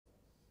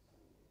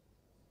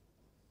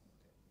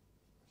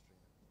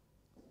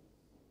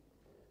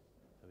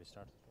we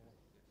start?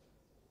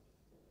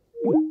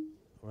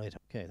 Right,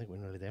 okay, I think we're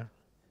nearly there.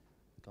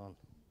 Gone.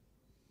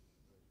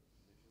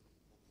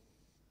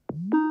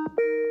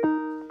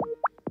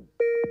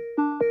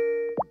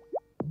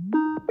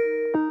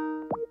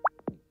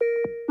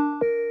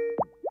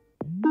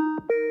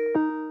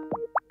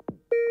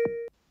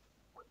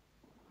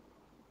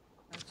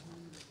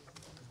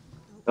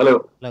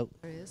 Hello. Hello.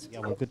 There he is. Yeah,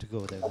 we're good to go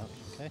there now.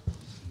 Okay.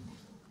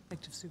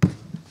 Active super.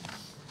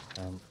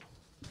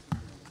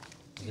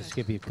 Just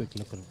give you a quick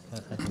look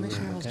at the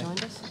Commissioner room, has okay?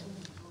 joined us.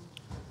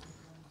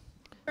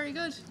 Very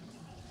good.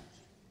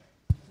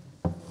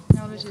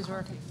 Technology is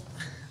working.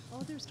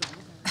 Oh, there's Dawn.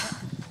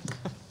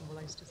 Well,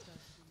 I just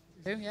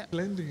Yeah.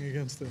 Blending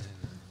against it.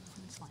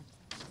 That's fine.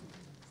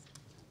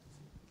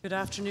 Good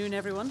afternoon,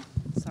 everyone.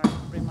 Sorry,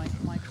 I'll bring my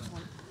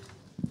microphone.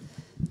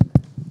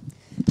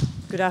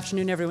 Good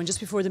afternoon, everyone. Just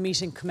before the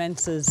meeting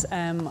commences,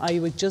 I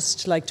would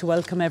just like to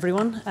welcome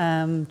everyone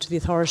to the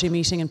authority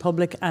meeting in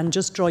public and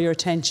just draw your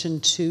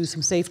attention to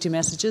some safety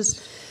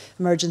messages.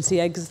 Emergency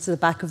exits at the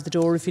back of the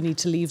door if you need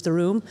to leave the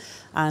room,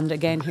 and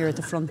again here at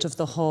the front of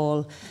the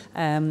hall.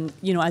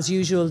 As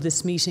usual,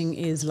 this meeting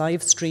is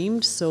live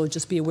streamed, so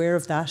just be aware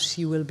of that.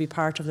 You will be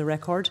part of the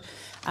record.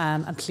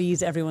 And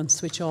please, everyone,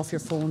 switch off your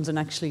phones and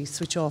actually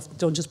switch off.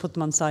 Don't just put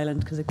them on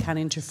silent because it can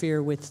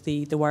interfere with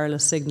the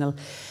wireless signal.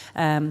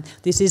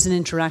 This is an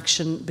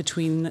interaction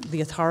between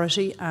the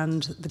authority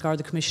and the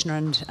Garda Commissioner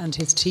and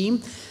his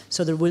team,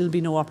 so there will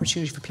be no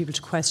opportunity for people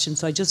to question.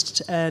 So I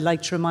just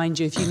like to remind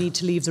you, if you need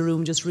to leave the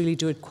room, just really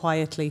do it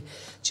quietly,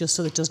 just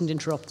so it doesn't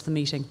interrupt the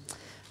meeting.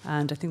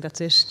 And I think that's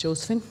it.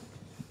 Josephine?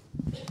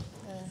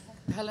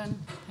 Helen,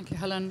 thank you,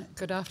 Helen.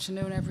 Good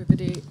afternoon,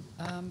 everybody,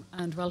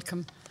 and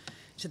welcome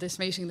to this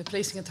meeting, the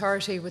Policing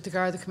Authority with the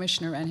Garda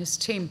Commissioner and his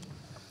team.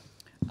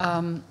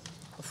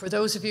 For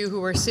those of you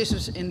who are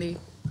seated in the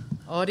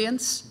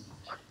audience,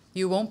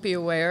 you won't be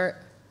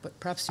aware, but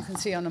perhaps you can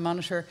see on the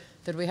monitor,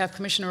 that we have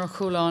Commissioner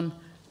O'Cool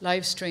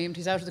live streamed.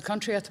 He's out of the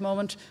country at the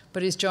moment,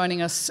 but he's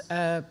joining us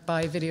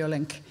by video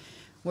link.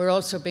 We're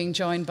also being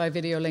joined by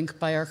video link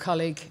by our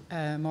colleague,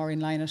 Maureen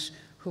Lynott,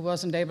 who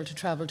wasn't able to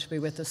travel to be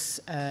with us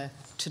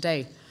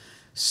today.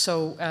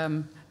 So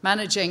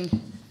managing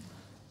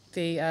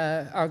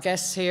our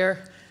guests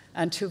here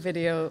and two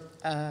video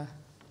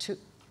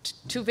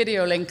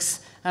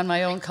links and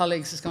my own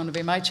colleagues is going to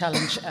be my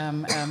challenge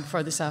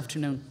for this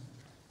afternoon.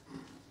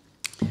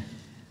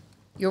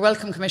 You're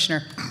welcome,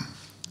 Commissioner.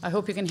 I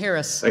hope you can hear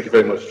us. Thank you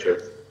very much, Chair.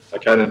 I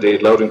can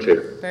indeed, loud and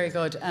clear. Very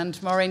good. And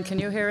Maureen, can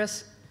you hear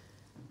us?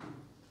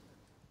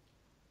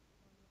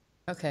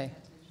 Okay.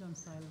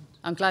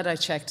 I'm glad I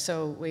checked.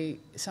 So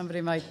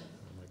somebody might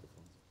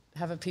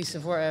have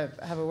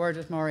have a word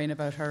with Maureen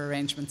about her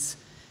arrangements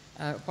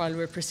while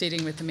we're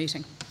proceeding with the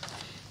meeting.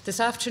 This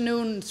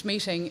afternoon's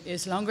meeting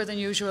is longer than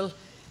usual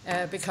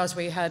because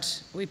we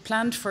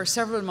planned for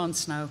several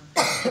months now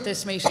that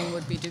this meeting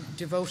would be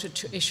devoted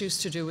to issues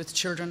to do with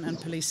children and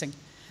policing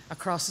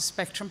across the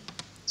spectrum,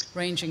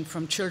 ranging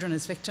from children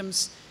as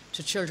victims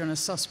to children as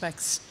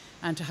suspects,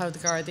 and to how the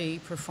Gardaí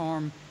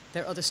perform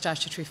their other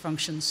statutory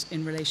functions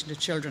in relation to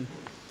children.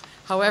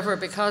 However,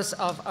 because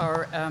of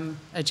our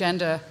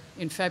agenda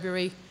in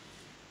February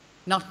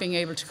not being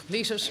able to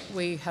complete it,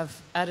 we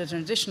have added an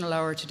additional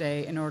hour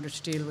today in order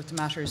to deal with the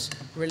matters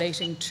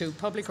relating to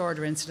public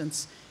order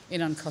incidents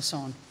in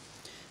Cosán.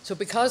 So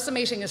because the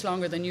meeting is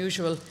longer than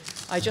usual,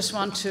 I just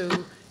want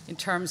to, in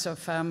terms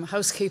of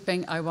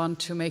housekeeping, I want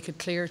to make it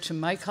clear to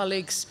my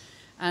colleagues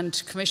and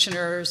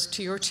commissioners,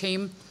 to your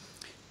team,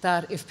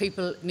 that if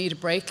people need a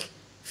break,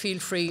 feel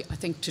free, I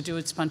think, to do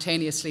it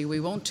spontaneously.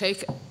 We won't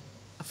take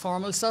a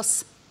formal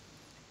sus,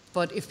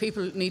 but if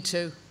people need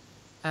to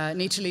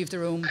leave the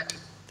room,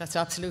 that's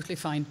absolutely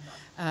fine,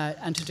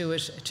 and to do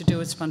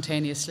it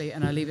spontaneously,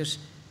 and I'll leave it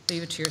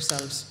to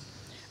yourselves.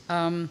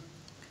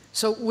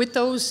 So with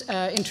those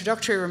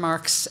introductory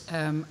remarks,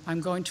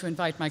 I'm going to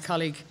invite my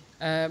colleague,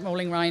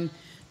 Moling Ryan,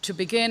 to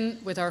begin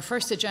with our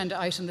first agenda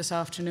item this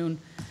afternoon,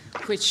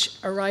 which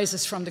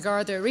arises from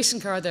the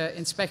recent Garda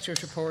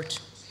Inspectorate report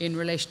in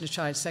relation to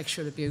child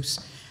sexual abuse.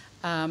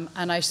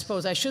 And I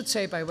suppose I should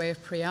say, by way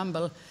of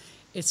preamble,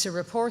 it's a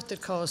report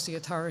that caused the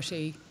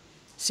authority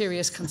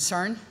serious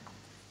concern.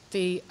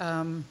 I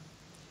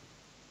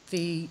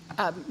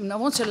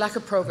won't say lack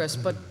of progress,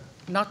 but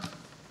not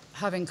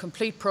having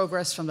complete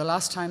progress from the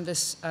last time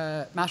this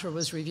matter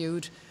was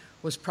reviewed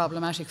was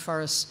problematic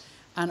for us,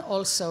 and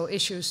also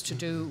issues to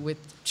do with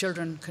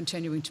children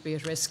continuing to be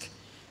at risk.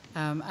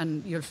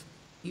 And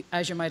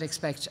as you might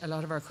expect, a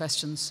lot of our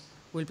questions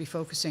will be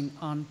focusing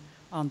on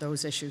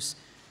those issues.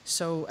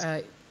 So,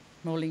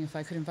 Moling, if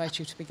I could invite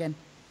you to begin.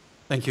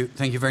 Thank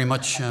you very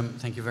much.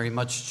 Thank you very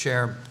much,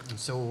 Chair.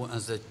 So,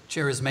 as the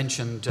Chair has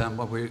mentioned,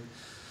 what we're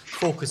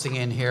focusing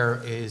in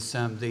here is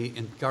the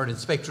Garda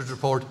Inspectorate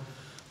report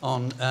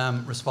on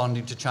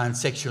responding to child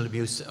sexual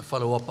abuse, a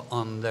follow-up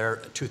on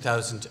their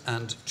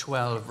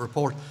 2012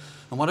 report.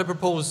 And what I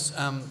propose,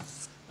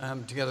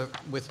 together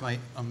with my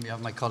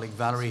colleague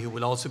Valerie, who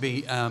will also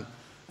be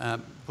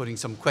putting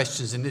some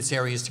questions in this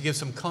area is to give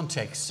some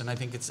context, and I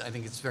think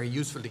it's very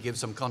useful to give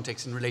some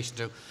context in relation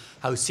to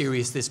how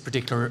serious this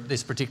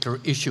particular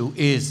issue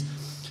is.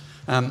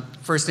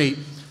 Firstly,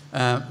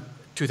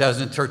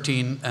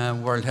 2013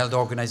 World Health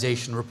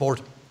Organization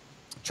report: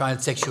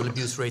 child sexual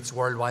abuse rates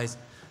worldwide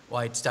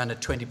stand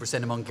at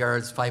 20% among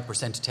girls,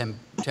 5% to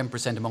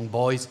 10% among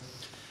boys.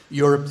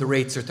 Europe, the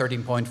rates are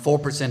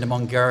 13.4%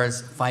 among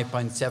girls,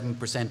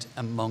 5.7%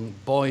 among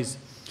boys.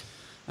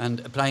 And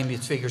applying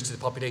these figures to the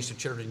population of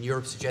children in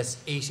Europe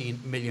suggests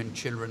 18 million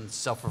children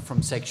suffer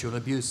from sexual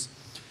abuse.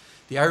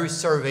 The Irish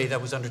survey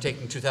that was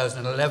undertaken in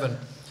 2011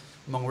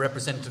 among a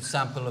representative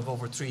sample of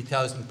over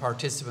 3,000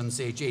 participants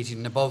aged 18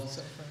 and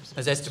above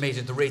has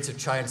estimated the rates of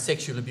child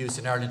sexual abuse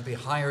in Ireland to be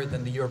higher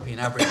than the European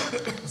average.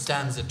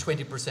 Stands at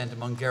 20%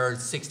 among girls,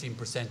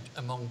 16%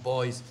 among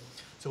boys.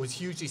 So it's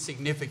hugely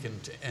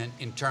significant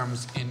in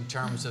terms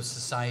of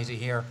society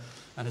here,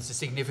 and it's a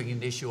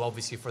significant issue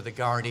obviously for the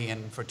Garda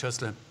and for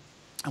Tusla.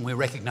 And we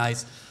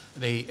recognise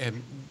the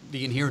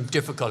inherent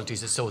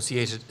difficulties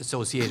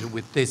associated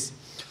with this.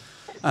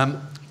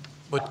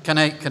 But can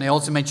I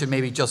also mention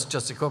maybe just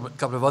a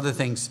couple of other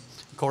things?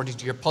 According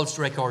to your Pulse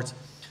records,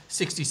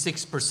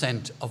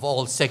 66% of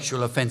all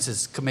sexual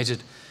offences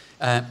committed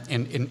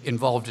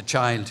involved a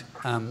child.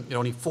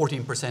 Only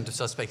 14% of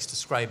suspects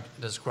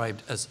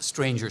described as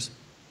strangers.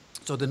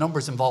 So the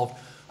numbers involved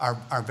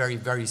are very,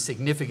 very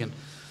significant.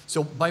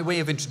 So by way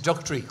of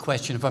introductory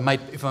question, if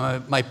I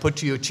might put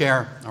to you,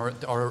 Chair, or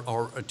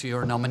to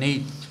your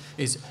nominee,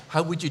 is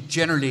how would you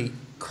generally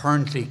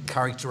currently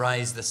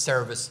characterise the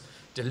service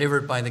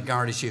delivered by the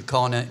Garda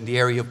Síochána in the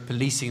area of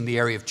policing, in the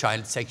area of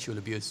child sexual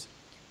abuse?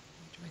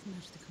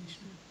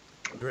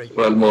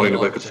 Well, Maureen,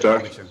 if I could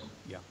start,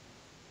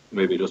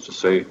 maybe just to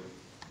say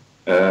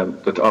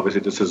that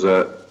obviously this is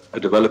a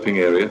developing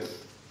area.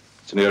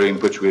 It's an area in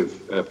which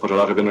we've put a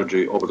lot of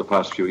energy over the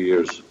past few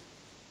years,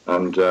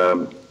 and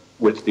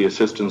with the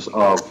assistance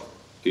of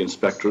the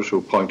Inspectorate,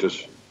 who pointed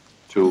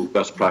to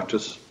best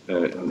practice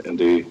in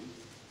the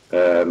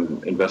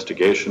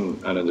investigation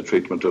and in the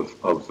treatment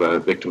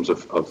of victims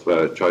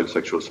of child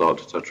sexual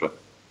assault, etc.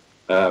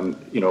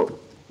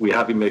 We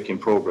have been making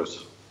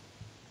progress,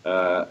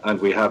 and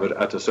we have it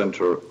at the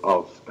centre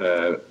of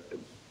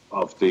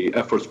the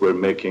efforts we're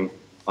making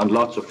on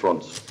lots of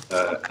fronts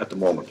at the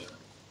moment.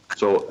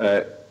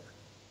 So,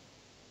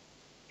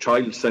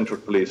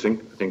 child-centred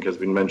policing, I think, has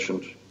been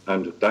mentioned,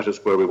 and that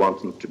is where we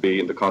want them to be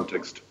in the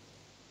context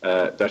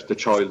that the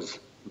child's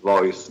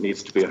voice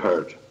needs to be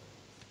heard.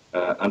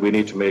 And we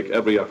need to make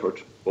every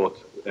effort,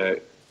 both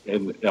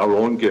in our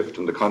own gift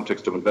in the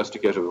context of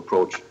investigative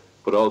approach,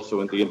 but also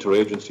in the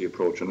interagency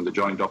approach and in the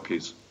joined-up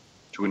piece,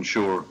 to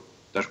ensure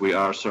that we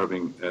are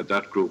serving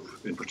that group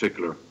in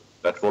particular,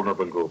 that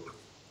vulnerable group,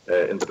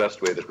 in the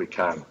best way that we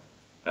can.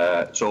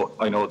 So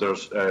I know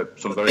there's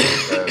some very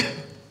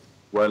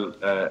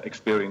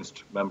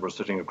experienced members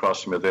sitting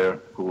across from me there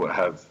who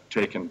have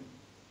taken,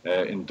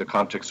 in the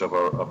context of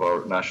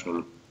our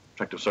National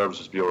Protective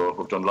Services Bureau,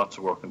 who've done lots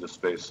of work in this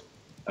space,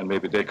 and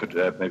maybe they could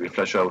maybe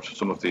flesh out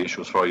some of the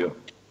issues for you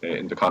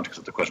in the context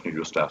of the question you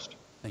just asked.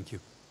 Thank you.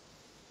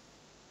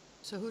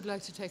 So who'd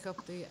like to take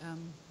up the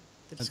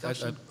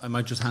discussion? I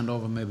might just hand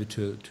over maybe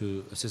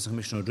to Assistant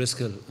Commissioner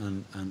O'Driscoll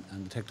and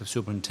Detective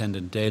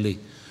Superintendent Daly,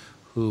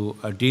 who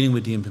are dealing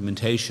with the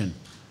implementation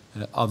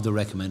of the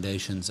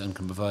recommendations and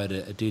can provide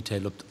a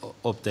detailed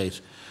update.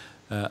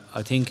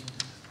 I think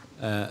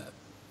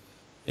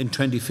in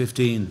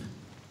 2015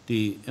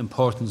 the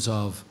importance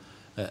of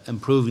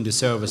improving the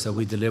service that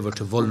we deliver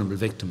to vulnerable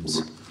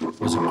victims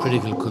was a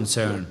critical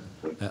concern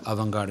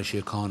of Garda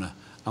Síochána,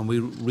 and we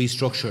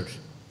restructured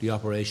the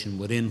operation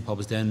within what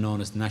was then known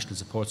as the National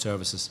Support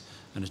Services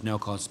and is now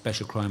called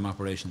Special Crime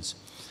Operations.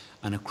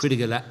 And a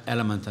critical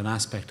element and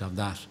aspect of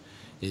that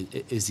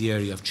is the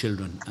area of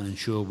children, and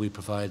ensure we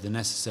provide the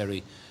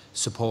necessary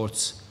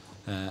supports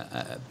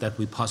that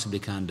we possibly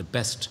can, the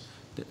best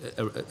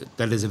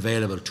that is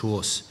available to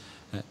us.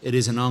 It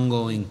is an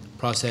ongoing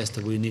process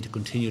that we need to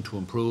continue to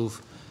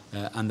improve,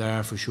 and there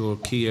are for sure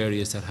key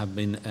areas that have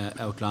been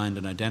outlined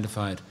and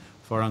identified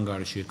for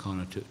Garda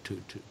Síochána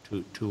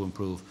to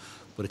improve.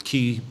 But a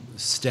key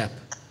step,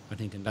 I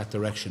think, in that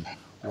direction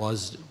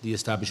was the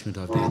establishment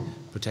of the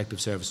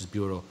Protective Services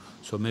Bureau.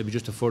 So maybe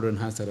just to further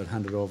enhance that, I'd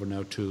hand it over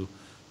now to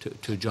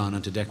John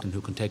and to Declan,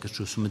 who can take us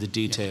through some of the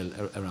detail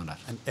around that.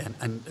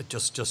 And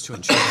just to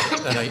ensure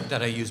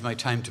that I use my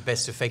time to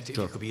best effect, if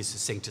it could be as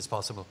succinct as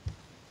possible.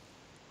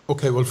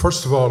 Okay, well,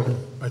 first of all,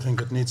 I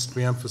think it needs to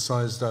be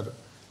emphasised that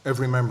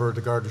every member of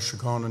the Garda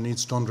Síochána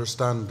needs to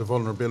understand the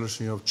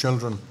vulnerability of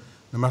children,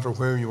 no matter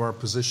where you are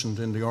positioned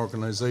in the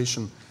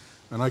organisation.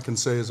 And I can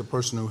say, as a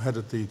person who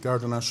headed the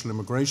Garda National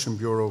Immigration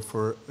Bureau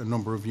for a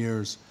number of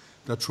years,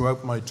 that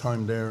throughout my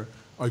time there,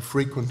 I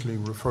frequently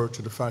refer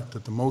to the fact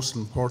that the most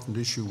important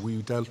issue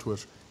we dealt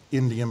with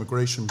in the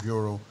Immigration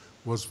Bureau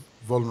was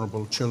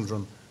vulnerable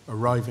children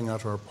arriving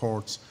at our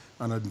ports.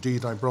 And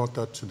indeed, I brought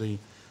that to the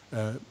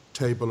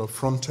table of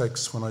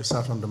Frontex when I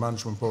sat on the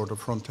management board of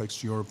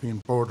Frontex, the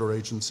European Border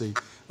Agency,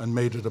 and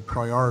made it a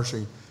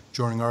priority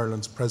during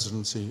Ireland's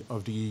presidency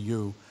of the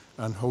EU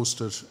and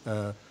hosted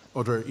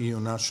other EU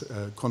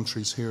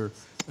countries here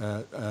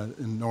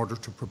in order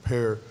to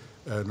prepare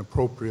an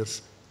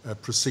appropriate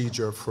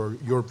procedure for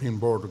European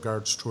border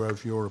guards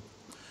throughout Europe.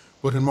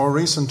 But in more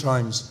recent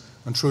times,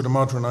 and through the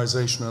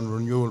modernisation and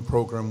renewal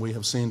programme, we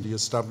have seen the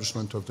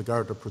establishment of the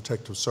Garda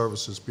Protective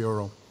Services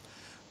Bureau.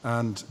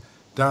 And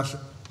that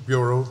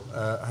bureau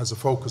has a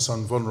focus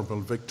on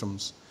vulnerable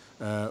victims,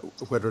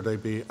 whether they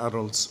be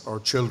adults or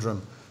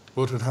children,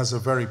 but it has a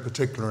very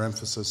particular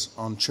emphasis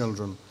on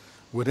children.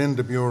 Within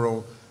the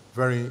bureau,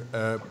 very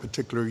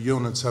particular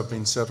units have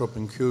been set up,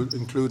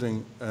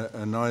 including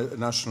a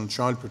National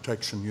Child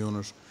Protection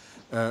Unit,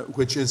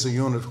 which is a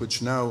unit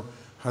which now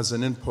has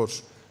an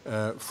input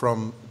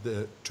from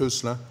the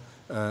TUSLA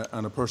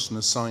and a person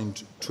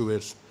assigned to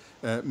it.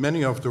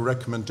 Many of the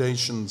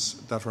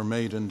recommendations that are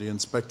made in the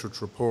Inspectorate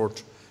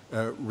report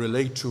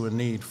relate to a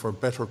need for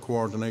better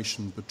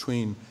coordination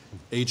between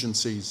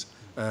agencies,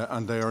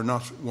 and they are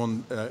not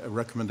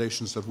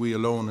recommendations that we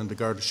alone in the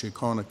Garda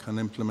Síochána can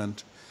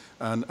implement.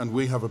 And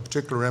we have a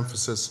particular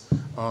emphasis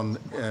on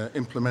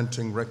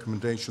implementing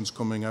recommendations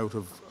coming out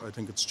of, I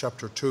think it's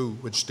Chapter 2,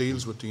 which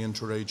deals with the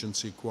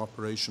interagency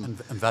cooperation. And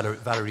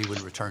Valerie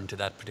will return to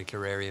that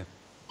particular area.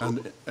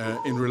 And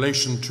in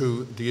relation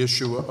to the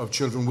issue of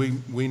children,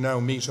 we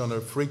now meet on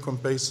a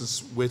frequent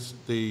basis with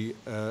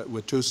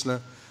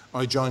TUSLA.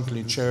 I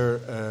jointly chair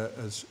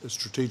a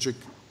strategic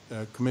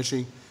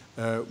committee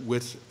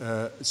with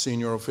a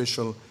senior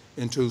official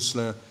in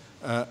TUSLA.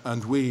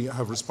 And we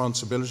have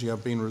responsibility,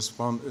 have been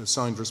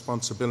assigned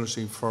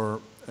responsibility for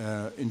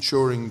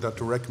ensuring that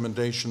the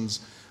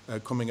recommendations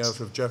coming out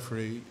of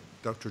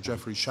Dr.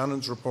 Jeffrey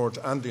Shannon's report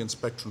and the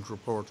Inspectorate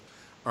report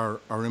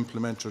are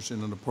implemented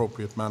in an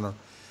appropriate manner.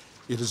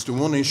 It is the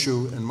one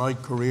issue in my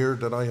career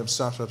that I have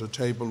sat at a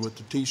table with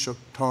the Taoiseach,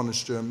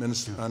 Taoiseach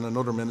Minister and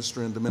another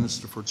minister and the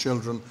Minister for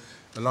Children,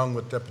 along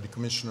with Deputy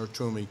Commissioner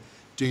Toomey,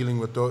 dealing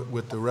with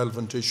the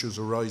relevant issues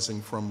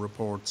arising from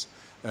reports.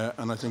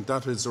 And I think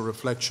that is a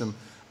reflection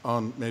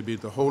on maybe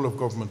the whole of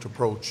government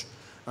approach.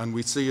 And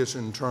we see it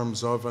in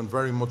terms of, and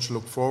very much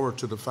look forward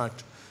to the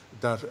fact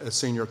that a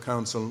senior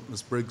counsel,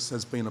 Ms Briggs,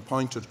 has been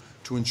appointed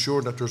to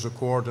ensure that there's a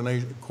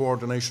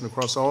coordination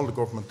across all the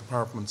government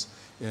departments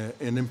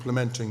in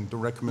implementing the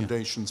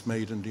recommendations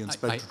made in the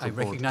Inspectorate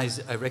report.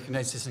 I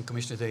recognise, Assistant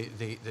Commissioner,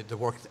 the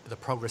work, the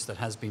progress that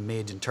has been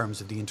made in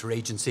terms of the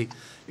interagency.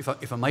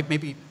 If I might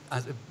maybe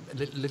add a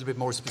little bit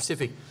more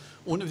specific,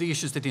 one of the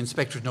issues that the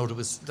Inspectorate noted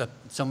was that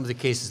some of the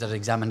cases that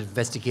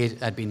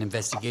had been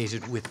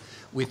investigated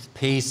with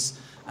pace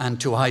and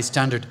to a high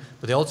standard,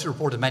 but they also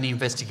reported many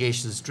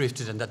investigations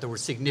drifted and that there were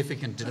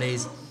significant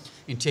delays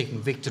in taking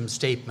victim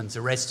statements,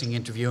 arresting,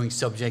 interviewing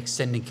subjects,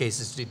 sending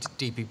cases to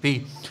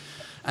DPP.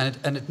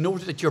 And it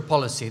noted that your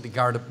policy, the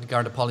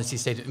Garda policy,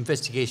 stated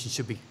investigations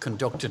should be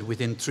conducted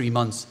within 3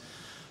 months.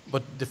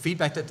 But the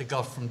feedback that they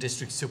got from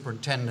district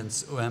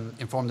superintendents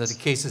informed that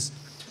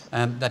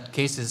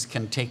cases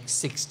can take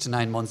 6 to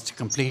 9 months to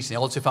complete. They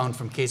also found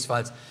from case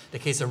files the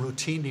cases are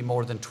routinely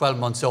more than 12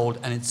 months old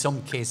and in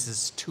some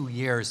cases 2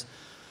 years.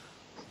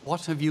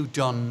 What have you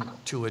done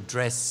to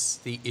address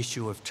the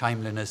issue of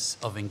timeliness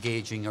of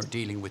engaging or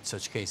dealing with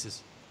such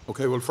cases?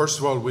 Okay, well, first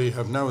of all, we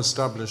have now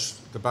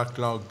established the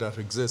backlog that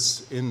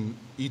exists in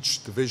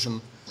each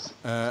division,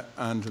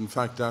 and in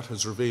fact that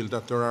has revealed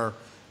that there are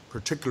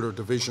particular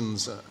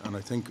divisions, and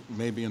I think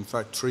maybe in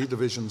fact 3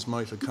 divisions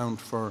might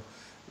account for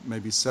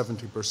maybe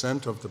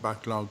 70% of the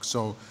backlog.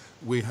 So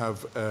we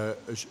have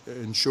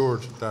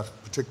ensured that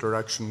particular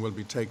action will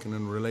be taken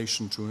in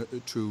relation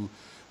to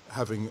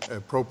having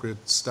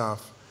appropriate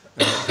staff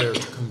there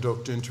to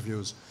conduct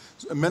interviews.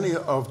 Many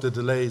of the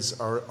delays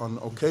are, on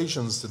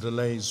occasions, the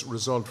delays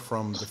result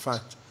from the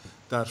fact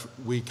that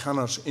we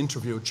cannot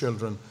interview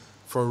children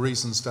for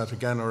reasons that,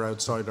 again, are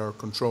outside our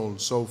control.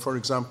 So, for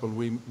example,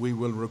 we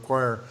will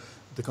require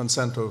the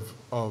consent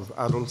of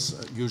adults,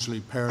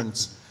 usually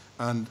parents,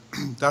 and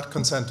that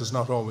consent is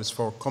not always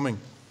forthcoming.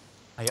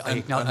 I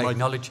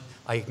acknowledge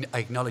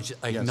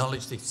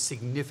the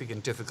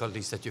significant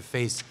difficulties that you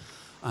face.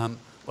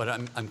 But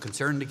I'm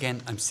concerned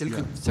again. I'm still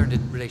concerned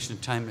in relation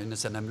to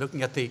timeliness, and I'm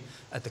looking at the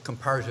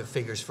comparative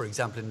figures, for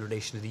example, in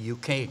relation to the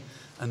UK,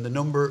 and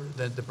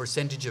the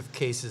percentage of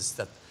cases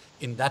that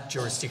in that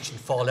jurisdiction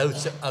fall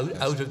out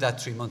of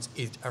that 3 months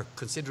are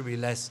considerably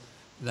less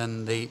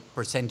than the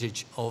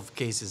percentage of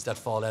cases that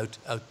fall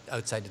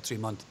outside the 3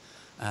 month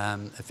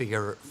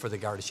figure for the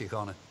Garda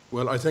Síochána.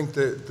 Well, I think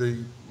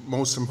the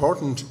most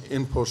important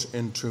input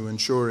into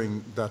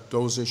ensuring that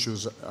those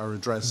issues are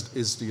addressed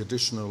is the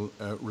additional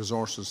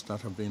resources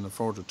that have been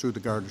afforded to the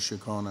Garda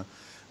Síochána.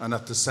 And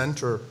at the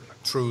centre,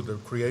 through the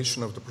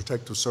creation of the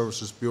Protective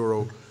Services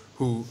Bureau,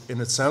 who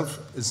in itself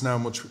is now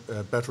much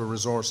better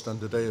resourced than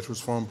the day it was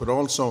formed, but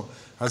also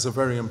has a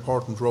very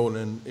important role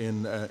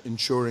in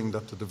ensuring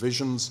that the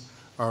divisions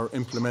are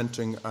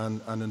implementing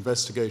and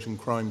investigating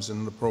crimes in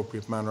an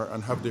appropriate manner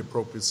and have the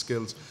appropriate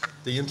skills.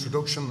 The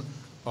introduction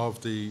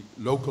of the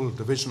local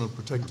divisional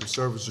protective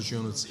services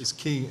units is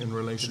key in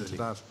relation to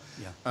that.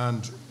 Yeah.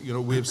 And, you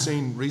know, we have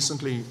seen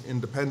recently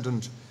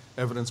independent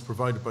evidence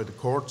provided by the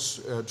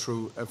courts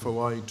through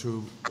FOI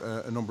to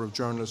a number of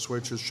journalists,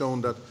 which has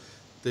shown that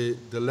the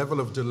level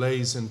of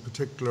delays in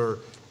particular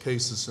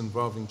cases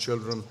involving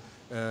children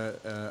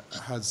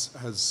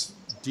has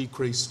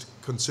decreased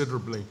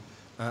considerably,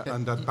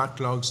 and that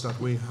backlogs that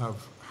we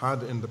have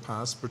had in the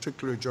past,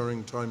 particularly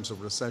during times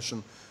of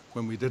recession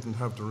when we didn't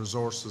have the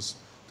resources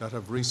that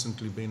have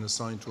recently been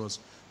assigned to us,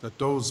 that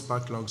those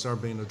backlogs are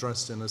being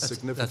addressed in a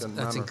significant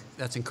manner.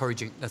 That's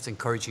encouraging. That's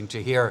encouraging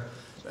to hear.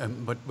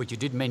 But you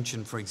did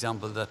mention, for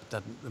example,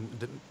 that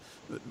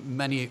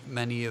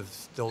many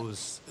of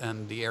those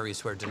the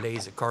areas where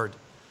delays occur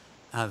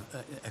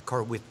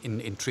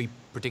in 3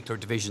 particular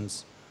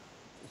divisions.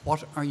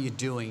 What are you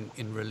doing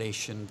in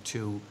relation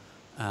to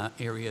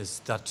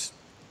areas that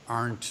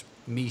aren't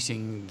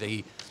meeting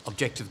the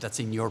objective that's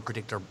in your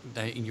particular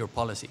in your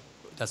policy?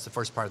 That's the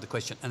first part of the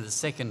question. And the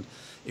second,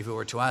 if we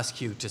were to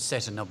ask you to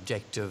set an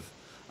objective,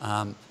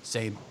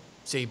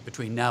 say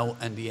between now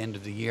and the end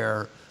of the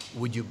year,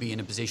 would you be in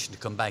a position to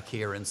come back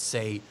here and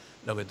say,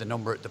 look,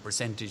 the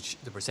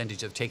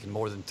percentage of taken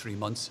more than 3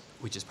 months,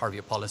 which is part of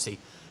your policy,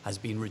 has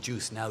been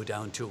reduced now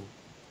down to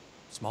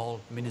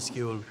small,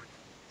 minuscule?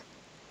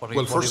 What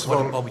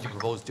would you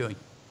propose doing?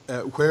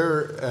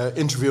 Where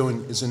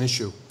interviewing is an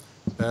issue,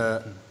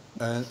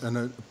 and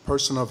a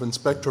person of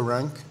inspector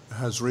rank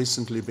has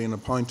recently been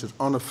appointed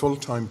on a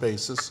full-time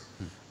basis,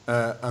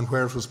 and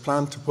where it was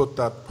planned to put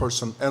that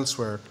person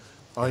elsewhere,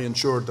 I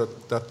ensured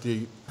that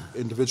the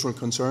individual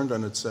concerned,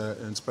 and it's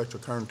Inspector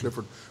Karen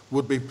Clifford,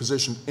 would be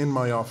positioned in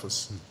my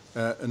office,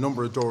 a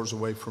number of doors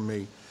away from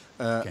me.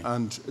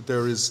 And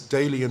there is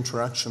daily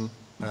interaction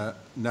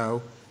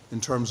now in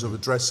terms of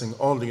addressing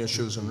all the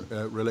issues in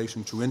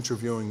relation to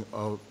interviewing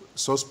of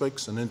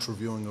suspects and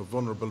interviewing of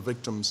vulnerable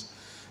victims.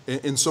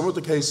 In some of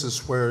the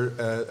cases where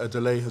a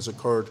delay has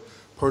occurred,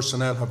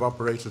 personnel have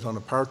operated on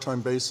a part-time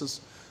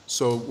basis.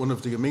 So one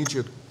of the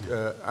immediate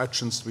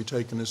actions to be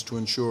taken is to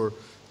ensure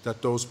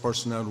that those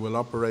personnel will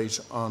operate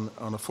on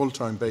a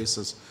full-time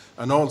basis.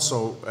 And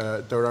also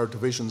there are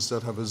divisions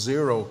that have a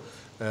zero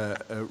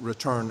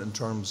return in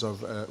terms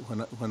of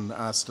when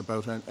asked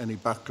about any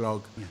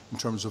backlog in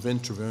terms of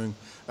interviewing.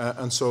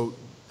 And so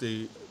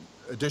the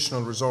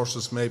additional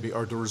resources maybe,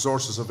 or the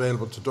resources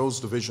available to those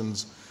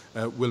divisions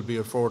will be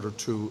afforded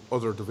to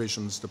other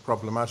divisions, the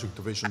problematic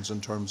divisions in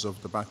terms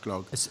of the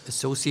backlog.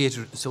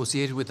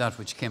 Associated with that,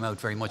 which came out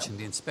very much in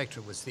the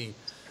Inspectorate, was the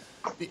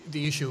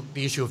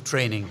issue of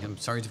training. I'm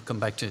sorry to come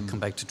back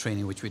to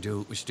training, which we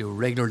do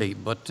regularly.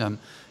 But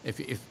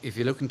if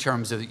you look in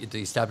terms of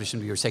the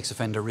establishment of your sex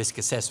offender risk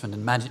assessment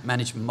and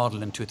management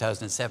model in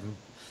 2007,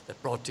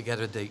 that brought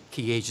together the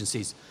key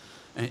agencies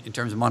in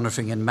terms of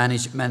monitoring and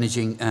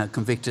managing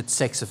convicted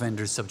sex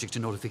offenders subject to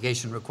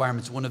notification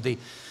requirements. One of the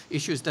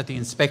issues that the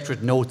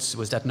Inspectorate notes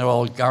was that not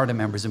all Garda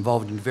members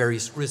involved in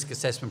various risk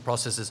assessment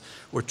processes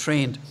were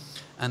trained,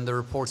 and the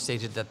report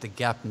stated that the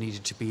gap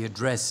needed to be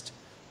addressed.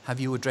 Have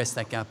you addressed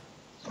that gap?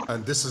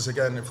 And this is,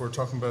 again, if we're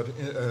talking about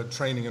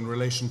training in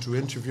relation to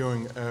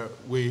interviewing,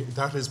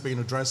 that has been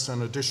addressed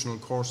and additional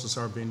courses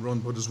are being run.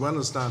 But as well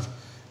as that,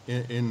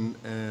 in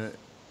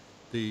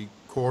the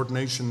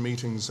coordination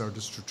meetings or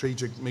the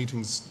strategic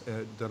meetings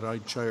that I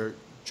chair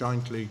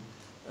jointly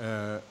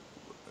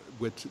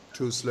with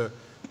TUSLA,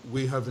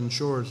 we have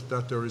ensured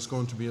that there is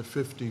going to be a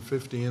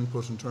 50-50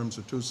 input in terms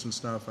of TUSLA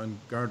staff and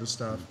Garda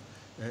staff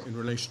in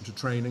relation to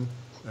training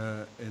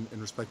in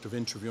respect of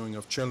interviewing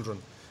of children,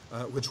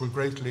 which will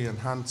greatly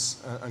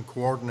enhance and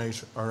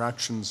coordinate our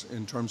actions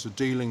in terms of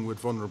dealing with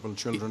vulnerable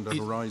children that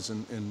arise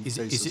in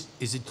cases.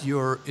 Is it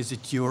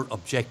your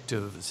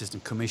objective,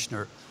 Assistant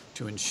Commissioner,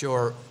 to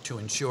ensure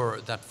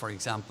that, for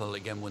example,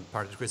 again, when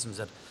part of the criticism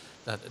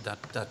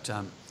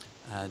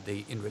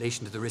in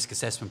relation to the risk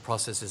assessment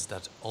processes,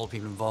 that all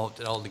people involved,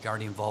 that all the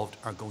Garda involved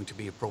are going to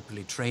be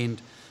appropriately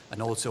trained,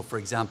 and also, for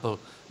example,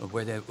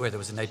 where there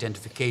was an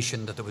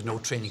identification that there was no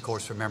training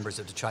course for members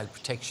of the child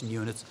protection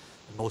units,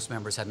 and most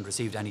members hadn't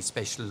received any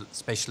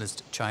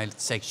specialist child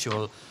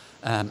sexual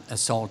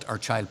assault or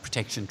child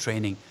protection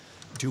training.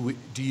 Do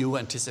you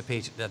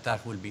anticipate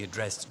that will be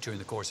addressed during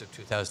the course of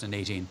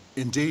 2018?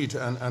 Indeed,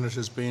 and it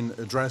has been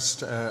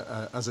addressed.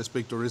 As I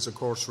speak, there is a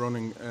course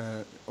running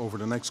over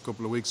the next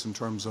couple of weeks in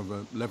terms of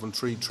level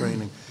 3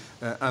 training.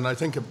 And I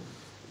think,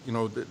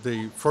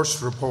 the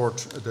first report,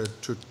 the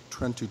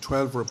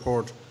 2012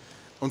 report,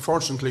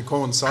 unfortunately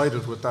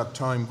coincided with that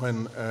time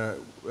when,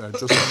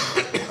 just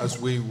as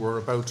we were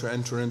about to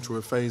enter into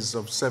a phase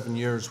of 7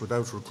 years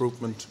without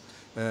recruitment.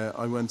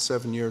 I went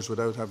 7 years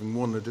without having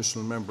one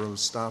additional member of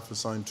staff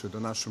assigned to the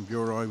National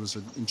Bureau I was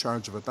in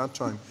charge of at that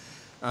time.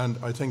 And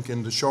I think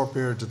in the short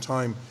period of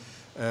time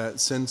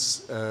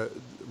since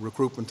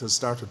recruitment has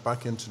started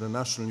back into the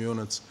national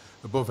units,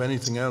 above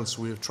anything else,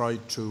 we have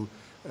tried to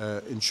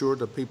ensure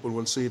that people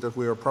will see that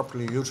we are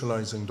properly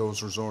utilising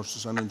those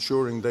resources and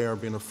ensuring they are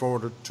being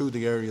afforded to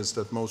the areas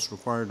that most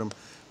require them.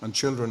 And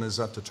children is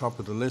at the top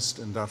of the list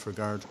in that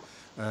regard.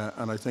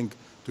 And I think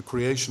the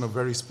creation of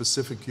very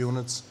specific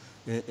units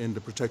in the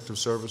Protective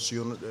Service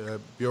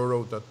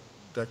Bureau that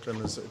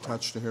Declan is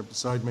attached to here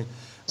beside me,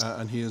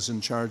 and he is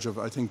in charge of.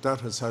 I think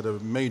that has had a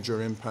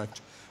major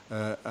impact,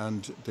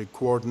 and the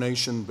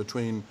coordination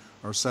between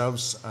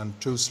ourselves and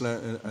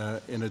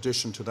TUSLA, in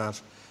addition to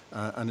that,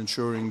 and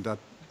ensuring that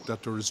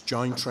there is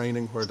joint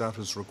training where that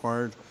is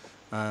required,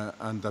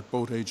 and that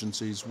both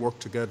agencies work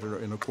together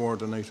in a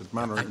coordinated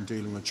manner in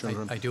dealing with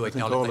children. I do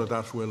think all of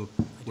that will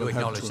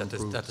help to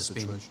improve that the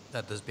situation.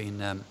 there's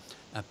been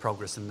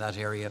progress in that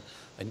area.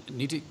 I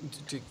need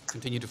to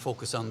continue to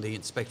focus on the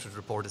Inspectorate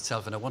report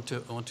itself, and I want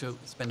to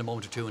spend a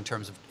moment or two in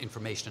terms of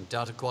information and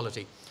data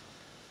quality.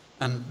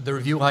 And the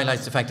review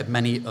highlights the fact that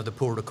many of the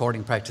poor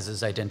recording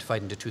practices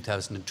identified in the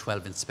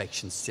 2012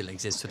 inspections still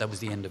exist. So that was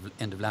the end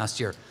of last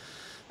year.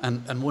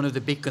 And one of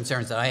the big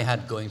concerns that I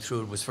had going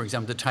through it was, for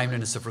example, the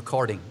timeliness of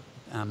recording.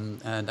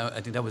 And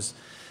I think that was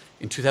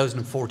in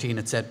 2014.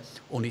 It said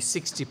only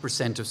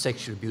 60% of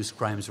sexual abuse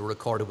crimes were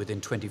recorded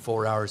within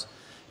 24 hours.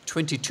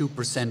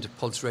 22% of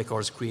pulse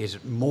records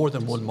created more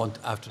than 1 month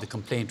after the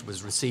complaint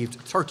was received.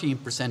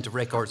 13% of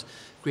records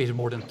created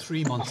more than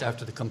 3 months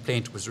after the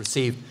complaint was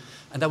received.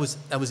 And that was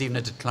even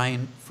a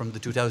decline from the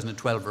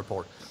 2012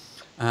 report.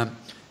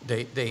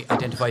 They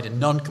identified a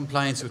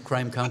non-compliance with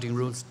crime counting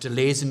rules,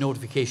 delays in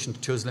notification to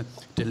TUSLA,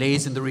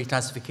 delays in the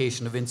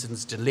reclassification of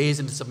incidents, delays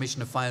in the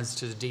submission of files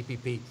to the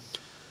DPP.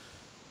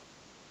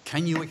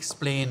 Can you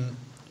explain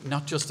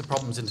not just the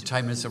problems in the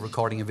timeliness of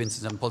recording of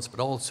incidents and pulse,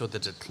 but also the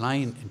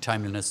decline in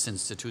timeliness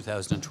since the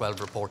 2012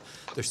 report?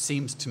 There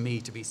seems to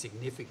me to be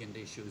significant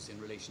issues in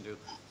relation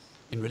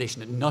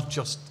to not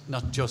just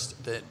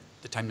the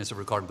timeliness of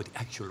recording, but the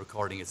actual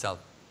recording itself.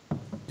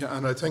 Yeah,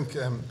 and I think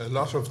a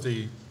lot of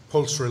the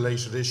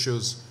pulse-related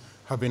issues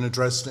have been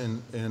addressed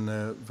in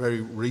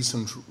very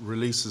recent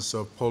releases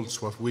of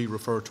Pulse, what we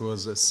refer to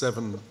as a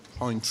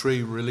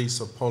 7.3 release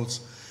of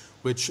Pulse,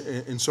 which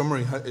in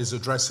summary is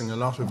addressing a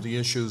lot of the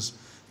issues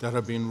that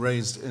have been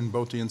raised in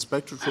both the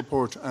Inspectorate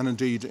report and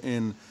indeed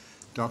in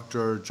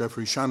Dr.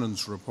 Jeffrey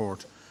Shannon's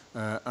report.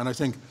 And I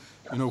think,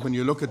 you know, when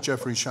you look at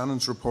Jeffrey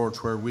Shannon's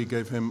report, where we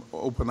gave him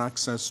open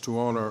access to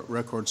all our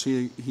records,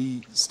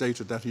 he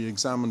stated that he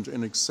examined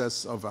in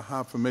excess of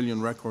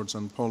 500,000 records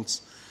on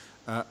Pulse,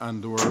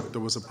 and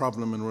there was a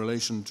problem in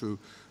relation to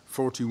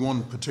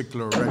 41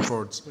 particular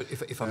records. But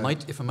if I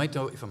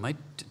might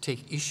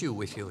take issue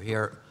with you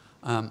here,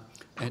 and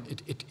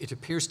it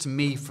appears to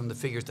me from the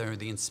figures that are in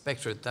the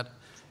Inspectorate that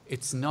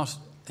it's not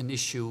an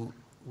issue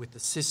with the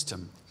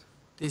system.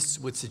 This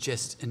would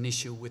suggest an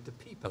issue with the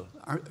people.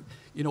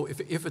 You know,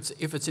 if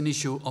it's an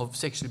issue of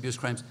sexual abuse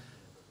crimes,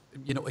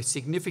 you know, a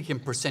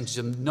significant percentage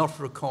of them not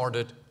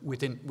recorded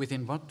within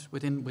months,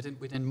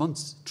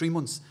 3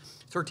 months,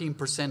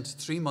 13%,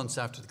 3 months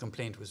after the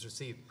complaint was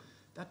received.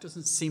 That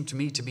doesn't seem to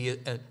me to be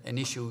an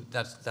issue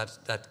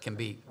that can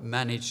be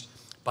managed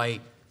by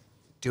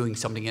doing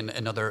something in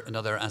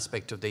another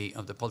aspect of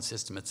the Pulse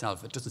system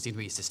itself. It doesn't seem to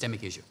be a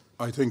systemic issue.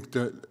 I think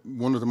that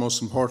one of the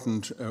most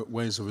important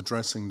ways of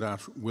addressing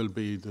that will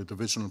be the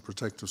Divisional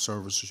Protective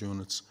Services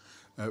units,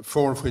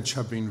 4 of which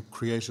have been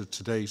created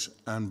to date,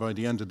 and by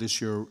the end of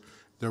this year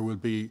there will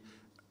be,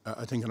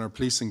 I think in our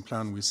policing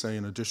plan we say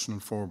an additional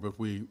 4, but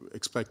we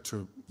expect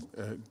to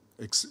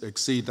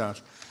exceed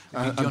that.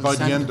 And by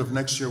the end of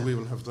next year we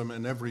will have them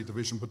in every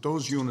division. But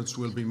those units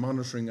will be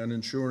monitoring and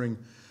ensuring,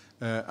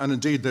 and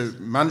indeed the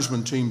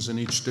management teams in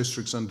each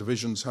districts and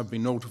divisions have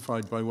been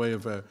notified by way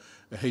of a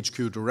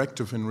HQ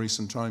directive in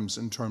recent times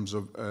in terms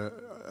of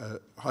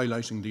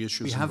highlighting the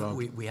issues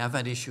involved. We have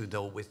had issue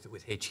though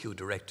with HQ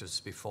directives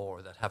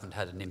before that haven't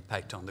had an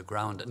impact on the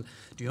ground. And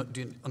do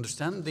you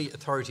understand the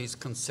authorities'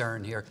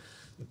 concern here?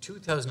 In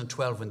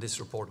 2012, when this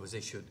report was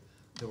issued,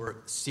 there were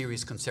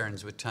serious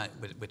concerns with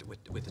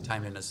the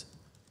timeliness.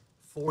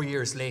 4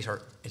 years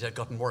later, it had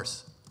gotten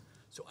worse.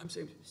 So I'm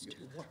saying,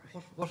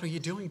 what are you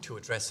doing to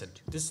address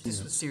it? This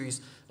was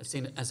serious,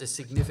 seen as a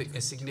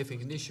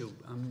significant issue,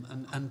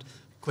 and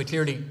quite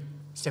clearly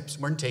steps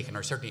weren't taken,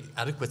 or certainly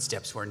adequate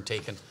steps weren't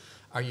taken.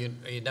 Are you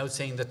now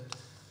saying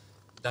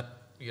that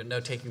you're now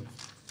taking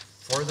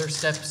further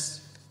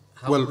steps?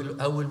 How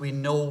will we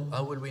know?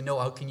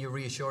 How can you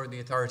reassure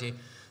the authority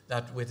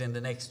that within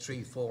the next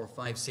 3, 4,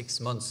 5, 6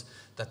 months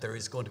that there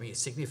is going to be a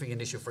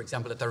significant issue? For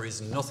example, that there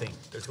is nothing.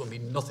 There's going to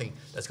be nothing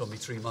that's going to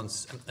be 3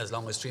 months, as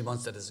long as 3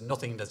 months. That is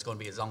nothing that's going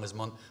to be as long as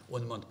 1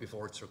 month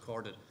before it's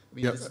recorded. I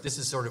mean, this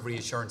is sort of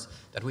reassurance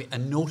that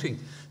and noting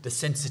the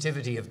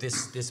sensitivity of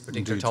this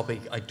particular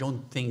topic, I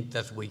don't think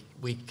that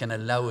we can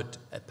allow it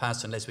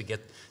pass unless we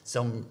get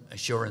some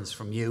assurance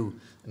from you,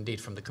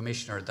 indeed from the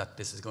Commissioner, that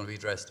this is going to be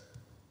addressed.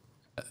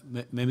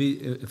 Maybe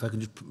if I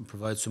can just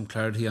provide some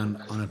clarity on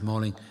it,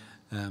 Malling.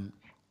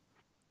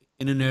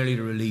 In an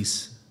earlier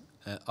release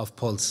of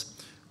Pulse,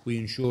 we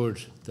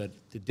ensured that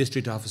the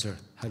district officer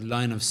had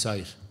line of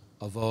sight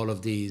of all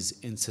of these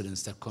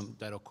incidents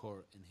that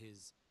occur in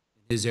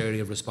his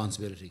area of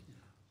responsibility.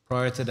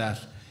 Prior to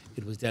that,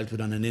 it was dealt with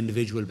on an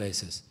individual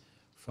basis.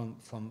 From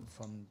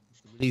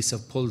the release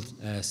of Pulse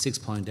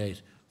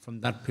 6.8,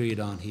 from that period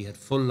on, he had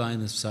full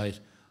line of sight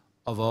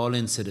of all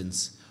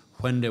incidents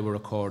when they were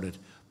recorded,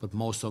 but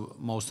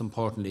most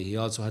importantly, he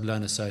also had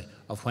line of sight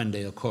of when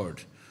they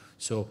occurred.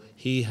 So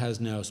he has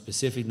now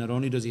specific, not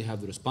only does he have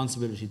the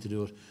responsibility to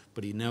do it,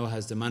 but he now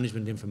has the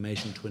management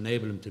information to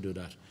enable him to do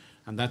that.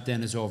 And that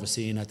then is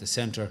overseen at the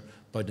centre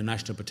by the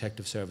National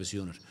Protective Service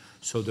Unit.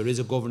 So there is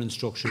a governance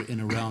structure in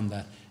around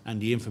that,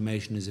 and the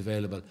information is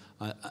available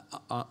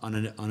on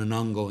an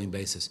ongoing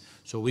basis.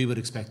 So we would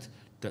expect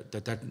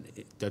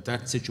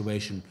that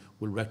situation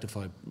will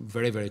rectify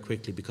very, very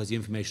quickly, because the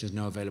information is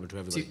now available to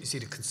everybody. See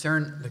the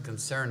concern,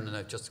 and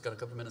I've just got a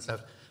couple of minutes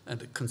left, and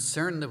the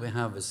concern that we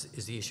have is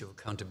the issue of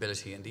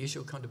accountability, and the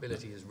issue of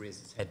accountability has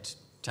raised its head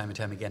time and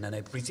time again, and I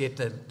appreciate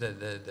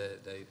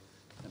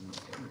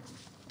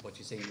what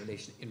you say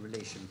in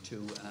relation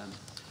to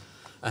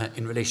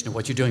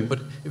what you're doing. But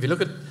if you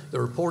look at the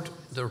report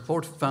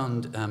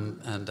found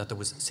that there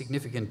was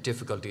significant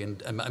difficulty,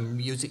 and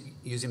I'm using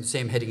the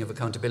same heading of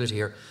accountability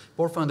here. The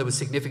report found there was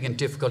significant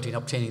difficulty in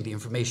obtaining the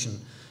information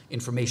in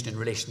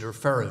relation to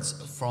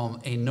referrals from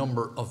a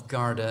number of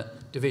Garda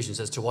divisions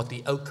as to what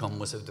the outcome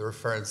was of the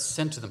referrals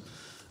sent to them.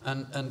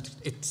 And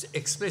it's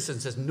explicit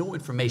and says no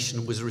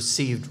information was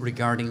received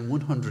regarding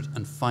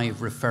 105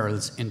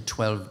 referrals in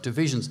 12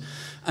 divisions.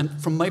 And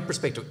from my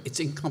perspective, it's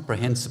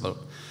incomprehensible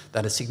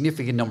that a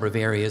significant number of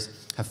areas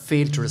have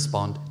failed to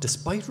respond,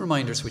 despite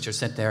reminders which are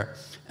sent there,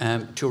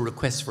 to a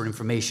request for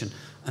information.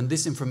 And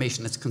this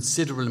information has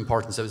considerable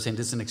importance. I was saying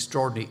this is an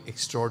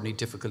extraordinarily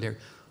difficult area.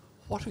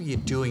 What are you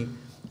doing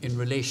in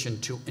relation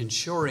to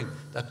ensuring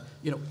that,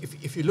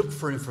 if you look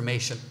for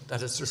information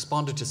that is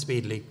responded to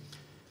speedily,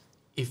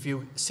 if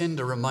you send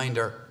a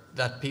reminder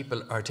that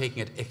people are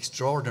taking it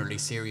extraordinarily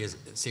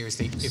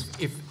seriously,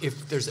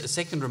 if there's a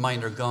second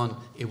reminder gone,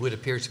 it would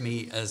appear to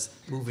me as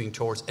moving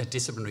towards a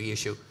disciplinary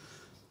issue.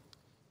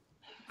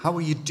 How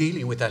are you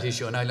dealing with that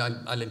issue? And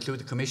I'll include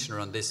the Commissioner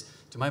on this.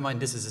 To my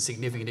mind, this is a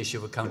significant issue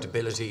of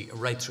accountability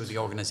right through the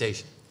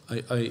organisation.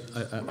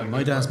 I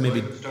might ask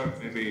maybe... Start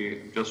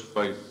maybe just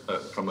by,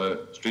 from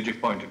a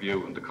strategic point of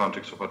view, in the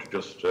context of what you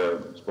just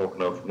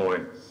spoken of,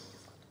 Maureen.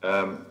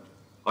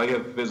 I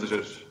have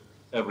visited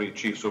every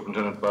Chief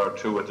Superintendent bar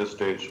 2 at this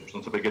stage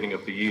since the beginning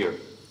of the year.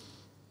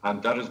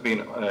 And that has been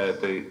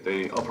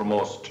the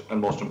uppermost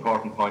and most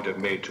important point I've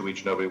made to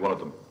each and every one of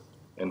them,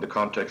 in the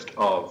context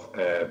of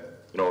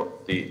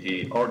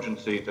the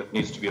urgency that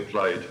needs to be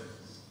applied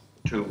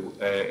to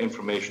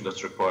information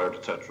that's required,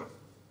 etc.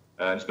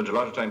 And spent a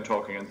lot of time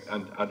talking,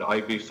 and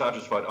I'd be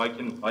satisfied.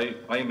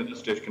 I am at this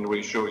stage can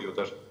reassure you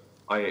that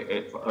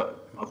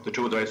of the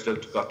two that I still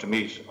got to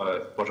meet,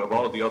 but of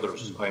all of the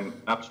others, I'm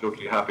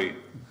absolutely happy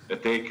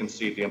that they can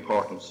see the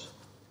importance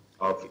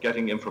of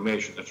getting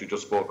information that you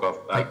just spoke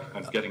of back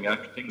and getting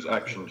things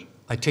actioned.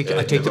 I take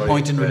the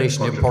point in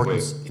relation to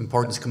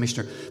importance,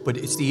 Commissioner, but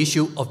it's the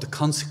issue of the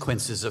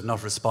consequences of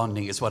not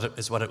responding is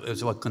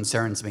what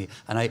concerns me.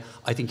 And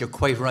I think you're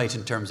quite right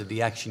in terms of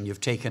the action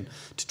you've taken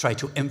to try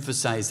to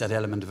emphasise that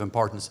element of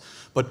importance.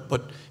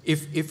 But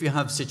if you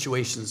have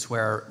situations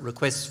where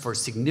requests for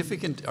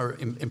significant or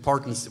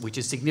importance, which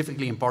is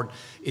significantly important,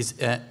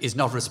 is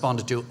not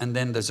responded to, and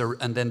then there's a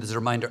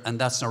reminder, and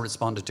that's not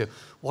responded to,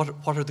 what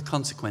are the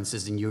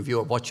consequences in your view,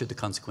 or what should the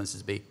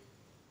consequences be?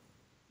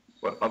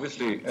 Well,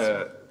 obviously,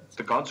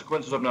 the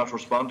consequences of not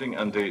responding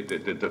and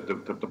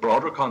the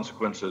broader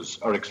consequences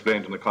are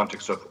explained in the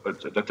context of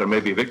that there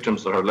may be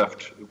victims that are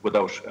left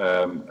without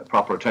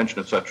proper attention,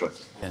 etc.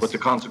 Yes. But the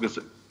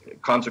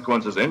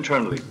consequences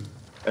internally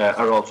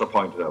are also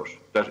pointed out.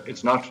 That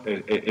it's not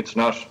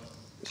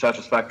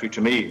satisfactory to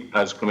me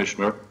as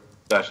Commissioner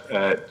that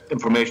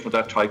information of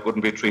that type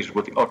wouldn't be treated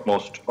with the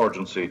utmost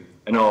urgency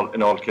in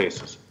all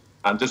cases.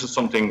 And this is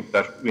something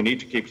that we need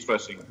to keep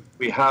stressing.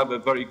 We have a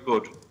very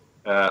good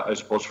I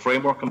suppose,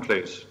 framework in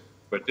place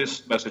where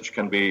this message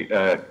can be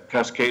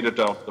cascaded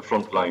down to the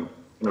front line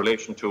in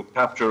relation to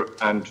capture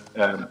and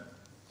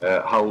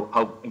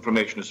how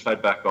information is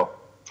fed back up,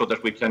 so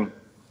that we can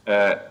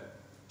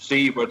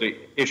see where the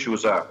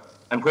issues are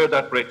and where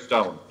that breaks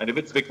down. And if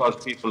it's because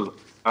people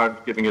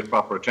aren't giving it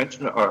proper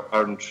attention or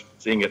aren't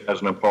seeing it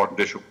as an important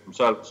issue for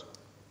themselves,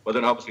 well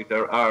then obviously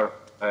there are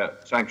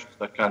sanctions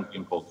that can be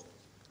imposed.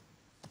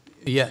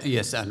 Yeah,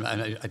 yes, and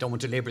I don't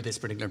want to labour this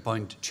particular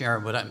point, Chair,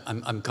 but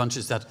I'm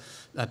conscious that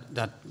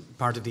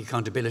part of the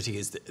accountability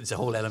is a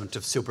whole element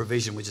of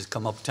supervision, which has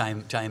come up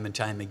time and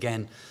time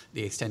again,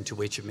 the extent to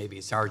which it may be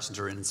a sergeant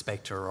or an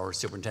inspector or a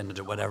superintendent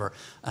or whatever,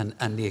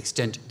 and the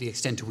extent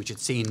to which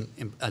it's seen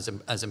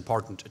as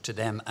important to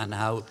them, and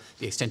how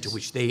the extent to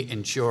which they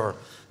ensure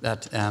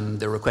that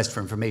the request for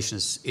information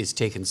is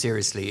taken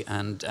seriously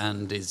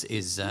and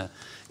is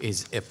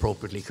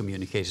appropriately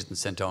communicated and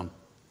sent on.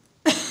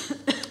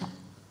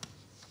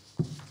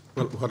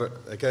 Well,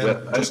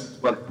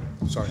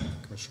 sorry,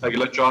 Commissioner. I could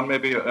let John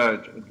maybe,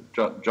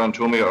 John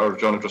Toomey or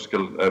John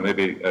O'Driscoll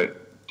maybe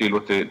deal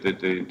with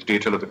the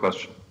detail of the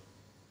question.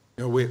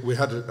 You know, we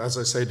had, as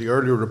I say, the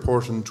earlier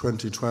report in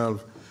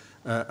 2012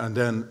 and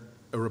then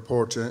a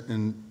report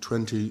in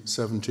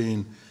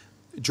 2017.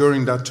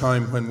 During that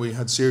time when we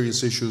had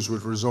serious issues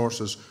with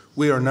resources,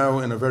 we are now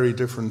in a very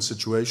different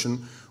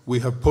situation. We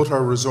have put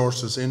our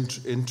resources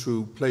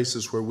into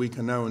places where we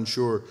can now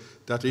ensure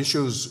that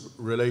issues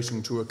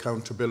relating to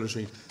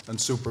accountability and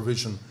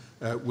supervision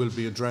will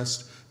be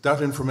addressed.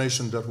 That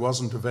information that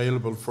wasn't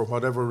available for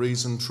whatever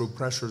reason, through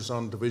pressures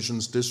on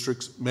divisions,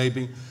 districts,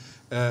 maybe,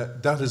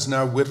 that is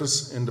now with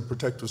us in the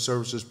Protective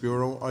Services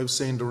Bureau. I've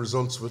seen the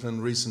results of it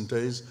in recent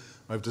days.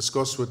 I've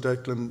discussed with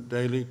Declan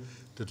Daly,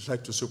 the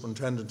Detective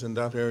Superintendent in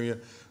that area,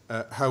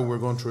 how we're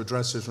going to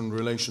address it in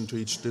relation to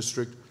each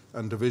district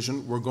and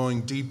division. We're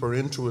going deeper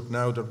into it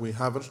now that we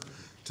have it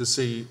to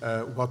see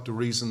what the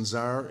reasons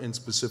are in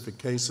specific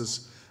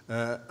cases.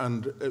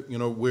 You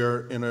know,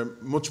 we're in a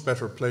much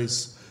better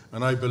place.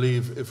 And I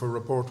believe if a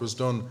report was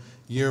done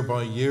year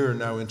by year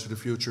now into the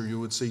future, you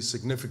would see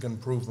significant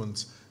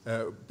improvements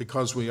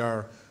because we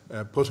are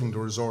putting the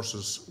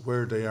resources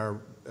where they are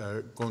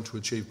going to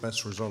achieve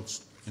best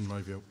results, in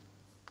my view.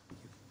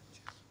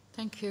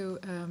 Thank you,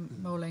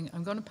 Moling.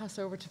 I'm going to pass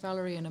over to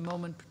Valerie in a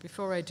moment, but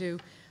before I do,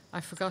 I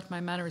forgot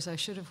my manners. I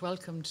should have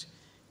welcomed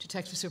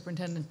Detective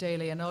Superintendent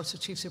Daly and also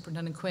Chief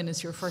Superintendent Quinn.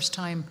 It's your first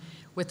time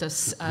with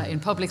us in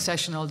public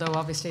session, although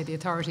obviously the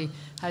authority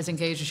has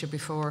engaged with you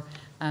before,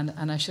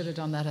 and I should have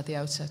done that at the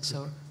outset,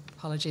 so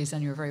apologies,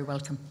 and you're very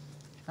welcome.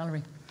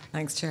 Valerie.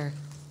 Thanks, Chair.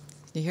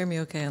 Can you hear me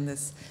okay on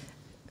this?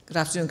 Good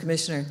afternoon,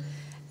 Commissioner.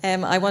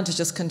 I want to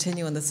just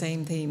continue on the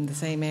same theme, the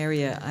same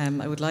area.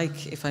 I would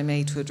like, if I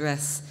may, to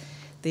address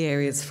the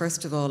areas,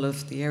 first of all,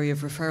 of the area of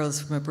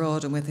referrals from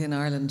abroad and within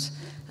Ireland,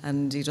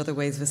 and indeed other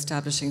ways of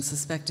establishing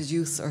suspected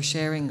use or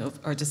sharing of,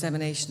 or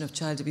dissemination of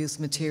child abuse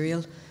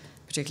material,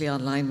 particularly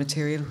online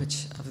material,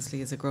 which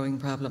obviously is a growing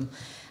problem,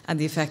 and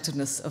the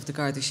effectiveness of the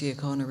Garda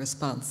Síochána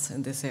response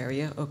in this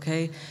area,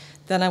 okay?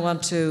 Then I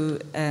want to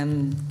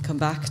come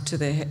back to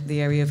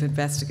the area of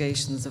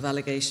investigations of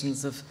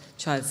allegations of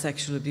child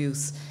sexual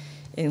abuse,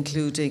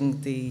 including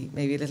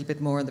maybe a little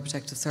bit more on the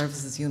protective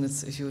services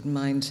units, if you wouldn't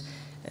mind.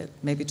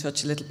 Maybe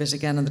touch a little bit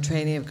again on the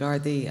training of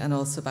Gardaí and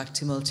also back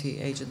to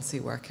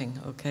multi-agency working,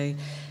 okay?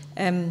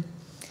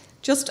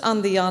 Just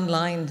on the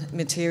online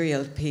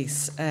material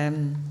piece,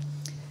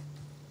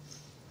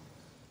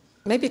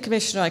 maybe,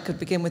 Commissioner, I could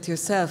begin with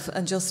yourself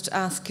and just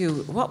ask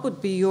you, what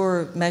would be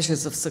your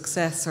measures of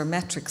success or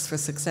metrics for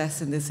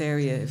success in this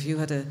area? If you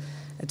had a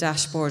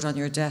dashboard on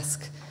your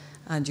desk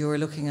and you were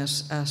looking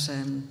at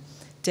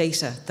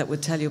data that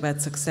would tell you about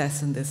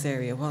success in this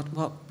area,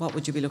 what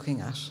would you be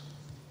looking at?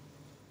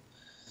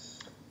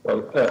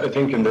 Well, I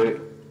think in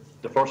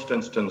the first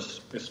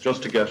instance, it's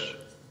just to get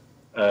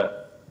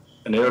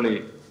an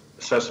early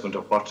assessment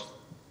of what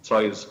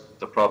size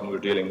the problem we're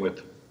dealing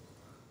with.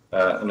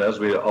 And as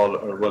we all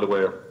are well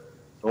aware,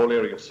 the whole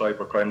area of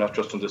cybercrime, not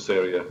just in this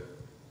area,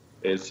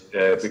 is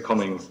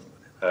becoming,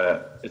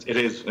 it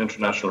is an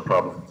international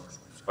problem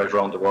right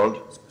around the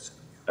world.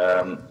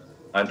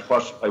 And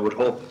what I would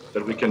hope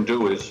that we can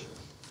do is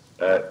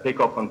pick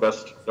up on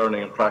best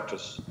learning and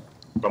practice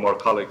from our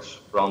colleagues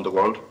around the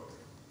world,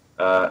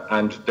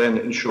 and then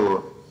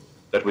ensure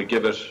that we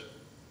give it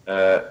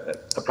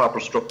a proper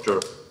structure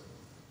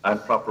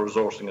and proper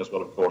resourcing as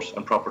well, of course,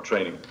 and proper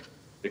training.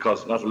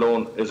 Because not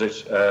alone is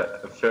it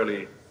a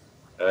fairly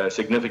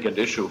significant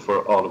issue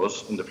for all of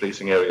us in the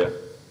policing area,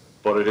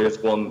 but it is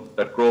one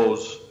that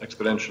grows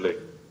exponentially,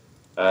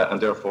 and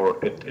therefore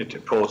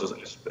it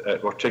poses a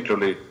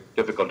particularly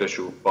difficult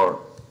issue for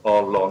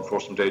all law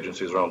enforcement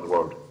agencies around the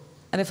world.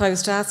 And if I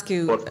was to ask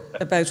you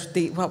about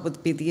what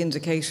would be the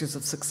indicators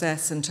of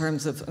success in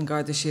terms of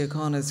Garda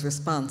Síochána's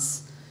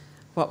response,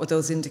 what would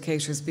those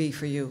indicators be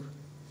for you?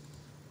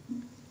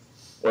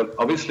 Well,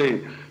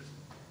 obviously,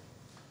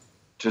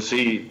 to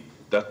see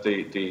that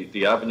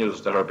the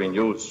avenues that are being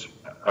used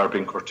are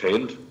being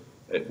curtailed,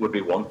 it would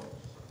be one.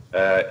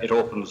 It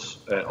opens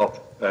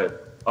up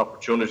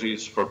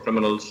opportunities for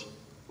criminals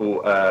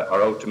who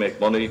are out to make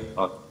money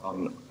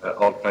on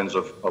all kinds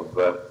of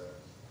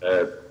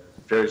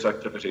various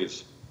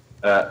activities,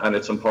 and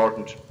it's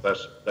important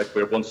that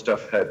we're one step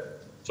ahead.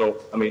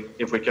 So, I mean,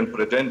 if we can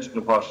put a dent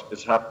in what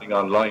is happening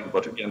online,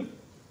 but again,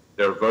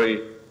 they're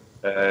very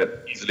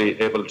easily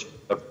able to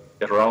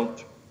get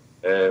around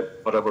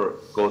whatever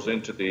goes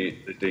into the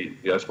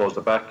I suppose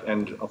the back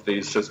end of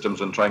these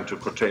systems and trying to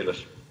curtail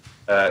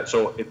it.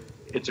 So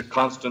it's a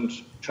constant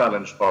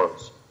challenge for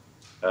us.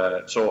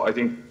 So I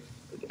think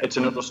it's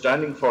an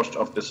understanding first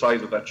of the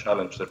size of that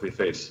challenge that we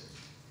face,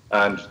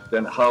 and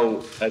then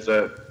how, as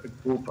a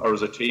group or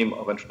as a team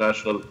of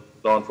international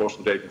law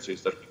enforcement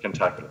agencies, that we can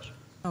tackle it.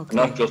 Okay.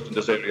 Not just in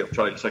this area of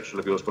child sexual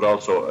abuse, but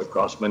also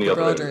across many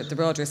other areas. The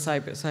broader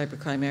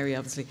cybercrime area,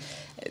 obviously.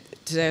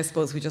 Today, I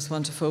suppose we just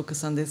want to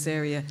focus on this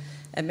area.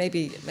 And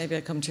maybe I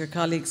come to your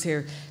colleagues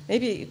here.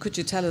 Maybe could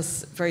you tell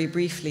us very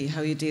briefly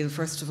how you deal,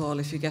 first of all,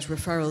 if you get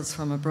referrals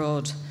from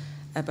abroad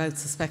about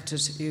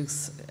suspected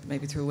use,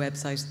 maybe through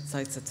websites,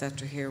 sites,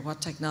 etc. here, what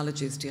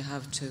technologies do you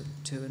have to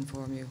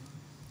inform you?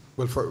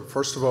 Well,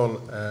 first of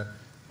all,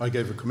 I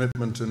gave a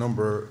commitment a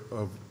number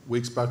of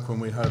weeks back when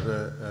we had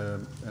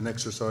an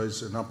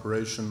exercise, an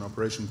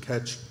Operation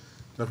Catch,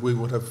 that we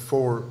would have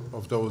 4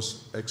 of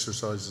those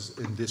exercises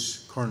in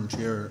this current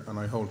year, and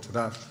I hold to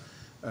that.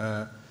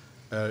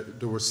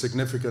 There were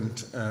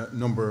significant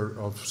number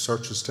of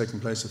searches taking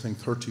place, I think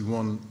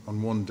 31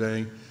 on one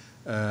day,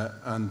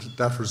 and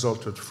that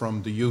resulted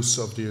from the use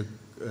of the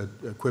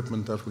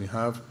equipment that we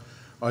have.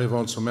 I have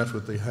also met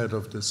with the head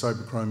of the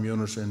cybercrime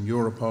unit in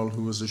Europol,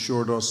 who has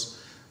assured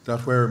us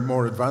that where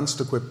more advanced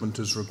equipment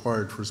is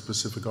required for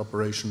specific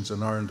operations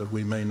in Ireland that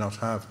we may not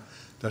have,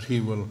 that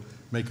he will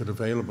make it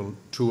available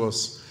to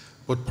us.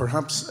 But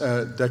perhaps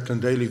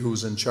Declan Daly,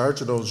 who's in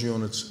charge of those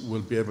units,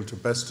 will be able to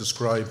best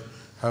describe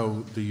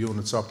how the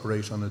units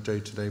operate on a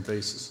day-to-day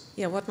basis.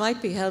 Yeah, what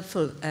might be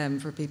helpful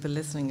for people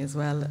listening as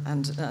well,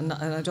 and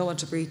I don't want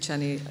to breach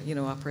any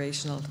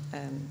operational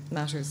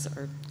matters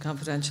or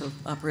confidential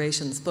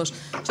operations, but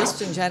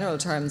just in general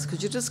terms,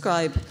 could you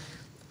describe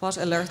what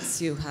alerts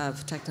you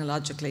have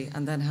technologically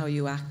and then how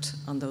you act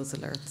on those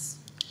alerts?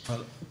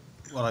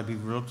 Well, I'd be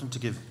reluctant to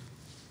give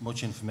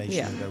much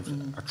information about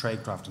our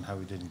tradecraft and how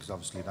we did it, because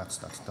obviously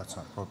that's not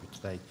appropriate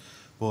today.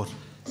 But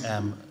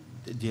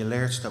the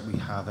alerts that we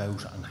have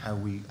out and how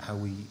we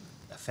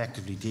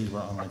effectively deal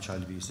with online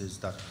child abuse is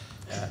that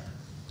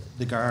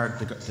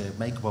the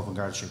makeup of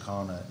Garda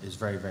Síochána is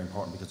very, very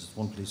important, because it's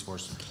one police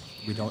force.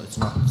 It's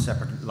not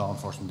separate law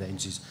enforcement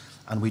agencies,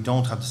 and we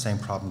don't have the same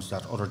problems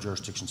that other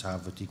jurisdictions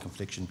have with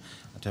deconfliction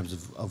in terms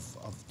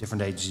of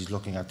different agencies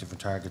looking at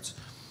different targets.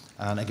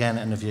 And again,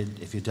 and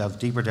if you delve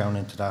deeper down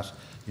into that,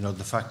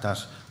 the fact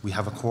that we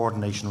have a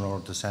coordination role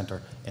at the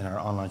centre in our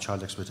online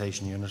child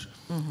exploitation unit,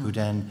 who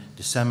then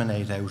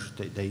disseminate out,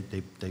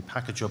 they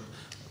package up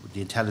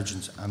the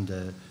intelligence and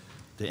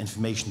the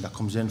information that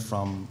comes in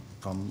from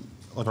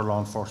other law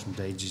enforcement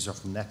agencies or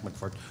from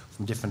NECMIC,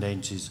 from different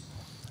agencies,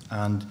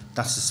 and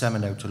that's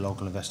disseminated out to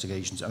local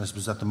investigations. And I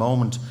suppose at the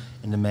moment,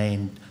 in the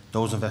main,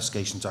 those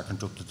investigations are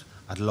conducted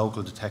at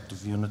local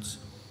detective units,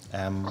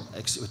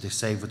 with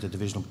the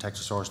Divisional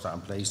Protective Service that are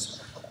in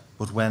place.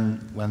 But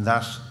when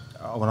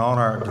all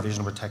our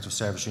Divisional Protective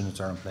Service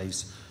units are in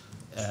place,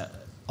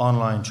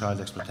 online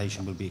child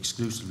exploitation will be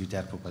exclusively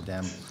dealt with by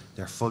them.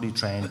 They're fully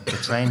trained. The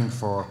training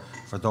for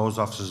those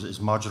officers is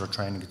modular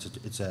training.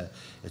 It's a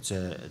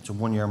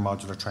 1-year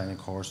modular training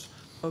course.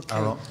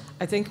 Okay.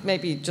 I think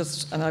maybe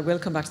just, and I will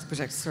come back to the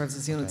Protective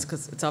Services units,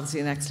 because it's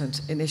obviously an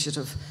excellent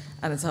initiative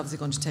and it's obviously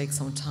going to take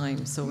some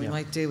time, so we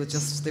might deal with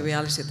just the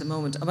reality at the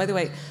moment. And by the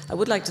way, I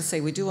would like to say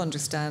we do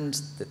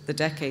understand the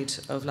decade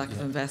of lack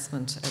of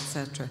investment,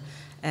 etc.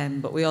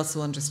 But we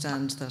also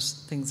understand that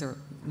things are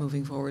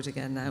moving forward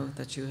again now,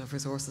 that you have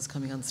resources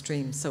coming on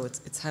stream. So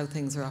it's how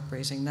things are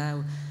operating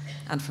now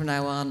and from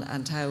now on,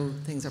 and how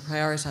things are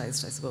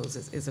prioritised, I suppose,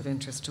 is of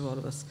interest to all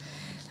of us.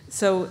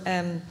 So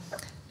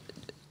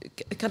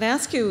can I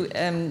ask you,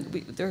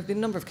 there have been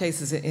a number of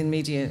cases in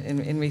media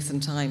in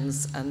recent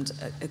times, and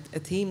a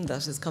theme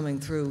that is coming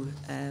through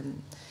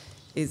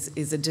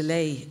is a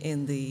delay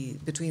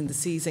between the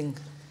seizing.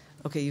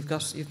 Okay,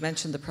 you've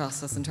mentioned the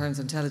process in terms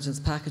of intelligence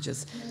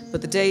packages,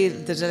 but the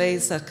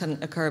delays that can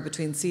occur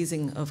between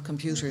seizing of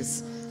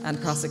computers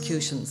and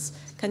prosecutions.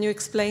 Can you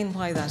explain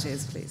why that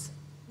is, please?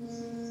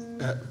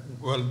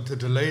 Well, the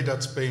delay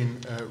that's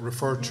been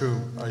referred to,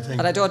 I think...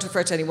 And I don't want to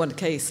refer to any one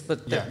case, but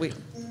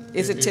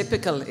is it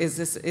typical? Is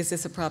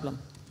this a problem?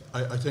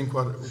 I think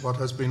what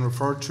has been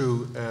referred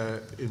to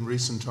in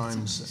recent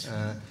times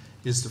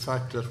is the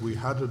fact that we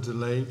had a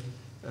delay,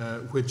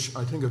 which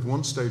I think at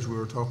one stage we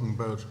were talking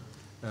about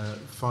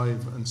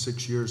 5 and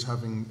 6 years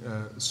having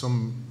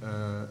some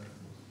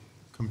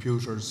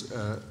computers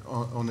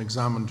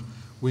unexamined.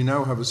 We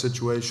now have a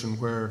situation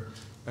where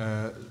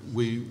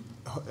we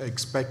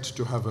expect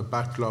to have a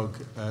backlog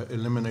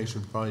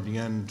eliminated by the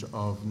end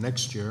of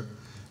next year,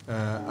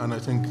 and I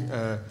think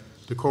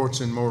the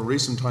courts in more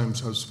recent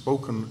times have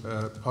spoken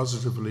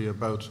positively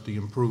about the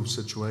improved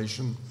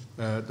situation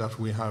that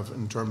we have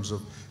in terms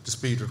of the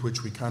speed at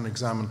which we can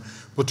examine.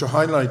 But to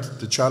highlight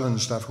the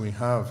challenge that we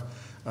have,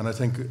 and I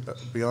think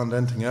beyond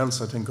anything else,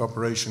 I think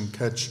Operation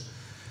Catch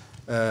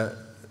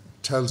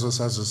tells us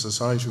as a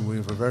society we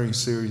have a very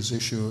serious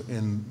issue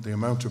in the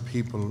amount of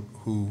people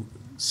who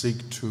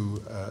seek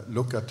to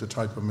look at the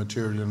type of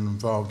material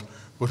involved.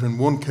 But in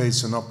one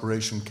case in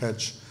Operation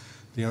Catch,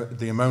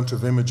 the amount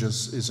of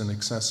images is in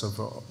excess of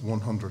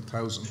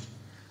 100,000.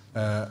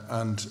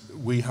 And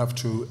we have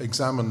to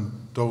examine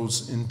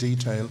those in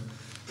detail.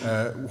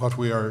 What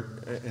we are,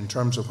 in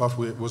terms of what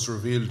was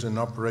revealed in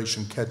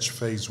Operation Catch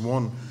Phase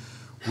 1,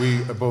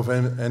 we, above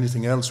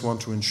anything else, want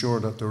to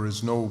ensure that there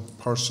is no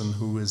person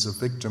who is a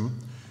victim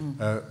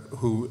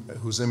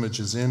whose image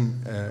is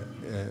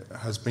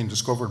has been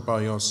discovered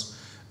by us,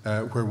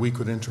 where we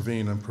could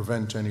intervene and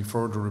prevent any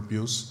further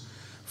abuse.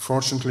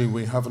 Fortunately,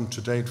 we haven't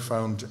to date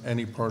found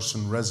any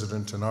person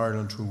resident in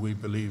Ireland who we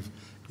believe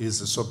is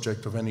the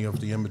subject of any of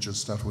the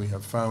images that we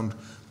have found,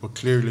 but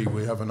clearly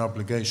we have an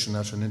obligation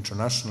at an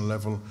international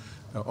level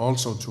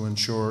also to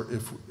ensure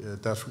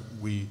that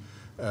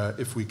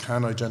if we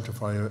can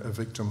identify a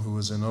victim who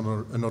is in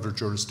another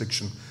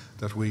jurisdiction,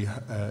 that we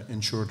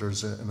ensure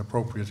there's an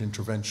appropriate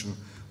intervention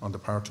on the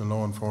part of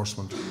law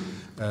enforcement.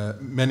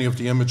 Many of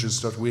the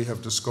images that we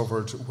have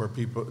discovered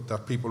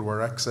that people were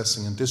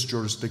accessing in this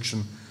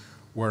jurisdiction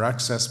were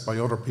accessed by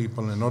other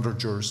people in other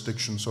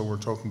jurisdictions. So we're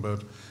talking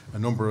about a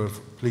number of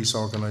police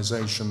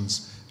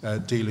organisations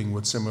dealing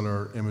with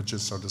similar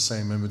images or the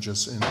same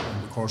images in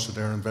the course of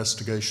their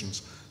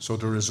investigations. So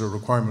there is a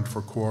requirement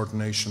for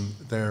coordination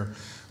there.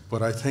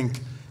 But I think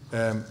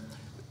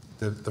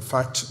the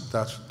fact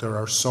that there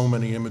are so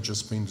many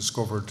images being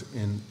discovered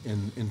in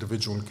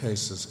individual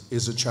cases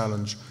is a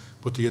challenge.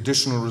 But the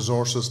additional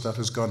resources that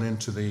has gone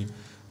into the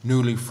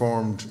newly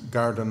formed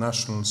Garda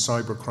National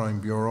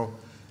Cybercrime Bureau,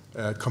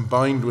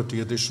 combined with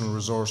the additional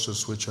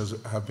resources which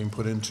have been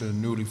put into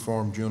newly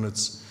formed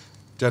units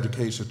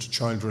dedicated to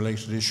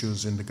child-related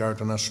issues in the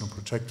Garda National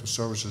Protective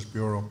Services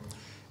Bureau,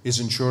 is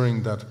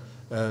ensuring that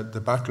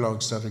the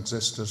backlogs that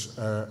existed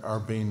are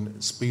being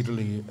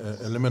speedily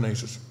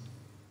eliminated.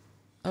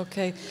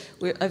 Okay,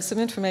 I have some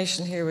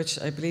information here which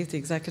I believe the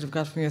Executive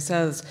got from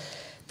yourselves,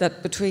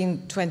 that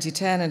between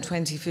 2010 and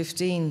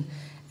 2015,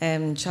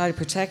 child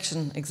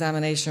protection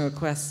examination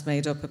requests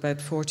made up about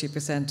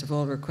 40% of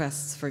all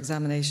requests for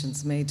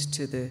examinations made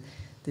to the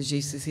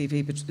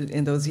GCCB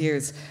in those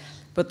years.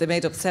 But they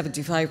made up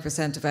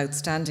 75% of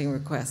outstanding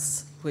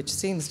requests, which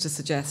seems to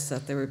suggest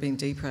that they were being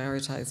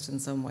deprioritised in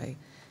some way.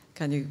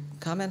 Can you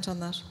comment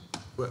on that?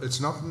 Well, it's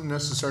not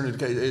necessarily the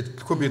case. It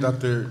could be that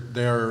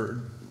they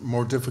are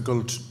more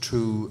difficult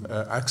to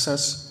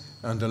access,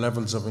 and the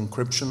levels of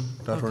encryption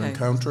that are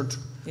encountered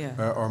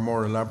are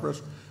more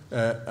elaborate.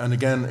 And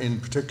again, in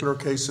particular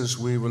cases,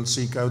 we will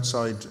seek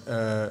outside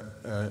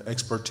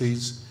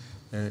expertise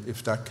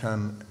if that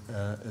can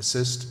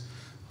assist.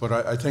 But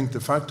I think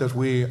the fact that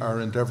we are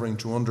endeavouring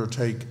to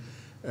undertake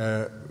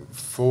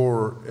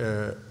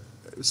 4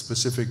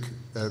 specific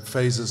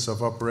phases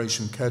of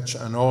Operation Catch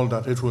and all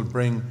that it will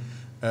bring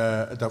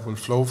that will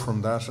flow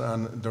from that,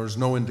 and there's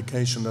no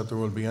indication that there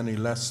will be any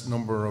less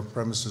number of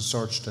premises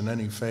searched in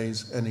any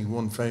phase, any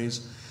one phase.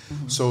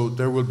 Mm-hmm. So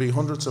there will be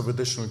hundreds of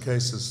additional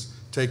cases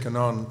taken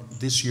on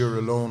this year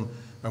alone,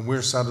 and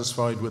we're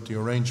satisfied with the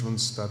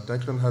arrangements that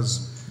Declan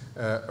has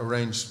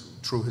arranged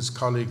through his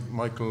colleague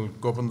Michael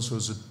Gubbins,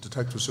 who's a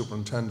detective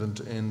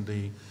superintendent in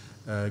the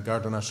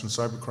Garda National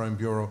Cybercrime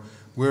Bureau.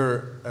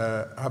 We're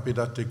happy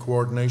that the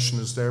coordination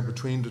is there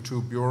between the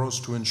 2 bureaus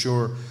to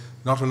ensure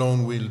not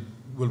alone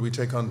will we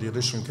take on the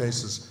additional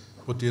cases,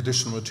 but the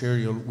additional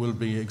material will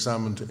be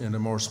examined in a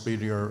more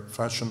speedier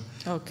fashion,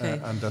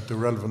 and that the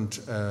relevant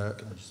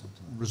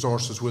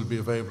resources will be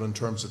available in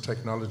terms of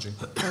technology.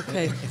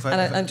 Okay,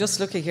 I'm just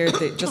looking here,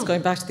 just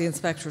going back to the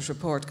Inspectorate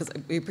report, because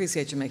we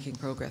appreciate you making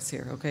progress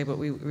here, okay, but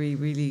we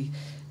really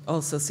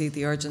also see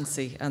the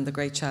urgency and the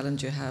great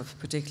challenge you have,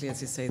 particularly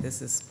as you say,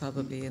 this is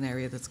probably an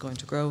area that's going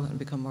to grow and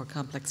become more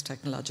complex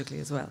technologically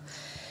as well.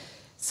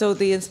 So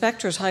the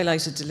Inspectorate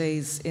highlighted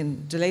delays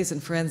in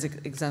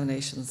forensic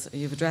examinations.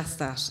 You've addressed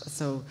that.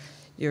 So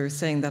you're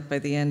saying that by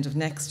the end of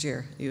next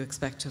year you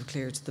expect to have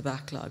cleared the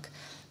backlog.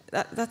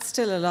 That's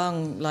still a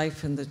long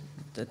life in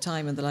the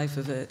time in the life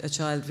of a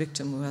child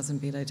victim who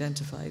hasn't been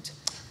identified.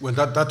 Well,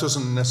 that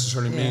doesn't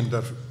necessarily mean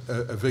that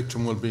a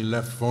victim will be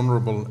left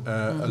vulnerable.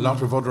 A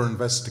lot of other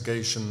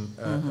investigation,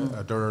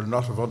 there are a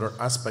lot of other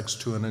aspects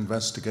to an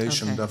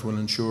investigation that will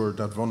ensure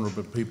that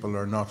vulnerable people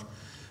are not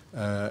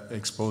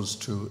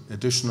exposed to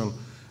additional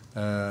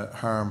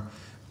harm.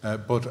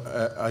 But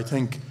I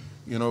think,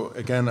 you know,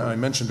 again, I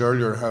mentioned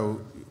earlier how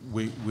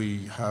we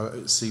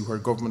see where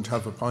government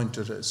have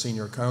appointed a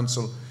senior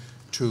counsel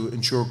to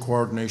ensure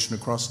coordination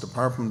across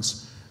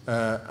departments,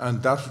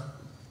 and that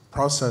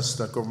process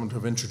that government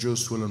have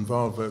introduced will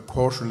involve a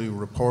quarterly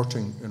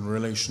reporting in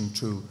relation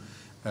to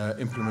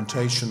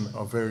implementation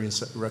of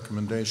various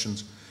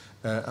recommendations,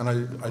 and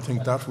I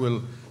think that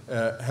will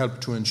help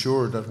to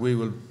ensure that we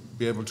will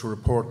be able to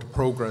report the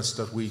progress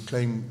that we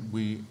claim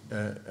we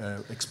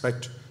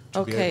expect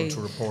to be able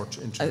to report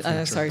into the future.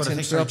 I'm sorry to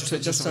interrupt,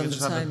 just on the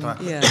timing.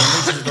 In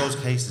relation to those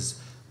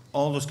cases,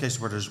 all those cases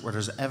where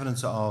there's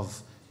evidence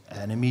of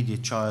an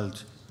immediate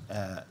child,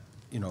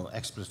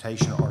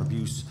 exploitation or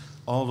abuse,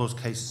 all those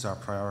cases are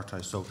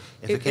prioritised. So,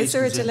 is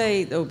there a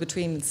delay though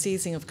between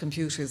seizing of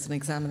computers and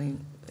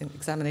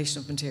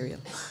examination of material?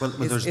 Well,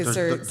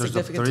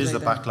 there is a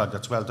backlog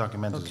that's well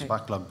documented as a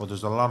backlog, but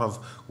there's a lot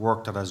of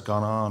work that has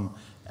gone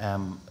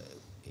on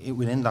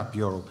within that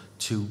bureau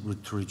to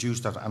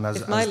reduce that. And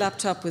if my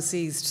laptop was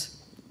seized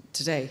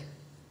today,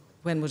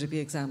 when would it be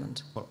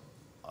examined? Well,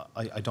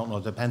 I don't know.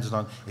 It depends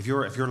on if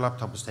your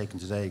laptop was taken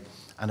today,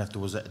 and if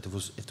there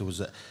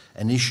was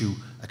an issue,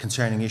 a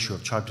concerning issue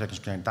of child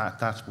protection,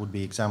 that would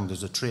be examined.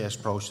 There's a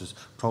triage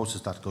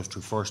process that goes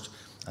through first,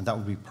 and that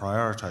would be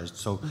prioritised.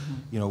 So,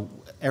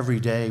 every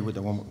day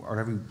or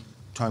every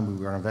time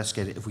we were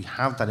investigating, if we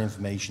have that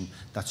information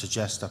that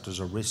suggests that there's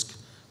a risk,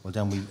 well,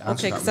 then we answer that.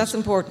 Okay, because that's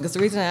important, because the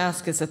reason I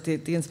ask is that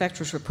the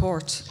Inspectorate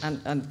report,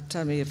 and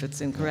tell me if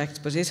it's incorrect,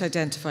 but it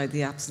identified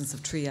the absence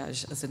of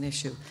triage as an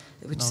issue,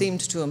 which seemed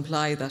to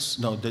imply that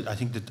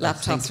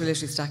laptops were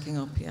literally stacking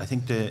up. Yeah. I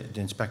think the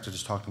Inspector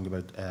is talking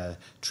about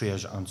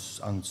triage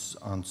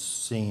on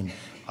scene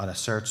on a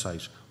search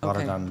site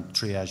rather than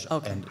triage.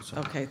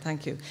 Okay,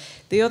 thank you.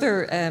 The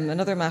other,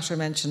 another matter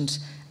mentioned,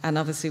 and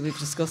obviously we've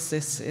discussed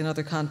this in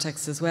other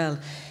contexts as well,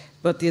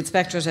 But the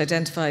Inspectorate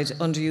identified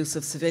underuse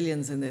of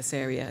civilians in this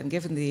area, and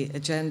given the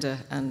agenda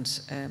and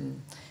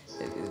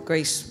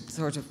great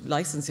sort of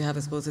licence you have, I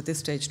suppose, at this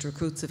stage to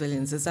recruit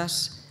civilians, is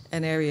that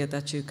an area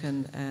that you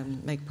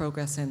can make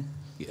progress in?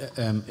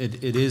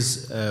 It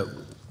is.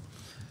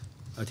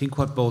 I think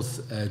what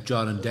both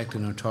John and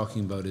Declan are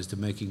talking about is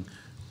making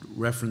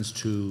reference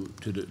to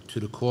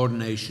the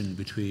coordination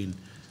between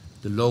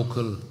the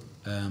local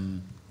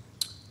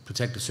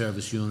Protective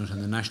Service Unit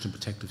and the National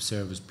Protective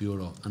Service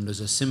Bureau, and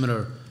there's a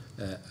similar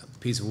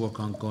piece of work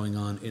going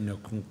on in the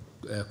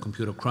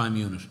computer crime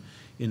unit,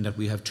 in that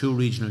we have 2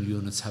 regional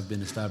units have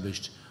been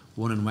established,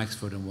 one in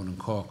Wexford and one in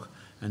Cork,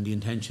 and the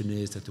intention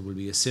is that there will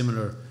be a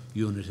similar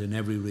unit in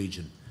every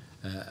region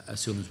as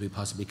soon as we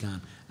possibly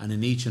can, and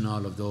in each and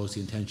all of those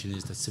the intention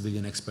is that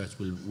civilian experts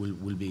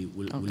will be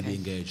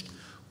engaged.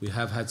 We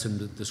have had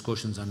some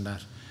discussions on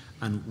that,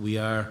 and we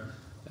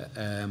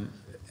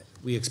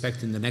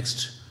expect in the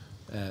next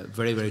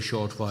very, very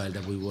short while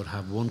that we would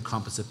have one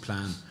composite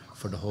plan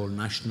for the whole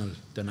national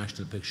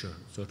picture.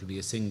 So it will be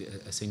a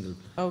single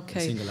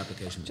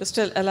application. Just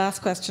a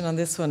last question on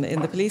this one.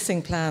 In the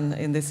policing plan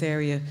in this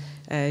area,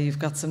 you've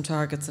got some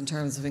targets in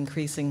terms of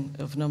increasing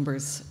of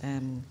numbers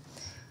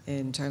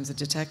in terms of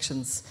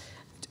detections.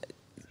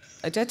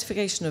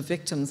 Identification of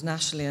victims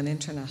nationally and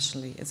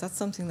internationally, is that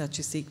something that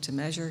you seek to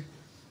measure,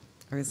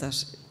 or is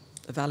that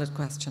a valid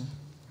question?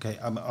 Okay,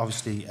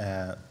 obviously,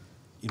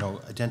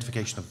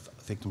 identification of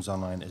victims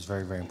online is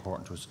very, very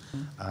important to us.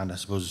 And I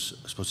suppose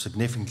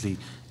significantly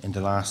in the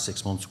last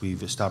 6 months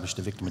we've established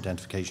a victim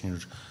identification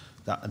unit.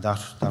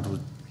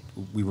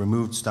 We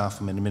removed staff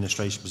from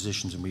administration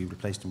positions and we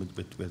replaced them with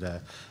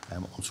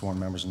unsworn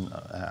members,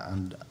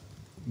 and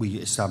we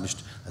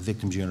established a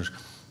victims unit.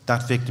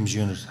 That victims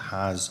unit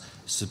has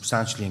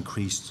substantially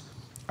increased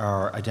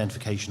our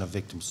identification of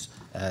victims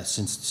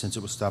since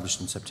it was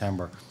established in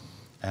September.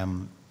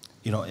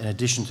 In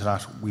addition to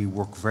that, we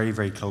work very,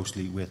 very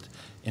closely with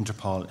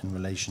Interpol in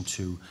relation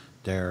to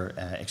their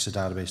EXA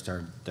database,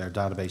 their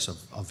database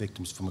of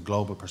victims from a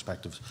global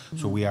perspective.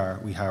 So we are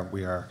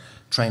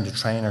trained to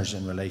trainers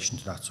in relation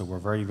to that. So we're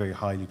very, very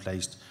highly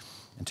placed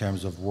in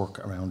terms of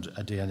work around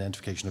the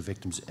identification of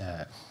victims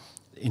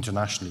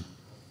internationally,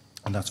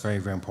 and that's very,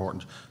 very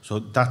important. So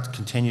that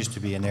continues to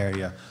be an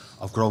area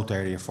of growth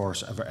area for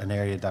us, an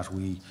area that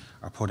we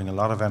are putting a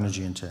lot of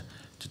energy into,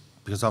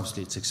 because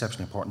obviously it's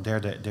exceptionally important. They're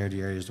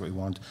the areas that we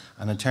want.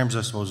 And in terms,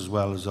 I suppose, as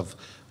well as of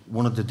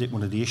one of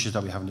the issues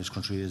that we have in this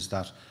country is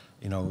that,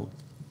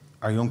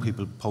 our young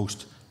people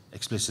post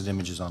explicit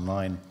images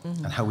online,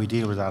 and how we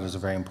deal with that is a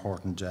very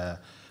important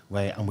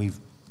way. And we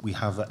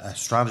have a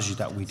strategy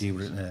that we deal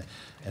with it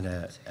in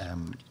a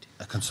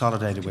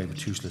consolidated way with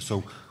TUSLA.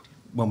 So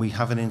when we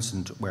have an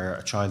incident where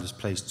a child has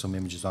placed some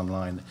images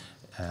online,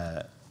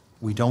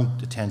 we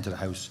don't attend to the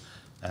house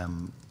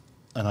in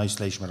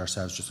isolation with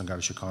ourselves just on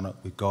Garda Síochána.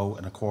 We go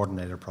in a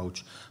coordinated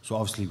approach. So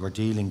obviously we're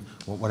dealing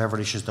with whatever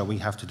issues that we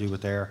have to do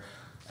with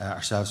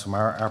ourselves from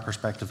our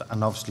perspective,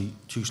 and obviously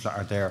TUSLA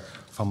are there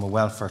from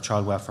a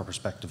child welfare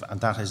perspective,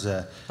 and that is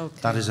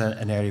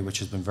an area which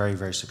has been very,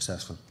 very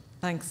successful.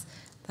 Thanks.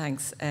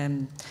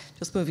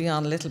 Just moving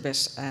on a little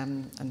bit,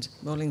 and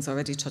Rolling's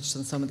already touched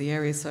on some of the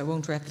areas, so I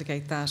won't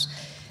replicate that.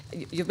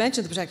 You've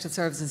mentioned the Protected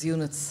Services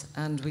units,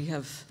 and we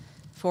have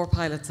 4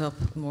 pilots up,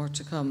 more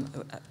to come.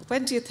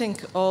 When do you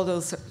think all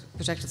those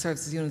Protected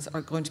Services units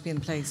are going to be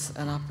in place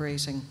and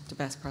operating to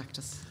best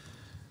practice?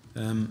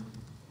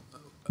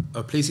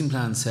 Our policing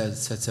plan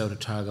sets out a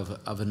target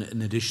of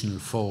an additional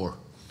 4.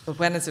 But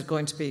when is it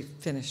going to be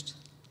finished?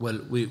 Well,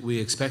 we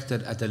expect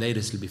that at the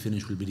latest it'll be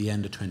finished will be the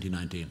end of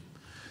 2019.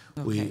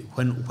 Okay.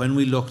 When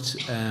we looked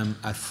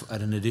at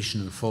an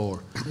additional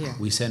 4, yeah,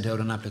 we sent out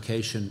an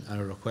application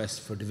and a request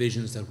for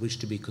divisions that wish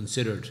to be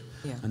considered,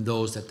 yeah, and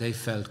those that they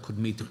felt could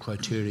meet the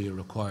criteria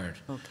required.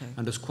 Okay.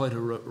 And there's quite a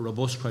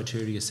robust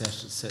criteria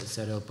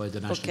set out by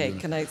the national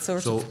unit. Can I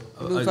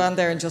move on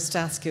there and just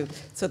ask you?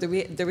 So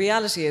the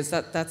reality is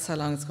that that's how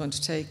long it's going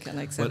to take, and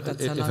I accept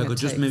that's how long it takes. If I could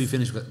just maybe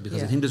finish, because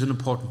yeah, I think there's an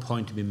important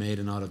point to be made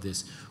in all of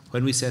this.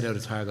 When we set out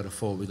a target of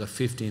 4, we got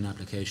 15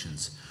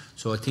 applications.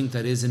 So I think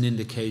that is an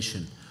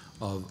indication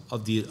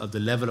of the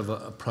level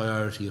of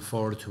priority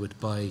afforded to it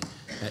by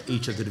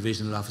each of the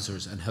divisional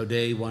officers, and how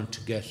they want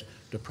to get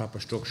the proper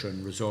structure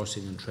and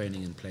resourcing and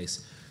training in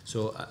place.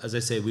 So as I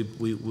say,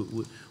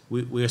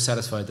 we are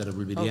satisfied that it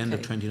will be the end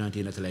of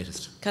 2019 at the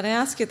latest. Can I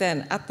ask you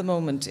then, at the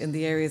moment, in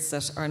the areas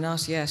that are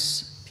not yet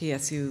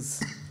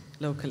PSUs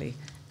locally,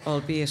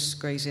 albeit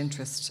great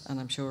interest and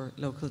I'm sure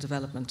local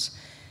development,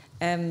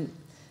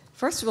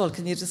 first of all,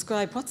 can you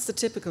describe what's the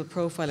typical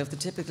profile of the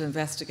typical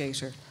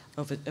investigator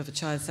of a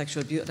child's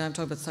sexual abuse? And I'm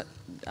talking about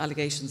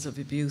allegations of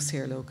abuse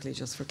here locally,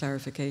 just for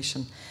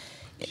clarification.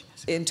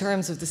 In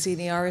terms of the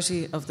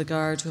seniority of the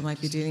guard who might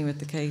be dealing with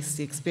the case,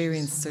 the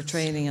experience, their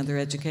training and their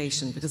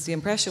education, because the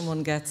impression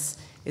one gets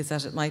is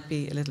that it might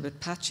be a little bit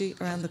patchy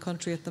around the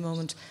country at the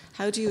moment.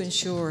 How do you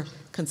ensure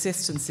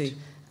consistency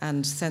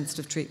and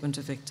sensitive treatment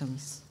of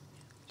victims?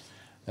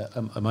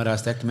 I might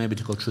ask Declan maybe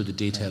to go through the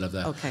detail of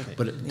that. Okay.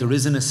 But there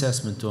is an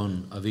assessment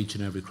done of each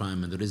and every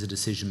crime, and there is a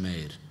decision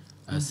made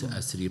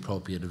as to the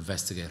appropriate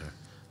investigator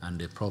and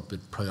the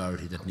appropriate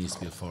priority that needs to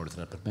be afforded to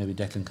that. But maybe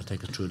Declan could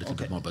take us through a little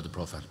bit more about the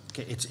profile.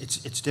 Okay,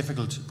 it's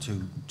difficult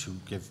to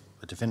give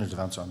a definitive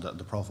answer on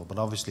the profile, but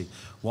obviously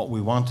what we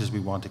want is we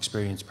want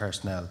experienced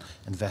personnel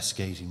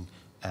investigating,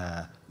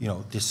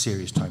 this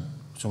serious time,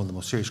 some of the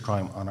most serious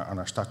crime on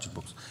our statute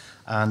books.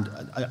 And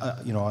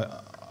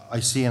I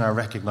see and I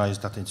recognise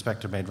that the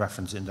inspector made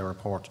reference in the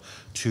report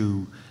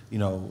to,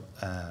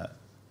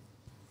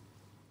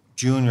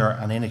 junior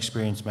and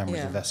inexperienced members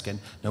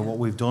investigating. Now, what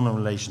we've done in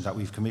relation to that,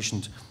 we've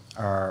commissioned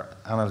our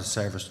analyst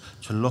service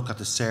to look at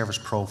the service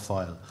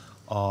profile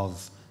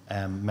of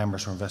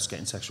members who are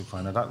investigating sexual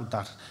crime. Now,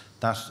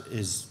 that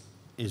is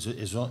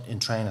in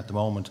train at the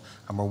moment,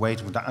 and we're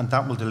waiting for that, and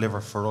that will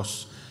deliver for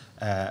us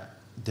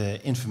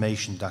the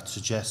information that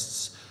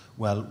suggests,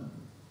 well,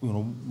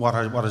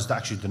 what is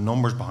actually the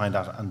numbers behind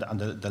that,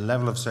 and the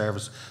level of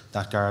service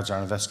that guards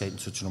are investigating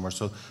such a number.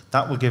 So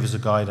that will give us a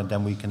guide, and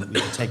then we can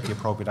take the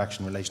appropriate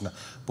action in relation to that.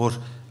 But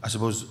I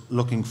suppose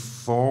looking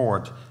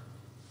forward,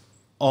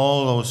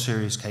 all those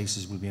serious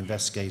cases will be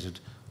investigated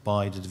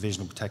by the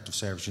Division of Protective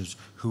Services,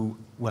 who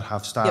will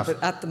have staff. Yeah,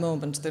 but at the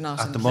moment they're not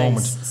in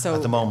place.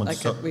 At the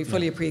moment, we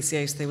fully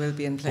appreciate they will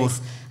be in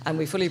place, and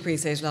we fully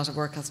appreciate a lot of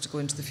work has to go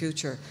into the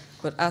future.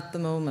 But at the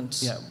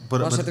moment,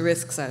 what are the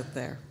risks out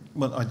there?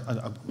 Well,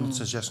 I'm not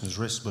suggesting there's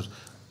risks, but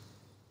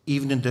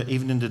even in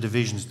the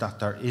divisions that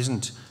there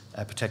isn't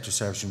a protective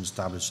service unit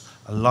established,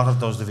 a lot of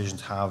those divisions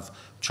have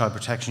child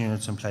protection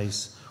units in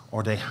place,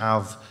 or they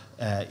have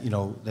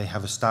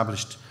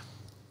established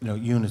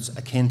units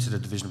akin to the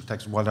Division of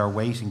Protective while they're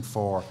waiting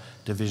for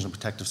Division of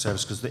Protective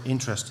Service, because the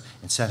interest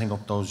in setting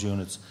up those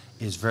units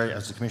is very,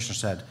 as the Commissioner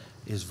said,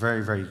 is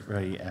very, very,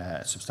 very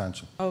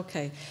substantial.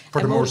 Okay.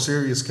 For the more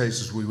serious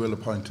cases, we will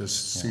appoint a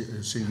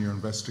senior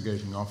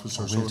investigating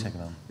officer. We'll take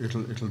it on.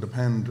 It'll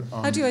depend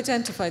on. How do you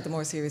identify the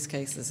more serious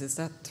cases? Is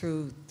that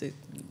through the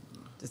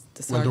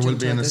sergeant? Well, there will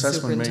be an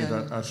assessment made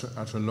superintendent?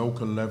 at a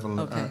local level,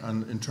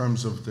 and in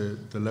terms of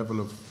the level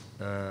of.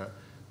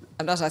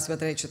 I'm not asking about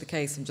the nature of the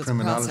case. I'm just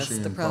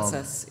the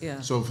process. Yeah.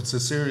 So if it's a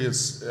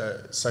serious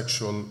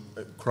sexual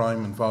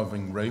crime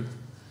involving rape,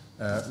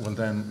 well,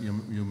 then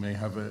you may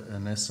have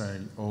an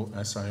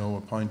SIO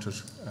appointed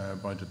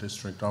by the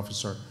district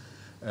officer.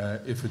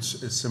 If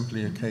it's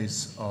simply a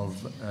case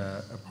of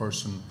a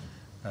person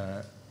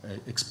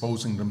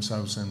exposing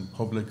themselves in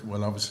public,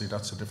 well, obviously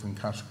that's a different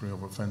category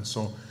of offence.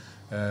 So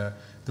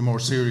the more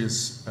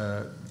serious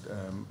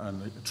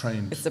and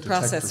trained it's the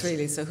process,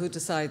 really. So who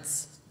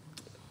decides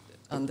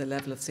on the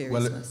level of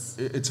seriousness?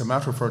 Well, it's a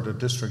matter for the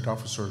district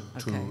officer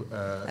to.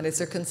 And is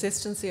there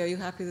consistency? Are you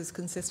happy there's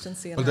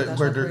consistency? Well,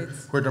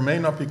 where there may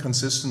not be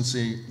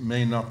consistency,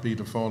 may not be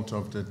the fault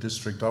of the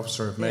district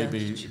officer. It may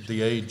be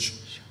the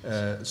age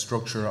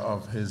structure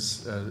of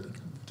his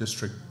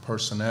district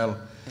personnel.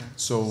 Yeah.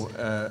 So,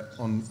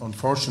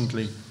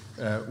 unfortunately,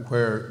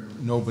 where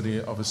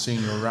nobody of a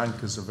senior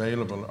rank is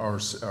available, or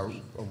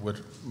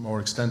with more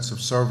extensive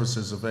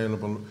services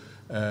available,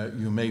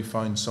 you may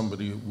find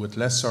somebody with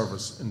less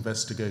service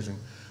investigating.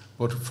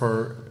 But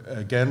for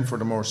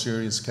the more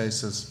serious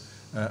cases,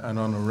 and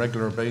on a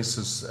regular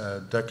basis,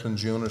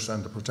 Declan's unit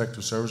and the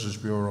Protective Services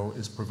Bureau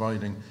is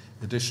providing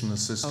additional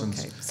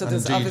assistance. Okay, so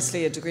there's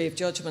obviously a degree of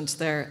judgment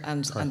there,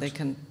 and they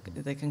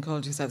can call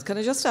it yourselves. Can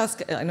I just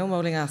ask, I know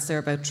Moling asked there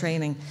about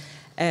training,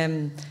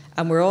 and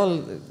we're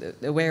all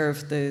aware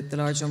of the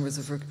large numbers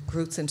of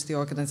recruits into the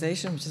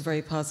organisation, which is a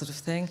very positive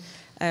thing.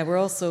 We're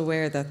also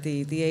aware that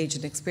the age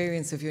and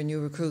experience of your new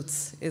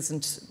recruits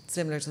isn't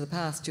similar to the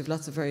past. You've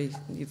lots of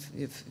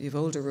you've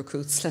older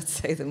recruits, let's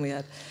say, than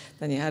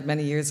you had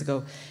many years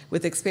ago,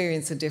 with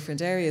experience in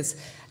different areas.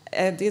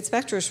 The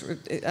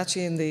Inspectorate,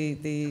 actually in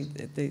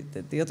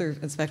the other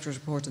Inspectorate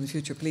report on the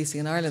future policing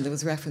in Ireland, there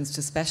was reference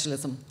to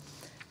specialism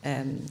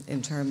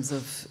in terms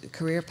of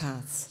career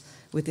paths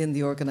within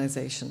the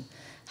organisation.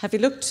 Have you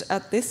looked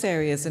at this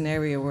area as an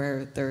area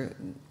where there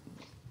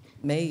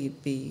may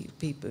be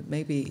people,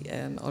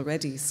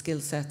 already skill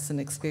sets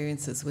and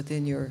experiences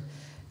within your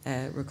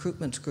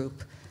recruitment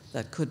group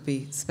that could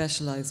be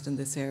specialised in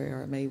this area,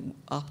 or may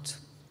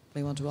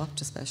want to opt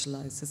to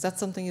specialise? Is that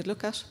something you'd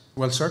look at?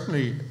 Well,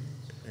 certainly,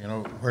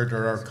 where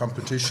there are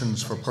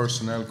competitions for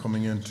personnel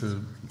coming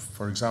into,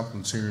 for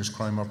example, serious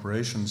crime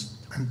operations,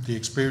 the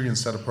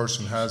experience that a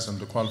person has and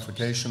the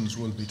qualifications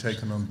will be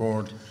taken on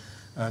board,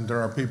 and there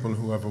are people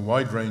who have a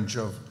wide range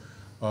of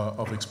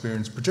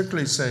experience,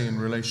 particularly, say, in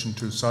relation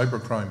to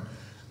cybercrime.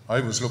 I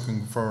was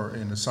looking for,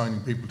 in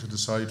assigning people to the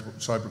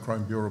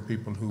Cybercrime Bureau,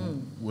 people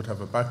who would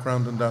have a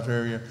background in that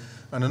area,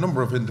 and a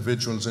number of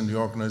individuals in the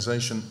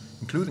organisation,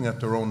 including at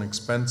their own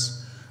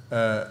expense,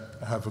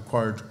 have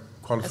acquired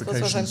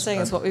qualifications. I suppose what I'm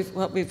saying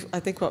is I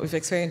think what we've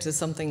experienced is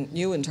something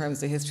new in terms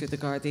of the history of the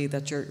Garda,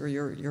 that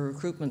your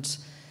recruitment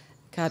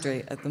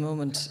cadre at the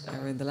moment,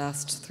 or in the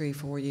last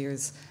 3-4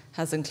 years,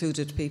 has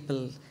included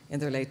people in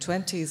their late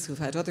 20s who've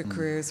had other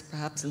careers,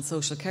 perhaps in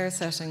social care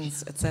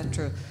settings,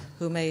 etc.,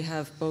 who may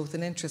have both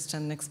an interest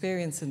and an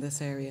experience in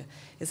this area.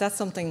 Is that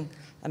something,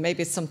 and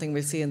maybe it's something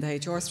we'll see in the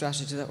HR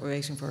strategy that we're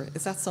waiting for,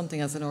 is that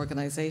something as an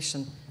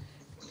organisation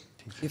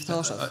you've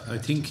thought of? I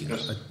think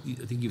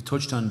you've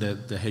touched on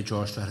the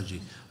HR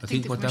strategy. I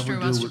think what the that Commissioner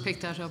would wants do to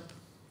pick that up,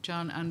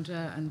 John,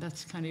 and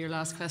that's kind of your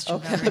last question.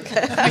 Okay. The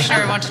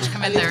Commissioner wanted to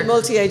come in there. The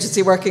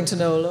multi-agency working to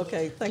Noel.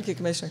 Okay, thank you,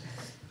 Commissioner.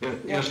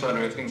 Yes,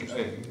 Valerie, I think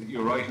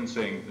you're right in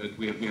saying that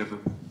we have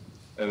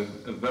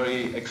a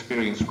very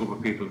experienced group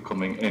of people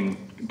coming in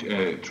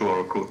through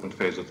our recruitment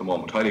phase at the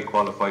moment, highly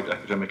qualified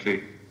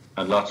academically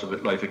and lots of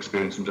life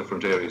experience in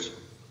different areas.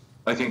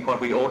 I think what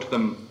we owe to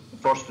them,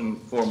 first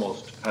and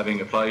foremost,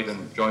 having applied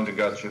and joined in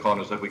Garda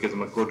Síochána, is that we give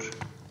them a good,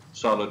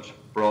 solid,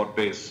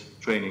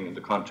 broad-based training in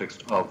the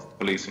context of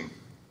policing.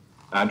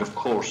 And of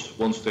course,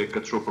 once they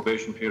get through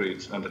probation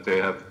periods and that they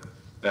have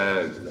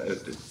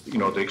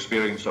the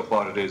experience of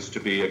what it is to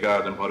be a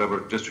guard in whatever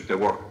district they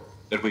work,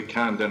 that we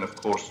can then, of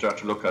course, start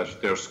to look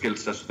at their skill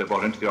sets that they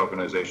brought into the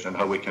organisation and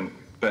how we can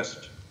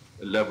best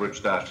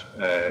leverage that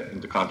in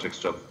the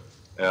context of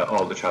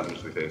all the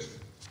challenges we face.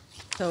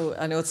 So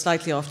I know it's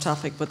slightly off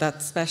topic, but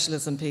that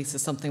specialism piece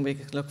is something we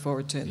could look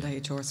forward to in the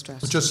HR strategy.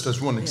 But just as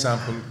one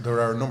example,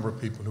 there are a number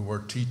of people who were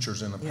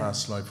teachers in a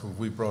past life who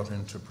we brought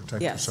into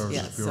Protective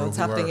Services Bureau. So it's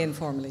happening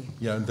informally.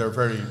 Yeah, and they're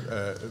very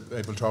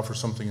able to offer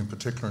something in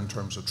particular in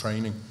terms of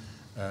training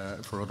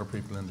for other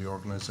people in the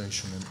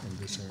organisation in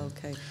this area.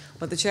 Okay,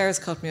 but the chair has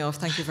cut me off.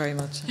 Thank you very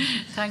much.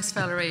 Thanks,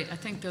 Valerie. I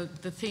think the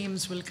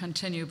themes will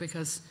continue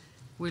because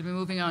we'll be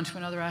moving on to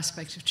another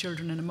aspect of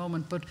children in a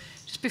moment. But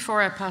just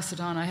before I pass it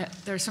on,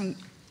 there's some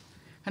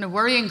kind of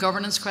worrying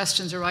governance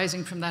questions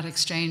arising from that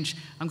exchange.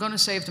 I'm going to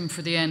save them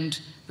for the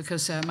end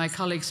because my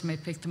colleagues may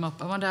pick them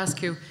up. I want to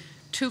ask you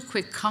two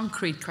quick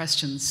concrete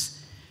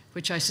questions,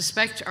 which I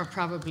suspect are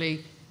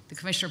probably, the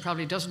Commissioner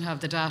probably doesn't have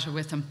the data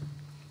with him.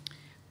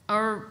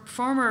 Our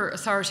former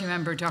authority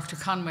member, Dr.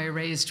 Conway,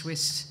 raised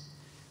with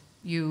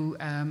you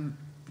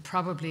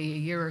probably a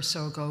year or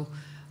so ago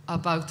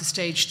about the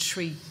stage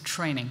 3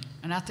 training.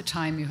 And at the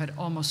time you had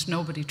almost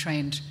nobody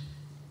trained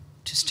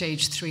to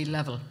stage 3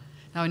 level.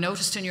 Now I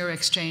noticed in your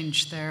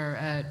exchange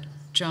there,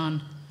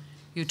 John,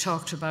 you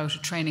talked about a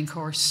training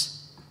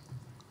course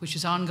which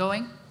is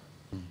ongoing.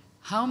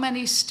 How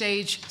many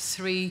stage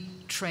 3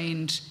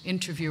 trained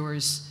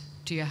interviewers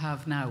do you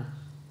have now?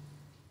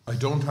 I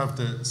don't have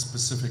the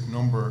specific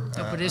number.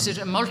 No, but is it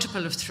a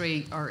multiple of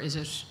 3 or is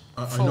it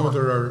 4? I know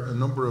there are a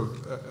number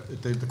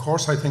of, the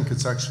course, I think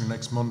it's actually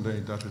next Monday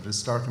that it is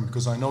starting,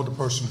 because I know the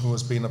person who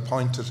has been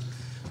appointed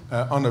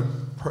on a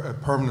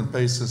permanent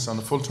basis, on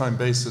a full-time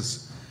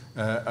basis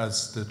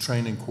as the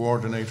training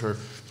coordinator,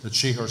 that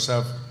she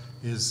herself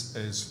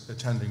is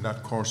attending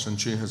that course, and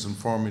she has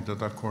informed me that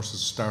that course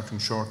is starting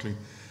shortly.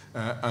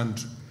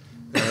 And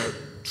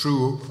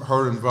through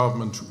her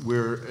involvement,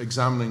 we're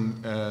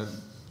examining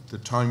the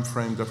time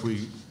frame that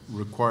we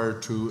require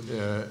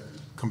to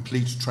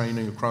complete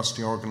training across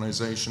the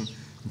organisation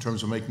in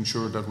terms of making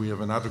sure that we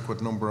have an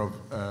adequate number of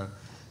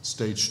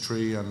stage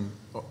 3 and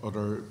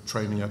other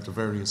training at the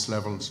various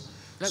levels.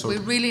 So we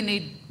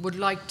really would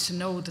like to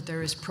know that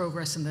there is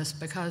progress in this,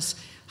 because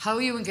how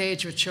you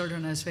engage with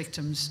children as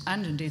victims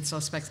and indeed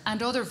suspects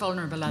and other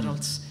vulnerable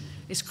adults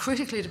is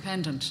critically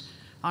dependent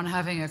on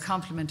having a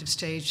complement of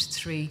stage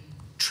 3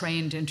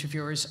 trained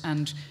interviewers.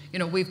 And you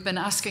know, we've been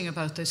asking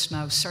about this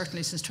now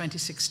certainly since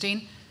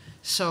 2016,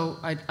 so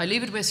I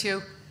leave it with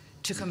you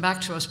to come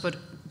back to us, but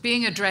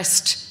being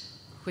addressed,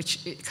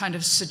 which it kind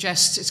of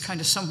suggests it's kind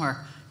of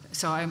somewhere,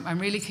 so I'm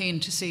really keen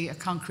to see a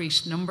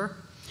concrete number.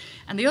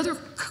 And the other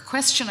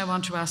question I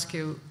want to ask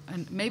you,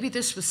 and maybe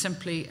this was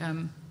simply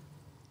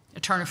a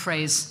turn of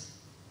phrase,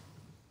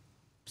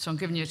 so I'm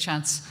giving you a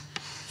chance.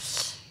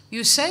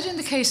 You said in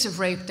the case of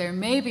rape there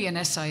may be an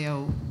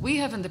SIO. We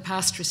have in the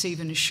past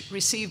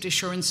received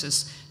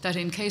assurances that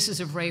in cases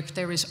of rape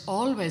there is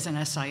always an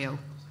SIO.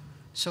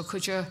 So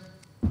could you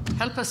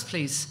help us,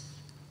 please?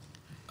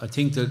 I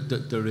think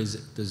that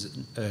there's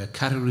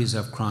categories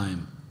of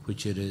crime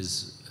which it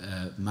is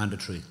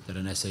mandatory that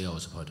an SIO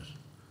is appointed.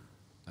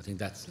 I think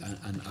that's,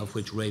 and of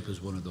which rape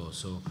is one of those.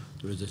 So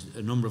there is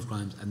a number of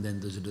crimes, and then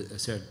there's a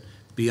certain,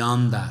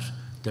 beyond that,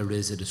 there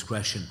is a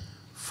discretion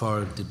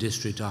for the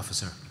district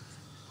officer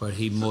where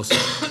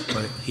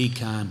he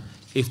can,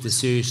 if the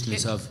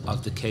seriousness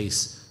of the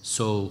case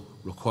so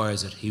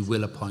requires it, he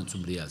will appoint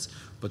somebody else.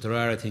 But there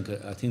are, I think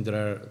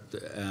there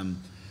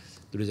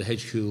is a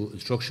HQ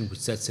instruction which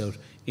sets out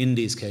in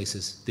these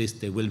cases,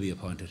 they will be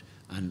appointed,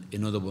 and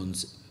in other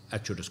ones,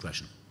 at your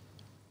discretion.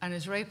 And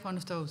is rape one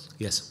of those?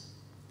 Yes.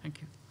 Thank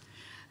you.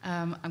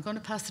 I'm going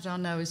to pass it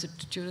on now. Is it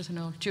Judith or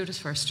no? Judith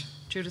first.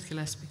 Judith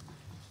Gillespie.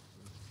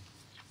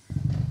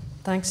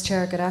 Thanks,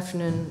 Chair. Good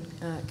afternoon,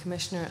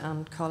 Commissioner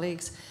and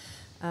colleagues.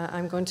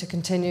 I'm going to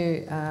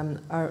continue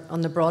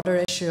on the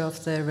broader issue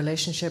of the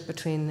relationship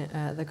between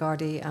the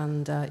Gardaí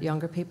and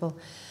younger people.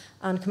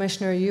 And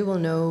Commissioner, you will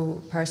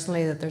know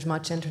personally that there's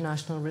much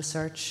international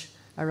research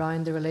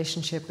around the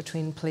relationship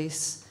between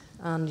police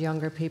and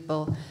younger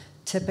people.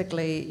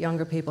 Typically,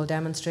 younger people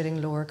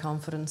demonstrating lower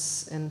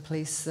confidence in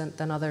police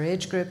than other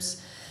age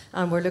groups.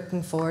 And we're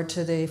looking forward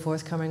to the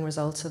forthcoming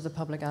results of the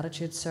Public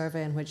Attitudes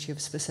Survey, in which you've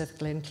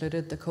specifically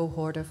included the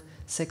cohort of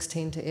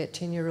 16 to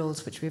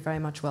 18-year-olds, which we very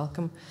much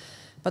welcome.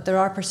 but there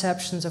are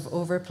perceptions of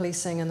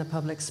over-policing in the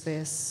public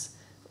space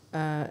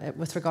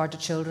with regard to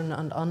children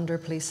and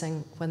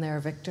under-policing when they are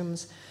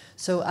victims.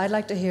 So I'd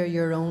like to hear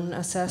your own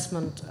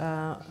assessment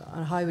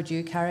on how would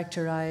you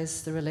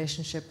characterise the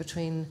relationship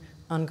between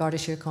An Garda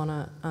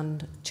Síochána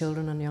and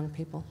children and young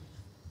people?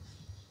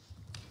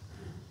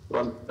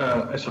 Well,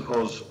 I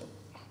suppose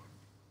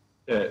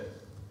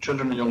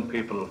children and young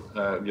people,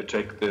 you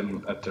take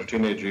them at their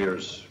teenage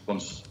years,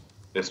 once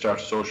they start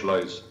to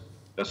socialise,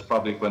 that's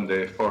probably when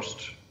they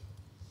first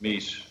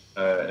meet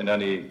in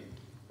any,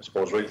 I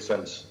suppose, real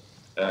sense,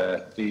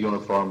 the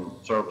uniform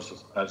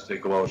services as they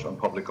go out on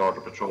public order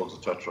patrols,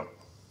 etc.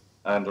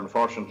 And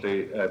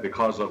unfortunately,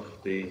 because of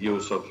the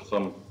use of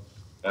some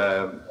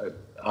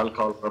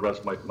alcohol, whatever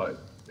else might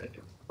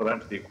put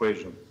into the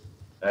equation,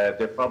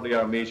 they probably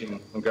are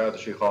meeting An Garda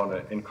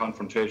Síochána in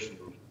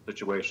confrontational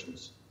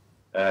situations,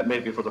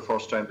 maybe for the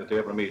first time that they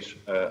ever meet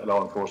a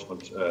law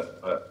enforcement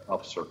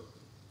officer.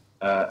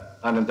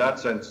 And in that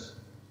sense,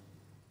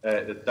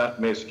 that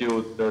may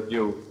skew their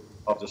view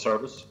of the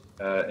service,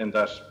 in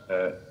that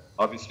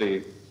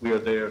obviously we are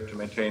there to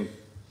maintain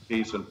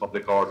peace and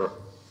public order,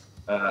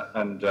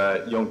 and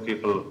young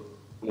people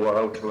who are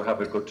out to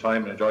have a good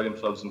time and enjoy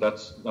themselves, and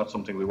that's not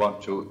something we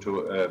want to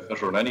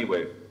fetter in any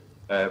way.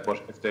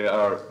 But if they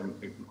are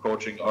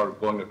encroaching or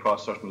going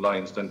across certain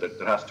lines, then that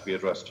has to be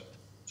addressed.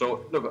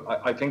 So, look,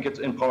 I think it's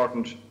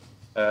important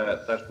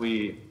that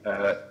we,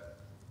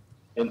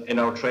 in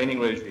our training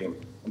regime,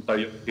 with our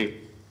young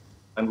people,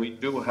 and we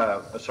do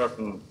have a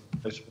certain,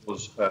 I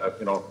suppose,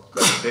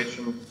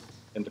 reputation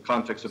in the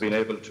context of being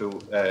able to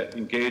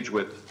engage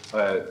with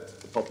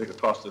the public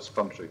across this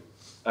country,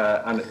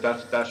 and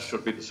that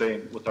should be the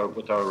same with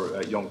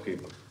our young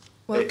people.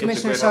 Well,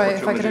 Commissioner, sorry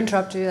if I could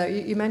interrupt you.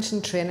 You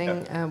mentioned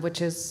training,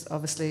 which is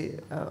obviously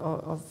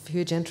of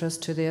huge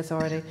interest to the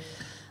authority.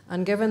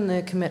 And given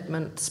the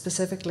commitment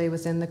specifically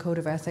within the Code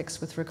of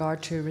Ethics with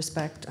regard to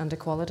respect and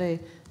equality,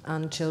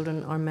 and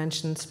children are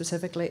mentioned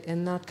specifically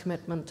in that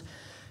commitment,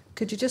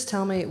 could you just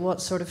tell me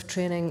what sort of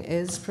training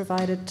is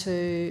provided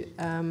to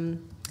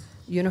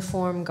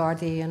uniform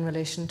Gardaí in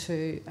relation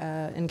to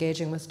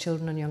engaging with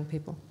children and young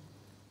people?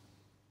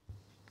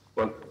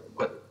 Well,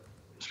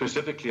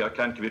 specifically, I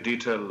can't give you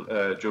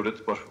detail,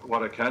 Judith, but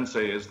what I can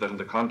say is that in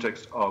the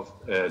context of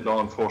law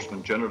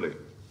enforcement generally,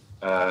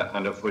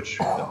 and of which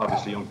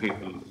obviously young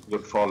people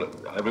would fall,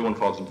 everyone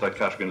falls into that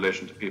category in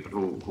relation to people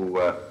who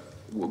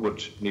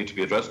would need to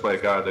be addressed by a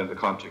Garda in the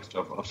context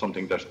of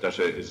something that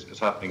is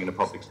happening in a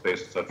public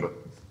space, etc.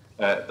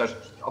 That,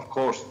 of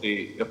course,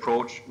 the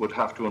approach would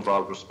have to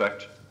involve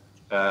respect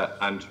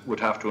and would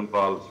have to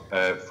involve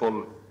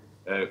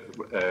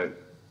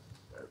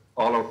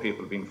all our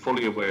people being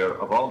fully aware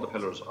of all the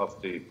pillars of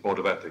the Code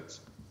of Ethics.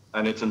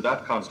 And it's in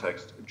that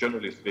context,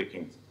 generally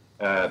speaking,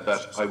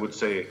 that I would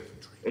say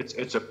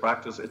it's a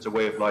practice, it's a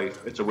way of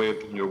life, it's a way of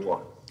doing your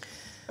work.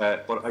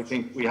 But I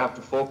think we have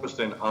to focus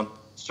then on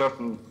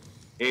certain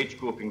age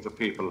groupings of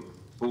people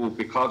who,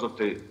 because of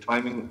the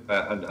timing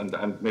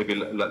and maybe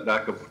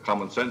lack of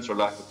common sense or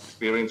lack of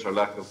experience or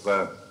lack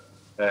of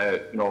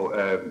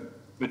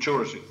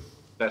maturity,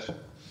 that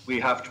we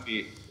have to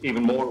be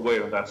even more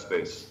aware in that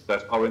space,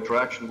 that our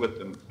interaction with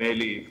them may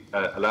leave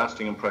a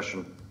lasting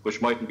impression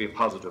which mightn't be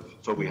positive.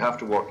 So we have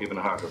to work even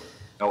harder.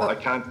 Now, I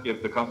can't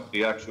give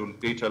the actual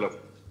detail of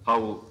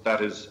how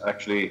that is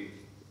actually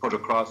put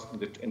across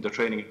in the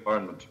training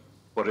environment,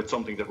 but it's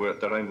something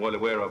that I'm well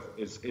aware of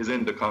is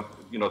in the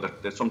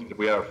that's something that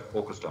we are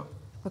focused on.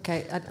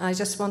 Okay, I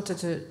just wanted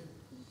to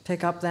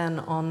pick up then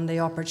on the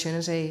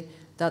opportunity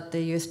that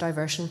the Youth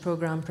Diversion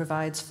Programme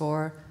provides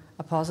for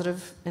a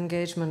positive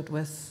engagement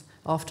with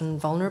often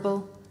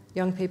vulnerable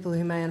young people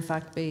who may in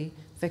fact be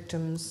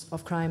victims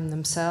of crime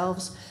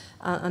themselves.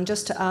 And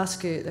just to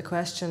ask you the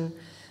question,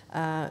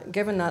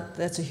 given that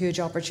that's a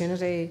huge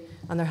opportunity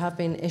and there have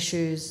been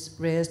issues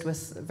raised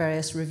with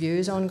various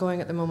reviews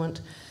ongoing at the moment,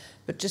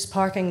 but just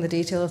parking the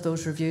detail of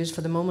those reviews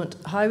for the moment,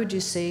 how would you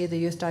see the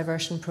Youth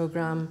Diversion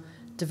Programme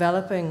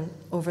developing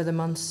over the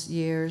months,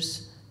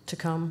 years to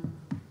come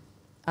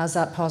as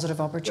that positive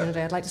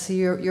opportunity? I'd like to see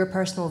your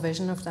personal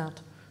vision of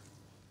that.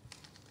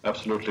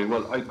 Absolutely.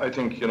 Well, I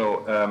think,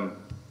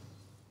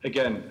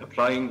 again,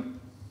 applying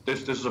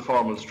this is a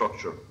formal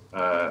structure,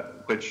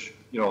 which,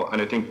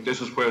 and I think this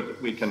is where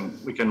we can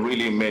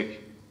really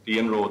make the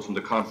inroads in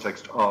the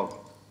context of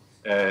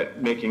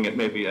making it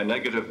maybe a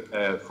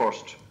negative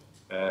first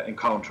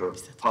encounter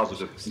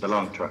positive in the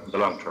long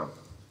term.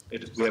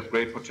 We have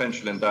great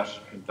potential in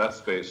that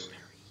space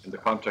in the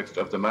context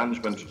of the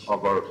management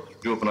of our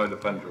juvenile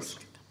offenders,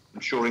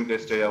 ensuring they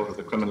stay out of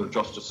the criminal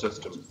justice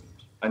system,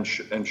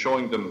 and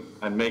showing them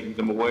and making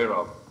them aware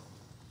of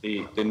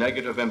the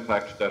negative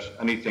impact that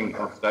anything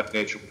of that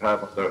nature would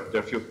have on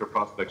their future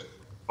prospects,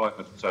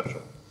 employment,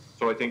 etc.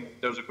 So I think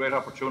there's a great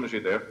opportunity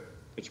there.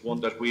 It's one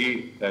that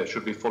we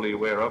should be fully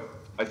aware of.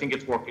 I think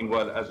it's working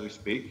well as we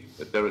speak.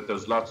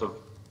 There's lots of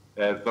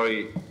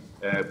very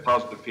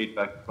positive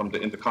feedback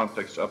in the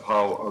context of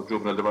how our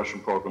juvenile diversion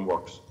programme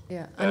works.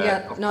 Yeah, and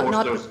yet, of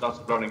course, there's lots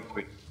of learning to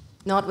be.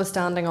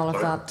 Notwithstanding all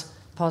of that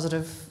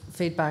positive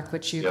feedback,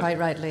 which you Yes. quite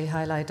rightly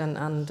highlight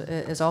and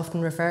is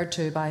often referred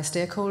to by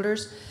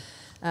stakeholders.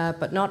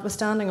 But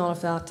notwithstanding all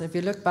of that, if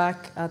you look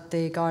back at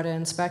the Garda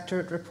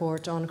Inspectorate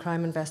report on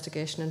crime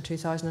investigation in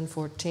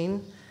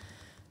 2014,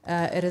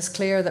 it is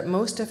clear that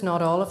most, if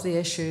not all, of the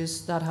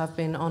issues that have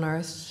been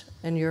unearthed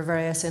in your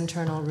various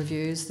internal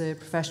reviews, the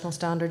Professional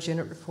Standards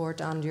Unit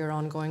report and your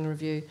ongoing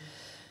review,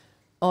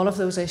 all of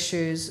those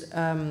issues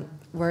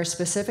were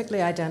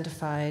specifically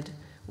identified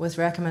with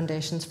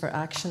recommendations for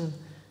action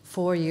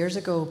 4 years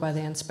ago by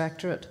the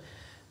Inspectorate.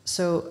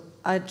 So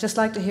I'd just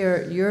like to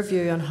hear your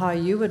view on how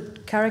you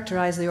would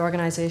characterise the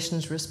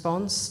organisation's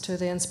response to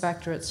the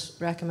Inspectorate's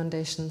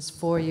recommendations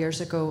 4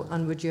 years ago,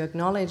 and would you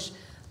acknowledge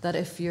that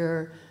if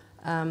your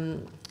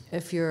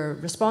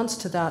response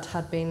to that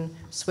had been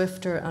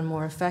swifter and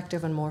more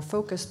effective and more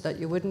focused, that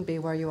you wouldn't be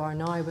where you are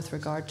now with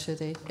regard to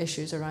the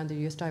issues around the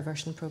youth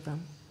diversion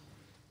programme?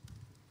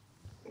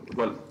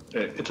 Well,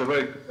 it's a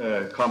very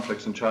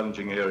complex and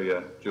challenging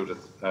area,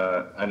 Judith,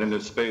 and in a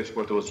space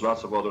where there was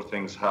lots of other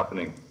things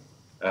happening.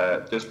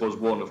 This was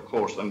one, of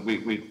course, and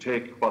we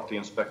take what the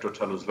Inspector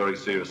tells us very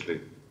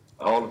seriously,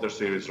 all of their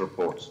serious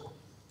reports.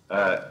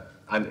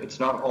 And it's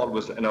not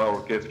always in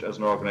our gift as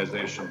an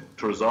organisation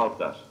to resolve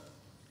that,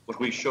 but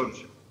we should,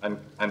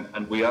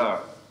 and we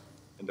are,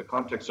 in the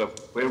context of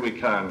where we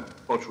can,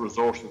 put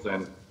resources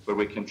in, where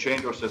we can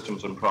change our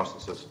systems and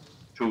processes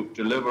to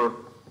deliver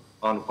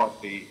on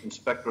what the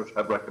Inspectorate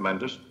have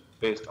recommended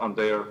based on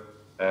their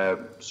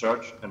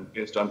research and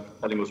based on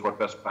telling us what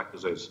best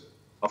practice is.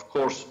 Of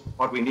course,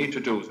 what we need to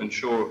do is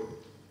ensure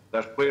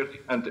that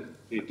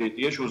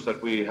the issues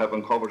that we have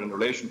uncovered in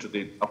relation to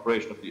the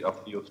operation of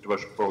the Youth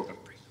Diversion Programme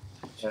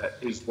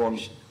is one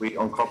we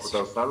uncovered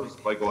ourselves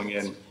by going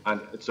in,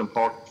 and it's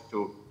important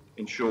to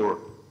ensure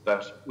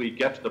that we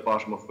get to the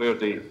bottom of where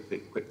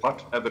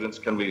what evidence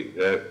can we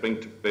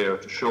bring to bear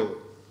to show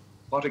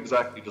what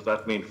exactly does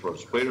that mean for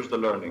us? Where is the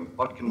learning?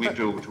 What can we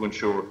do to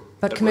ensure?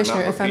 But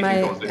Commissioner, if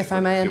I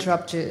may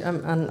interrupt you,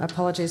 and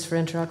apologies for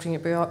interrupting you,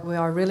 but we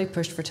are really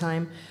pushed for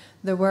time.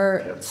 There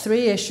were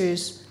 3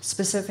 issues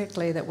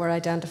specifically that were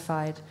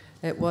identified.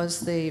 It was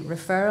the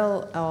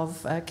referral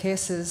of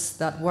cases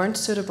that weren't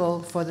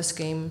suitable for the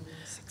scheme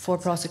for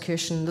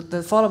prosecution,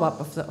 the follow-up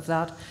of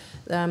that,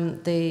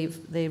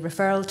 the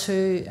referral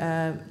to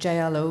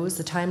JLOs,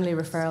 the timely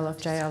referral of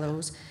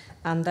JLOs,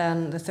 and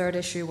then the third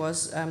issue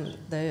was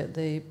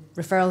the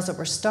referrals that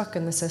were stuck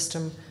in the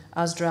system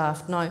as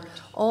draft. Now,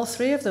 all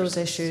 3 of those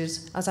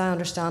issues, as I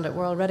understand it,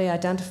 were already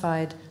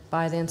identified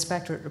by the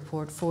Inspectorate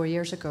report 4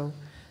 years ago.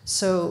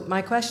 So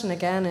my question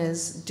again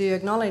is, do you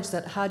acknowledge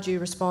that had you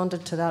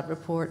responded to that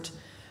report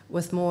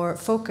with more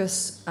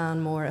focus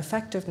and more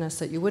effectiveness,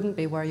 that you wouldn't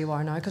be where you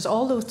are now? Because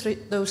all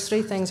those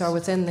three things are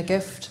within the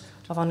gift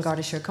of An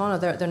Garda Síochána.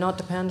 They're not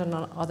dependent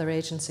on other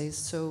agencies.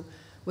 So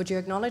would you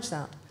acknowledge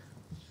that?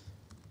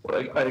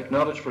 Well, I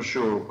acknowledge for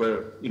sure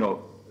where,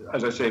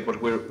 as I say,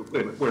 but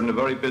we're in a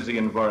very busy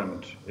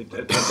environment.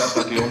 That's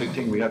not the only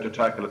thing we have to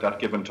tackle at that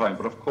given time.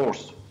 But of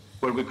course,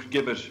 where we could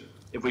give it,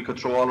 if we could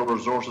throw all our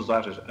resources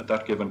at it at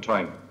that given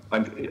time,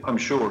 I'm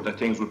sure that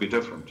things would be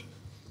different.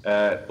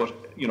 But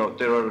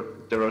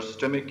there are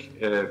systemic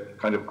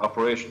kind of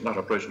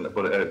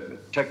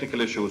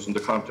technical issues in the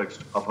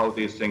context of how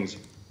these things,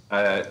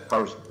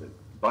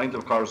 lines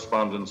of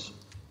correspondence,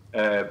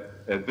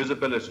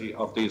 visibility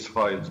of these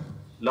files.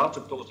 Lots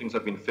of those things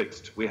have been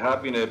fixed. We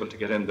have been able to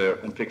get in there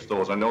and fix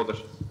those. I know that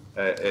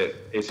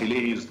AC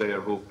Lee is there,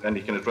 and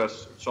he can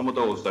address some of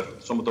those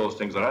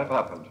things that have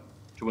happened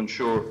to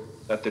ensure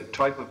that the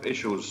type of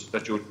issues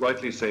that you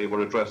rightly say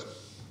were addressed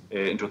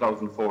in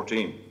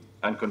 2014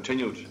 and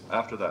continued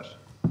after that.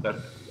 That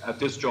at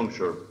this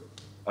juncture,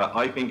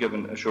 I've been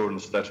given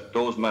assurance that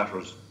those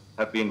matters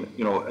have been,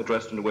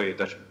 addressed in a way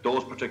that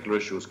those particular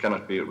issues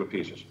cannot be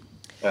repeated.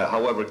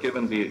 However,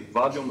 given the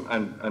volume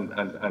and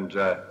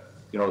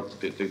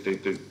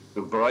the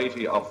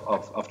variety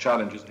of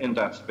challenges in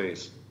that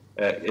space,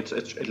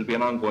 it'll be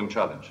an ongoing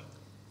challenge.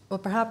 Well,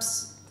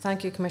 perhaps,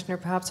 thank you, Commissioner.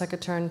 Perhaps I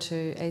could turn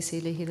to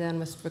AC Leahy then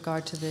with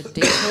regard to the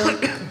detail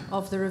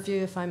of the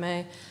review, if I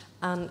may,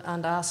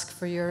 and ask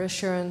for your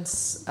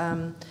assurance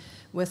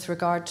with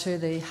regard to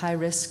the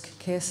high-risk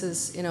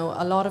cases.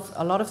 A lot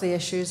of the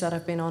issues that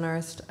have been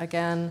unearthed,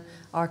 again,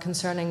 are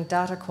concerning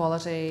data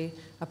quality,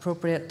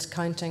 appropriate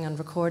counting and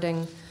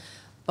recording,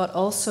 but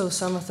also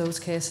some of those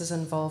cases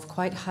involve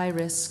quite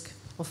high-risk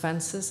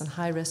offences and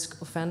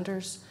high-risk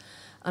offenders.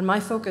 And my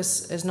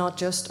focus is not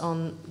just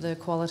on the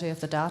quality of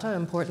the data,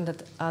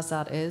 important as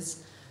that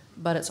is,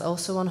 but it's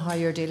also on how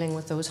you're dealing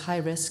with those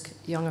high-risk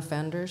young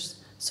offenders.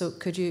 So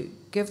could you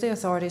give the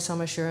authority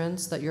some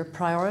assurance that you're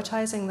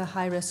prioritising the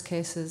high-risk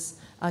cases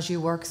as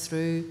you work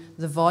through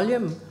the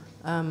volume,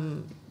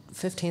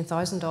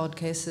 15,000 odd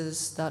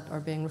cases that are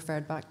being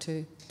referred back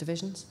to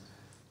divisions?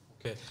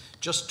 Okay,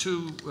 just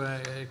to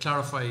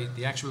clarify,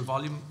 the actual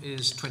volume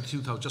is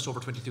 22,000, just over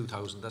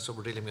 22,000. That's what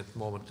we're dealing with at the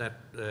moment. That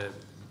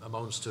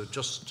amounts to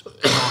just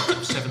north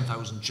of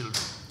 7,000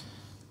 children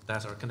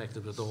that are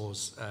connected with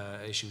those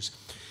issues.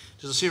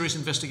 There's a serious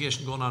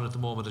investigation going on at the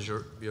moment, as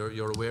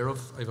you're aware of.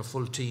 I have a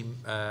full team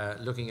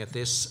looking at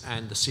this,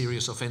 and the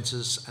serious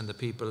offences and the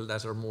people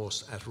that are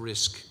most at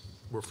risk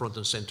were front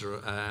and centre,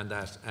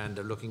 and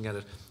they're looking at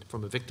it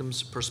from a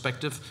victim's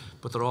perspective,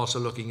 but they're also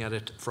looking at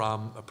it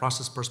from a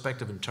process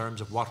perspective in terms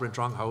of what went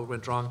wrong, how it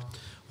went wrong,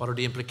 what are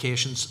the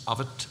implications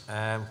of it,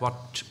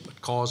 what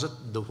caused it,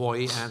 the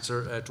why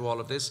answer to all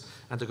of this.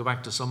 And to go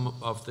back to some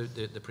of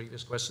the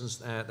previous questions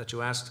that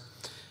you asked,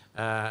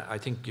 I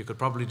think you could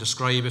probably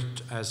describe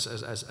it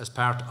as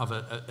part of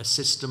a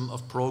system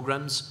of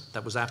programs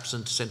that was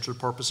absent central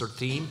purpose or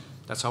theme.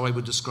 That's how I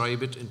would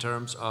describe it in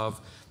terms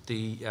of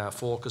the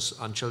focus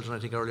on children. I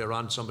think earlier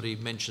on somebody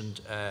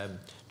mentioned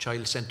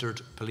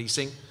child-centred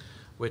policing,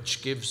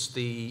 which gives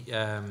the,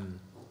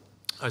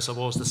 I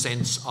suppose, the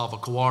sense of a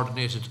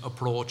coordinated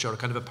approach or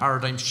kind of a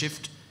paradigm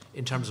shift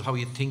in terms of how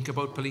you think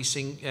about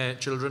policing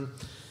children.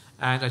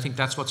 And I think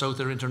that's what's out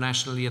there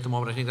internationally at the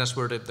moment. I think that's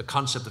where the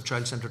concept of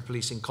child-centred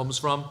policing comes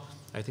from.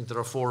 I think there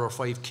are 4 or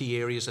 5 key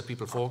areas that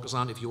people focus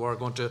on if you are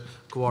going to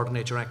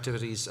coordinate your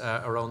activities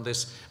around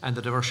this, and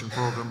the diversion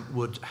programme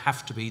would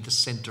have to be the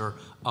centre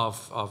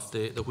of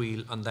the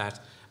wheel on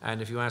that.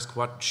 And if you ask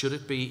what should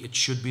it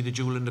should be the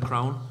jewel in the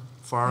crown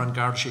for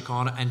Garda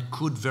Síochána, and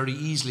could very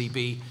easily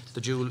be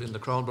the jewel in the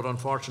crown, but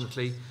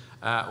unfortunately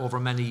over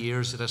many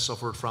years it has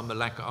suffered from a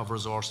lack of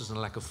resources and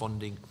a lack of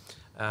funding.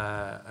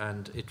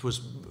 And it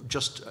was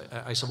just,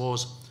 I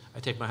suppose, I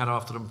take my hat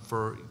off to them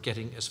for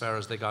getting as far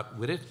as they got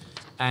with it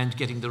and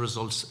getting the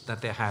results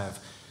that they have.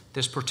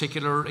 This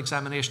particular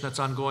examination that's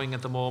ongoing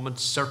at the moment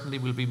certainly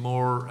will be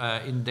more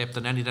in-depth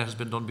than any that has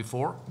been done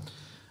before.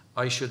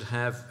 I should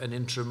have an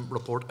interim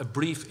report, a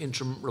brief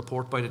interim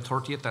report by the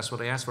 30th. That's what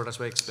I asked for, that's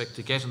what I expect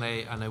to get, and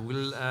I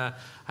will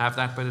have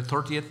that by the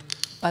 30th.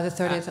 By the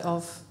 30th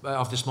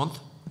of this month.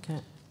 Okay.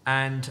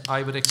 And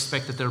I would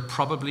expect that there'll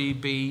probably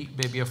be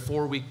maybe a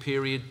 4-week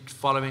period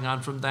following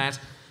on from that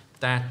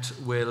that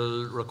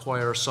will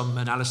require some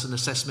analysis and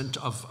assessment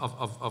of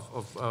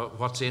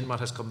what's in, what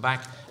has come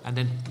back, and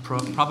then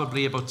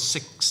probably about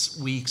 6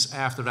 weeks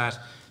after that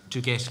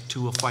to get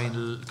to a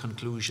final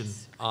conclusion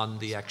on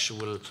the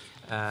actual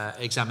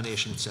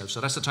examination itself. So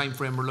that's the time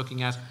frame we're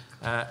looking at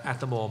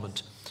the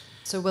moment.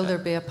 So will there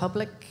be a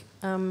public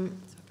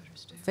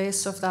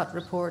face of that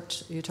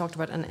report? You talked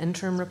about an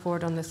interim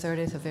report on the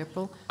 30th of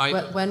April.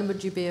 When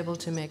would you be able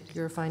to make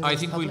your findings I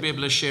think public? we'll be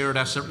able to share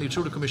that certainly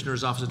through the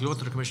Commissioner's office. It'll go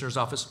to the Commissioner's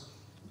office.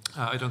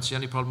 I don't see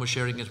any problem with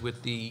sharing it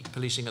with the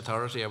policing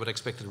authority. I would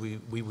expect that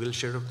we will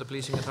share it with the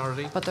policing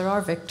authority. But there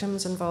are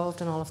victims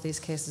involved in all of these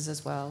cases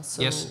as well.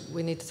 So yes.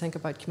 We need to think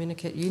about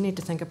you need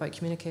to think about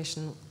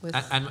communication with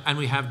and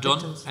we have done,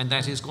 victims. and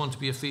that is going to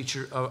be a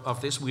feature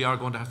of this. We are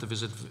going to have to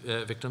visit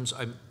victims.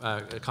 I'm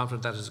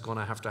confident that is going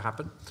to have to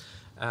happen.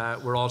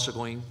 We're also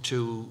going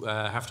to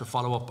have to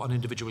follow up on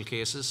individual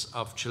cases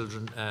of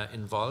children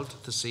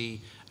involved to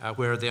see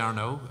where they are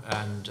now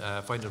and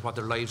find out what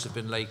their lives have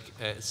been like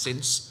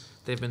since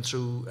they've been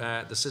through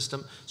the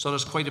system. So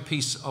there's quite a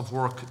piece of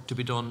work to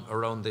be done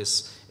around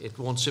this. It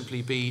won't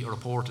simply be a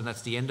report and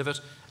that's the end of it.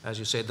 As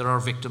you said, there are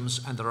victims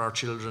and there are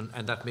children,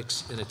 and that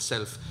mix in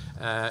itself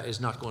is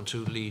not going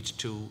to lead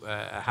to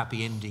a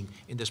happy ending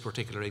in this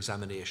particular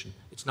examination.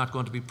 It's not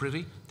going to be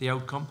pretty, the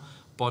outcome,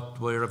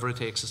 but wherever it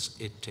takes us,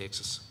 it takes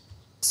us.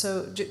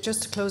 So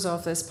just to close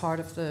off this part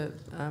of the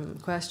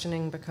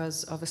questioning,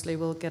 because obviously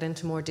we'll get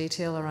into more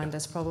detail around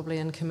this probably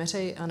in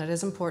committee, and it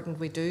is important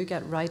we do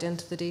get right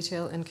into the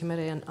detail in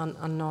committee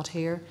and not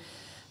here.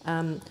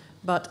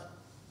 But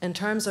in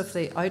terms of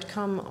the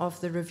outcome of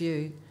the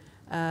review,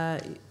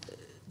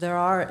 there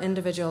are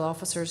individual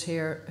officers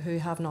here who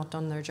have not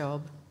done their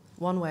job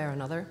one way or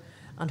another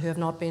and who have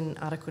not been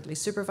adequately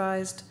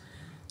supervised.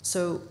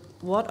 So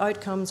what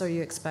outcomes are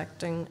you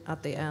expecting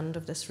at the end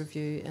of this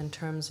review in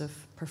terms of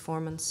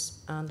performance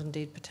and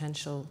indeed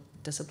potential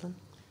discipline?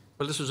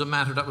 Well, this was a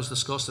matter that was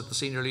discussed at the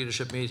senior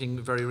leadership meeting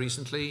very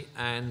recently,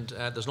 and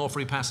there's no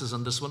free passes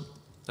on this one,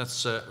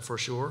 that's for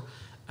sure.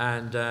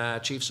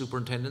 And chief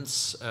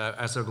superintendents,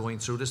 as they're going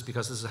through this,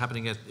 because this is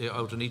happening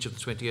out in each of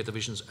the 28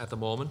 divisions at the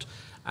moment,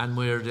 and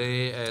where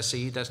they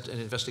see that an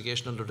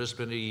investigation under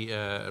disciplinary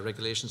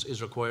regulations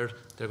is required,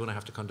 they're going to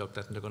have to conduct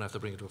that, and they're going to have to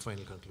bring it to a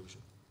final conclusion.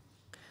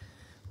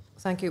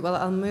 Thank you. Well,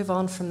 I'll move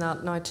on from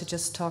that now to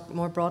just talk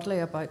more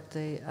broadly about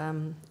the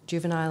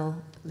Juvenile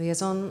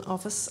Liaison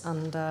Office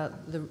and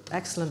the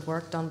excellent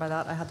work done by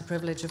that. I had the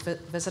privilege of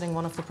visiting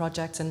one of the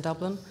projects in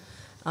Dublin,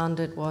 and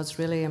it was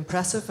really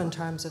impressive in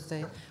terms of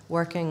the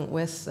working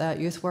with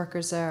youth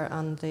workers there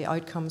and the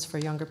outcomes for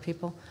younger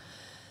people.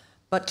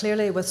 But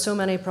clearly, with so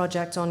many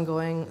projects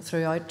ongoing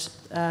throughout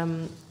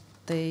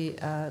the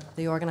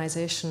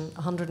organisation,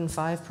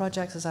 105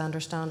 projects as I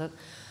understand it,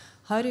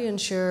 how do you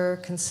ensure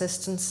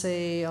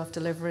consistency of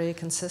delivery,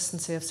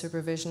 consistency of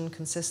supervision,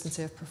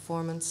 consistency of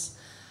performance,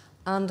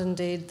 and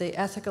indeed the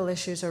ethical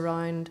issues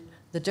around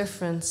the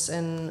difference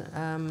in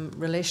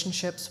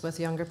relationships with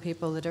younger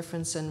people, the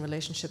difference in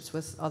relationships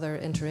with other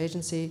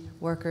interagency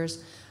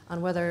workers,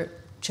 and whether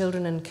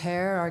children in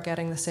care are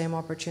getting the same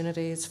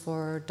opportunities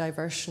for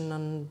diversion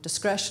and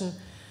discretion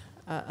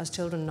as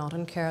children not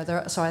in care?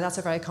 Sorry, that's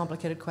a very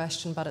complicated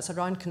question, but it's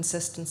around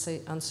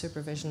consistency and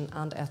supervision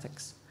and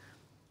ethics.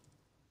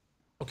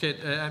 Okay,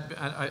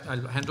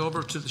 I'll hand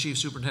over to the Chief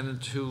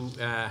Superintendent, who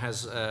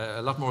has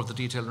a lot more of the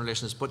detail in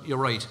relation to this, but you're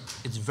right,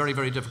 it's very,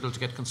 very difficult to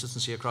get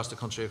consistency across the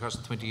country, across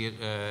the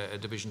 28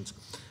 divisions,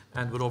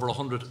 and with over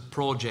 100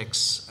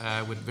 projects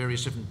with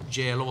various different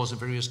JLOs and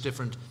various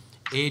different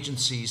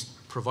agencies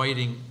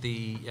providing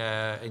the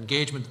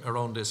engagement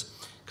around this,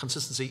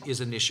 consistency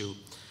is an issue.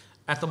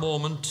 At the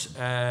moment,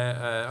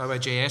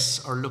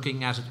 OIJS are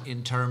looking at it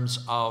in terms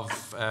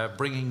of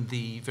bringing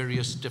the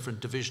various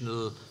different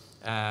divisional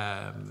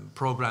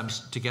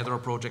programs together, or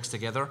projects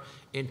together,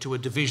 into a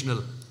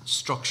divisional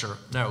structure.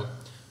 Now,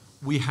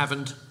 we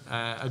haven't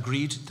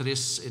agreed to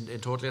this in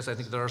total. I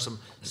think there are some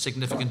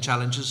significant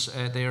challenges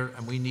there,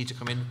 and we need to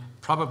come in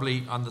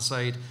probably on the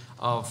side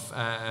of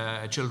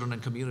children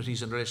and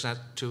communities in relation to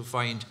that, to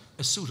find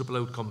a suitable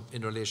outcome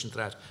in relation to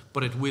that.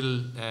 But it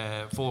will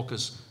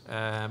focus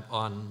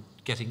on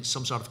getting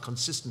some sort of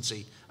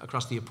consistency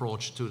across the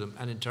approach to them,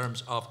 and in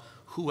terms of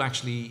who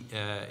actually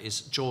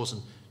is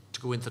chosen to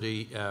go into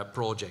the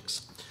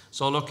projects.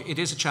 So look, it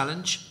is a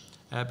challenge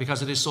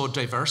because it is so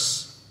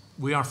diverse.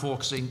 We are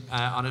focusing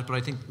on it, but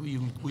I think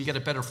we'll get a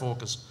better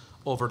focus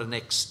over the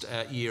next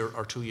year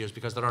or 2 years,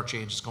 because there are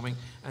changes coming,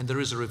 and there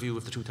is a review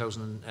of the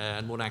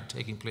 2001 Act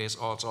taking place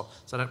also,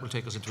 so that will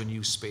take us into a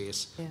new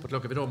space. Yeah. But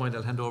look, if you don't mind,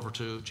 I'll hand over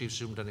to Chief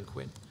Superintendent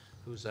Quinn,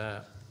 who's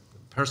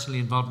personally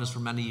involved in this for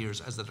many years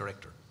as the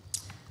Director.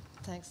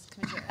 Thanks,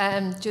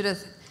 Commissioner.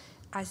 Judith,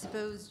 I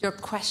suppose your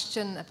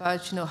question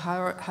about,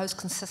 how's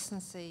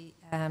consistency,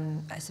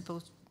 I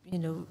suppose,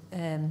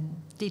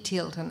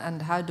 detailed,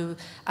 and how do,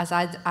 as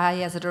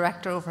a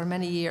director over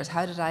many years,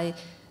 how did I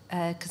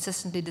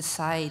consistently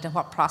decide, and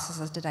what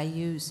processes did I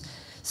use?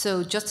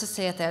 So just to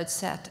say at the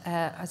outset,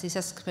 as the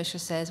Assistant Commissioner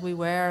says, we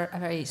were a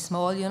very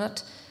small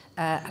unit,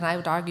 and I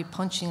would argue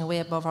punching away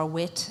above our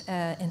weight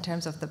in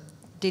terms of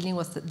dealing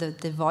with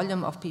the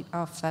volume of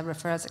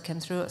referrals that came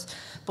through us.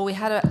 But we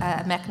had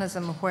a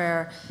mechanism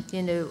where,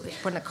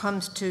 when it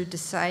comes to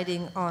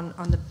deciding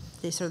on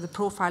the sort of the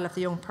profile of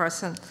the young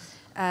person,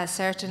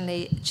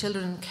 certainly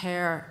children in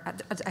care,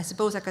 I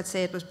suppose I could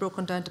say it was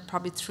broken down to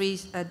probably 3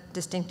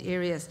 distinct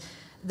areas.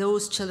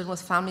 Those children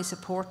with family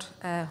support,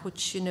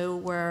 which,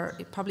 were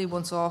probably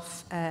once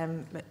off,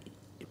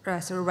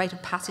 sort of rite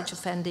of passage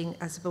offending,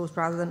 I suppose,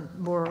 rather than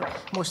more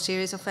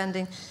serious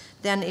offending.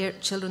 Then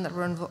children that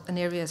were in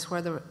areas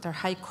where they're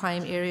high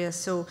crime areas.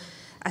 So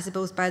I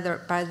suppose by their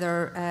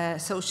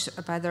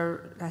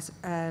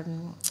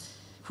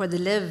where they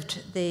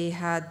lived, they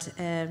had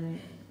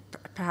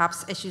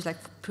perhaps issues like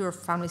poor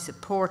family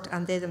support,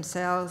 and they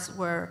themselves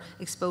were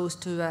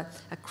exposed to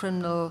a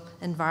criminal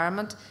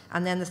environment.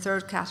 And then the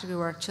third category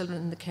were children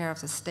in the care of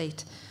the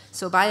state.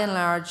 So by and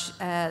large,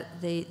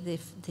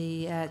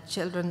 the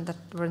children that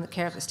were in the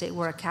care of the state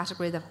were a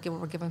category that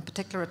were given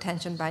particular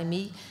attention by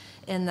me,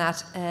 in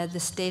that the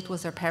state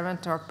was their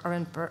parent or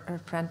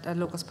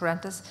locus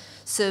parentis.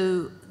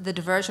 So the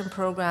diversion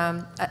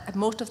programme,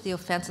 most of the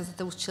offences that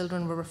those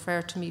children were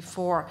referred to me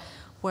for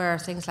were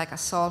things like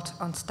assault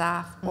on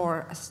staff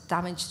or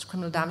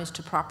criminal damage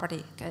to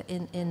property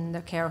in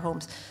their care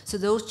homes. So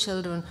those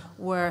children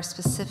were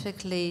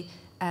specifically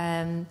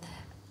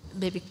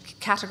maybe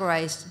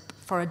categorised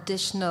for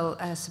additional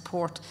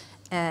support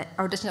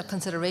or additional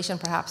consideration,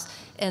 perhaps,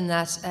 in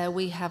that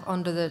we have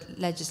under the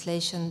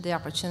legislation the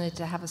opportunity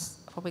to have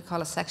what we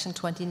call a Section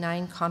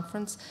 29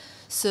 conference.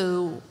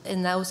 So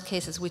in those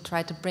cases we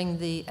try to bring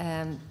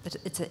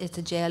it's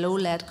a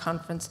JLO-led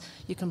conference.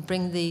 You can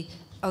bring the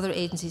other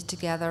agencies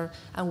together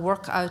and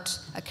work out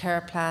a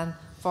care plan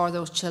for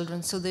those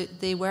children. So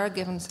they were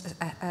given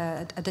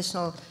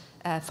additional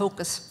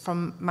focus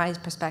from my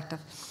perspective.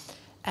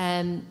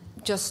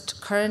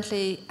 Just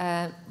currently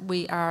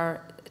we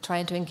are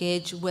trying to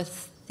engage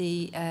with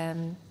the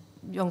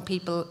young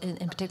people, in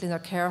particular in their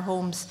care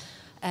homes,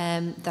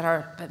 that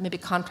are maybe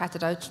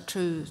contracted out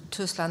through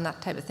TUSLA and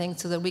that type of thing,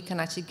 so that we can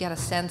actually get a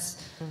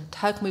sense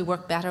how can we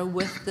work better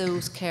with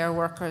those care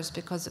workers,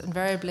 because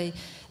invariably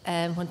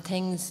when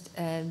things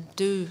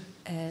do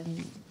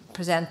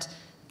present,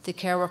 the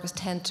care workers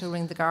tend to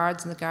ring the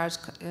guards, and the guards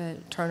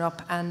turn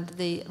up, and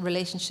the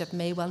relationship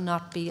may well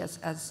not be as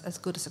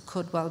good as it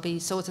could well be.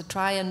 So to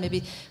try and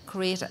maybe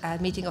create a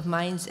meeting of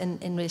minds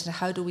in relation to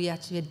how do we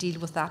actually deal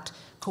with that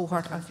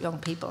cohort of young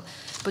people.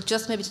 But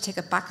just maybe to take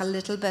it back a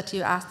little bit,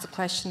 you asked the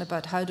question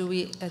about how do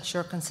we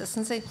ensure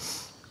consistency,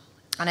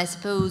 and I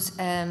suppose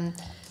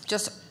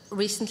just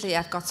recently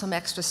I've got some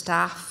extra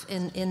staff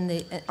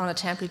on a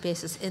temporary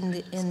basis in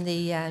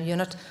the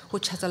unit,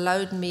 which has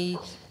allowed me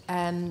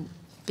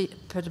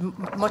put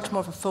much more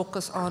of a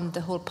focus on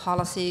the whole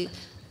policy,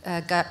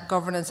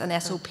 governance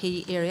and SOP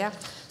area.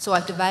 So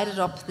I've divided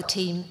up the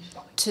team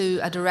to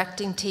a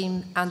directing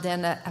team and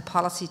then a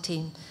policy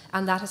team,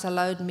 and that has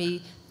allowed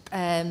me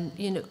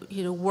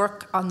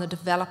work on the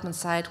development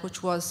side,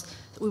 which was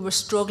we were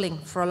struggling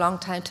for a long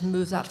time to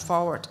move that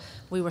forward.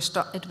 It was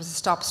a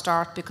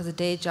stop-start because the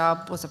day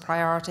job was a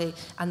priority,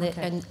 and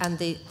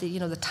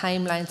the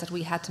timelines that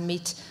we had to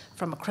meet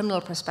from a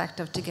criminal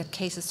perspective to get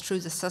cases through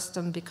the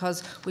system,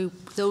 because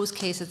those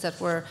cases that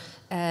were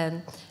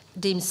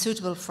deemed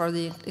suitable for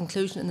the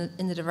inclusion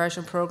in the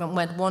diversion programme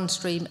went one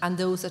stream, and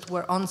those that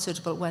were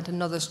unsuitable went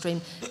another stream.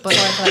 But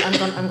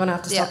I'm going to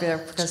have to stop you there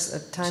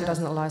because time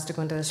doesn't allow us to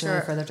go into this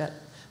any further depth.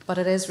 But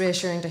it is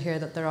reassuring to hear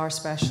that there are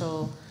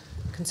special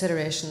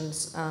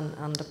considerations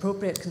and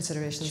appropriate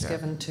considerations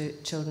given to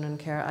children in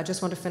care. I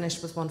just want to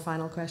finish with one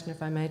final question,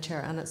 if I may,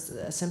 Chair, and it's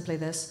simply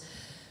this.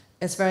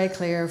 It's very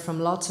clear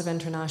from lots of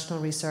international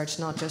research,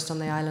 not just on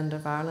the island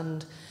of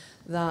Ireland,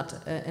 that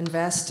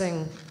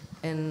investing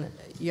in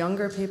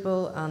younger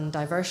people and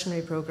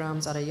diversionary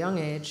programmes at a young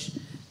age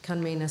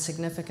can mean a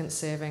significant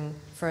saving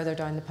further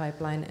down the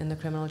pipeline in the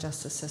criminal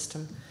justice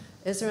system.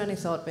 Is there any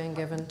thought being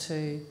given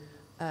to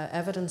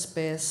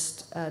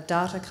evidence-based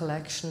data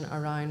collection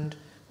around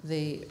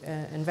the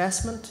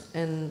investment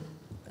in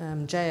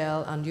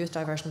JL and youth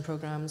diversion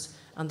programmes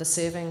and the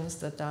savings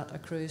that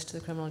accrues to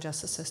the criminal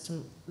justice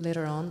system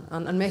later on,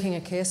 and making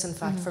a case, in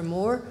fact, for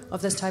more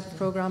of this type of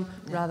programme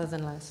rather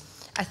than less?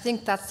 I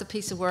think that's the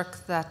piece of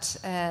work that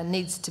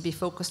needs to be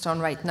focused on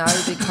right now,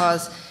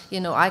 because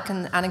I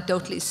can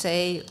anecdotally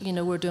say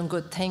we're doing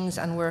good things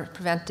and we're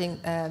preventing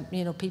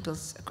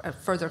people's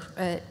further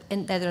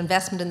either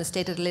investment in the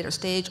state at a later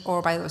stage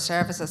or by other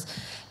services,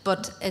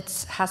 but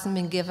it hasn't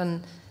been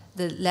given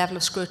the level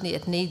of scrutiny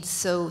it needs.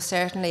 So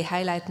certainly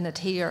highlighting it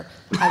here,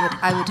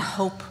 I would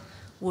hope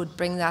would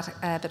bring that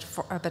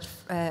a bit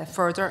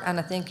further. And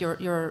I think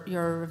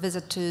your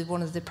visit to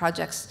one of the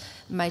projects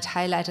might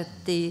highlight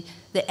the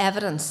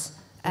evidence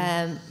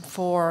that's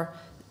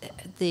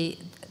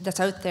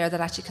out there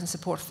that actually can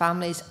support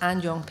families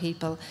and young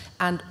people.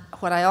 And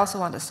what I also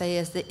want to say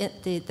is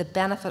the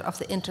benefit of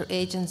the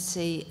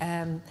interagency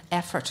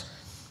effort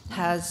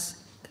has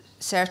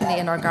certainly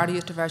in our Garda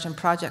youth diversion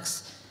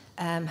projects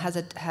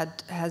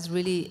has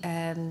really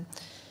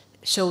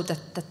showed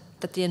that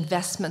the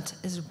investment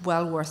is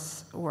well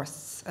worth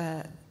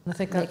I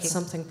think that's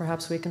something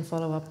perhaps we can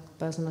follow up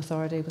as an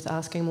authority with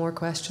asking more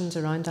questions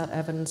around that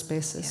evidence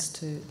basis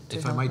to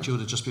If I might,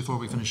 Judith, just before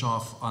we finish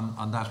off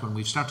on that one,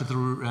 we've started to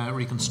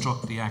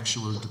reconstruct the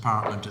actual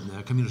department and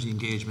the community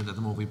engagement at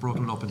the moment. We've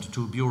broken it up into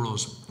 2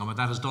 bureaus, and what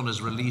that has done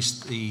is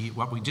released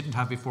what we didn't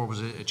have before was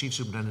a chief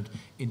superintendent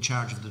in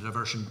charge of the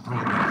diversion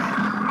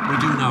programme. We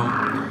do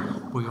now.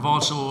 We've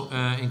also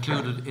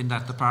included in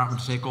that department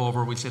to take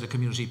over, we'll say, the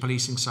community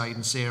policing side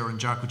in Sarah and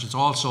Jack, which is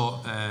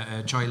also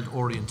child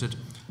oriented.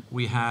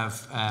 We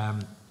have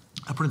a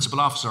principal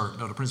officer.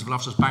 Now, the principal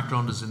officer's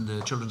background is in the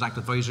Children's Act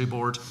Advisory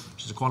Board.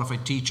 She's a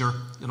qualified teacher,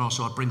 and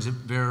also it brings a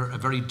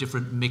very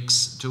different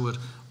mix to it.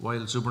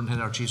 While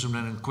Chief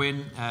Superintendent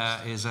Quinn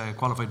is a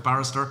qualified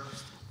barrister,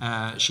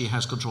 she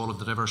has control of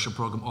the diversion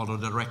programme, although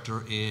the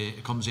director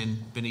comes in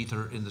beneath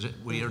her.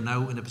 We are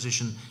now in a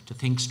position to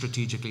think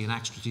strategically and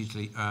act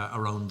strategically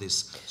around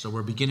this. So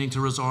we're beginning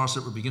to resource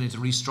it, we're beginning to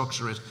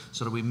restructure it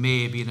so that we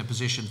may be in a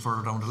position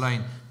further down the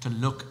line to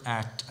look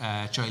at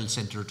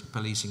child-centred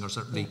policing, or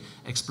certainly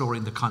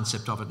exploring the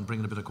concept of it and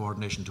bringing a bit of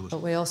coordination to it.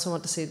 But we also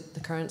want to see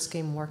the current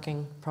scheme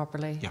working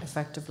properly,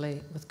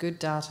 effectively, with good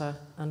data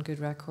and good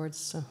records.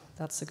 So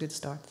that's a good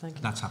start. Thank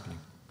you. That's happening.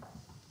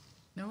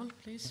 Noel,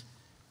 please.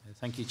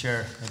 Thank you,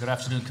 Chair. Good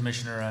afternoon,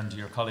 Commissioner, and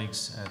your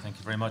colleagues. Thank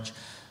you very much.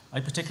 I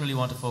particularly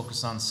want to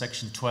focus on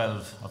Section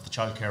 12 of the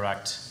Childcare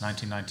Act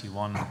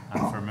 1991,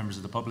 and for members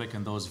of the public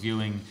and those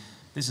viewing,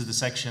 this is the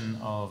section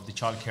of the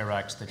Childcare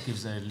Act that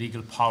gives a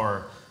legal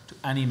power to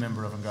any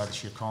member of An Garda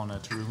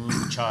Síochána to remove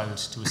the child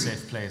to a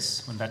safe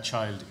place when that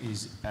child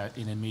is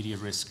in immediate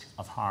risk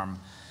of harm.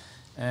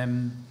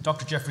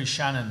 Dr. Jeffrey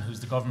Shannon, who's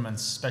the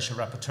government's Special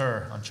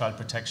Rapporteur on child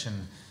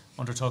protection,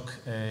 undertook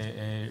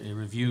a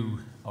review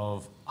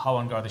of how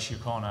An Garda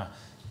Síochána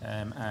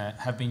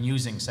have been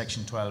using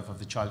Section 12 of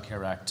the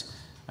Childcare Act,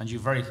 and you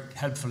very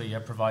helpfully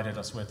have provided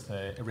us with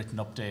a written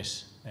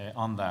update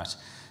on that.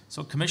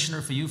 So,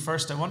 Commissioner, for you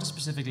first, I want to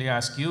specifically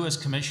ask you as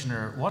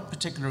Commissioner, what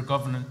particular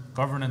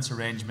governance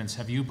arrangements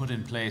have you put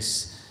in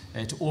place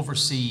to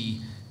oversee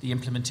the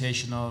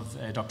implementation of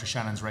Dr.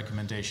 Shannon's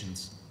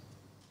recommendations?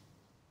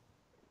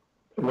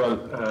 Well,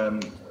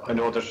 I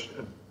know that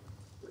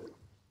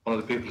one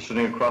of the people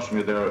sitting across from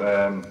you there,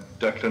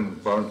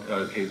 Declan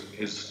Byrne, he's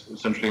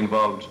essentially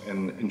involved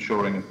in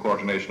ensuring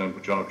coordination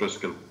and John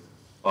O'Driscoll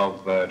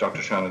of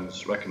Dr.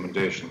 Shannon's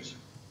recommendations.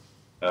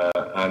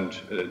 And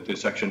the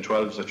Section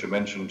 12s that you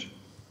mentioned,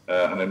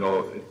 and I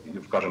know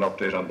you've got an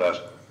update on that.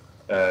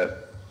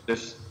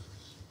 This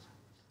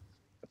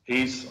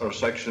piece or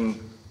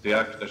section, the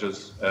Act that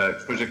is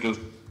critical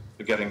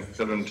to getting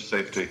children to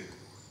safety,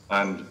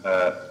 and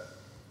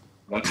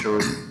not sure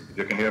if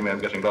you can hear me, I'm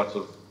getting lots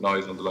of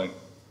noise on the line.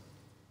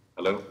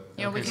 Hello?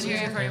 Yeah, we can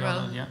hear you very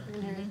well. Yeah,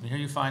 we hear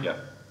you fine. Yeah.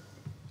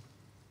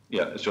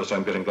 Yeah, it's just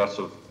I'm getting lots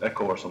of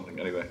echo or something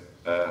anyway.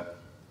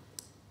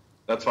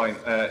 That's fine.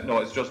 No,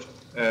 it's just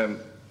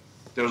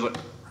there's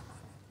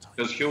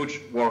there's huge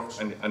work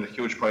and a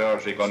huge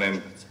priority gone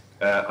in.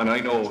 And I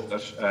know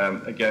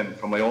that, again,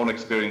 from my own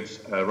experience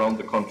around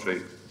the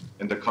country,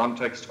 in the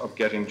context of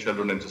getting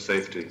children into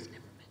safety,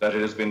 that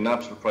it has been an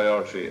absolute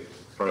priority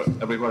for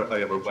everywhere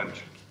I ever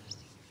went,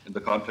 in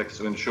the context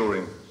of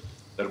ensuring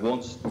that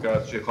once the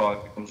Garda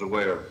Síochána becomes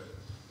aware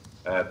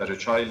that a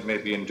child may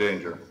be in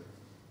danger,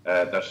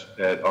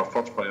 that our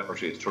first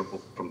priority is to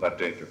remove from that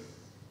danger.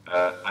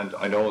 And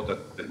I know that,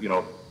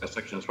 a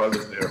section as well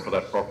is there for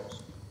that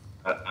purpose,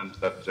 and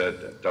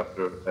that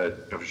Dr.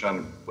 Jeffrey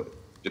Shannon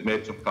did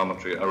make some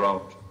commentary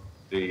around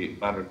the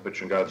manner in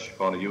which Garda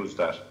Síochána used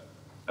that.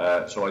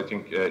 So I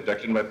think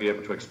Declan might be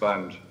able to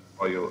expand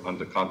for you on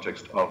the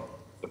context of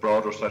the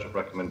broader set of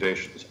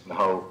recommendations and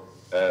how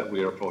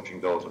we are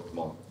approaching those at the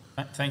moment.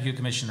 Thank you,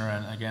 Commissioner,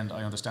 and again,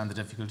 I understand the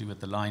difficulty with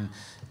the line.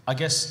 I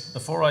guess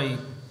before I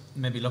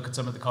maybe look at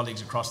some of the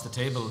colleagues across the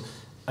table,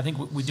 I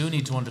think we do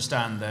need to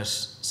understand that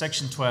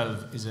Section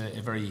 12 is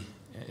a very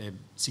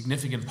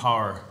significant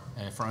power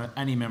for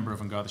any member of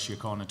Garda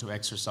Síochána to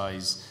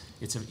exercise.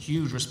 It's a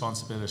huge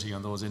responsibility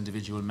on those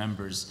individual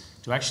members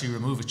to actually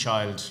remove a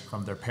child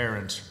from their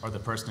parent or the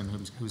person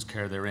in whose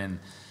care they're in.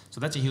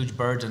 So that's a huge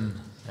burden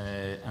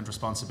and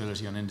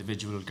responsibility on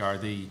individual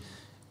Gardaí.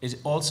 It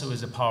also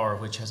is a power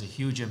which has a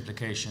huge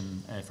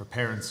implication for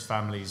parents,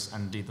 families,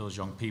 and indeed those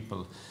young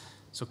people.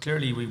 So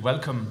clearly we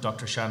welcome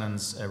Dr.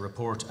 Shannon's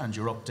report and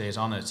your update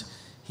on it.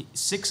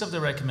 6 of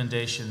the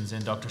recommendations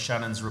in Dr.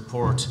 Shannon's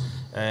report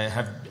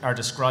are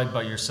described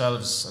by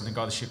yourselves and the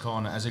Garda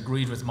Síochána as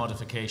agreed with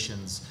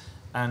modifications.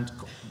 And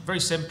very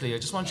simply, I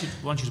just want you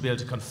to be able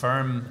to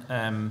confirm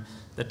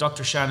that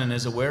Dr. Shannon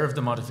is aware of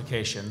the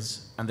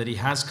modifications and that he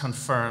has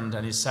confirmed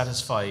and is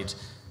satisfied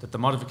that the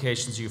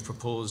modifications you've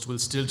proposed will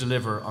still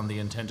deliver on the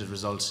intended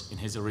result in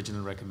his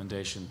original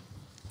recommendation.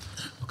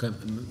 Okay,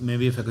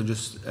 maybe if I could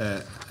just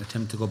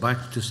attempt to go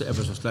back just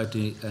ever so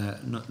slightly,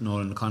 not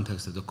in the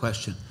context of the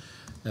question.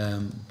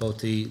 Both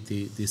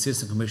the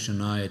Assistant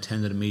Commissioner and I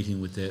attended a meeting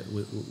with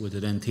the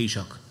then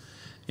Taoiseach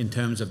in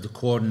terms of the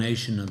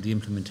coordination of the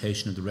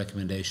implementation of the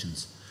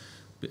recommendations.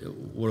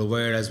 We're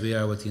aware, as we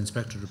are with the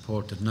Inspectorate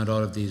report, that not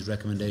all of these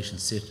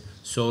recommendations sit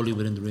solely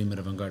within the remit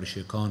of Garda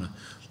Síochána,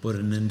 but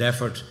in an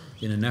effort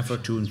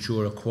to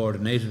ensure a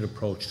coordinated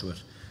approach to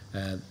it,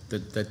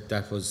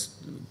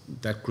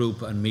 that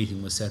group and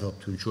meeting was set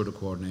up to ensure the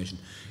coordination.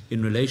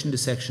 In relation to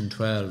Section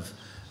 12,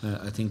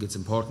 I think it's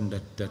important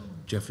that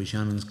Jeffrey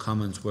Shannon's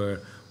comments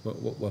were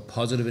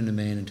positive in the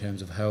main in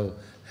terms of how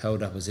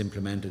that was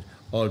implemented,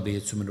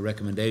 albeit some of the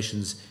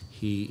recommendations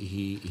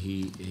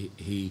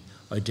he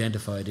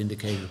identified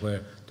indicated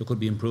where there could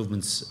be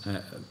improvements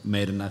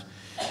made in that.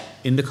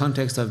 In the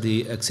context of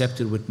the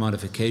accepted with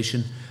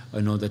modification, I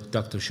know that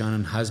Dr.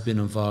 Shannon has been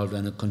involved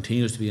and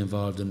continues to be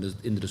involved in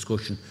the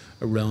discussion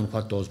around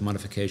what those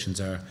modifications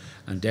are.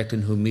 And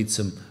Declan, who meets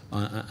him,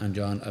 and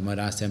John, I might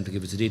ask them to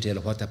give us a detail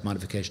of what that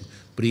modification.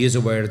 But he is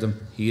aware of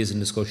them. He is in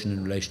discussion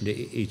in relation to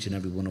each and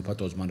every one of what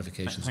those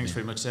modifications. Thanks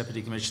very much,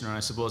 Deputy Commissioner.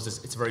 I suppose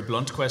it's a very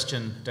blunt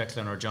question,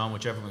 Declan or John,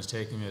 whichever one's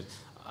taking it.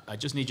 I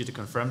just need you to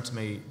confirm to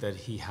me that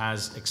he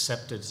has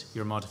accepted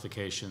your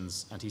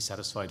modifications and he's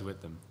satisfied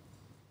with them.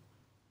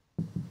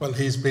 Well,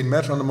 he's been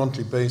met on a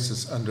monthly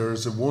basis and there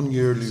is a 1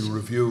 yearly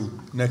review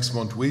next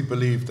month. We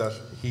believe that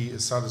he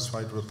is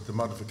satisfied with the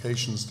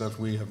modifications that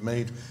we have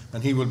made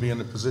and he will be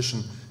in a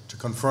position to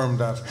confirm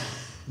that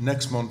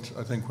next month,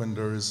 I think, when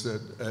there is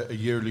a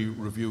yearly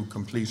review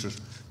completed,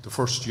 the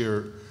first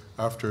year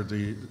after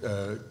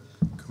the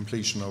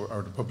completion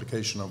or the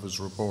publication of his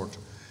report.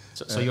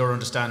 So your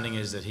understanding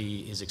is that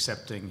he is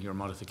accepting your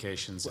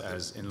modifications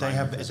as in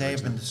line with his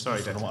original.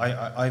 Sorry,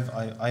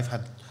 I've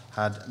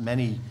had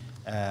many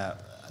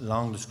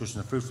long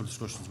discussions, fruitful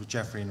discussions with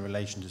Jeffrey in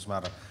relation to this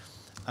matter.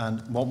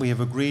 And what we have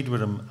agreed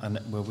with him and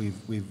what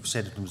we've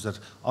said to him is that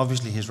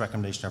obviously his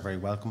recommendations are very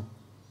welcome.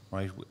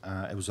 Right,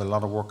 it was a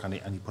lot of work and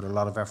he put a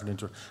lot of effort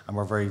into it, and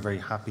we're very, very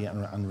happy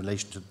in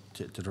relation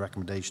to the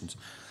recommendations.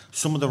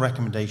 Some of the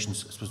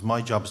recommendations, I suppose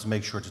my job is to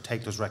make sure to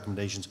take those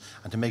recommendations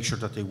and to make sure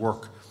that they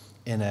work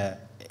in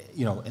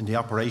in the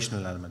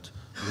operational element,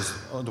 because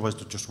otherwise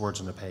they're just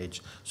words on a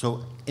page.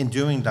 So in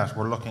doing that,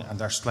 we're looking, and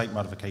there are slight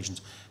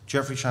modifications.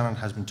 Jeffrey Shannon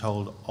has been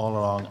told all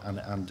along,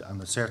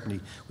 and certainly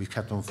we've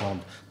kept him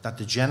informed, that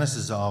the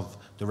genesis of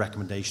the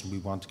recommendation we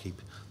want to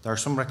keep. There are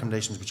some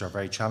recommendations which are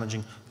very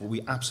challenging, but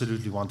we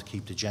absolutely want to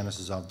keep the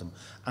genesis of them.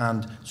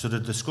 And so the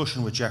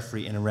discussion with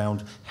Jeffrey in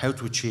around how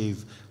to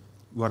achieve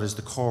what is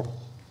the core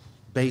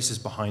basis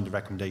behind the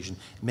recommendation,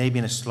 maybe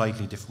in a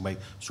slightly different way.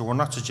 So we're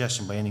not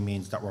suggesting by any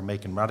means that we're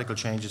making radical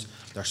changes.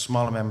 They're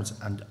small amendments,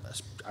 and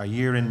our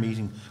year-end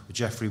meeting with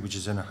Jeffrey, which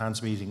is an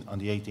enhanced meeting on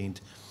the 18th,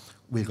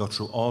 we'll go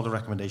through all the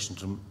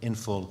recommendations in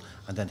full,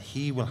 and then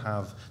he will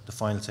have the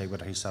final say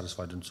whether he's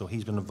satisfied. And so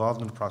he's been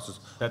involved in the process.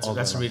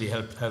 That's a really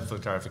helpful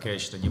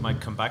clarification, and you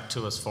might come back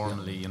to us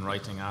formally in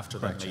writing after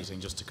that meeting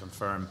just to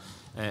confirm.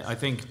 I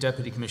think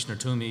Deputy Commissioner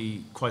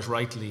Toomey quite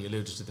rightly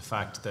alluded to the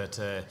fact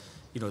that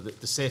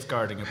the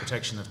safeguarding and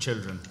protection of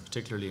children,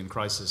 particularly in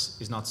crisis,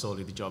 is not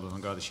solely the job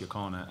of Garda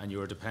Síochána, and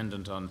you are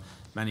dependent on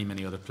many,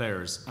 many other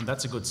players. And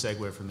that's a good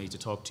segue for me to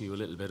talk to you a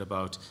little bit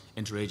about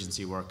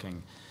interagency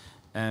working.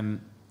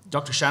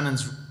 Dr.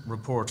 Shannon's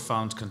report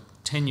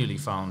continually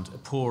found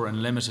poor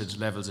and limited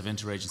levels of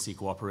interagency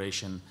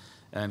cooperation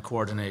and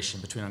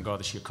coordination between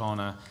Garda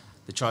Síochána,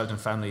 the Child and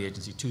Family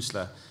Agency,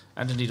 TUSLA,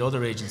 and indeed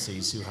other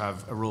agencies who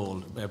have a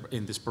role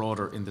in this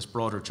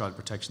broader child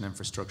protection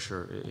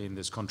infrastructure in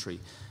this country.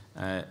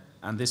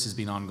 And this has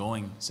been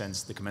ongoing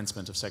since the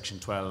commencement of Section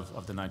 12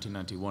 of the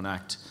 1991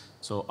 Act.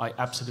 So I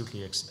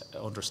absolutely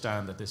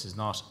understand that this is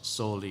not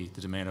solely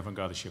the domain of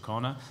Garda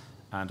Síochána,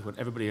 and when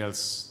everybody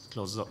else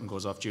closes up and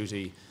goes off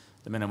duty,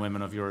 the men and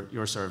women of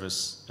your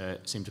service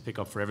seem to pick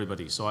up for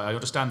everybody. So I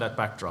understand that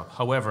backdrop.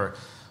 However,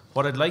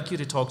 what I'd like you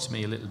to talk to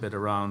me a little bit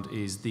around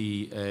is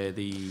the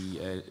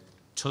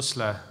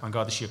TUSLA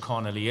Garda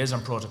Síochána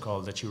liaison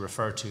protocol that you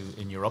refer to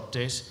in your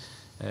update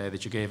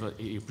that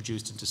you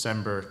produced in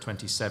December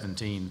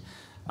 2017.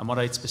 And what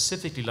I'd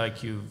specifically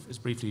like you, as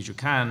briefly as you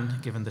can,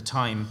 given the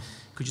time,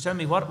 could you tell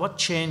me what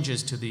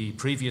changes to the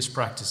previous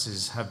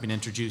practices have been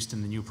introduced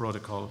in the new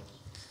protocol?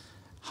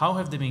 How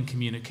have they been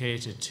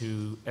communicated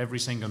to every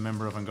single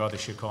member of Garda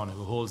Síochána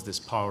who holds this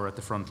power at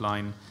the front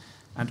line?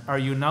 And are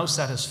you now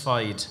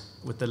satisfied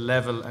with the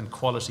level and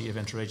quality of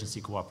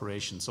interagency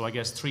cooperation? So I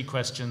guess 3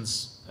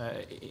 questions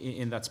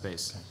in that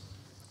space.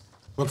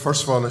 Well,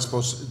 first of all, I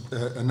suppose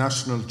a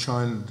National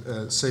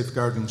Child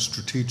Safeguarding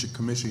Strategic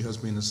Committee has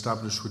been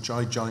established, which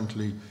I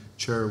jointly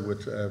chair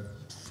with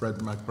Fred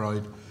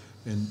McBride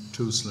in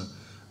TUSLA.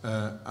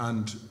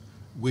 And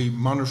we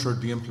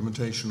monitored the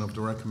implementation of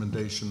the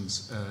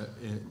recommendations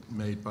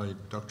made by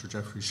Dr.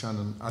 Jeffrey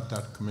Shannon at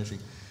that committee.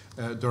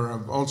 There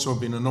have also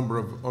been a number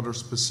of other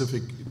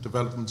specific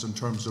developments in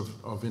terms of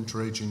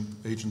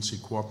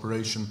interagency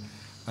cooperation,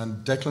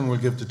 and Declan will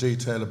give the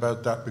detail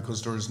about that,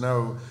 because there is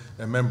now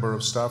a member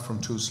of staff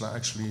from TUSLA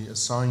actually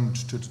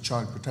assigned to the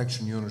Child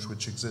Protection Unit,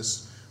 which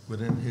exists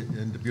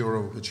in the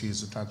Bureau which he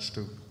is attached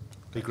to.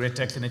 It'd be great,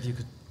 Declan, if you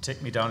could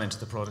take me down into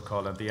the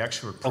protocol and the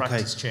actual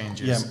practice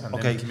changes and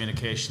then the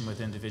communication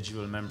with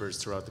individual members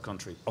throughout the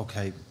country.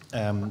 Okay.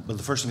 Well,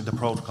 the first thing, the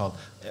protocol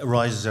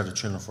arises out of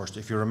Children First.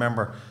 If you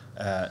remember,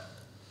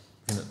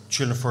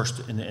 Children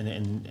First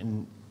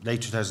in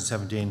late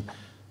 2017,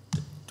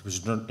 there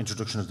was an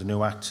introduction of the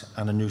new Act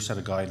and a new set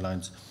of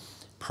guidelines.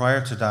 Prior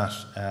to that,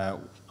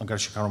 Garda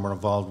Síochána were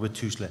involved with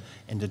TUSLA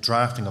in the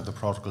drafting of the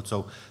protocol.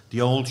 So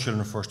the old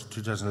Children First,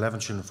 2011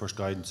 Children First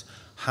guidance,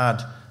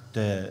 had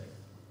the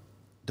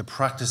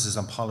practices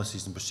and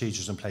policies and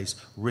procedures in place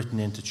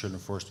written into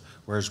Children First,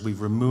 whereas we've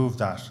removed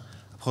that,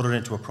 put it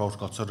into a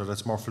protocol so that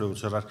it's more fluid,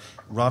 so that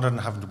rather than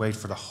having to wait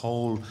for the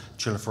whole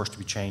Children First to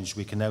be changed,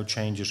 we can now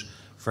change it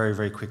very,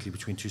 very quickly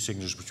between 2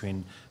 signatures,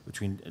 between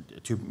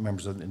 2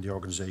 members in the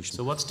organisation.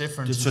 So what's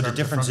different? So the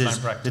difference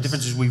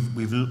is we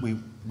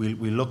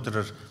looked at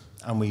it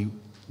and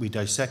we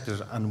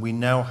dissected it, and we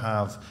now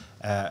have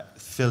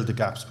filled the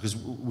gaps, because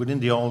within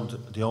the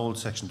old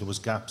section there was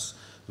gaps.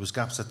 There was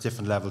gaps at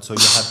different levels. So you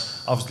had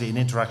obviously an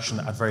interaction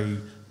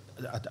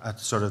at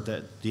sort of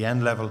the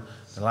end level,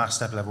 the last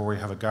step level, where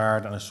you have a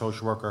guard and a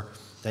social worker.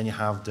 Then you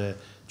have the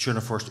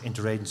Children First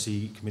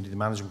Interagency Committee, the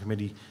Management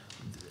Committee,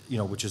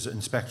 which is an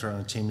inspector and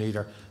a team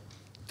leader.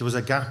 There was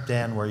a gap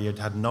then where you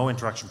had no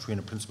interaction between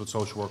a principal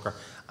social worker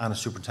and a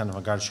superintendent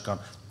of Garda Síochána.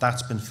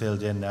 That's been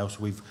filled in now, so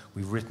we've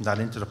written that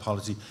into the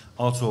policy.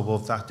 Also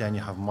above that, then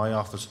you have my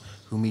office,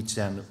 who meets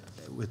then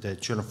with the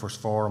Children First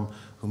Forum,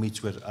 who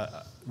meets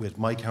with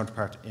my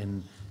counterpart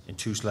in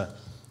TUSLA,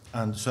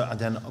 and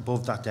then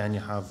above that, then you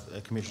have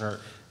a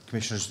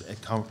commissioners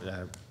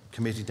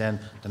committee, then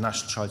the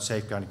National Child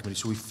Safeguarding Committee.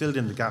 So we've filled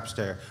in the gaps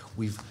there.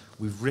 We've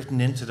written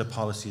into the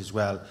policy as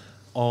well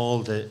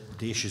all the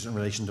issues in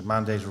relation to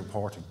mandated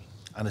reporting,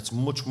 and it's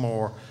much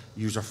more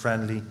user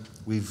friendly.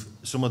 We've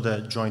some of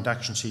the joint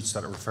action sheets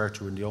that are referred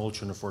to in the old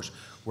Children First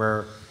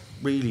were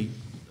really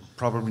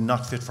probably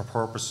not fit for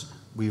purpose.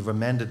 We've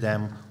amended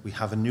them. We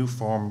have a new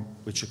form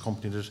which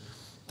accompanied it.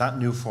 That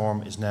new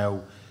form is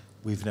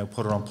we've now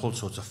put it on Pulse,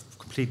 so it's a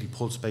completely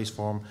Pulse-based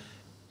form.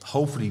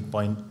 Hopefully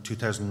by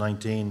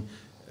 2019,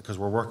 because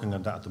we're working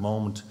on that at the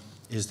moment,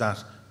 is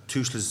that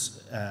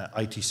TUSLA's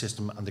IT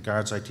system and the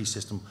Guard's IT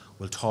system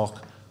will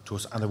talk to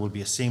us, and there will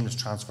be a seamless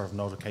transfer of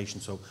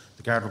notifications. So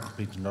the Guard will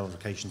complete the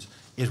notifications.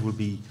 It will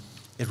be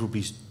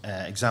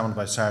examined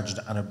by a sergeant,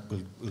 and it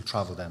will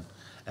travel then.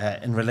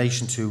 In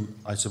relation to,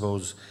 I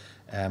suppose,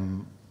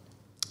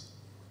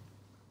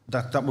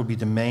 that would be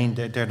the main.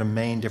 They're the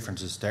main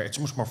differences there. It's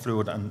much more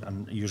fluid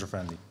and user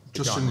friendly.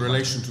 Just in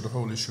relation to the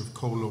whole issue of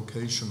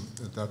co-location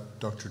that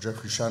Dr.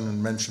 Jeffrey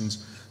Shannon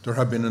mentions, there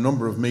have been a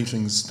number of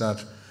meetings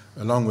that,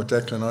 along with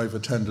Declan, I've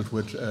attended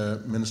with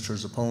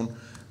ministers upon,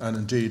 and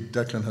indeed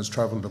Declan has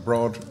travelled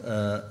abroad,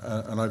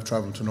 and I've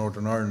travelled to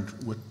Northern Ireland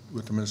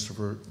with the Minister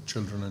for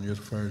Children and Youth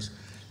Affairs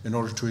in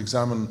order to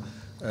examine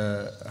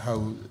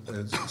how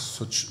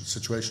such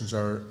situations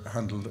are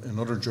handled in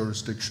other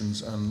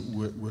jurisdictions, and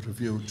with a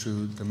view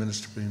to the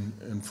Minister being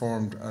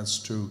informed as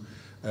to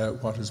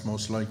what is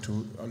most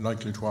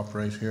likely to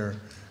operate here,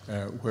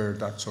 where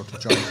that sort of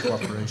joint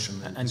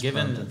cooperation and is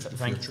given, planned into the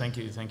thank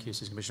you,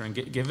 Assistant Commissioner.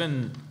 And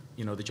given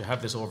that you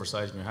have this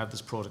oversight and you have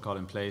this protocol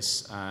in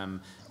place,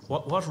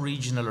 what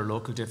regional or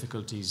local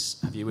difficulties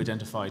have you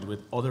identified with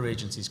other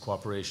agencies'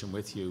 cooperation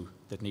with you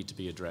that need to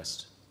be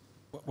addressed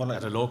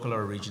at a local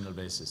or a regional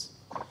basis?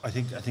 I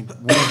think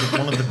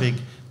one of the big,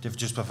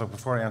 just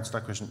before I answer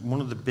that question,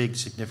 one of the big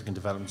significant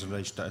developments in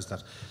relation to that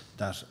is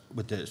that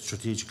with the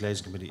Strategic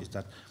Liaison Committee is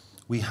that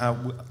we have,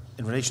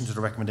 in relation to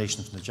the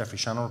recommendations from the Jeffrey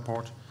Shannon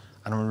report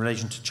and in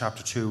relation to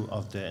Chapter 2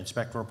 of the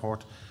Inspector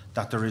report,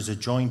 that there is a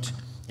joint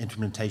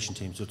implementation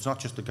team. So it's not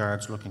just the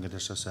guards looking at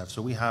this ourselves.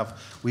 So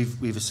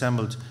we've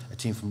assembled a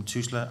team from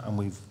Tusla and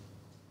we've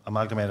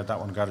amalgamated that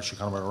one, Garda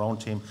Síochána, with our own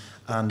team,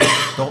 and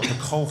the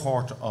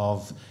cohort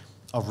of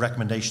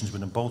recommendations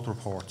within both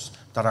reports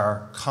that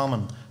are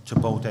common to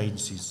both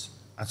agencies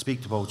and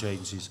speak to both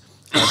agencies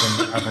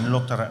have been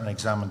looked at and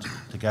examined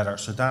together.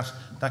 So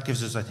that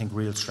gives us, I think,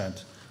 real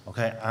strength.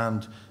 Okay,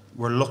 and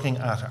we're looking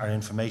at our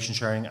information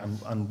sharing,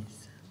 and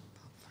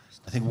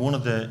I think one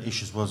of the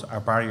issues was our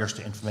barriers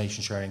to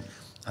information sharing,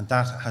 and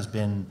that has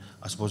been,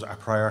 I suppose, our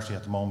priority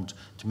at the moment,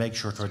 to make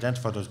sure to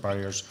identify those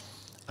barriers,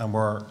 and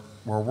we're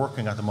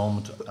working at the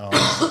moment on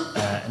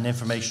an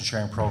information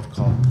sharing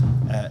protocol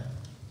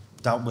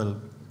that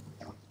will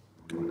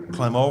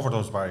climb over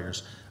those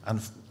barriers.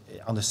 And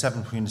on the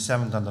 7th, between the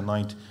 7th and the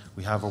 9th,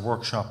 we have a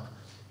workshop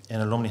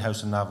in Alumni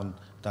House in Navan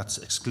that's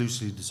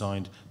exclusively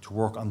designed to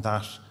work on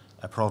that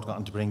protocol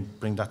and to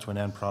bring that to an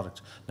end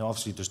product. Now,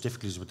 obviously, there's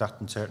difficulties with that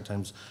in certain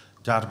times.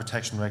 Data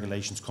protection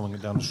regulations coming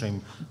down the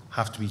stream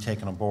have to be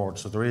taken on board.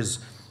 So there is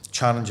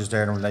challenges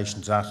there in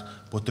relation to that.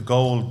 But the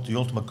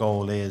ultimate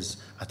goal is,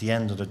 at the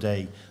end of the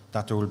day,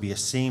 that there will be a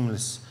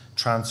seamless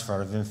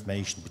transfer of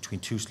information between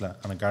Tusla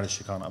and Garda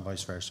Síochána and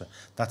vice versa.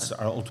 That's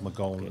our ultimate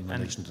goal in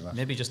relation to that.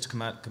 Maybe just to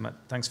come at,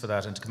 thanks for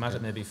that, and to come at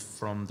it maybe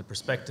from the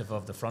perspective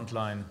of the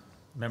frontline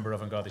member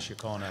of Garda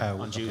Síochána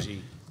on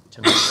duty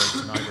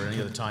tonight or any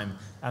other time,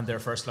 and their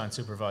first line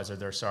supervisor,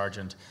 their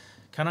sergeant.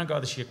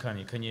 Garda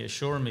Síochána, can you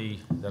assure me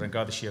that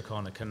Garda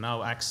Síochána can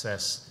now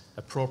access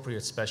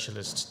appropriate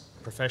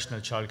specialist professional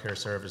childcare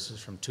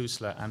services from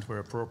Tusla and, where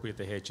appropriate,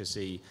 the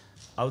HSE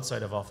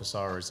outside of office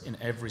hours in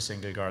every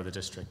single Garda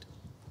district?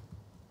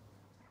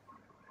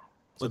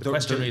 So the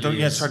question really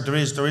yes, sir, there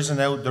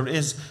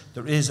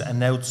is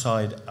an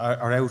outside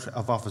or out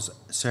of office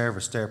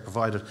service there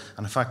provided,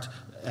 and in fact,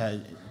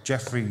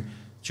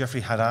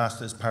 Jeffrey had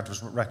asked as part of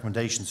his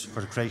recommendations for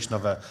the creation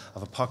of a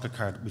pocket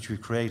card, which we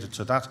created.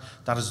 So that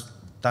is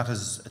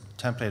a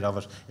template of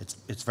it.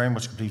 It's very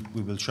much complete.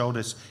 We will show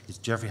this.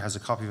 Jeffrey has a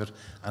copy of it,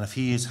 and if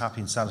he is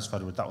happy and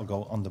satisfied with that, will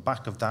go on the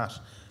back of that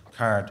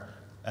card.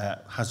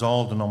 Has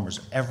all the numbers.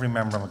 Every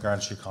member of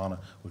Garda Síochána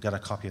will get a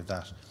copy of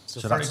that.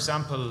 So for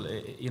example,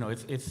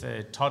 if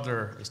a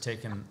toddler is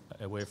taken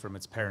away from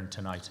its parent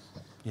tonight,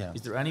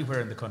 is there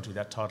anywhere in the country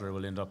that toddler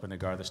will end up in a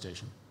Garda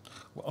station?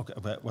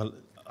 Well,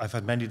 I've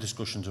had many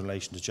discussions in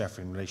relation to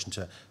Jeffrey in relation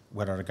to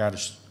whether a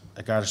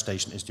Garda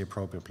station is the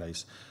appropriate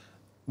place.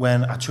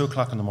 When at 2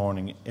 o'clock in the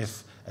morning,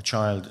 if a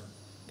child,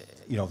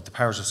 the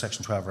powers of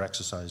Section 12 are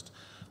exercised,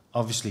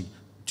 obviously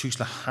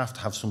Tusla have to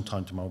have some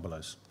time to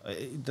mobilise.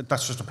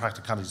 That's just the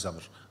practicalities of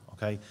it,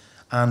 okay?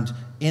 And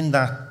in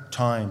that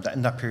time,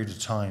 in that period of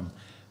time,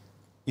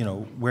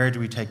 where do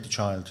we take the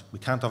child? We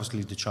can't obviously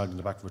leave the child in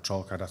the back of a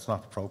patrol car. That's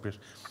not appropriate.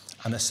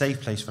 And a safe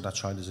place for that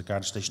child is a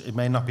Garda station. It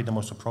may not be the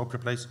most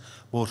appropriate place,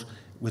 but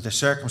with the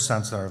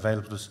circumstances that are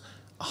available to us,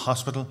 a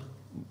hospital,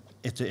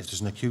 if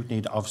there's an acute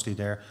need, obviously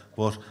there,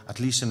 but at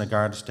least in a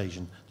Garda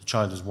station, the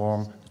child is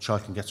warm, the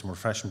child can get some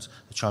refreshments,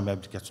 the child may be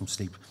able to get some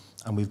sleep.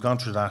 And we've gone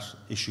through that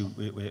issue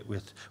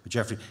with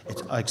Jeffrey.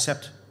 I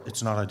accept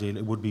it's not ideal.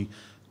 It would be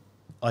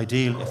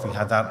ideal if we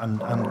had that,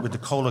 and with the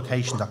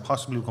co-location that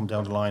possibly will come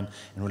down the line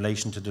in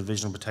relation to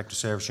Divisional Protective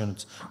Service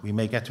units, we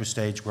may get to a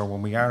stage where,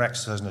 when we are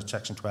exercising at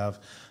Section 12,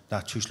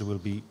 that Tusla will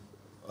be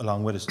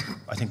along with us.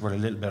 I think we're a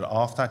little bit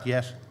off that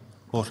yet,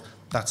 but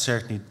that's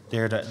certainly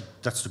there.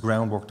 That's the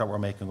groundwork that we're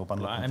making up.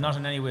 I'm not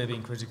in any way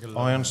being critical.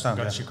 I understand.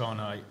 Garda Síochána.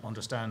 I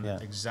understand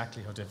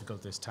exactly how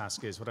difficult this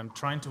task is. What I'm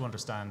trying to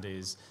understand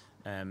is,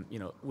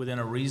 within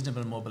a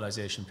reasonable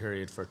mobilisation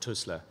period for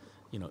Tusla,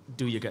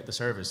 do you get the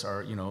service,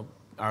 or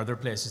are there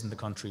places in the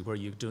country where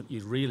you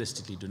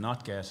realistically do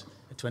not get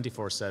a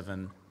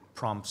 24/7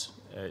 prompt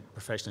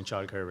professional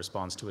childcare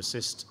response to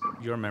assist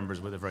your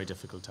members with a very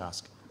difficult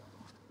task?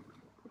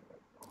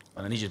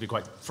 And I need you to be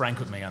quite frank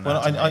with me on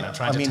that.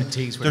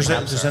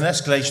 There's an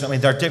escalation. I mean,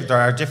 there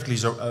are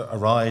difficulties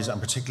arise, and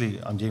particularly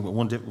I'm dealing with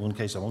one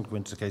case. I won't go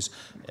into the case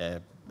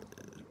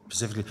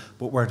specifically,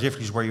 but where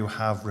difficulties where you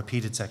have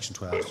repeated Section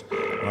 12s,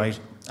 right?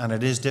 And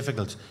it is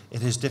difficult.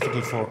 It is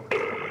difficult for.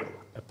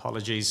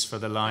 Apologies for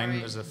the line.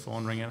 There's a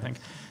phone ringing, I think.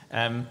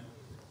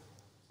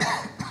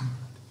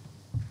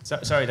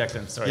 Sorry,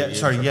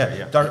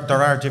 Declan.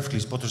 There are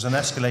difficulties, but there's an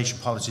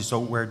escalation policy. So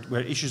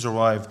where issues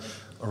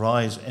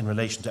arise in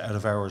relation to out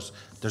of hours,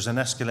 there's an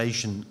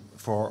escalation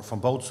from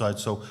both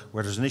sides. So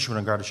where there's an issue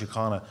in Garda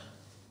Síochána,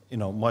 you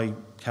know, my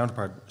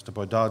counterpart, Mr.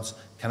 Boyd Dodds,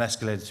 can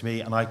escalate it to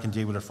me and I can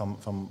deal with it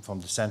from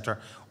the centre.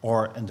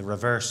 Or in the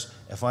reverse,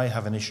 if I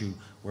have an issue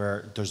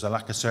where there's a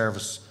lack of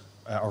service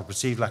or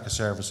perceived lack of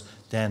service,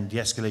 then the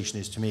escalation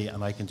is to me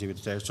and I can deal with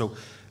it there. So,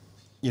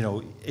 you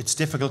know, it's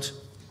difficult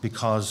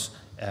because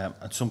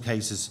in some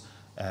cases,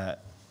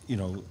 you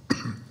know,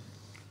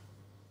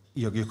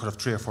 you could have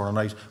 3 or 4 a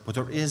night, but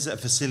there is a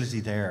facility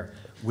there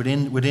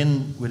within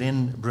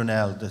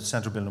Brunel, the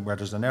central building, where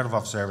there's an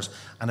out-of-office service,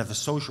 and if a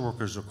social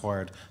worker is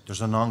required,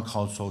 there's a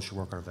non-called social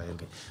worker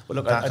available.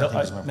 Well,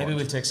 look, maybe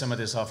we'll take some of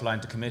this offline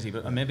to committee,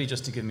 but maybe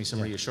just to give me some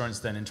reassurance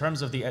then, in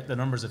terms of the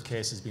numbers of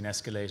cases being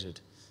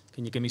escalated,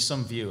 can you give me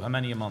some view? How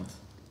many a month?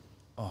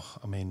 Oh,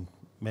 I mean,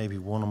 maybe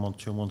 1 a month,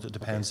 2 a month. It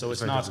depends. Okay,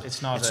 so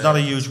it's not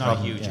a huge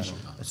problem.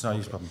 It's not a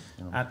huge problem.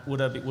 You know.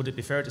 And would it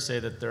be fair to say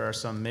that there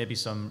are maybe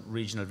some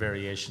regional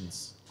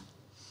variations?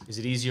 Is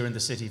it easier in the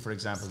city, for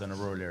example, than a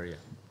rural area?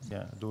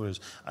 Yeah, there is.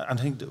 I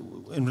think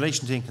in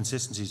relation to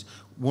inconsistencies,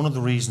 one of the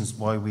reasons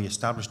why we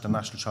established the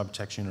National Child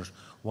Protection Unit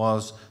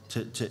was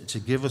to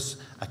give us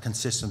a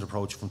consistent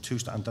approach from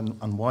TUSLA,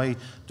 and why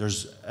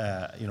there's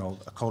you know,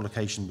 a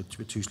co-location with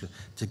TUSLA,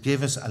 to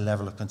give us a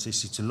level of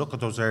consistency, to look at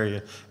those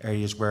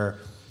areas where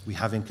we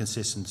have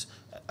inconsistent,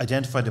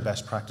 identify the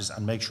best practice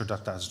and make sure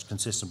that that is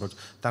consistent. But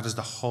that is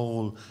the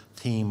whole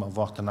theme of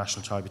what the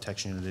National Child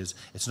Protection Unit is.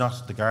 It's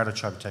not the Garda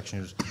Child Protection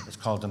Unit, it's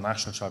called the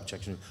National Child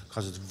Protection Unit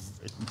because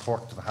it's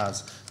important that it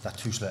has that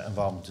TUSLA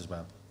involvement as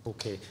well.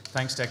 Okay,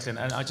 thanks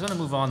Declan. And I just want to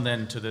move on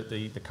then to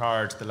the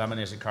card, the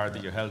laminated card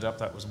that you held up.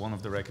 That was one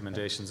of the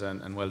recommendations,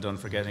 and well done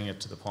for getting it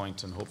to the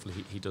point, and hopefully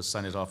he does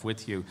sign it off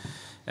with you.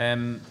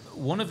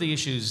 One of the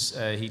issues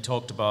he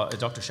talked about,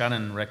 Dr.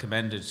 Shannon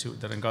recommended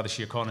that Garda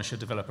Síochána should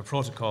develop a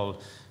protocol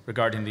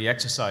regarding the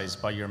exercise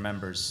by your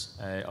members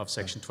of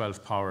Section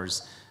 12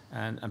 powers,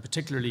 and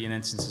particularly in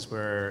instances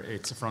where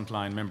it's a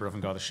frontline member of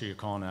Garda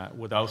Síochána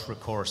without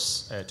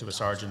recourse to a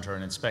sergeant or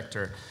an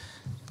inspector.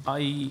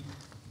 I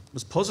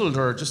was puzzled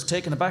or just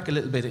taken aback a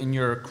little bit in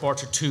your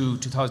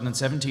Q2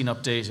 2017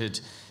 updated.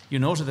 You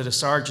noted that a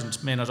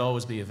sergeant may not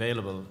always be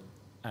available,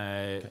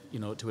 you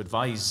know, to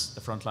advise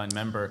the frontline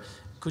member.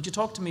 Could you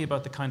talk to me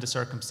about the kind of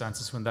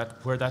circumstances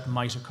where that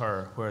might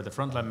occur, where the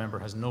frontline member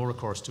has no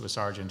recourse to a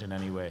sergeant in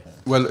any way?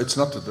 Well, it's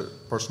not that the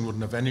person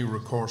wouldn't have any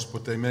recourse,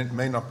 but they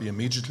may not be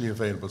immediately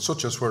available,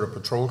 such as where a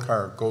patrol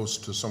car goes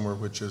to somewhere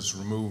which is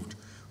removed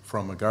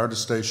from a Garda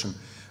station,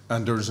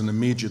 and there's an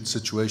immediate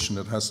situation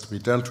that has to be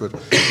dealt with.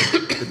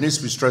 It needs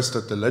to be stressed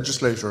that the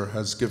legislator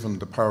has given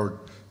the power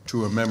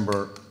to a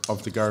member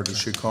of the Garda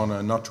Síochána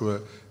and not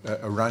to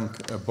a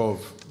rank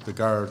above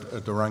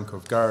the rank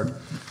of guard.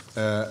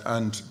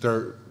 And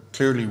there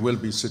clearly will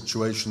be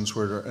situations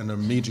where an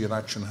immediate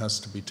action has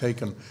to be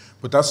taken.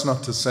 But that's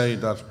not to say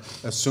that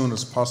as soon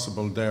as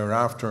possible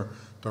thereafter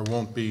there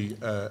won't be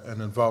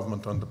an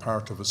involvement on the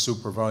part of a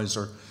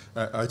supervisor.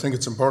 I think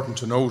it's important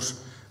to note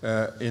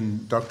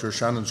in Dr.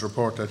 Shannon's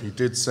report that he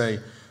did say,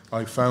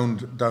 I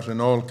found that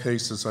in all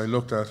cases I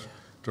looked at,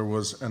 there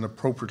was an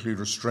appropriately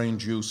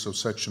restrained use of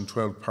Section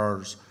 12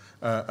 powers,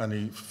 and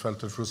he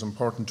felt it was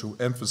important to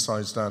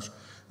emphasise that.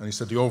 And he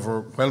said the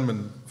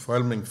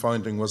overwhelming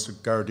finding was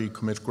that Gardaí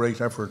commit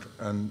great effort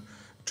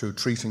to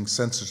treating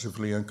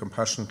sensitively and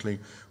compassionately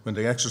when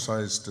they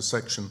exercise the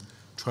Section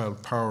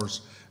 12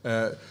 powers.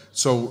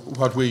 So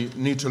what we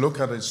need to look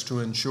at is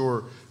to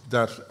ensure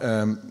that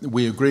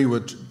we agree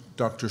with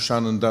Dr.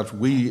 Shannon that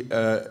we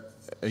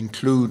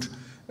include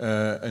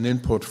an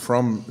input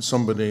from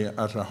somebody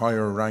at a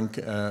higher rank,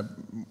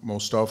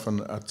 most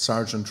often at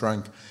sergeant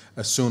rank,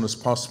 as soon as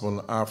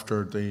possible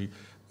after the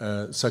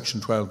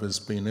Section 12 is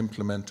being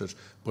implemented.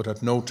 But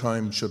at no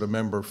time should a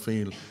member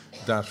feel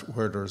that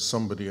where there's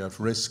somebody at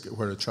risk,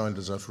 where a child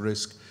is at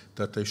risk,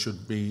 that they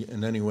should be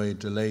in any way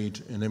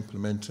delayed in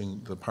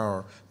implementing the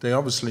power. They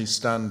obviously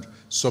stand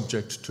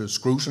subject to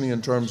scrutiny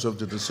in terms of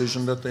the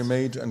decision that they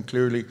made, and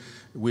clearly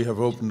we have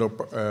opened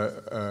up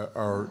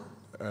our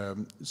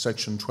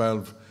Section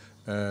 12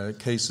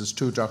 cases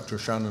to Dr.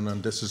 Shannon,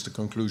 and this is the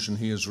conclusion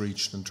he has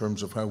reached in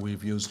terms of how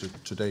we've used it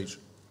to date.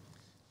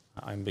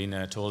 I'm being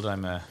told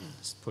I'm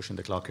pushing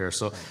the clock here,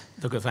 so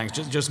look, thanks.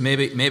 Just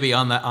maybe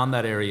on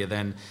that area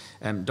then,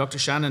 Dr.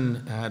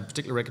 Shannon had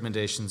particular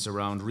recommendations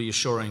around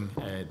reassuring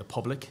the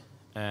public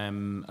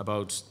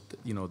about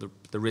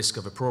the risk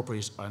of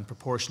appropriate and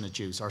proportionate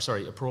use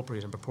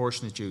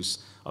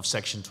of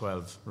Section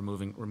 12,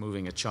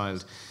 removing a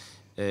child.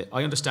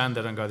 I understand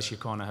that Garda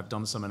Síochána have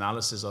done some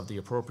analysis of the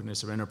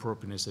appropriateness or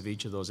inappropriateness of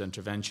each of those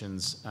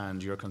interventions,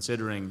 and you're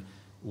considering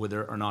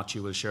whether or not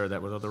you will share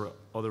that with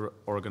other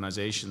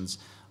organisations.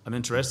 I'm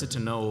interested to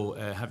know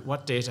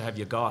what data have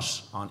you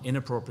got on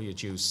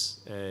inappropriate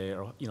use?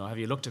 Have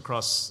you looked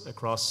across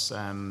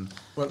the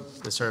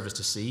service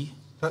to see?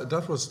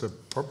 That was the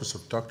purpose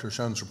of Dr.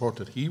 Shannon's report,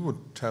 that he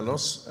would tell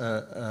us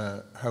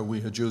how we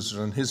had used it,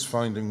 and his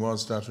finding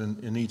was that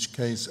in each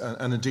case,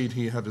 and indeed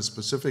he had a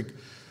specific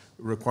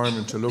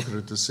requirement to look at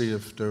it to see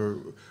if there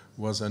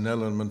was an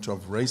element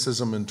of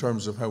racism in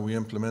terms of how we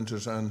implement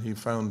it, and he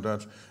found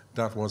that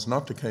that was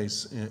not the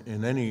case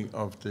in any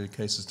of the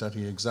cases that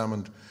he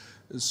examined.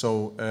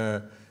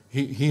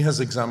 He has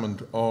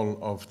examined all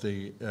of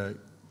the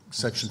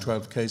Section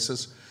 12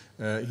 cases.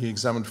 He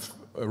examined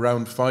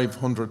around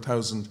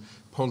 500,000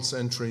 pulse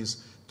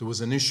entries. There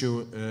was an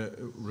issue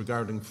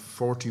regarding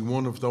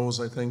 41 of those,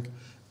 I think,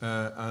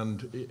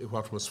 and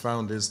what was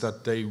found is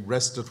that they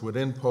rested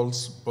within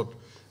pulse, but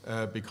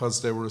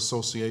because they were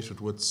associated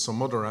with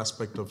some other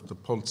aspect of the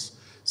pulse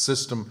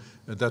system,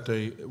 that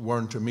they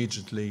weren't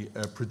immediately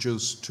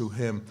produced to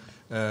him.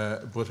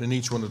 But in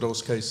each one of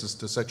those cases,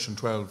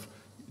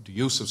 the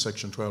use of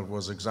Section 12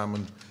 was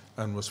examined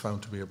and was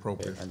found to be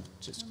appropriate. And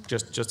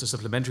just a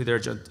supplementary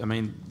there, I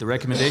mean, the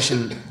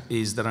recommendation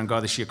is that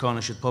Garda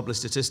Síochána should publish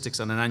statistics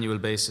on an annual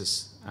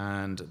basis,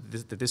 and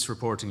that this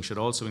reporting should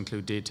also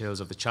include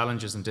details of the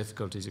challenges and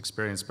difficulties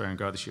experienced by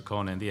Garda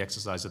Síochána in the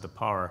exercise of the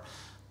power.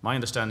 My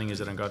understanding is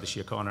that Garda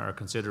Síochána are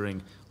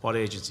considering what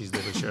agencies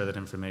they will share that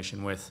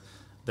information with.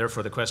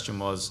 Therefore, the question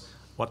was,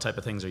 what type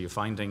of things are you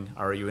finding?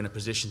 Are you in a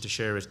position to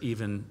share it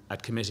even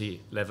at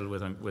committee level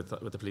with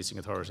the policing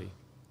authority?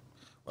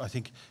 I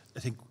think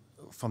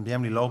from the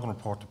Emily Logan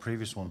report, the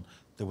previous one,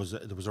 there was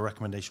a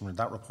recommendation in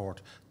that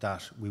report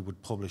that we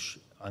would publish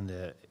on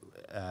the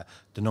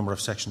number of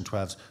Section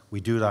 12s. We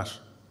do that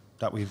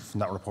from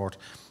that report.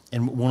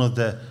 In one of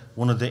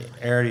the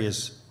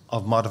areas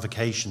of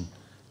modification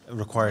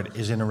required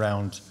is in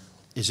around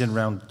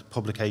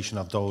publication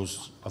of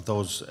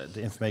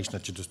the information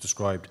that you just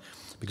described,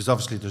 because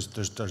obviously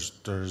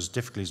there's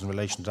difficulties in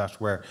relation to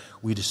that where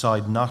we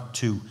decide not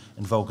to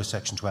invoke a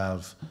Section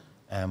 12.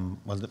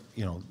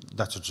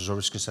 There's a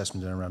risk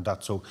assessment in around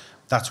that. So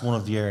that's one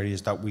of the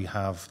areas that we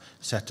have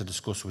set to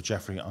discuss with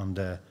Jeffrey on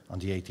the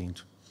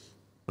 18th.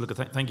 Well, look,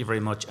 thank you very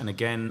much. And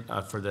again,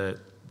 for the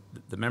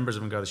members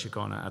of Garda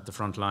Síochána at the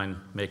front line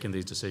making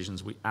these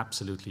decisions, we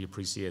absolutely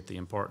appreciate the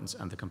importance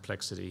and the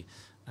complexity,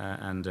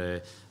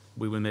 and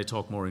we may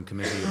talk more in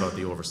committee about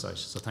the oversight.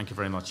 So thank you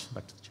very much.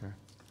 Back to the Chair.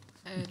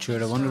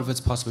 Chair, I wonder if it's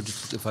possible,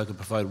 just if I could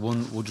provide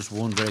one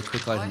very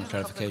quick item of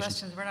clarification.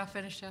 Questions. We're not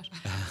finished yet.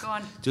 Go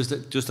on.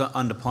 Just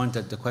on the point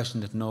that the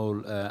question that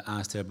Noel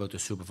asked there about the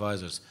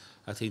supervisors,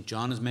 I think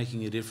John is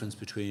making a difference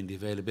between the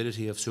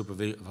availability of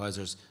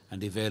supervisors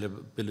and the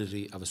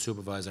availability of a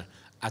supervisor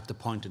at the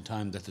point in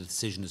time that the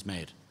decision is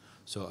made.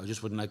 So I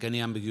just wouldn't like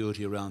any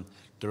ambiguity around.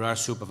 There are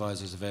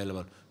supervisors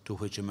available to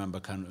which a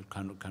member can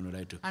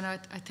relate to. And I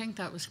think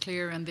that was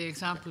clear, and the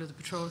example of the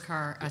patrol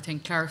car, I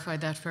think, clarified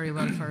that very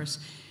well for us.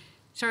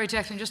 Sorry,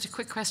 Declan, just a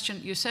quick question.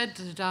 You said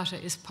that the data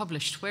is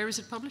published. Where is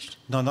it published?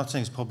 No, I'm not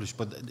saying it's published,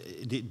 but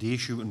the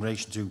issue in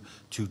relation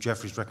to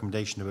Jeffrey's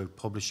recommendation about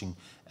publishing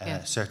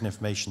certain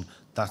information,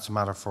 that's a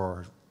matter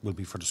will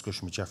be for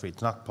discussion with Jeffrey.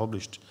 It's not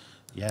published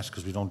yet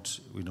because we don't.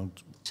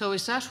 So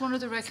is that one of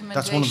the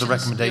recommendations? That's one of the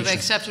recommendations. You've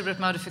accepted with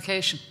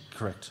modification?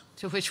 Correct.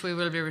 To which we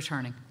will be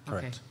returning?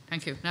 Correct. Okay,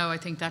 thank you. Now I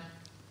think that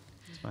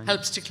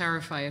helps to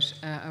clarify it.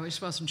 I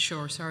just wasn't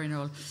sure. Sorry,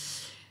 Noel.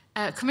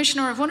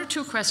 Commissioner, I have one or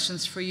two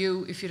questions for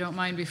you, if you don't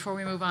mind, before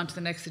we move on to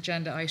the next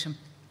agenda item.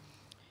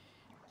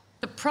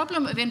 The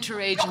problem of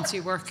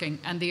interagency working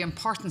and the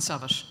importance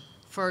of it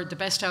for the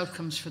best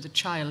outcomes for the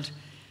child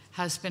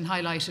has been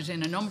highlighted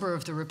in a number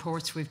of the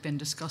reports we've been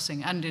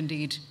discussing, and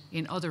indeed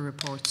in other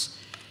reports.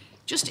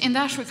 Just in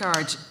that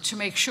regard, to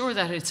make sure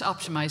that it's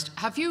optimised,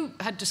 have you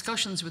had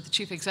discussions with the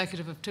Chief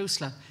Executive of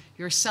TUSLA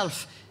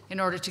yourself in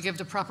order to give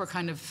the proper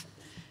kind of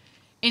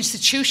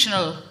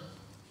institutional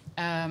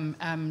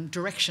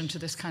direction to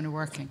this kind of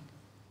working?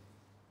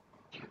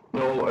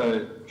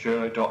 No,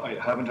 Chair, I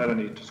haven't had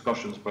any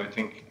discussions, but I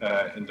think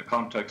in the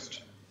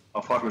context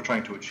of what we're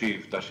trying to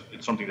achieve, that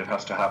it's something that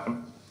has to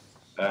happen.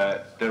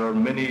 There are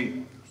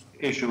many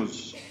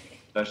issues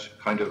that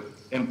kind of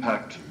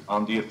impact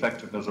on the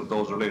effectiveness of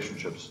those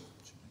relationships,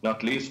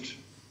 not least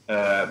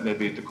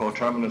maybe the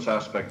coterminous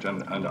aspect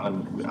and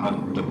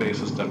on the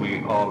basis that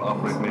we all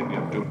operate maybe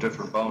to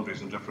different boundaries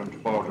and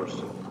different borders,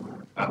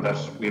 and that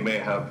we may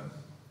have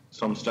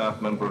some staff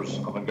members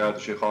of Garda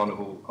Síochána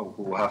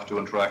who have to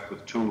interact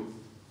with two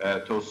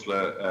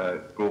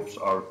TUSLA groups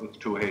or with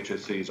two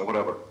HSCs or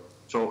whatever.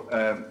 So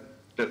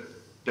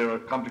there are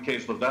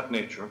complications of that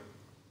nature,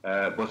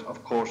 but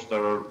of course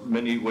there are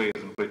many ways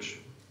in which,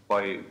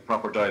 by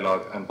proper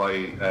dialogue and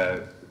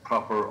by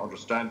proper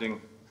understanding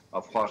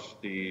of what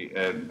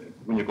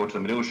when you go to the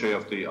minutiae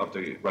of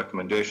the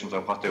recommendations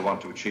and what they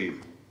want to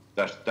achieve,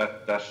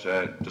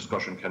 that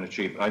discussion can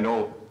achieve. I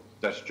know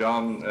that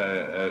John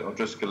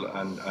O'Driscoll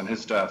and his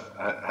staff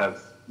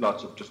have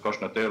lots of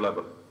discussion at their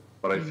level,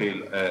 but I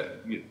feel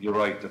you're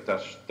right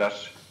that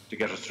to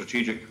get a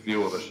strategic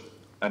view of it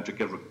and to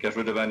get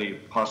rid of any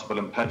possible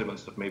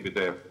impediments that may be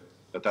there,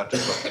 that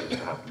discussion is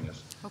to happen,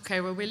 yes.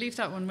 Okay, well, we'll leave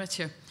that one with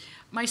you.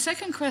 My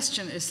second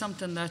question is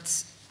something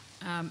that's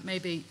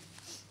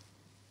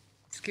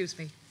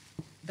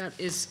that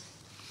is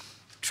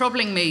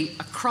troubling me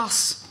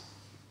across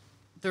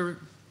the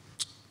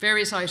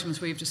various items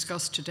we've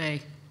discussed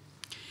today.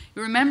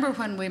 You remember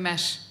when we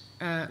met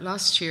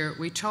last year,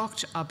 we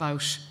talked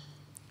about,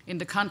 in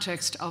the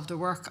context of the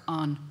work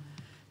on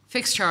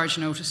fixed charge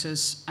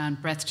notices and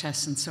breath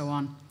tests and so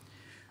on,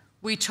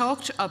 we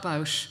talked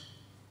about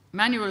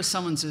manual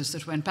summonses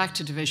that went back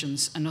to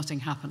divisions and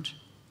nothing happened.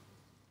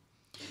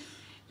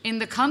 In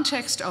the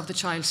context of the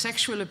child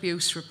sexual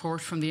abuse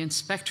report from the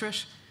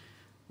Inspectorate,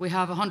 we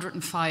have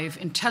 105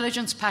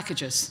 intelligence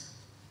packages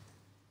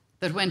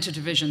that went to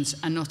divisions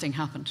and nothing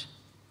happened.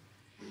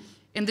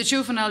 In the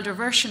juvenile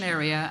diversion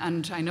area,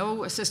 and I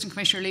know Assistant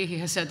Commissioner Leahy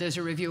has said there's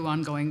a review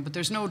ongoing, but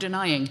there's no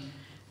denying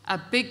a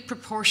big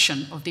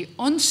proportion of the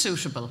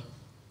unsuitable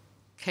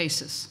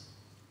cases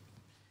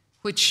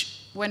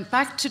which went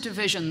back to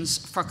divisions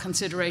for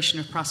consideration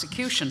of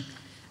prosecution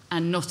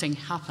and nothing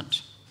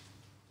happened.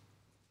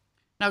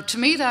 Now, to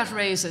me, that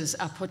raises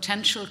a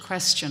potential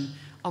question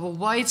of a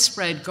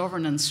widespread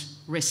governance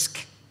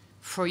risk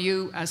for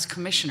you as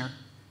Commissioner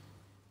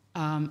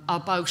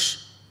about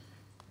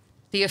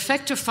the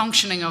effective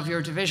functioning of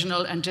your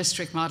divisional and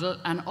district model,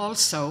 and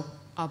also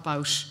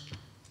about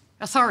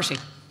authority.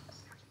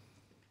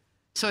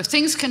 So if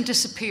things can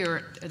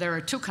disappear, there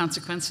are two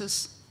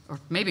consequences, or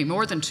maybe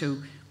more than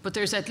two, but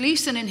there's at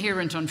least an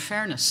inherent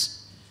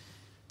unfairness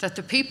that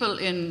the people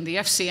in the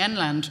FCN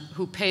land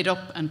who paid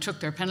up and took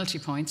their penalty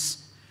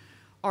points,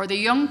 or the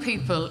young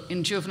people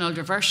in juvenile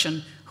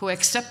diversion who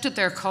accepted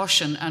their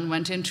caution and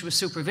went into a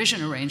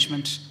supervision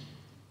arrangement,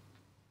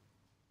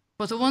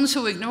 but the ones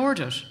who ignored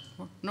it,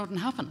 nothing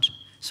happened.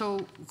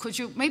 So would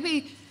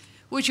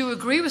you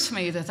agree with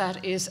me that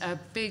that is a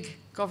big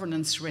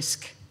governance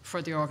risk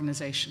for the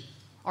organisation?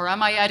 Or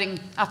am I adding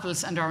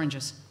apples and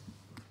oranges?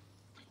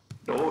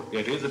 No,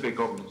 it is a big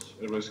governance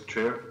risk,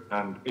 Chair,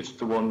 and it's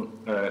the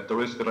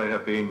risk that I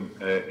have been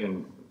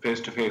in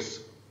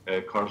face-to-face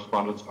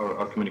correspondence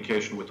or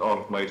communication with all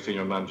of my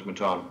senior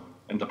management on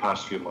in the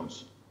past few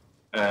months.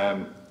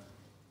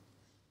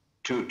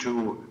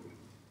 To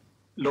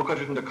look at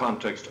it in the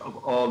context of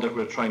all that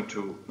we're trying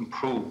to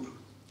improve,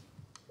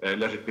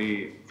 let it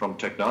be from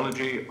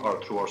technology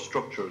or through our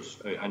structures,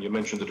 and you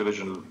mentioned the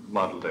divisional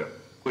model there,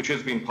 which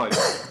is being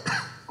piloted.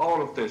 All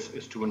of this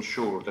is to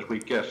ensure that we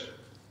get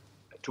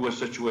to a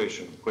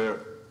situation where,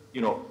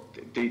 you know,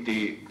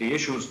 the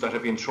issues that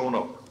have been thrown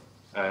up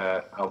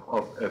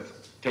of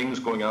things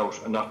going out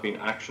and not being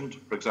actioned,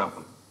 for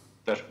example,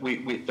 that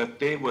that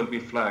they will be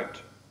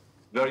flagged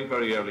very,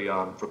 very early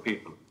on for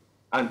people.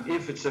 And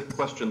if it's a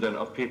question then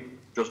of people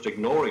just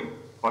ignoring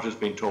what is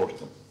being told to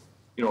them,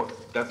 you know,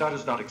 that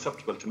is not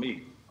acceptable to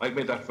me. I've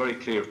made that very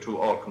clear to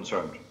all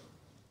concerned.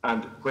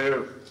 And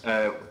where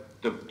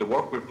the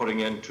work we're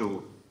putting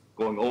into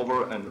going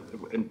over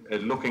and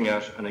looking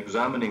at and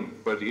examining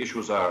where the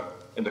issues are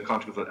in the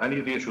context of any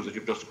of the issues that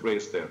you've just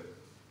raised there,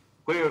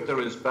 where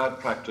there is bad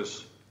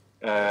practice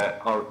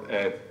or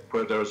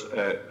where there's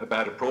a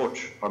bad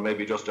approach or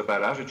maybe just a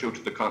bad attitude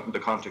to the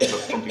context of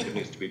something that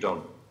needs to be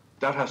done,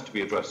 that has to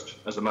be addressed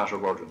as a matter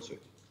of urgency.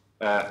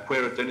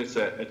 Where then it's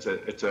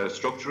a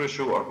structure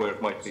issue or where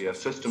it might be a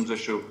systems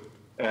issue,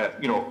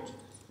 you know,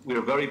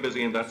 we're very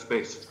busy in that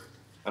space.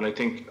 And I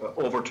think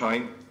over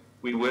time,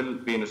 we will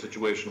be in a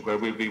situation where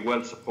we'll be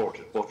well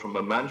supported, both from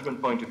a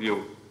management point of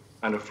view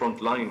and a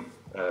frontline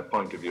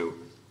point of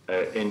view,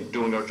 in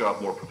doing our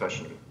job more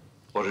professionally.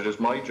 But it is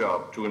my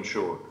job to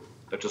ensure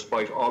that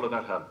despite all of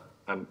that help,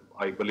 and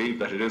I believe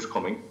that it is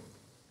coming,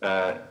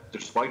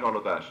 despite all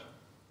of that,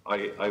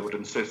 I would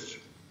insist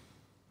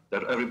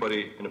that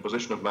everybody in a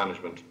position of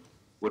management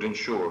would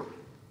ensure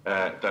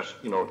that,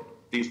 you know,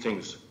 these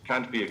things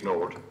can't be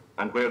ignored,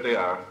 and where they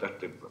are, that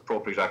the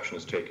appropriate action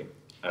is taken,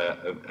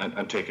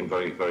 and taken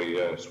very,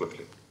 very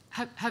swiftly.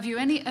 Have you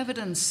any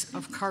evidence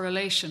of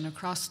correlation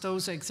across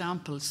those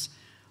examples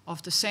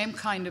of the same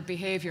kind of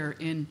behaviour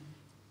in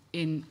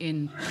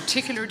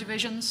particular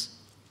divisions?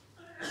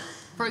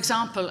 For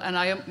example, and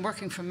I am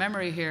working from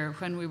memory here,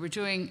 when we were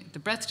doing the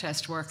breath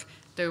test work,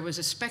 there was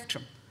a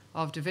spectrum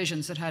of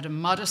divisions that had a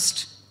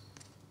modest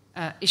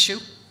issue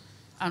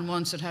and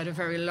ones that had a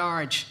very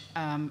large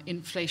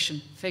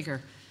inflation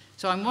figure.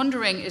 So I'm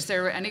wondering, is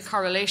there any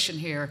correlation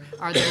here?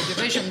 Are there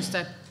divisions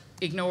that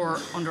ignore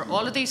under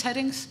all of these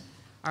headings?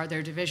 Are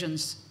there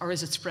divisions, or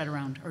is it spread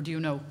around, or do you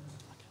know?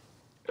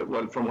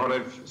 Well, from what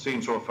I've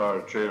seen so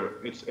far, Chair,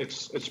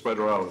 it's spread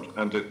around,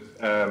 and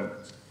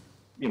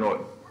you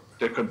know,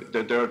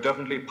 there are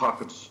definitely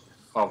pockets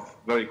of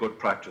very good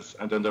practice,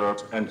 and then there are,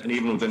 and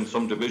even within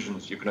some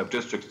divisions, you can have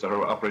districts that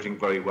are operating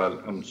very well,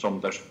 and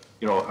some that,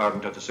 you know,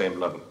 aren't at the same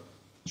level.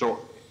 So,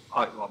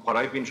 what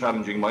I've been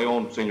challenging my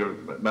own senior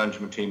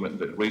management team in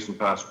the recent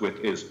past with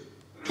is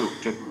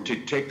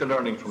to take the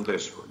learning from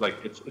this. Like,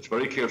 it's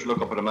very clear to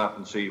look up at a map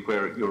and see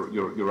where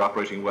you're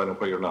operating well and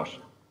where you're not,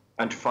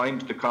 and to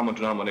find the common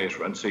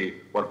denominator and see,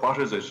 well, what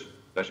is it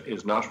that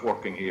is not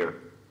working here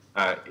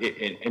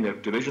in a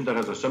division that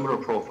has a similar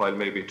profile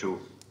maybe to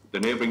the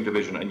neighbouring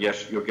division, and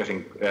yet you're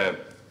getting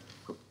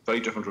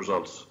very different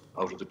results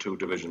out of the two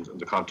divisions in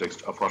the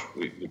context of what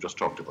we've just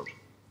talked about.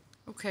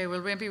 Okay, well,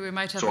 maybe we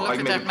might have a look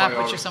at that map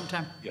with you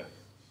sometime. Yeah,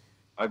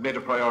 I've made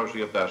a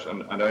priority of that,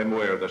 and I'm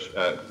aware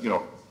that, you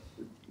know,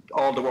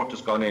 all the work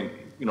that's gone in,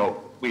 you know,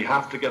 we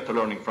have to get the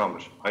learning from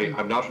it.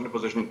 I'm not in a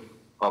position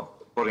of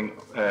putting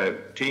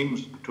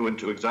teams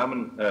to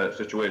examine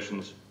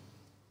situations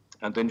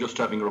and then just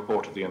having a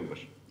report at the end of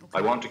it.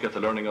 I want to get the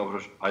learning out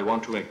of it. I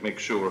want to make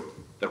sure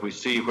that we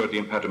see where the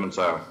impediments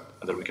are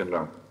and that we can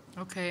learn.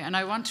 Okay, and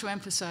I want to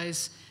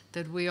emphasise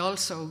that we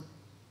also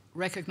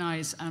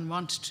recognise and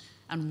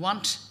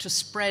want to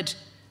spread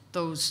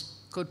those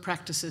good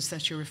practices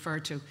that you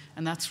referred to,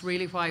 and that's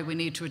really why we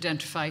need to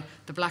identify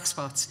the black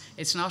spots.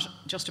 It's not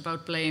just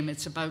about blame,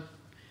 it's about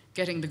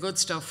getting the good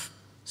stuff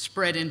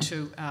spread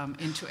into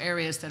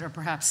areas that are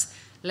perhaps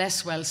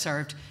less well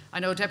served. I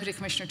know Deputy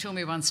Commissioner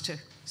Toomey wants to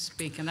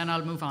speak, and then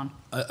I'll move on.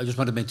 I just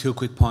want to make 2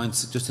 quick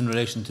points, just in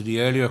relation to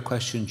the earlier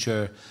question,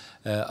 Chair.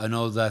 I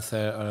know that,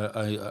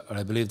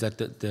 I believe that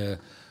the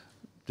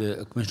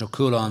Commissioner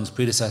Cosán's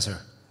predecessor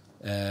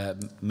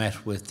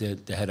met with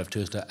the head of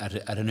TUSLA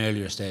at an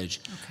earlier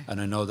stage, okay.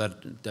 And I know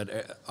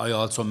that I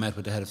also met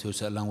with the head of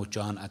TUSLA along with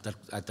John at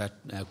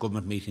that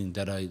government meeting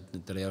that I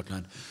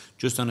outlined.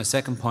 Just on a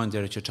second point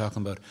there that you're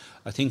talking about,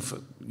 I think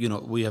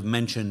we have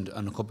mentioned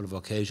on a couple of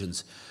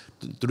occasions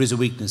there is a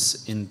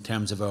weakness in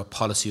terms of our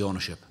policy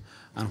ownership.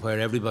 And where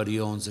everybody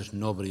owns it,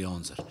 nobody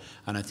owns it.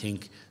 And I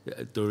think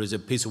there is a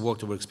piece of work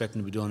that we're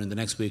expecting to be done in the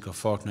next week or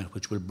fortnight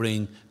which will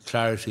bring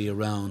clarity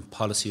around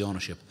policy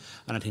ownership.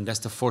 And I think that's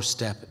the first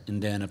step in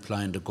then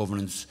applying the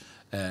governance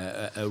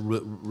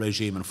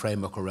regime and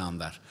framework around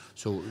that.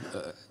 So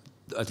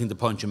I think the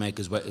point you make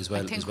is well.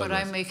 I think what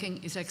I'm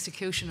making is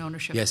execution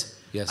ownership. Yes,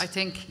 yes. I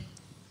think,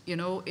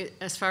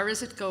 as far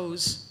as it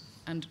goes,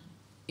 and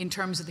in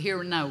terms of the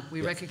here and now,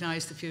 we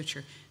recognise the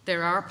future.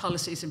 There are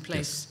policies in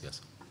place. Yes,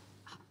 yes.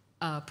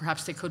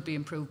 Perhaps they could be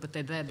improved, but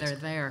they're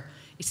there.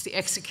 It's the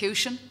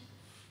execution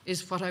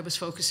is what I was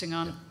focusing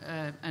on,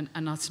 and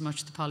not so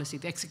much the policy,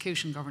 the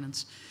execution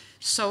governance.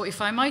 So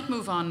if I might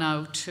move on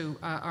now to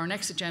our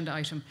next agenda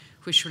item,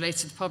 which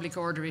relates to the public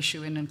order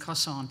issue in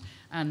Cosán.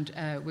 And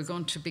we're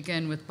going to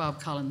begin with Bob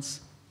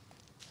Collins.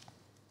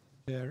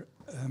 There,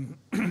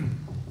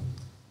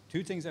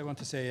 2 things I want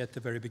to say at the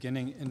very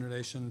beginning in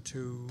relation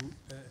to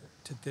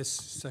this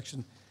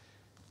section.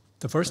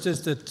 The first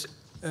is that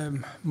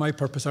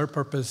our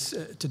purpose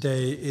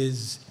today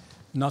is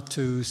not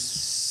to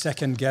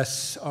second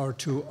guess or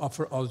to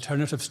offer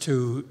alternatives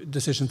to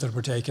decisions that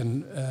were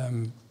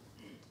taken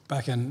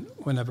back in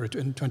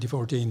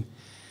 2014.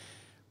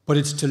 But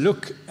it's to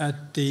look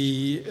at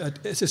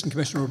Assistant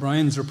Commissioner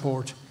O'Brien's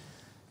report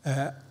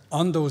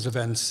on those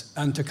events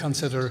and to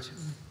consider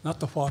not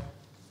the what,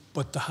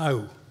 but the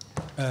how.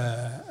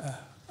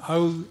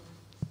 How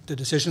the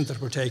decisions that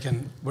were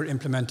taken were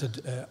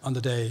implemented on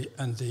the day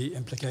and the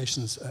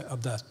implications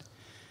of that.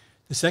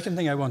 The second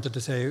thing I wanted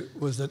to say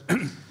was that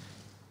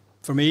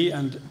for me,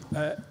 and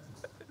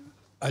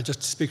I'll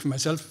just speak for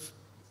myself,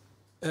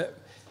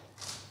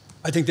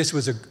 I think this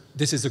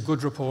is a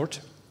good report.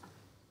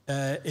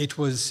 It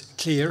was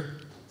clear,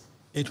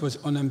 it was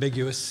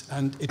unambiguous,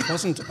 and it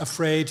wasn't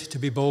afraid to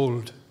be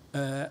bold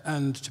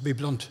and to be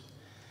blunt.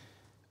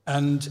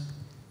 And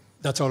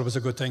that's always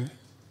a good thing.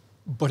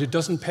 But it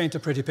doesn't paint a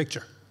pretty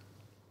picture.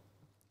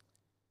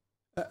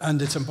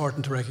 And it's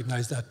important to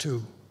recognise that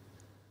too.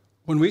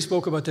 When we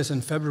spoke about this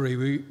in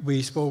February,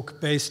 we spoke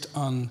based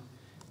on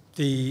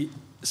the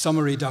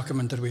summary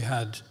document that we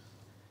had.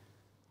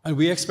 And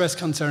we expressed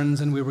concerns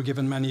and we were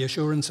given many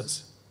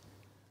assurances.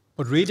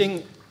 But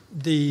reading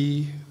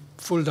the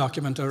full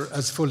document, or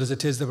as full as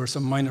it is, there were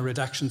some minor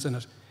redactions in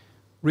it.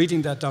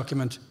 Reading that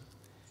document,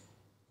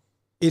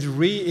 it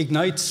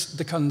reignites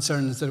the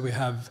concerns that we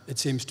have, it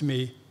seems to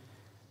me,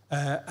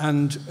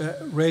 and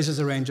raises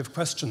a range of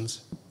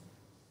questions,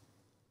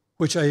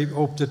 which I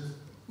hope that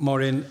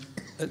Maureen,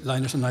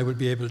 Linus and I will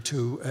be able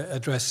to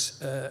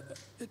address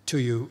to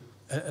you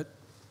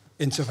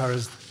insofar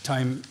as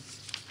time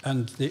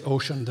and the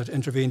ocean that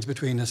intervenes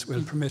between us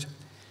will permit.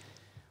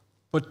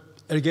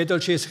 But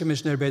Ergedol Chase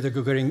Commissioner Beda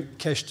Gugaring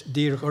Kesht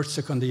Dir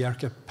Ursa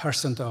Kondiarka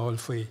Persanta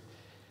Olfui.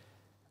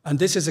 And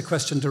this is a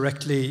question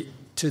directly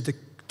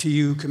to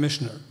you,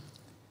 Commissioner.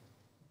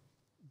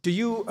 Do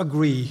you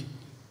agree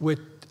with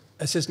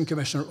Assistant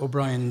Commissioner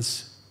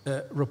O'Brien's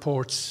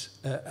report's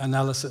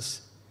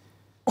analysis?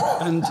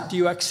 And do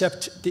you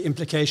accept the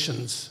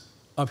implications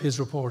of his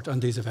report on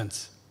these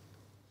events?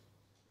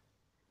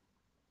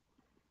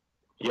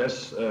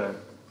 Yes,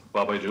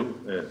 Bob, I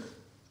do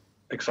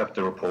accept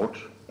the report.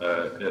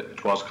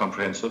 It was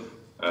comprehensive,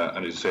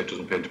 and as you say, it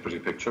doesn't paint a pretty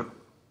picture.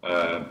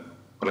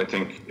 But I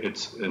think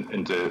it's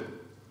in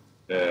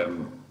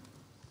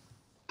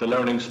the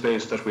learning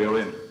space that we are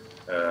in,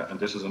 and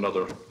this is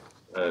another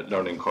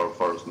learning curve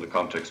for us in the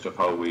context of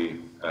how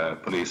we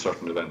police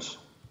certain events.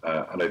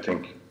 And I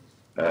think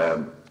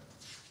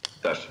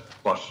that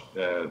what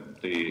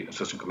the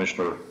Assistant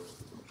Commissioner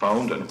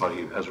found and what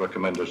he has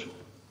recommended,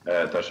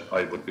 that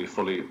I would be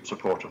fully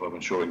supportive of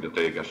ensuring that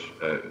they get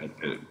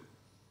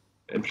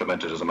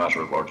implemented as a matter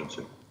of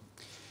urgency.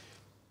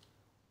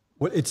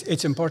 Well,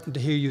 it's important to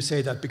hear you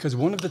say that, because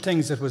one of the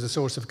things that was a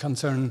source of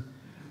concern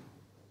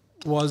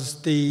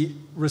was the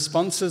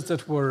responses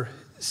that were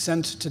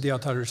sent to the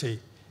authority.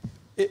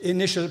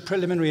 Initial,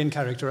 preliminary in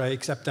character, I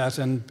accept that,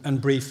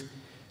 and brief,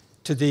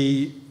 to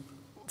the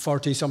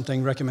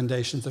 40-something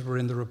recommendations that were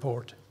in the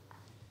report.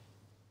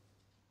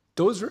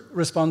 those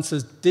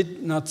responses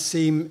did not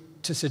seem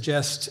to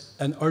suggest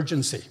an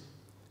urgency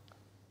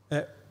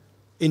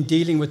in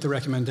dealing with the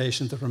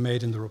recommendations that were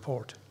made in the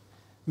report.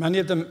 Many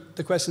of them,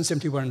 the questions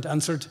simply weren't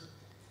answered.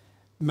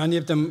 Many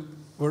of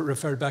them were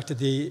referred back to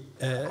the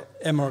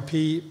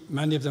MRP.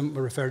 Many of them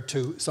were referred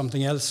to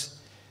something else.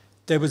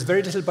 There was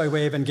very little by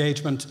way of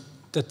engagement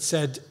that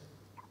said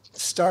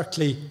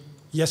starkly,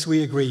 yes,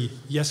 we agree,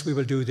 yes, we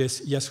will do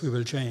this, yes, we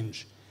will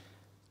change.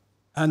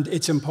 And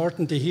it's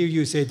important to hear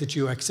you say that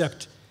you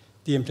accept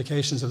the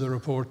implications of the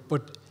report,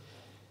 but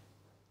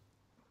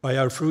by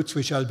our fruits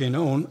we shall be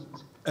known.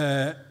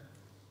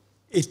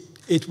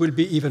 It will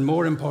be even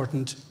more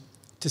important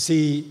to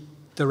see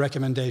the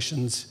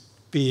recommendations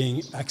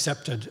being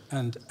accepted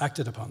and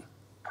acted upon.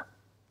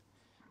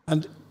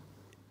 And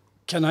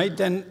can I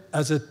then,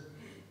 as a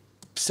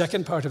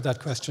second part of that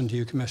question to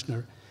you,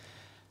 Commissioner,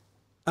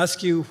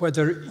 ask you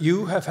whether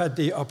you have had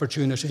the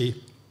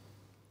opportunity,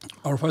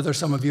 or whether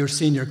some of your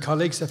senior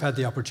colleagues have had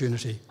the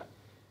opportunity,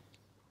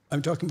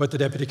 I'm talking about the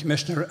Deputy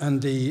Commissioner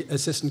and the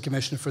Assistant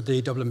Commissioner for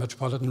the Dublin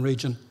Metropolitan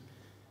Region,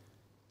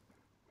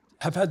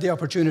 have had the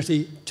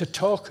opportunity to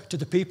talk to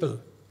the people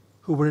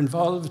who were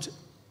involved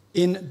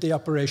in the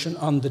operation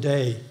on the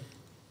day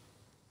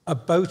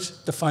about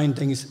the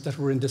findings that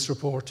were in this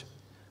report,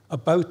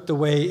 about the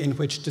way in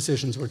which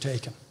decisions were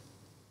taken.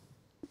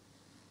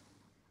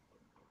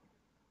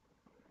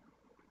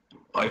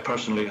 I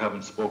personally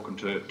haven't spoken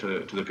to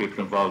the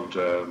people involved,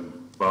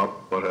 Bob,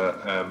 but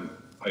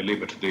I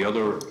leave it to the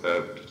other,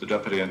 to the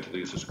Deputy and to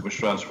the Assistant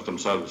Commissioner to answer for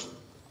themselves.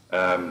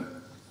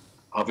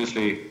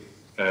 Obviously,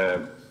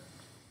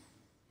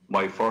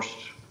 my first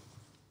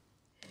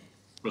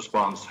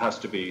response has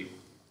to be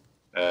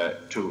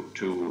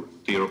to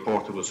the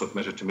report that was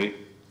submitted to me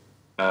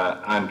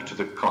and to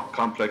the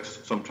complex,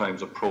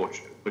 sometimes,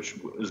 approach which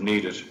is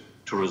needed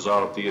to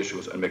resolve the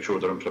issues and make sure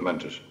they're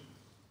implemented.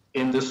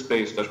 In this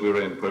space that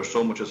we're in, where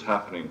so much is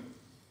happening,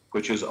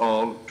 which is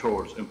all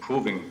towards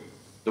improving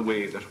the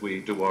way that we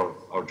do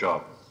our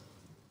job,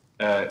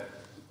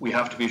 we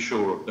have to be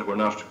sure that we're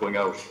not going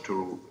out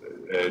to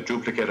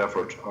duplicate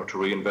effort or to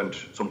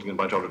reinvent something that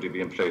might already be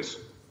in place.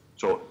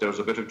 So there's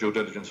a bit of due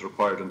diligence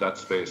required in that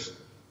space,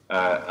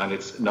 and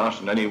it's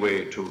not in any way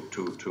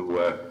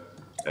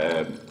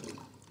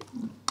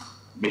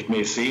it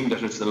may seem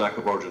that it's the lack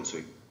of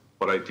urgency,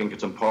 but I think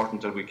it's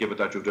important that we give it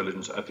that due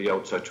diligence at the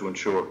outset to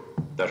ensure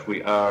that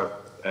we are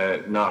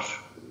not,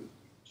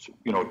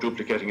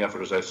 duplicating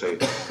effort, as I say,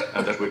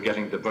 and that we're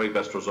getting the very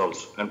best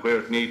results. And where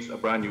it needs a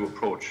brand new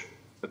approach,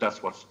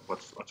 that's what's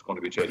going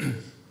to be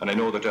taken. And I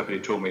know that Deputy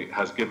Toomey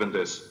has given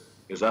this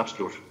his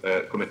absolute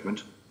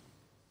commitment.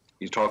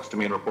 He talks to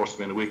me and reports to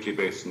me on a weekly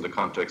basis in the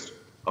context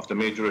of the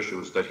major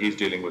issues that he's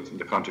dealing with in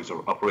the context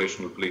of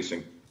operational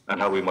policing and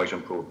how we might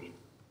improve it.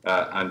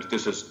 And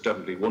this is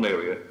definitely one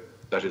area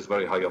that is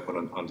very high up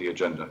on the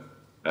agenda.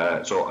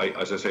 So,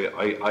 as I say,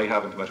 I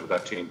haven't met with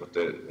that team, but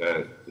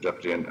the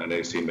Deputy and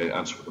AC may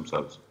answer for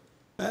themselves.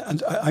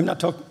 And I'm not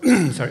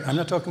talking. Sorry, I'm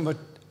not talking about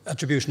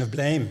attribution of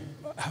blame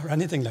or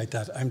anything like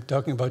that. I'm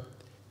talking about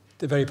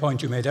the very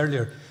point you made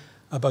earlier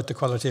about the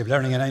quality of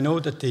learning. And I know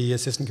that the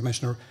Assistant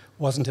Commissioner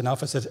wasn't in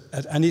office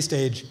at any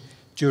stage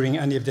during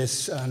any of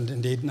this, and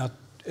indeed not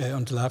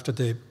until after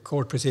the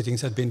court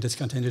proceedings had been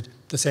discontinued.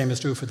 The same is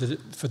true for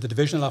the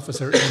divisional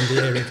officer in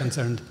the area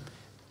concerned.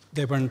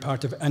 They weren't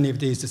part of any of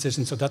these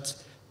decisions, so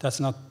that's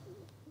not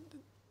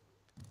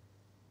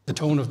the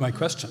tone of my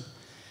question.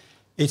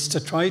 It's to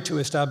try to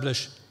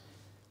establish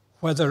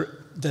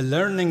whether the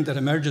learning that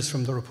emerges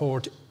from the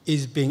report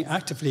is being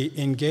actively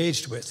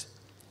engaged with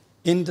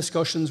in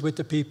discussions with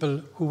the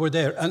people who were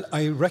there. And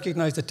I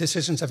recognise that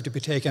decisions have to be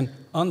taken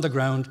on the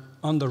ground,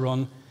 on the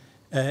run,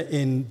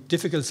 in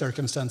difficult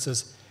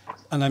circumstances,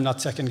 and I'm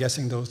not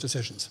second-guessing those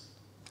decisions.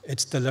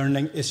 It's the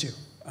learning issue,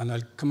 and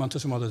I'll come on to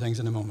some other things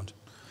in a moment.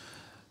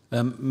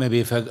 Maybe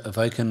if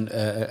I can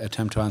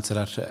attempt to answer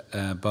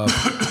that, Bob.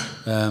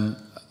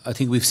 I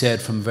think we've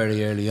said from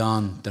very early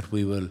on that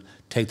we will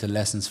take the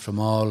lessons from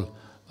all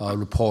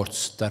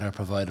reports that are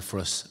provided for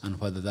us, and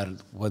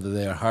whether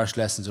they are harsh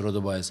lessons or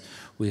otherwise,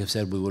 we have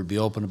said we will be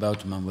open about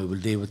them and we will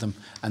deal with them,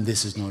 and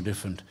this is no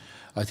different.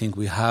 I think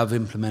we have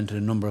implemented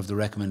a number of the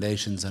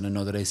recommendations, and I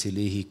know that AC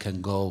Leahy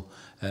can go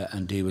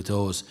and deal with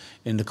those.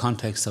 In the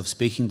context of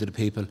speaking to the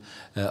people,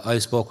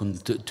 I've spoken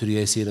to the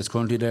AC that's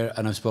currently there,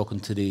 and I've spoken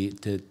to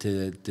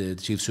the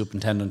Chief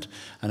Superintendent,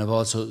 and I've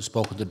also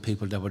spoken to the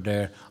people that were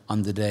there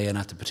on the day and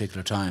at the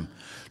particular time.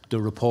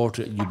 The report,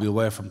 you'll be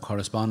aware from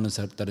correspondence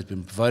that has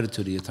been provided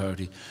to the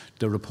authority,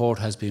 the report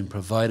has been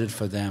provided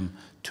for them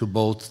to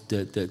both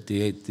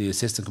the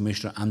Assistant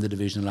Commissioner and the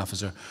Divisional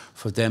Officer,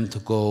 for them to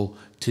go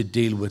to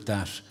deal with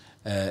that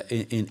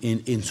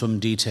in some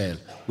detail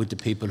with the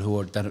people who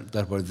are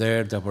that were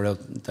there,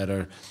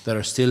 that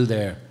are still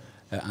there,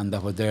 and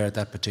that were there at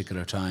that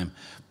particular time.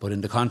 But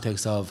in the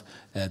context of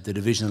the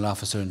divisional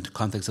officer, in the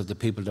context of the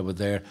people that were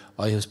there,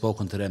 I have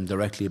spoken to them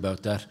directly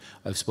about that.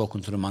 I've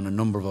spoken to them on a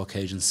number of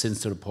occasions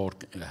since the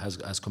report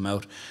has come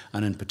out,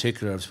 and in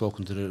particular I've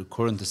spoken to the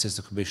current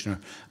Assistant Commissioner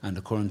and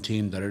the current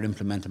team that are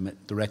implementing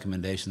the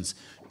recommendations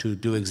to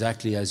do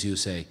exactly as you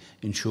say,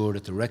 ensure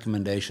that the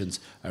recommendations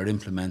are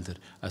implemented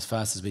as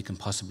fast as we can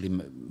possibly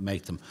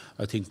make them.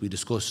 I think we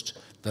discussed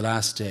the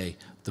last day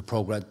the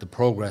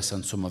progress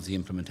on some of the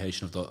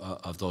implementation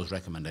of those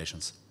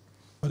recommendations.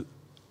 Well,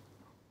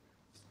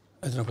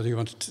 I don't know whether you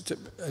want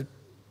to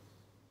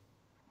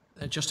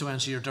just to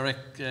answer your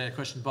direct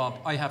question, Bob,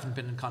 I haven't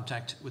been in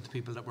contact with the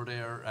people that were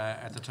there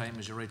at the time,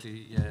 as you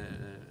rightly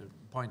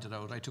pointed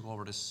out. I took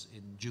over this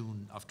in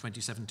June of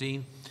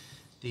 2017.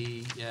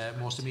 The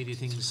most immediate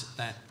things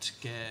that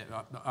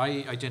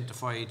I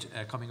identified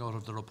coming out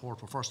of the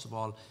report were, first of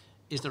all,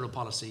 is there a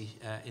policy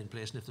in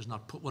place? And if there's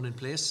not put one in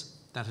place,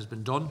 that has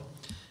been done.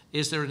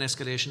 Is there an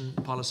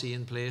escalation policy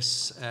in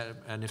place?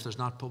 And if there's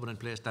not put one in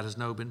place, that has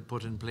now been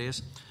put in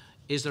place.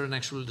 Is there an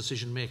actual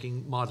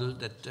decision-making model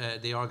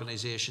that the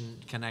organisation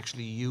can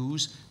actually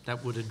use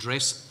that would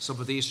address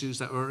some of the issues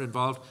that were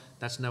involved?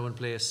 That's now in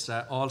place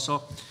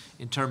also.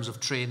 In terms of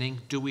training,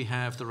 do we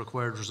have the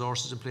required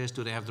resources in place?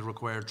 Do they have the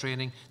required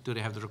training? Do they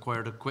have the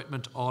required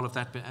equipment? All of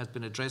that has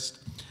been addressed.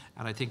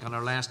 And I think on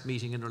our last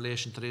meeting in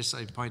relation to this,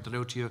 I pointed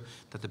out to you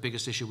that the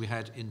biggest issue we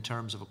had in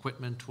terms of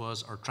equipment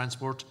was our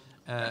transport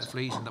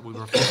fleet, and that we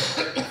were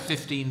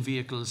 15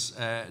 vehicles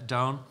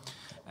down.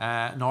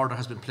 An order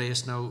has been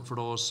placed now for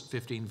those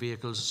 15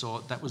 vehicles, so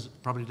that was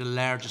probably the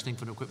largest thing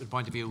from an equipment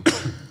point of view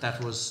that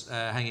was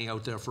hanging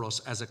out there for us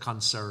as a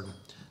concern.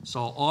 So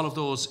all of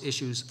those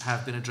issues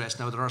have been addressed.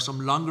 Now, there are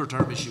some longer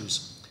term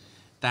issues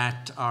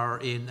that are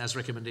in as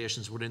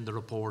recommendations within the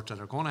report that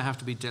are going to have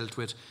to be dealt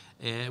with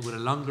a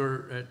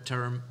longer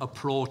term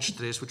approach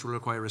to this, which will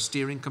require a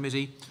steering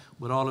committee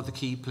with all of the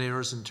key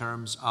players in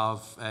terms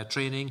of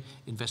training,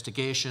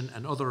 investigation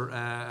and other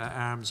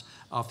arms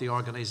of the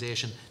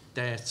organisation.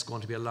 That's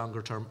going to be a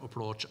longer term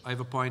approach. I've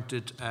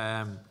appointed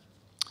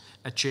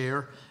a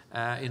chair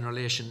in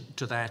relation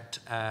to that,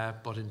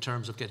 but in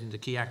terms of getting the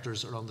key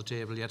actors around the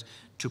table yet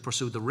to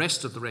pursue the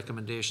rest of the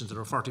recommendations, there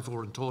are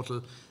 44 in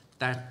total,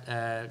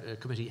 that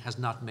committee has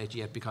not met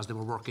yet because they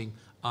were working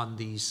on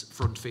these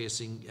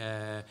front-facing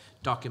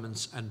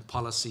documents and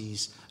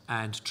policies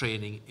and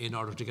training in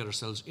order to get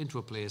ourselves into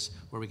a place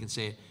where we can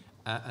say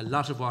a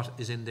lot of what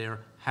is in there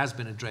has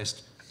been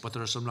addressed, but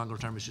there are some longer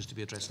term issues to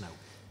be addressed now.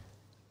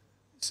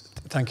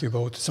 Thank you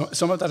both. So,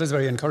 some of that is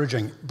very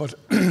encouraging, but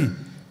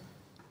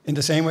in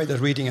the same way that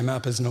reading a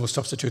map is no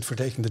substitute for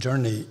taking the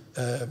journey,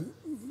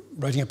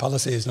 writing a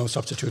policy is no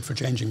substitute for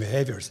changing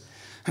behaviours.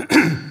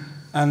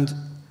 And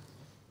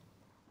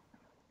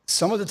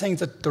some of the things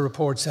that the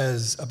report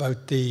says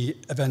about the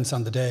events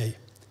on the day,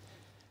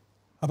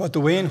 about the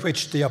way in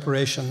which the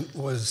operation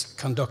was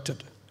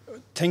conducted,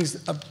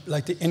 things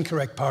like the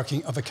incorrect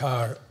parking of a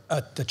car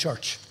at the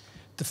church,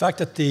 the fact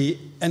that the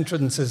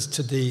entrances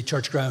to the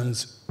church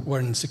grounds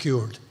weren't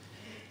secured,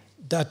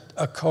 that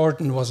a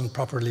cordon wasn't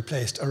properly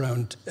placed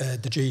around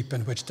the jeep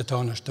in which the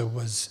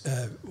Taoiseach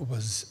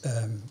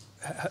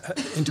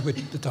into which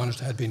the Taoiseach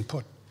had been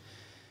put,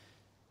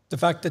 the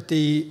fact that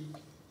the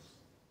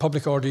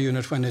public order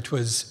unit, when it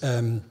was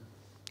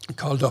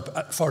called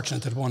up,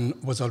 fortunate that one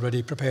was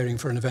already preparing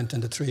for an event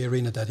in the 3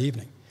 Arena that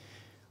evening,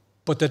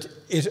 but that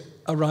it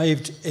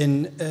arrived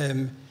in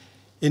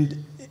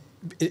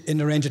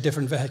a range of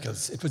different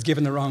vehicles. It was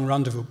given the wrong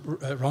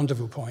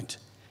rendezvous point.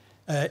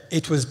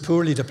 It was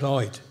poorly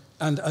deployed,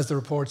 and as the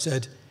report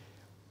said,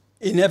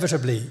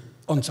 inevitably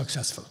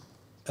unsuccessful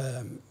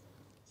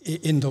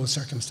in those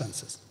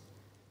circumstances.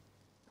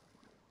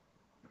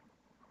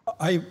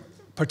 I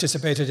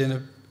participated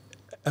in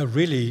a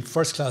really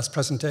first-class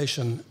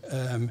presentation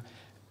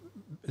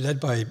led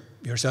by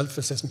yourself,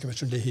 Assistant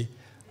Commissioner Leahy,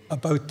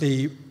 about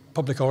the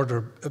public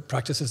order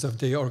practices of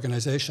the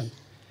organisation,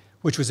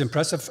 which was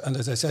impressive, and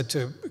as I said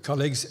to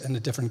colleagues in a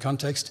different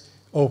context,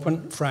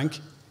 open, frank.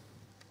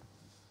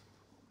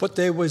 But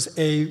there was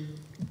a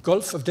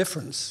gulf of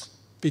difference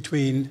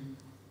between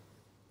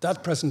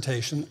that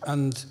presentation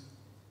and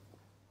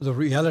the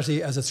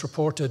reality as it's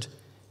reported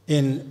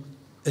in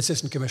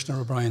Assistant Commissioner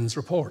O'Brien's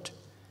report.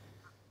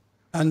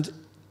 And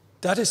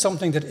that is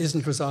something that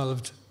isn't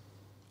resolved,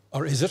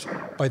 or is it,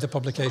 by the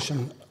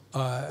publication,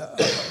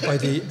 by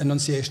the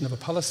enunciation of a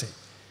policy.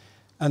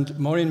 And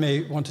Maureen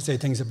may want to say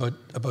things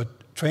about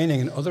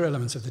training and other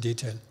elements of the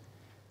detail,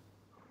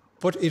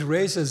 but it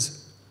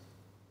raises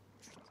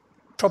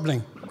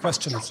troubling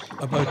questions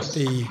about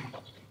the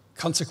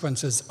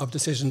consequences of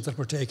decisions that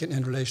were taken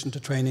in relation to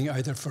training,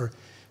 either for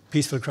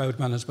peaceful crowd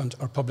management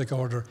or public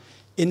order,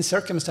 in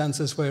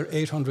circumstances where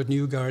 800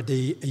 new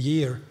Gardaí a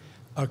year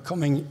are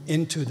coming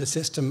into the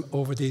system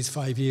over these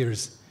 5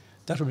 years.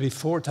 That will be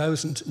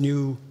 4,000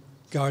 new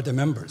Garda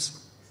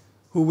members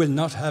who will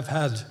not have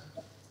had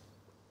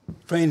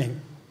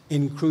training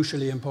in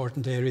crucially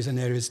important areas and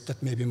areas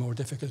that may be more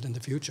difficult in the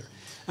future.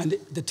 And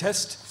the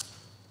test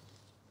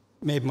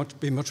may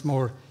be much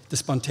more the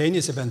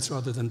spontaneous events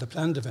rather than the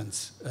planned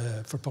events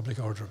for public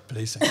order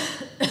policing.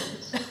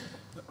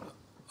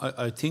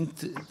 I think,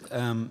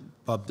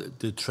 Bob,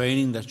 the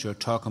training that you're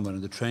talking about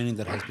and the training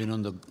that has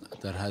been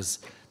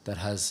that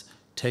has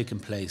taken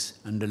place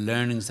and the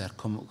learnings that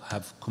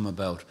have come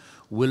about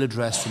will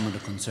address some of the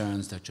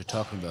concerns that you're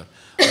talking about.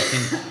 I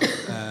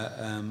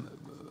think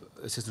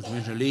Assistant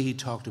Commissioner Leahy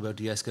talked about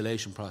the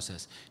escalation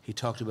process. He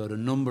talked about a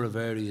number of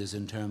areas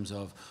in terms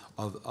of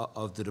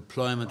the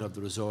deployment of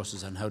the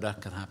resources and how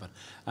that can happen.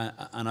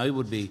 And I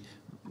would be,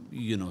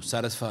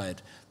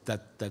 satisfied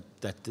that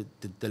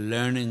the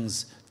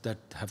learnings that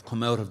have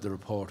come out of the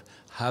report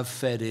have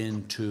fed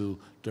into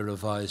the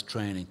revised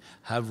training,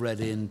 have read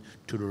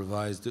into the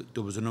revised.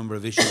 There was a number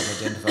of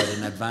issues identified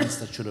in advance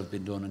that should have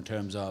been done in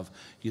terms of,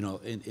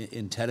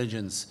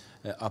 intelligence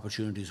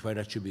opportunities where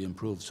that should be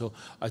improved. So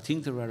I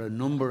think there are a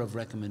number of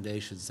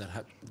recommendations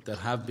that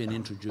have been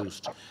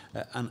introduced,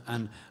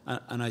 and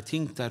I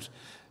think that,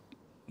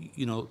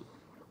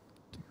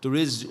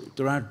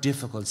 there are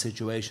difficult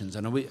situations,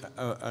 and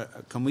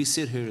can we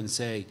sit here and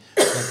say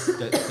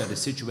that a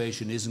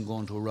situation isn't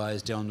going to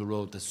arise down the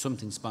road, that's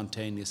something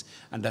spontaneous,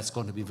 and that's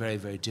going to be very,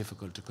 very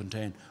difficult to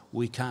contain?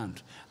 We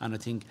can't. And I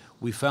think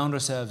we found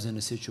ourselves in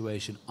a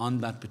situation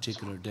on that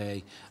particular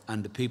day,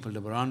 and the people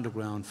that were on the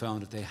ground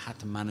found that they had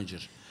to manage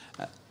it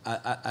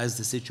as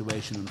the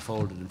situation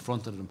unfolded in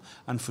front of them.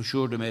 And for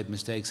sure they made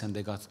mistakes, and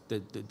they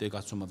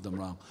got some of them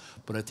wrong.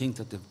 But I think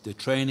that the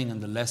training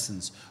and the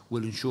lessons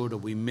will ensure that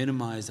we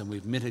minimise and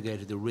we've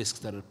mitigated the risks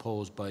that are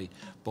posed by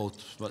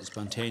both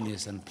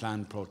spontaneous and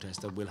planned protests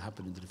that will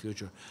happen into the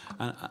future.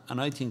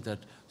 And I think that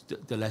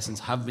the lessons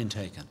have been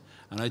taken,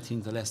 and I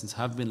think the lessons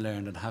have been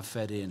learned and have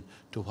fed in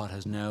to what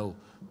has now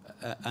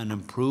an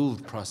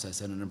improved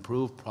process and an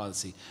improved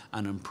policy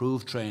and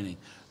improved training,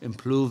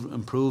 improved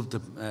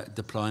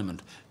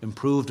deployment,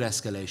 improved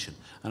escalation.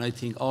 And I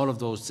think all of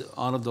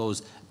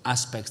those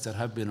aspects that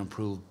have been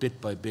improved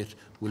bit by bit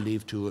will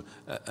lead to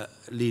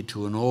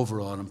an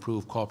overall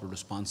improved corporate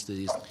response to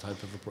these type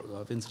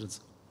of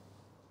incidents.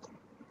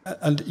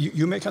 And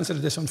you may consider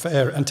this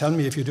unfair, and tell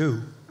me if you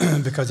do,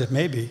 because it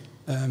may be.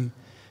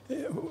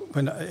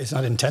 When it's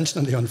not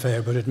intentionally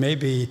unfair, but it may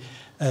be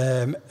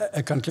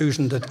a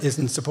conclusion that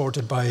isn't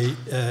supported by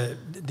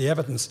the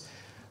evidence.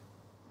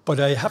 But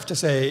I have to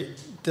say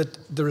that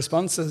the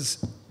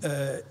responses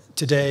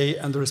today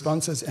and the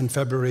responses in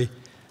February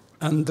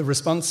and the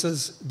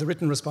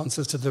written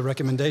responses to the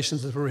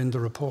recommendations that were in the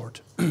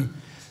report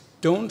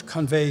don't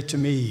convey to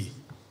me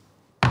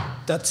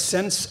that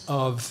sense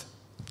of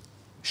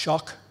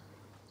shock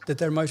that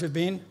there might have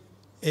been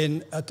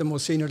at the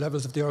most senior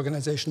levels of the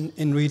organisation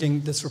in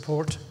reading this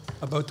report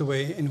about the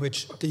way in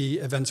which the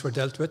events were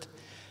dealt with.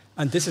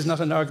 And this is not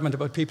an argument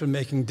about people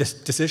making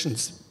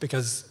decisions,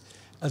 because,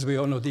 as we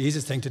all know, the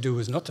easiest thing to do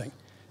is nothing.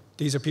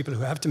 These are people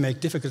who have to make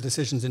difficult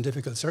decisions in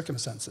difficult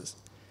circumstances.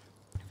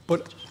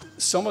 But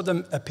some of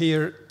them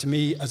appear to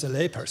me, as a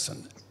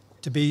layperson,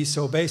 to be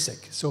so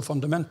basic, so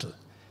fundamental,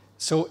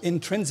 so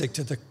intrinsic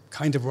to the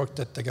kind of work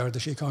that the Garda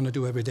Síochána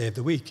do every day of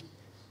the week.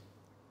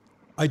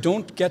 I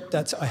don't get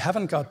that. I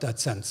haven't got that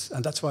sense,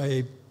 and that's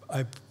why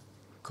I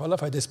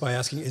qualify this by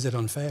asking, is it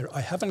unfair?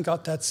 I haven't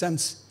got that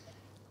sense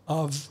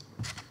of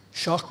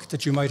shock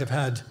that you might have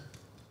had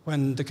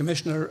when the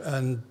Commissioner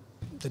and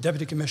the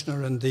Deputy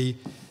Commissioner and the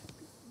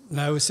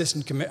now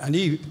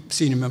any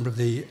senior member of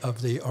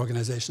the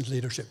organisation's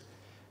leadership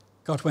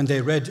got when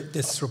they read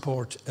this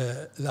report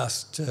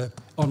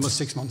almost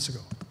 6 months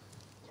ago.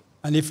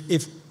 And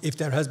if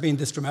there has been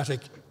this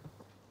dramatic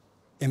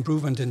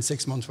improvement in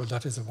 6 months, well,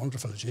 that is a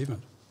wonderful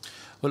achievement.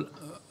 Well,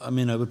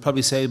 I would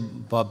probably say,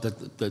 Bob,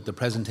 that the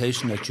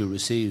presentation that you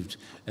received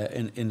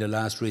in the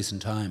last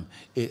recent time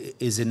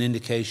is an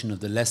indication of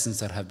the lessons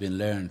that have been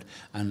learned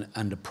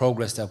and the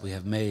progress that we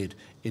have made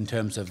in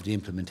terms of the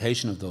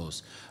implementation of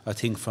those. I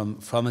think from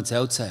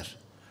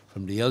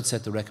the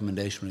outset, the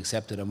recommendation was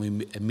accepted, and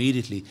we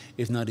immediately,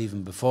 if not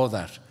even before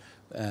that,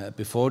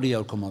 before the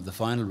outcome of the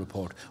final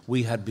report,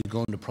 we had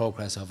begun the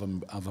progress of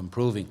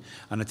improving.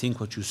 And I think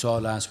what you saw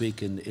last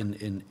week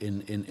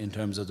in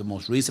terms of the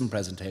most recent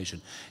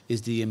presentation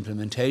is the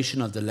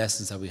implementation of the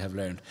lessons that we have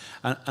learned.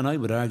 And I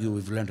would argue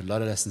we've learned a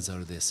lot of lessons out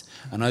of this.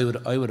 And I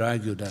would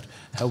argue that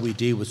how we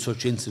deal with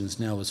such incidents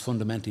now is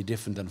fundamentally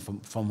different than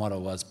from what it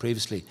was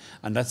previously.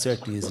 And that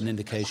certainly is an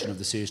indication of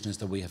the seriousness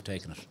that we have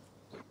taken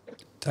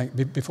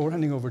it. Before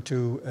handing over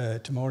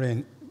to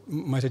Maureen,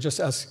 might I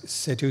just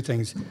say two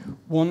things?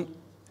 One,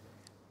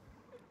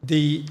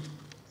 the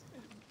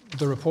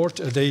report,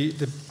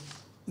 the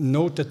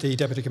note that the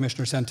Deputy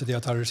Commissioner sent to the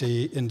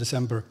authority in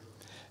December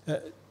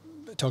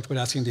talked about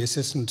asking the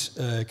Assistant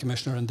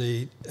Commissioner and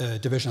the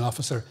Division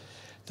Officer,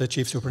 the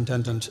Chief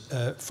Superintendent,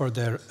 for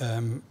their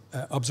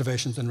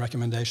observations and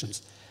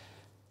recommendations.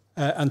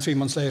 And 3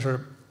 months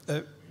later,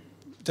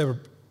 there were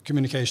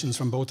communications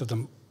from both of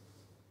them.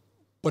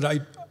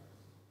 But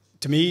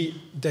to me,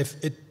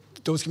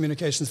 those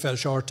communications fell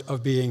short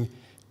of being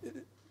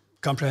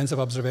comprehensive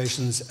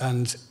observations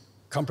and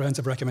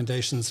comprehensive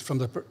recommendations from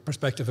the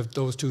perspective of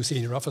those two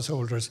senior office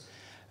holders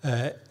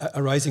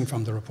arising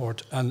from the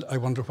report. And I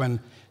wonder when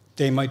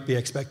they might be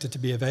expected to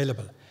be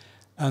available.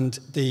 And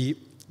the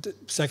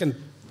second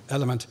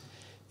element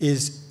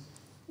is,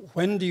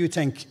 when do you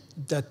think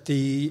that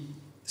the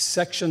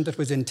section that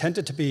was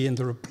intended to be in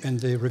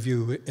the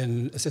review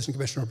in Assistant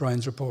Commissioner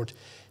O'Brien's report,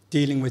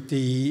 dealing with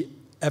the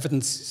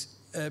evidence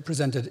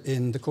presented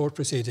in the court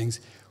proceedings,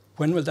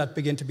 when will that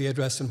begin to be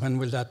addressed and when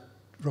will that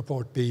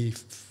report be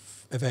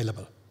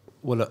available?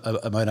 Well,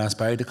 I might ask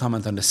Barry to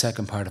comment on the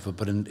second part of it,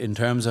 but in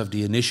terms of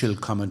the initial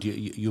comment,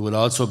 you will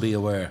also be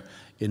aware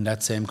in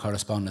that same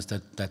correspondence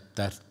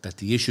that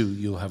the issue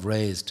you have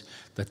raised,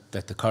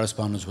 that the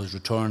correspondence was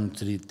returned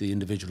to the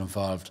individual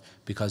involved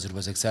because it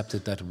was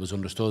accepted that it was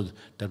understood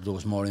that there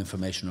was more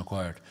information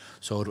required.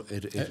 So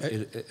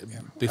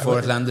before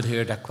it landed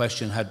here, that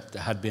question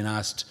had been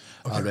asked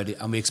already,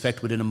 and we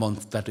expect within a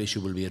month that issue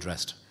will be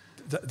addressed.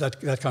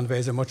 That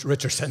conveys a much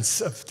richer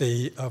sense of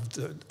the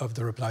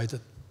reply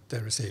that they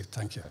received.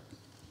 Thank you.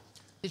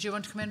 Did you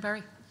want to come in,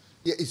 Barry?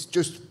 Yeah, it's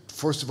just,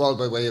 first of all,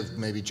 by way of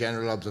maybe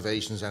general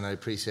observations, and I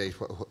appreciate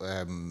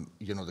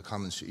the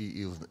comments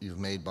you've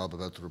made, Bob,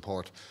 about the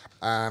report.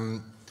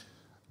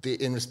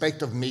 In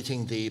respect of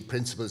meeting the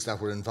principals that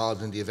were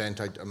involved in the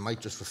event, I might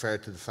just refer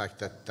to the fact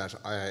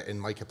that in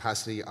my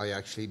capacity, I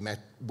actually met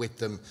with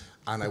them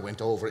and I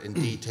went over in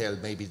detail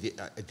maybe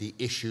the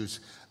issues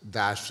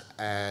that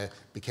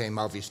became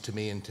obvious to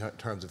me in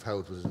terms of how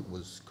it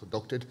was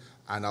conducted,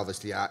 and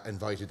obviously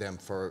invited them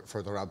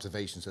for their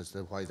observations as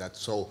to why that.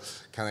 So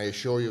can I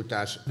assure you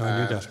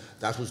that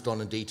that was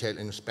done in detail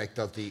in respect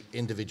of the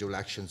individual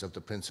actions of the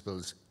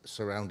principals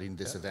surrounding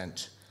this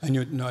event? And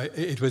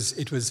it was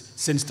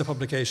since the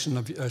publication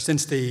of,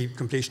 since the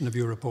completion of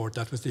your report,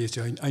 that was the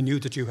issue. I knew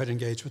that you had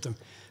engaged with them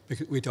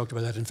because we talked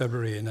about that in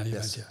February in any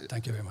event. Yeah.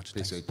 Thank you very much.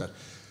 Appreciate that.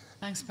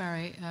 Thanks,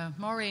 Barry.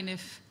 Maureen,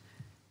 if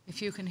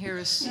you can hear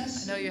us,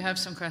 yes. I know you have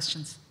some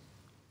questions.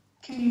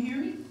 Can you hear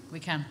me? We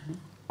can.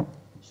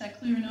 Is that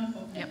clear enough?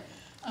 Okay. Yep.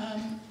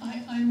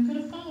 I'm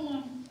going to follow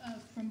on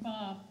from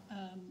Bob.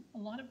 A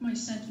lot of my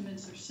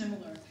sentiments are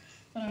similar.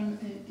 But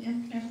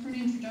after an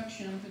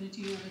introduction, I'm going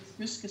to deal with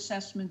risk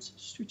assessments,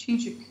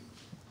 strategic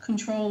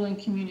control and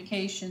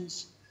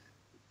communications,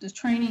 the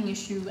training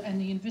issue,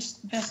 and the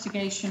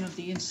investigation of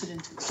the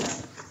incident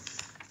itself.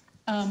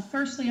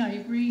 Firstly, I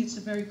agree it's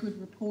a very good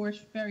report,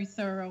 very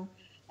thorough,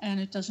 and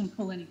it doesn't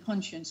pull any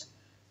punches.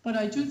 But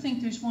I do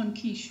think there's one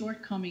key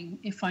shortcoming,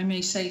 if I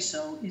may say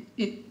so.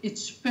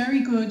 It's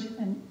very good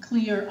and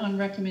clear on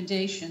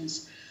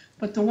recommendations.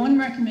 But the one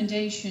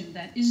recommendation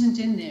that isn't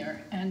in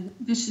there, and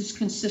this is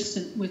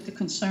consistent with the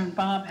concern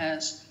Bob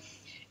has,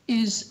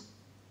 is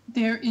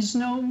there is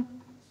no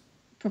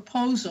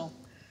proposal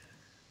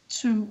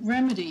to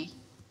remedy,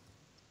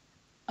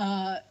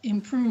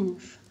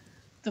 improve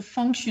the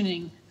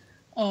functioning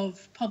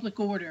of public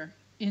order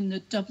in the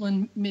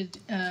Dublin in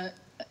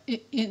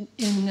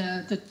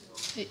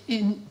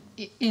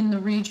the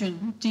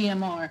region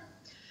DMR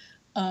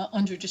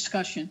under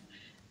discussion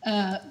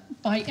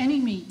by any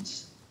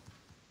means.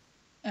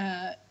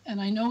 And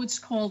I know it's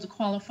called a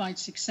qualified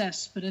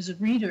success, but as a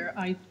reader,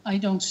 I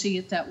don't see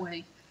it that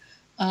way.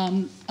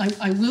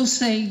 I will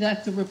say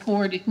that the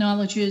report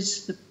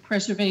acknowledges the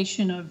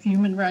preservation of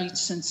human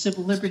rights and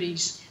civil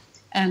liberties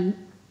and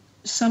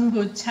some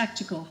good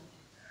tactical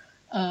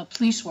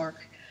police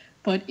work.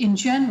 But in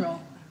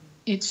general,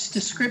 its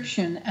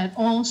description at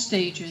all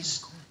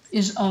stages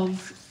is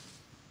of,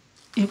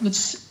 it would,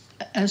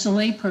 as a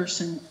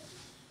layperson,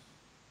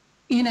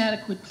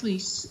 inadequate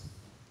police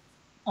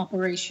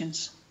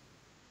operations.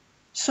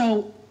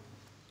 So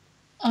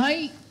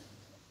I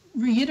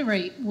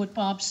reiterate what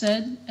Bob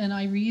said, and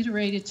I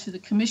reiterate it to the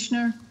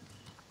Commissioner,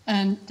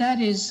 and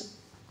that is,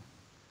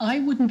 I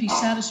wouldn't be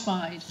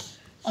satisfied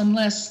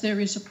unless there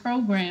is a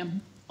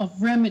program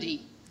of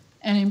remedy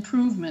and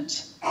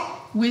improvement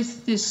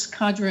with this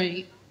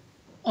cadre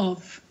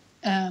of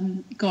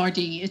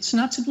Gardaí. It's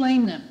not to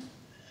blame them,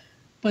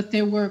 but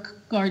there were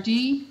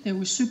Gardaí, there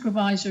were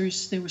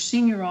supervisors, there were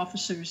senior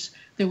officers,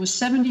 there were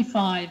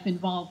 75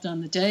 involved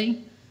on the day,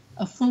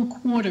 a full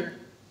quarter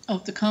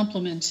of the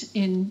complement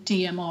in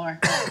DMR.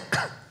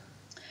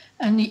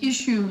 And the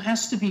issue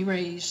has to be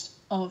raised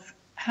of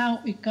how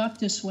it got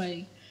this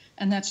way.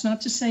 And that's not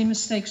to say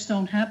mistakes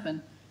don't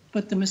happen,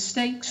 but the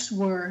mistakes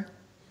were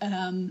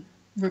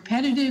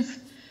repetitive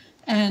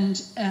and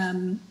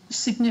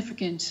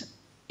significant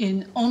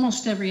in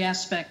almost every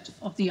aspect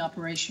of the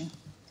operation.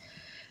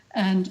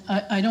 And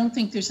I don't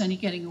think there's any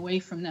getting away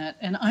from that.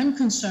 And I'm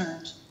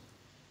concerned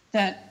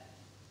that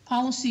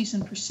policies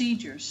and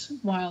procedures,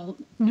 while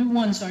new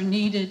ones are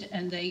needed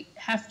and they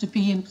have to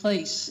be in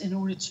place in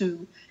order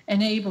to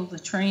enable the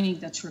training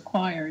that's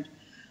required,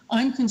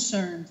 I'm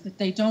concerned that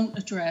they don't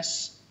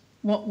address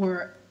what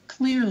were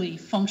clearly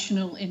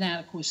functional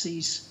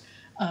inadequacies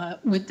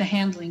with the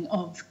handling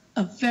of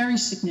a very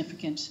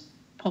significant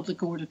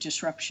public order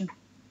disruption.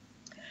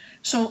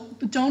 So,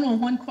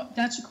 Donald,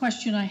 that's a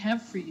question I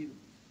have for you,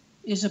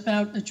 is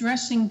about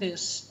addressing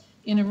this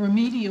in a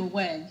remedial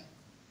way.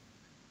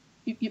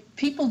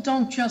 People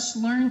don't just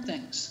learn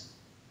things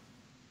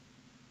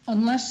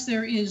unless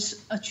there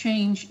is a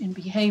change in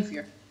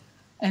behavior,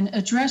 and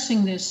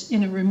addressing this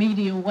in a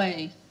remedial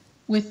way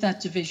with that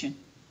division.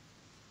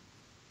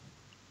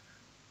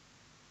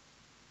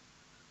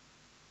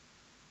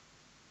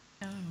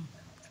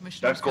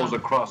 That goes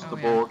across the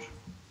board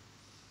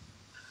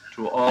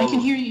to all I can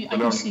hear you. the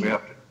learning we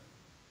have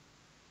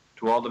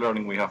to all the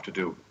learning we have to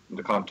do in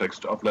the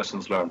context of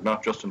lessons learned,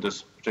 not just in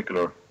this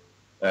particular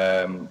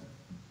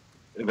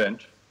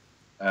event,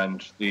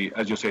 and the,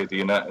 as you say, the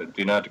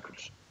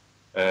inadequate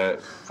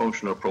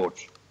functional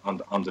approach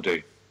on the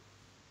day.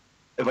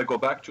 If I go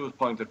back to a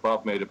point that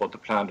Bob made about the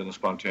planned and the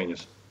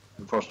spontaneous,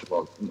 first of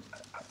all,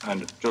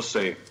 and just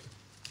say,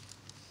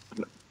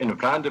 in a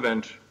planned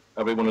event,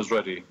 everyone is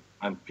ready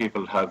and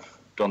people have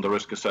done the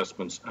risk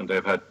assessments and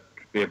they've had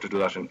to be able to do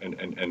that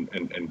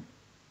in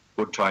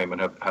good time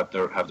and have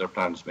their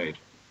plans made.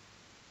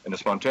 In a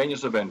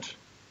spontaneous event,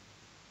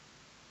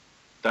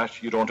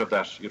 that you don't have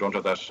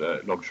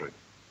that luxury.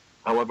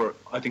 However,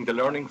 I think the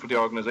learning for the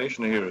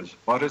organisation here is,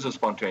 what is a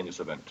spontaneous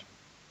event?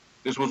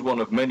 This was one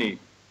of many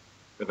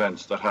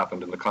events that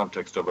happened in the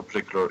context of a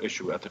particular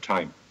issue at the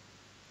time.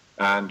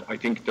 And I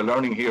think the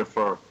learning here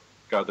for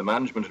Garda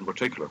management in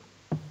particular,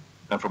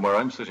 and from where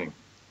I'm sitting,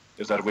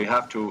 is that we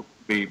have to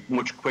be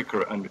much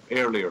quicker and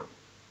earlier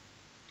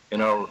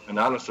in our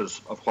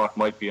analysis of what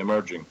might be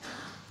emerging,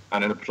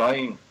 and in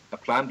applying a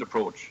planned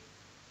approach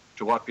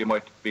to what we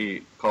might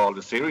be called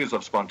a series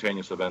of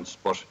spontaneous events,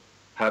 but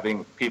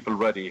having people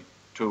ready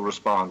to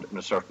respond in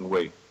a certain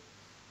way.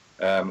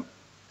 I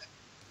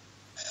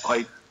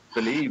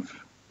believe,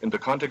 in the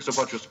context of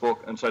what you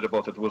spoke and said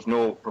about that there was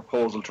no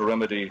proposal to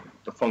remedy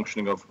the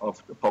functioning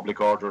of the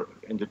public order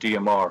in the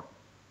DMR,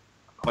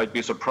 I'd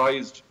be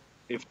surprised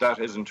if that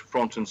isn't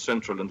front and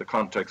central in the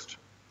context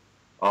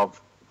of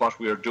what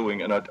we are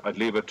doing, and I'd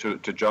leave it to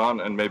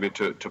John and maybe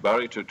to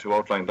Barry to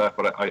outline that,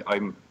 but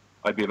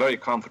I'd be very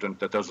confident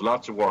that there's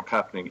lots of work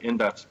happening in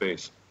that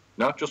space,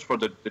 not just for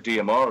the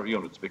DMR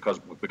units,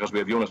 because we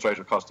have units right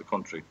across the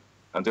country,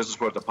 and this is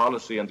where the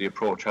policy and the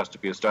approach has to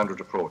be a standard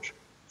approach.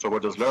 So where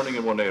there's learning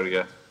in one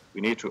area, we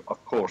need to,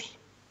 of course,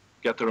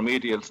 get the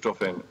remedial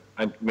stuff in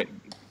and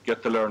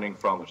get the learning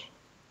from it.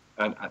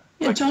 And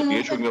the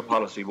issuing of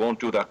policy won't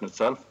do that in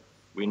itself.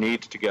 We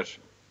need to get,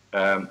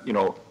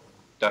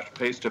 that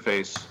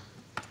face-to-face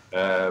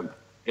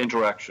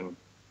interaction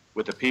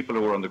with the people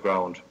who are on the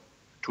ground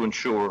to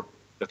ensure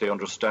that they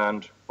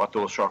understand what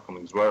those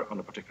shortcomings were on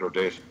a particular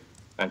date,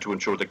 and to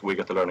ensure that we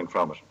get the learning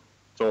from it.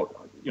 So,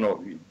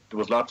 there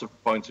was lots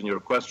of points in your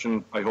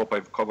question. I hope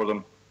I've covered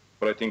them,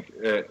 but I think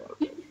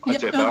I'd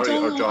say Barry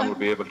or John would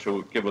be able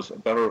to give us a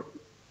better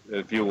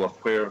view of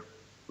where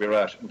we're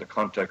at in the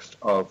context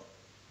of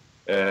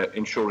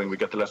ensuring we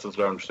get the lessons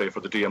learned, say,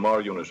 for the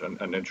DMR unit,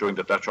 and ensuring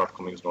that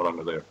shortcoming is no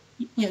longer there.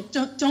 Yeah,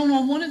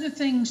 Donald, one of the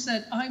things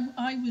that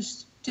I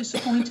was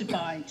disappointed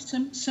by,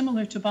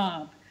 similar to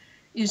Bob,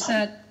 is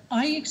that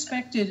I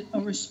expected a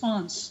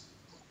response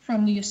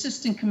from the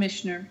Assistant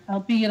Commissioner,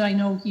 albeit I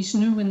know he's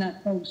new in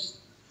that post,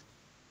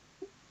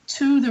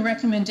 to the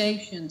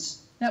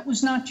recommendations. That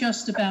was not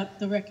just about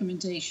the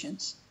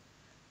recommendations,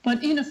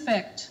 but in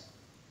effect,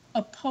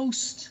 a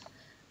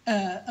post-event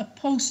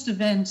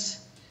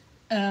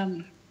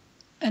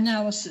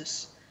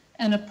analysis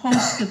and a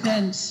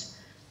post-event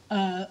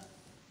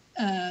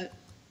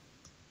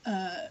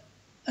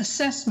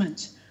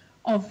assessment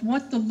of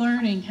what the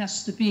learning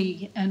has to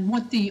be and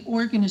what the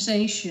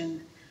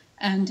organization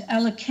and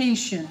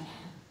allocation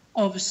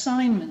of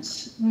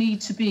assignments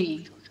need to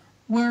be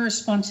were a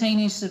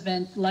spontaneous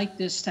event like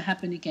this to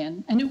happen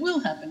again, and it will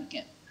happen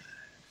again.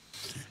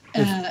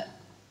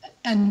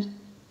 And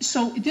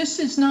so this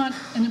is not,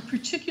 and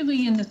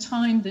particularly in the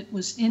time that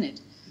was in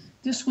it,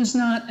 this was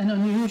not an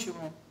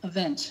unusual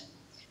event.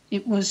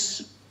 It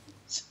was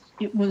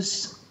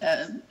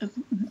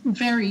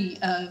very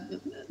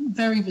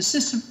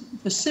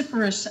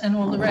vociferous and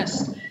all the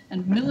rest,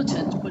 and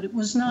militant, but it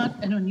was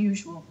not an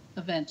unusual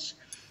event.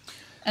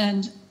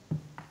 And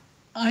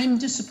I'm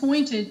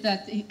disappointed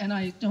that, and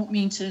I don't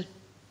mean to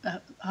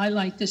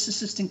highlight this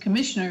Assistant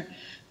Commissioner,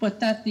 but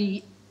that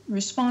the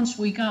response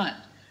we got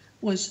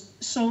was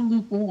so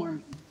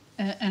lukewarm,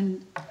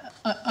 and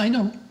I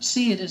don't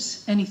see it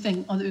as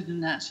anything other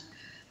than that.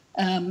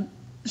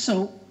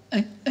 So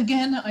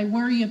again, I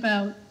worry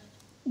about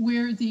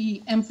where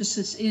the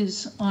emphasis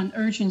is on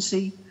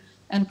urgency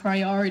and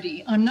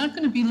priority. I'm not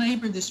going to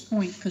belabor this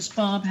point because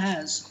Bob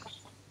has.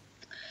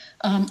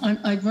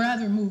 I'd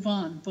rather move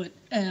on, but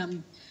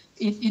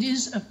it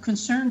is of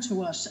concern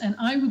to us, and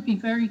I would be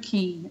very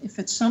keen if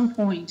at some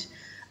point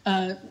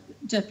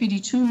Deputy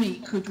Toomey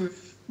could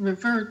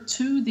revert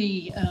to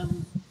the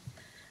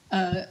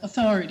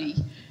authority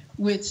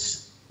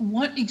with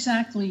what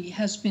exactly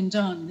has been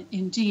done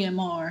in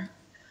DMR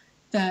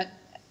that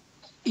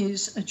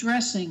is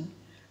addressing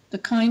the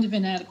kind of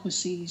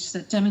inadequacies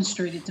that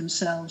demonstrated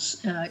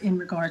themselves in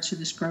regard to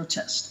this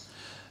protest.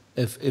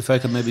 If I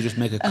could maybe just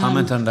make a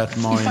comment on that,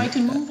 Maureen. If I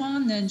can move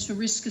on then to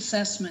risk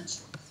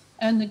assessment.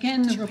 And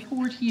again, the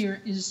report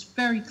here is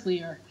very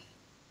clear.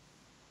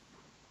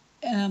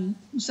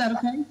 Is that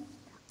okay?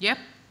 Yep.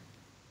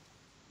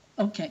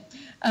 Okay.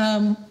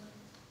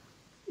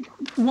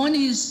 One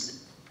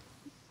is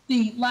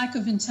the lack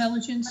of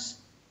intelligence,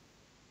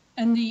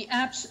 and the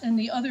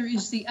other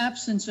is the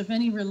absence of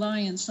any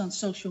reliance on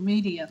social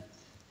media.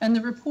 And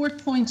the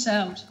report points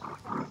out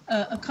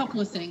a couple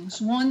of things.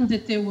 One,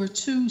 that there were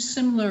two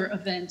similar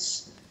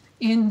events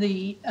in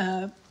the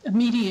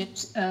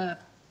immediate,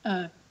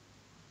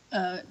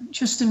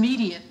 just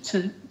immediate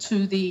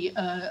to the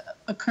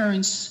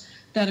occurrence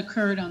that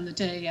occurred on the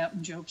day out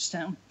in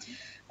Jobestown.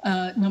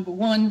 Number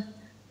one.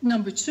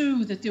 Number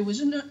two, that there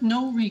was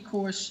no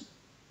recourse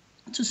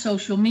to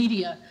social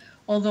media,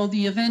 although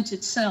the event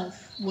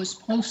itself was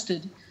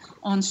posted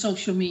on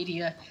social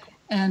media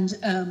and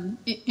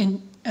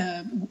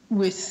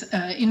with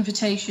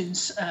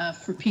invitations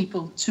for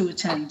people to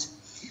attend.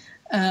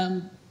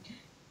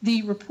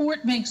 The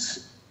report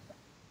makes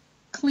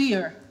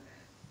clear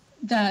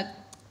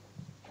that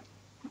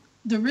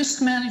the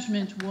risk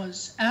management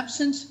was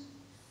absent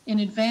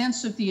in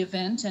advance of the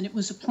event, and it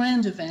was a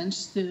planned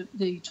event.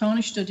 The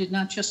Taoiseach did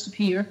not just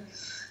appear.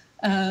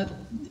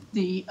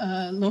 The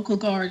local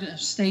Garda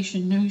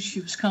station knew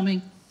she was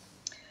coming.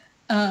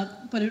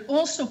 But it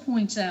also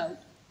points out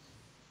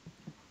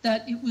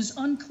that it was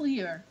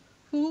unclear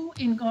who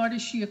in Garda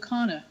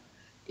Síochána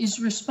is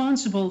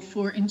responsible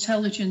for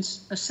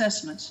intelligence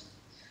assessments.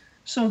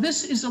 So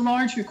this is a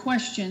larger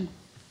question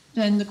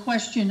than the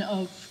question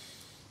of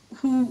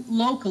who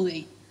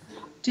locally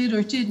did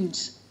or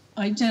didn't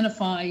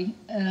identify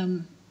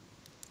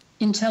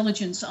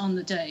intelligence on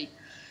the day.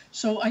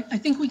 So I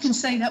think we can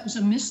say that was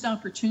a missed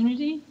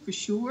opportunity for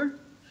sure,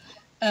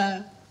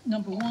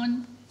 number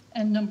one.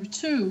 And number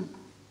two,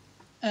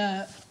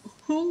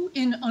 who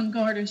in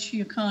Garda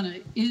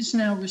Síochána is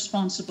now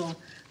responsible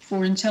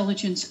for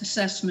intelligence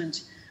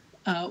assessment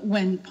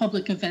when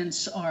public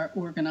events are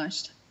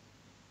organised?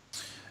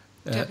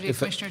 Deputy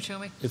Commissioner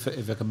Toomey.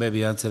 If I could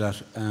maybe answer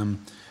that.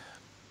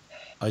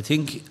 I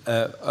think,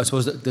 I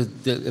suppose,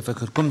 if I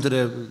could come to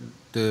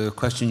the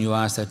question you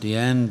asked at the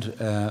end,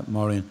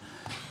 Maureen,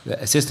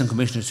 the Assistant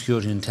Commissioner of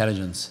Security and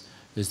Intelligence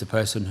is the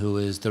person who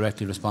is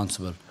directly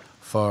responsible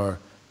for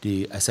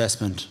the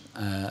assessment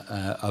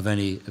of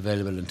any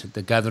available,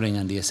 the gathering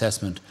and the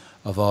assessment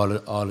of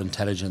all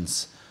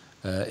intelligence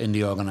in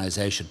the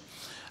organisation.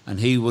 And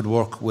he would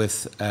work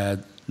with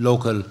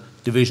local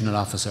divisional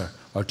officer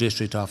or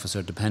district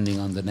officer, depending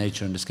on the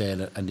nature and the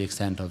scale and the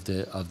extent of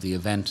the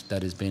event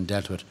that is being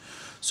dealt with.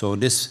 So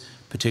in this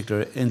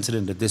particular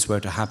incident, if this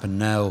were to happen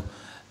now,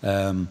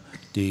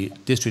 the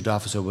district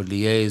officer would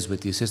liaise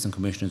with the Assistant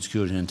Commissioner of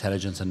Security and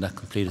Intelligence, and that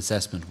complete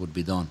assessment would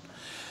be done.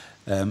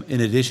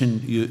 In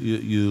addition,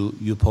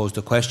 you posed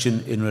a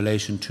question in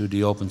relation to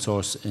the open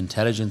source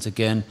intelligence.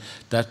 Again,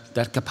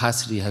 that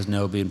capacity has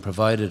now been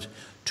provided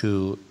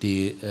to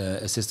the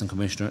Assistant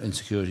Commissioner in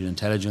Security and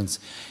Intelligence.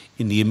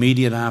 In the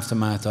immediate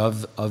aftermath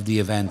of the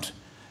event,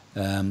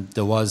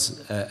 there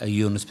was a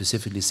unit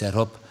specifically set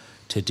up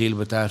to deal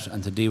with that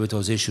and to deal with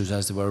those issues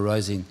as they were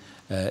arising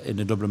in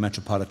the Dublin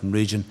metropolitan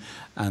region,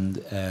 and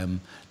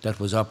that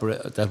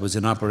was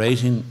in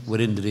operating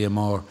within the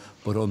DMR,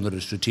 but under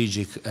the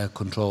strategic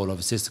control of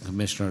Assistant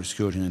Commissioner of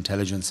Security and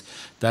Intelligence.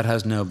 That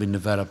has now been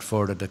developed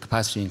further. The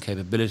capacity and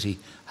capability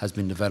has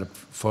been developed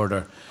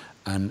further,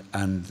 and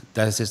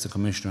that Assistant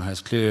Commissioner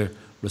has clear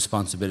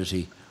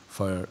responsibility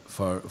for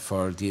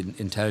the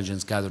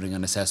intelligence gathering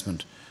and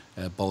assessment,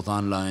 both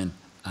online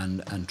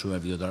and through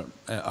every other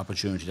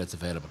opportunity that's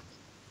available.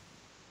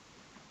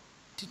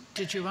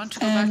 Did you want to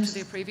go back to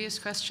the previous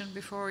question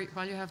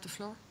while you have the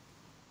floor?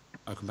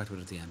 I'll come back to it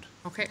at the end.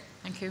 Okay,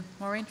 thank you.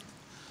 Maureen?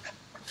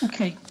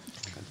 Okay.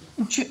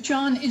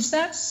 John, is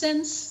that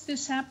since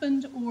this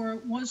happened, or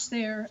was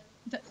there,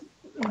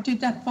 or did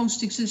that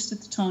post exist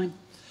at the time?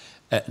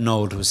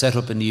 No, it was set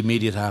up in the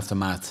immediate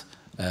aftermath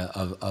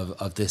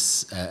of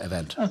this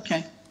event.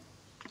 Okay.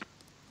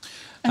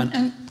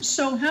 And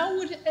so how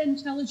would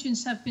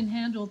intelligence have been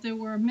handled? There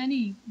were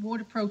many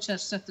water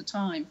protests at the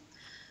time.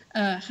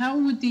 How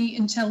would the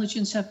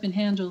intelligence have been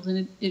handled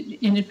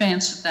in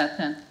advance of that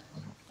then?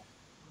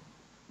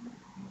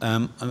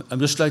 I'm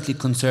just slightly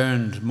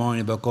concerned,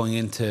 Maureen, about going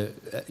into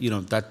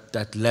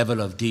that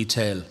level of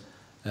detail.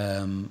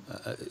 That's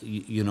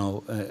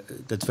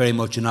very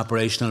much an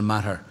operational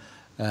matter,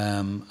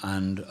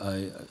 and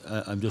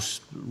I'm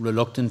just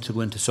reluctant to go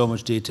into so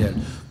much detail.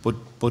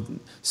 But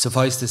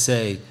suffice to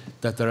say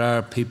that there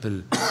are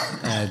people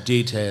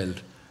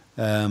detailed,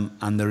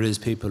 and there is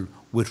people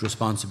with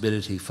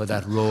responsibility for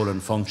that role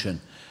and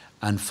function.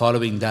 And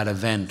following that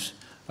event,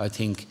 I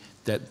think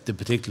that the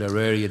particular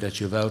area that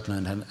you've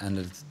outlined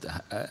and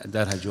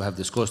that as you have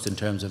discussed in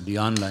terms of the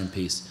online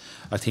piece,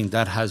 I think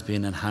that has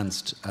been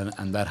enhanced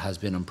and that has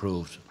been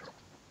improved.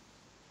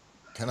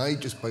 Can I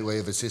just, by way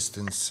of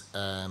assistance,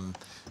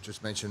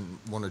 just mention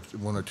one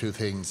or two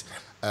things?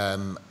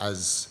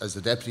 As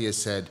the Deputy has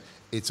said,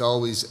 it's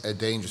always a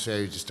dangerous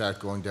area to start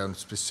going down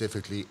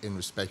specifically in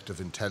respect of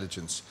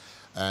intelligence.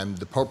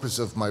 The purpose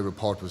of my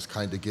report was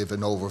kind of give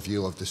an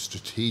overview of the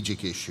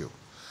strategic issue.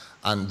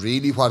 And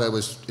really what I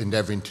was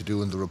endeavouring to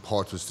do in the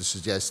report was to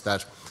suggest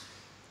that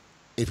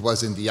it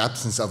was in the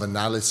absence of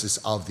analysis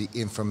of the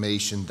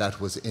information that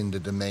was in the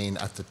domain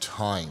at the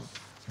time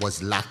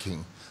was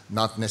lacking,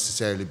 not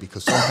necessarily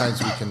because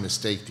sometimes we can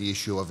mistake the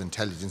issue of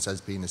intelligence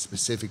as being a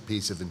specific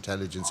piece of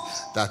intelligence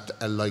that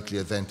a likely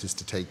event is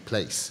to take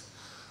place.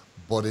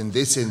 But in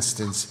this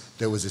instance,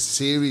 there was a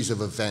series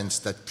of events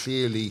that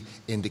clearly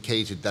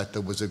indicated that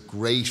there was a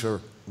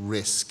greater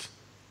risk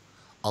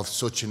of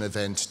such an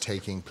event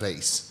taking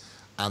place.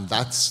 And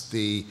that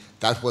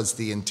was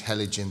the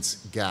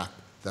intelligence gap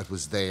that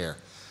was there.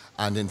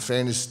 And in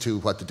fairness to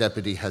what the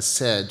Deputy has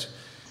said,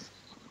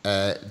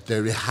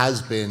 there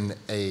has been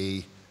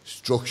a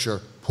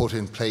structure put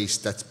in place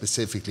that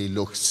specifically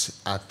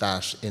looks at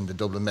that in the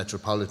Dublin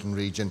metropolitan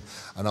region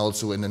and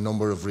also in a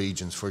number of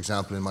regions. For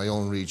example, in my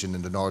own region,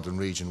 in the northern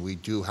region, we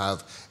do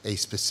have a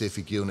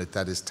specific unit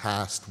that is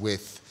tasked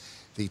with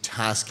the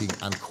tasking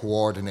and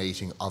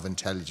coordinating of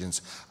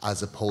intelligence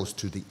as opposed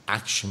to the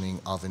actioning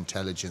of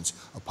intelligence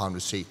upon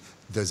receipt.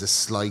 There's a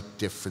slight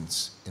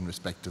difference in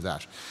respect to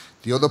that.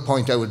 The other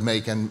point I would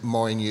make, and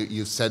Maureen,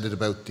 you said it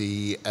about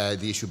the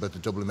issue about the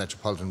Dublin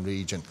metropolitan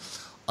region.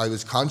 I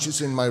was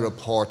conscious in my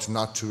report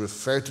not to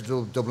refer to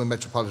the Dublin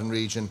metropolitan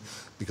region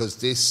because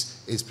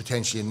this is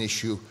potentially an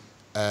issue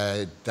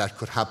that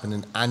could happen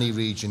in any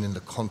region in the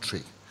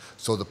country.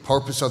 So the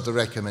purpose of the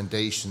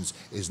recommendations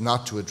is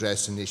not to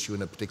address an issue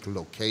in a particular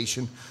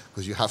location,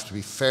 because you have to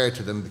be fair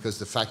to them, because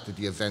the fact that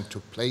the event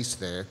took place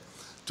there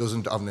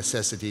doesn't of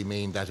necessity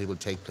mean that it will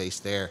take place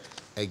there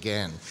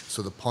again.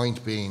 So the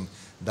point being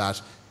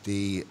that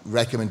the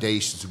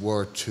recommendations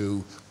were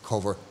to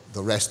cover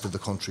the rest of the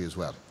country as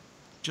well.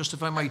 Just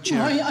if I might, Chair.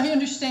 No, I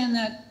understand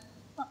that.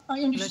 I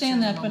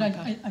understand that, but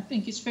I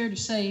think it's fair to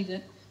say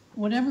that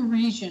whatever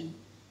region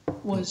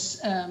was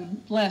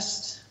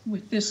blessed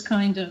with this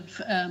kind of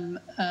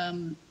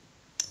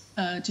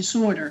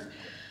disorder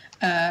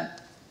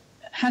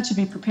had to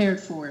be prepared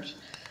for it.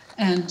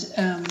 And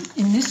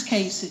in this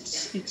case,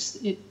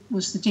 it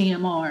was the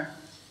DMR.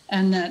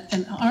 And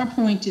our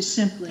point is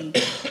simply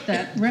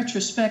that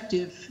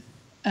retrospective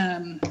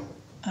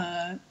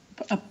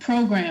a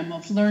program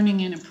of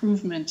learning and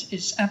improvement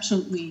is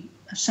absolutely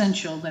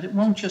essential, that it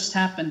won't just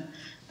happen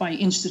by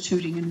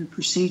instituting a new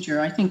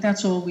procedure. I think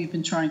that's all we've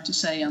been trying to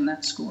say on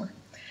that score.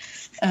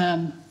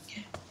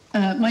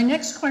 My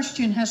next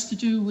question has to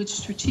do with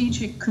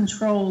strategic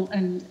control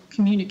and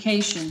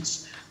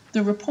communications.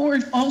 The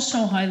report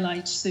also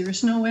highlights there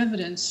is no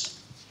evidence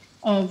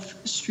of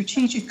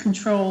strategic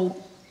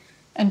control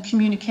and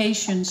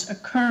communications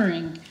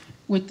occurring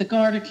with the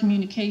Garda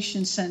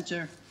Communications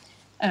Centre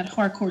at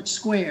Harcourt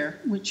Square,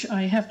 which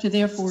I have to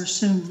therefore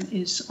assume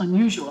is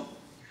unusual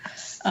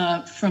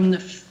from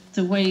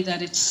the way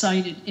that it's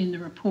cited in the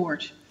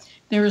report.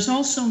 There is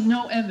also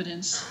no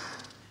evidence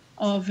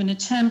of an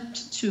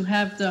attempt to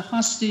have the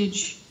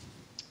hostage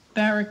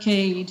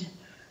barricade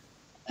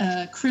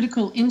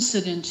critical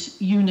incident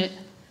unit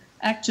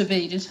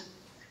activated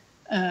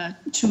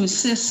to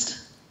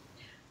assist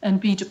and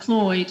be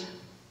deployed,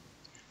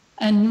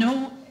 and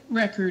no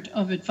record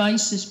of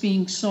advice is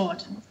being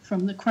sought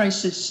from the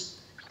crisis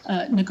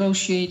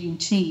negotiating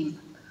team.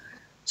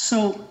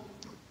 So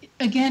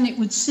again, it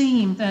would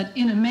seem that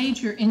in a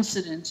major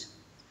incident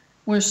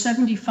where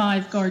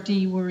 75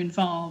 Gardaí were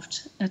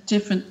involved at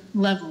different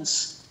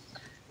levels,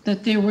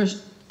 that there were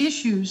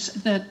issues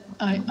that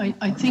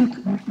I think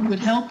would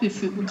help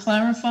if it were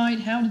clarified.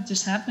 How did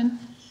this happen?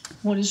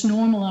 What is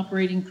normal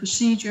operating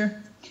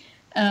procedure?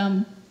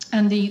 And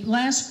the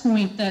last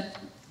point that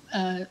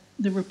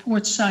the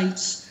report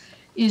cites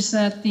is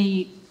that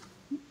the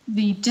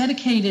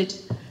dedicated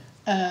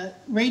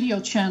radio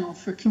channel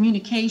for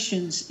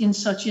communications in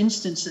such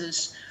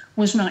instances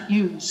was not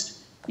used.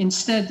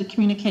 Instead, the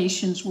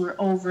communications were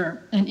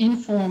over an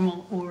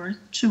informal or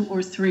 2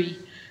 or 3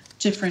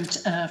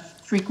 different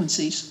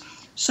frequencies.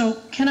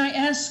 So can I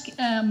ask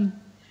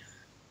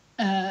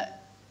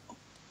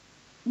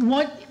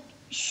what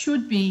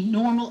should be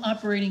normal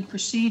operating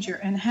procedure,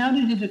 and how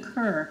did it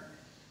occur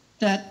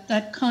that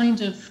that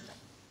kind of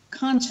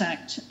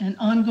contact and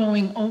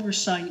ongoing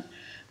oversight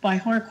by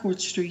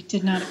Harcourt Street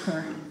did not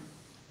occur?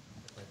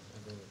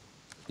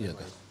 Yeah.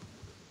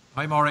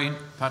 Hi, Maureen.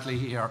 Pat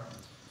Leahy here.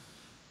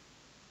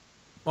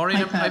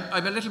 Maureen,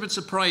 I'm a little bit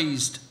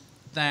surprised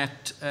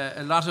that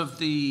a lot of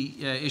the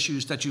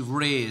issues that you've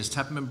raised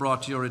haven't been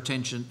brought to your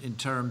attention in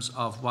terms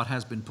of what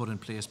has been put in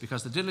place,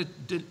 because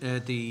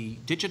the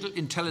Digital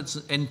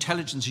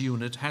Intelligence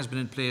Unit has been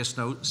in place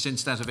now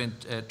since that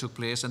event took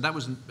place, and that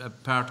was a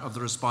part of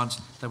the response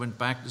that went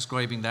back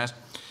describing that.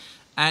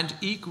 And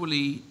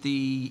equally,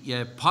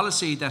 the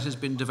policy that has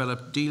been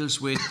developed deals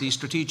with the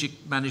strategic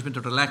management,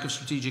 or the lack of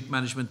strategic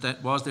management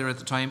that was there at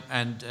the time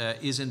and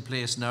is in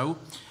place now.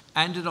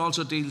 And it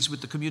also deals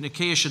with the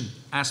communication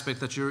aspect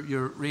that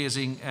you're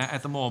raising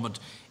at the moment.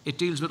 It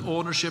deals with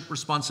ownership,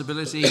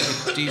 responsibility.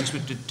 It deals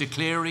with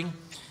declaring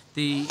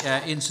the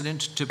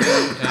incident to be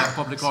a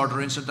public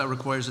order incident that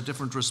requires a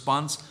different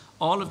response.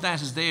 All of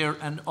that is there,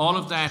 and all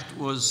of that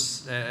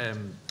was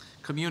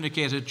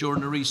communicated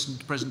during a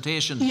recent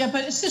presentation. Yeah,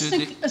 but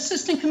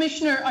Assistant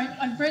Commissioner,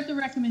 I've read the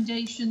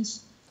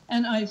recommendations,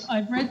 and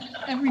I've read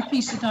every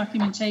piece of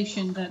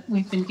documentation that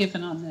we've been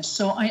given on this.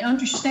 So I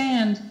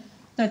understand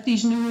that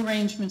these new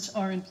arrangements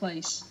are in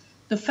place.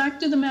 The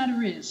fact of the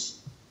matter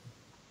is,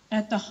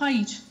 at the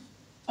height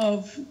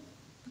of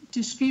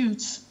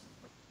disputes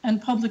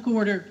and public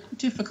order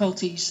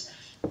difficulties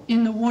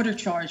in the water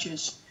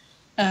charges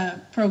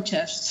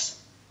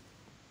protests.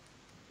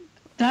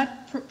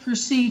 That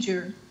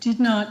procedure did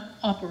not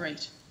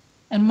operate.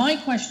 And my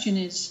question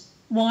is,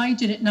 why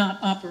did it not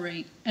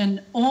operate?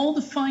 And all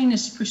the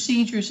finest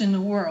procedures in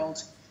the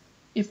world,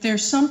 if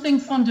there's something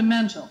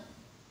fundamental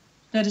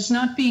that is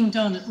not being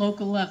done at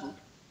local level,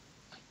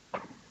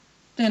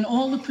 then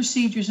all the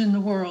procedures in the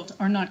world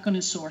are not going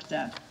to sort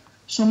that.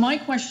 So my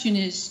question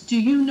is, do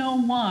you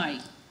know why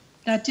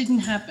that didn't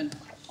happen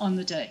on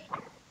the day?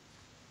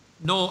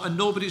 No, and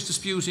nobody's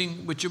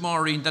disputing with you,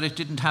 Maureen, that it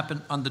didn't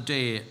happen on the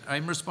day.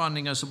 I'm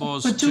responding, I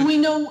suppose. But do we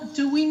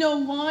know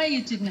why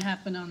it didn't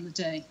happen on the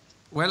day?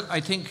 Well, I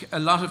think a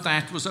lot of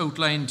that was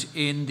outlined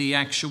in the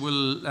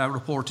actual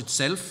report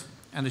itself,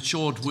 and it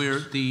showed where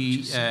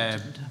the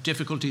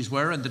difficulties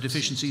were and the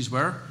deficiencies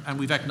were, and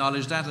we've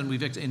acknowledged that, and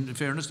in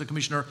fairness, the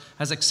Commissioner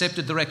has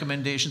accepted the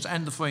recommendations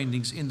and the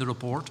findings in the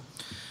report.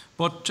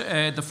 But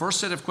the first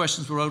set of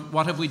questions were out,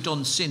 what have we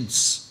done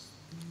since?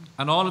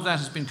 And all of that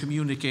has been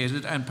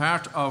communicated, and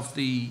part of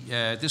the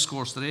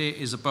discourse today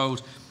is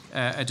about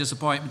a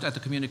disappointment at the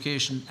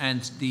communication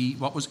and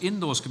what was in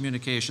those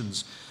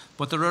communications.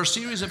 But there are a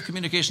series of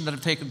communications that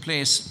have taken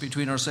place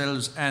between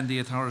ourselves and the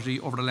authority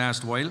over the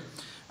last while,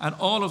 and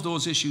all of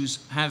those issues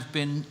have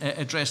been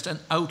addressed and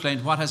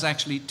outlined what has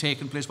actually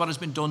taken place, what has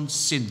been done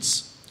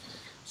since.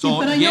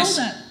 So yes,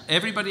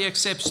 everybody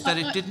accepts that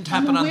it didn't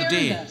happen on the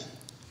day,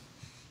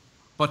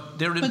 but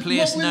they're in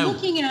place now.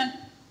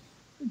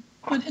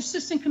 But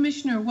Assistant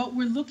Commissioner, what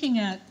we're looking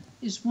at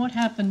is what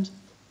happened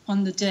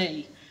on the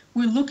day.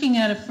 We're looking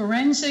at a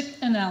forensic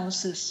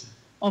analysis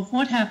of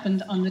what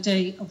happened on the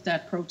day of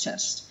that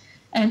protest.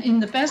 And in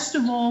the best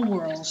of all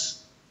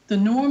worlds, the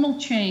normal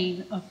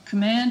chain of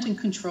command and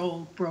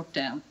control broke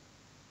down.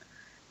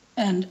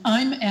 And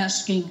I'm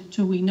asking,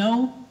 do we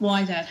know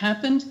why that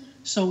happened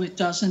so it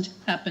doesn't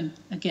happen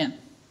again?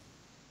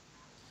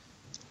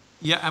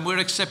 Yeah, and we're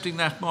accepting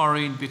that,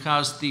 Maureen,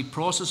 because the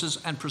processes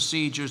and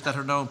procedures that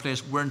are now in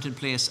place weren't in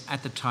place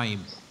at the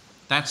time.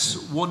 That's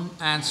one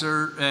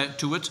answer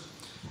to it.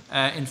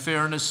 In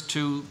fairness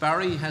to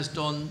Barry, has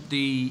done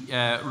the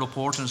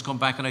report and has come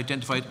back and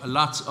identified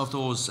lots of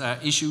those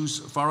issues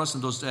for us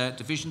and those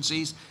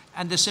deficiencies,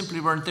 and they simply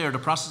weren't there. The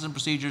process and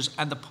procedures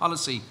and the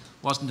policy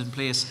wasn't in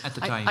place at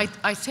the time.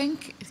 I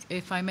think,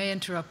 if I may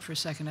interrupt for a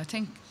second, I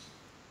think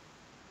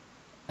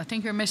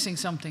you're missing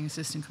something,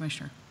 Assistant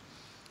Commissioner.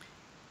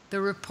 The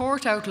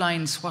report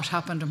outlines what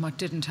happened and what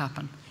didn't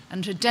happen,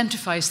 and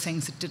identifies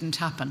things that didn't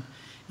happen.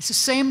 It's the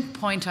same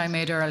point I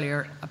made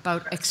earlier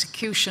about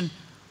execution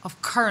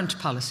of current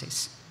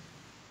policies.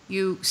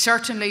 You've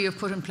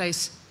put in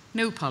place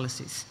new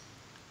policies.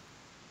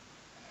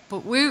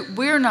 But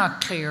we're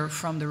not clear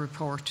from the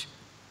report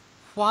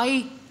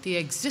why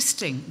the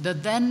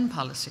then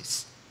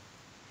policies,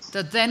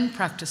 the then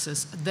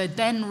practices, the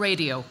then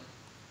radio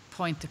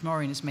point that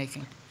Maureen is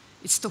making.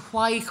 It's the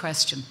why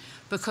question,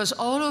 because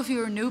all of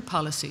your new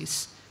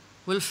policies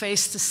will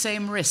face the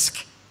same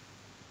risk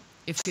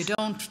if you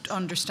don't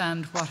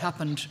understand what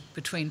happened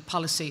between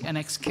policy and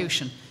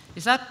execution.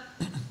 Is that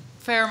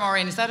fair,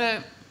 Maureen? Is that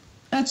a...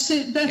 That's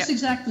it. That's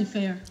exactly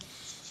fair.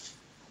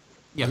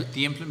 Yeah,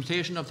 the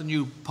implementation of the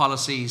new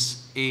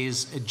policies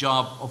is a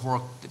job of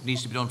work that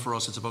needs to be done for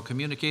us. It's about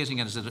communicating,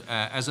 and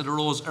as it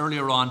arose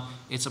earlier on,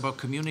 it's about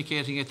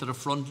communicating it to the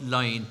front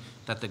line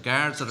that the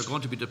guards that are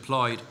going to be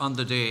deployed on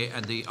the day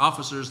and the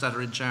officers that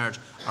are in charge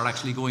are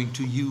actually going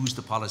to use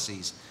the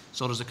policies.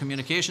 So there's a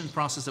communication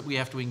process that we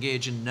have to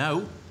engage in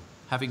now,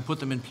 having put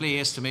them in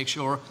place to make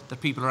sure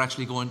that people are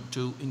actually going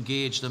to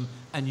engage them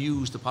and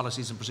use the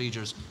policies and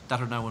procedures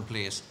that are now in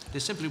place. They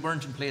simply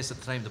weren't in place at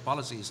the time, the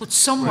policies. But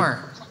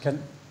somewhere...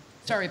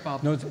 Sorry,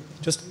 Bob. No,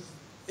 just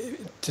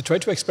to try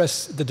to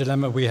express the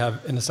dilemma we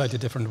have in a slightly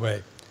different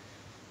way.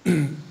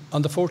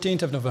 On the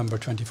 14th of November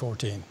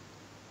 2014,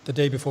 the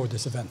day before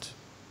this event,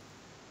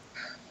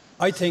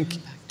 I think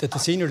that the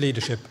senior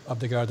leadership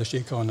of the Garda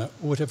Síochána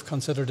would have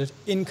considered it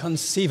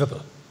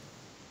inconceivable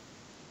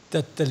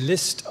that the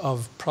list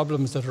of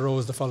problems that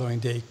arose the following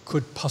day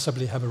could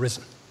possibly have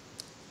arisen.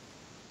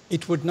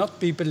 It would not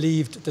be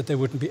believed that there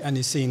wouldn't be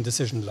any scene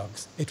decision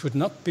logs. It would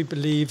not be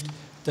believed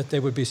that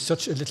there would be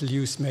such a little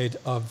use made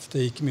of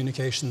the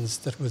communications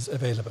that was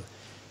available.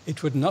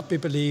 It would not be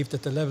believed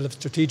that the level of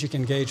strategic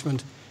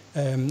engagement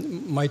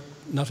might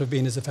not have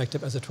been as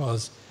effective as it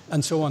was,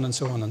 and so on and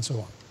so on and so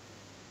on.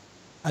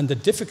 And the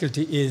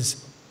difficulty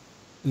is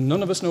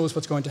none of us knows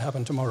what's going to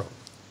happen tomorrow.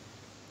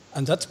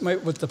 And that's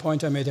was the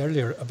point I made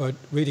earlier about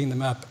reading the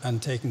map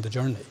and taking the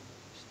journey.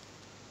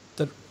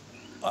 That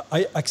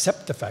I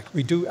accept the fact,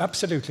 we do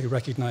absolutely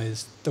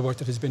recognise the work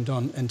that has been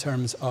done in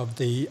terms of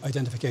the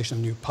identification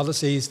of new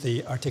policies,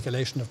 the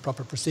articulation of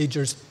proper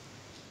procedures.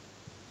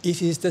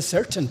 It is the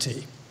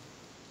certainty,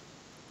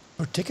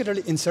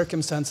 particularly in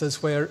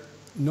circumstances where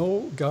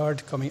no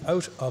guard coming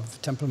out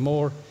of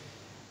Templemore,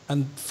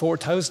 and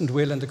 4,000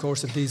 will in the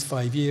course of these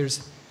 5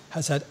 years,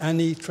 has had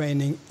any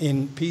training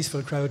in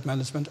peaceful crowd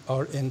management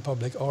or in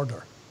public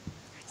order.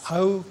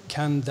 How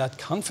can that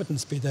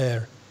confidence be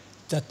there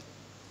that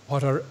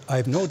what are, I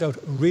have no doubt,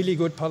 really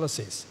good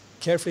policies,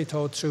 carefully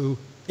thought through,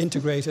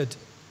 integrated,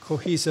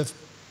 cohesive.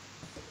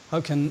 How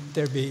can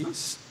there be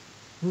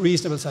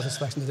reasonable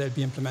satisfaction that they'll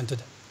be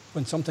implemented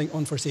when something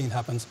unforeseen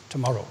happens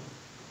tomorrow?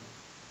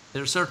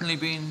 They're certainly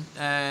been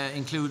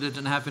included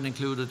and have been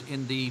included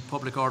in the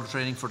public order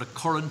training for the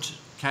current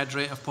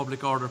cadre of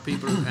public order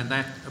people, and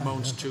that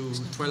amounts to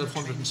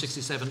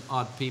 1,267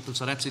 odd people,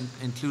 so that's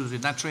included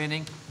in that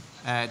training.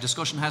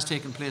 Discussion has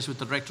taken place with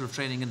the Director of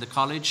Training in the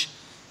college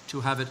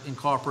to have it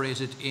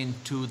incorporated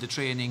into the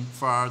training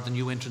for the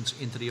new entrants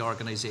into the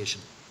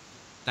organisation.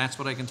 That's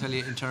what I can tell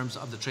you in terms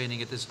of the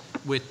training at this,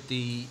 with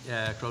the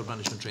crowd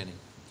management training.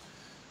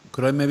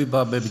 Could I maybe,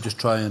 Bob, just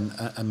try and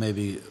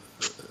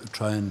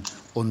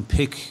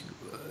unpick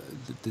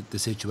the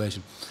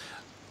situation?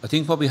 I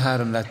think what we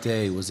had on that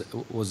day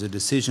was a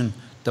decision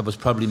that was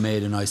probably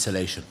made in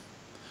isolation,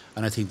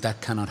 and I think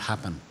that cannot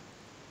happen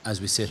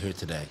as we sit here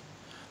today.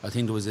 I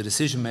think there was a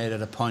decision made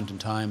at a point in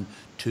time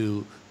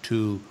to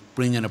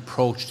bring an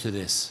approach to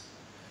this,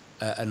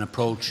 an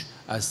approach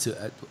as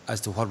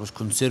to what was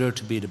considered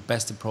to be the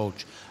best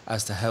approach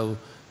as to how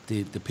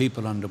the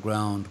people on the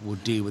ground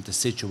would deal with the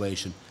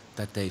situation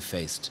that they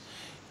faced.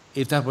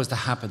 If that was to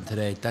happen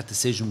today, that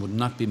decision would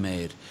not be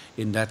made,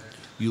 in that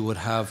you would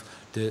have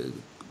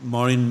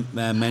Maureen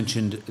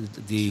mentioned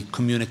the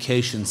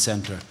communication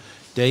centre.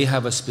 They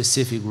have a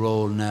specific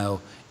role now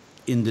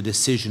in the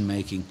decision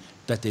making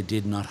that they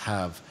did not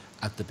have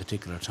at the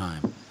particular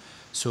time.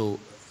 So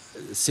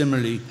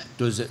similarly,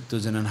 there's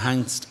an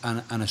enhanced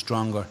and a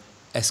stronger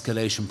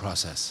escalation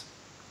process.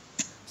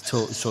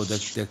 So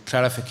the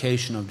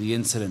clarification of the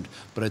incident,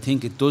 but I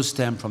think it does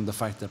stem from the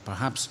fact that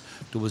perhaps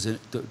there was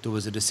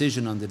a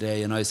decision on the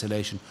day in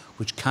isolation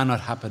which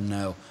cannot happen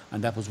now,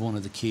 and that was one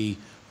of the key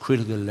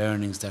critical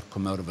learnings that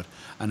come out of it.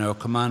 And our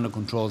command and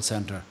control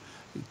centre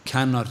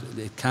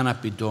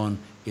cannot be done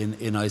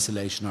in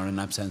isolation or in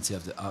absence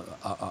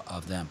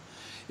of them.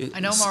 I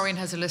know Maureen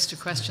has a list of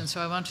questions, so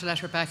I want to let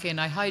her back in.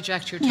 I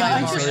hijacked your time,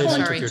 Yeah,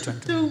 Maureen.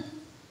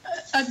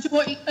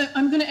 Sorry.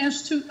 I'm going to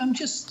ask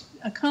just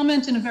a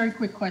comment and a very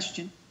quick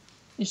question.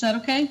 Is that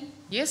okay?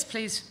 Yes,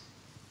 please.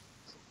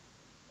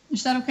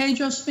 Is that okay,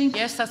 Josephine?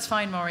 Yes, that's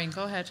fine, Maureen.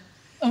 Go ahead.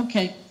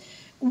 Okay.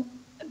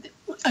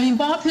 I mean,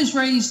 Bob has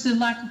raised the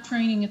lack of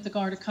training at the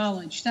Garda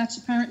College. That's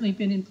apparently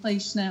been in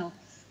place now,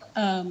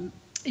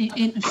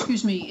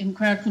 in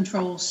crowd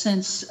control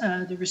since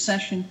the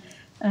recession.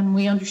 And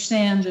we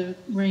understand the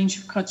range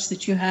of cuts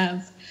that you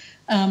have,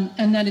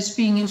 and that it's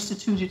being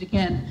instituted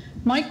again.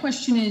 My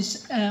question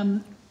is,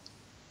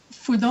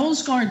 for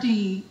those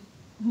Gardaí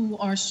who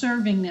are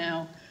serving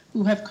now,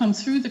 who have come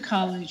through the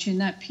college in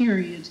that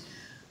period,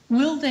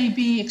 will they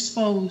be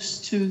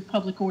exposed to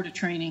public order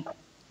training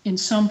in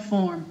some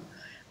form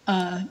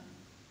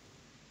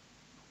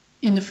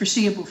in the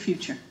foreseeable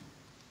future?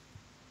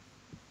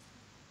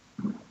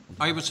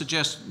 I would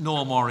suggest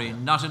no,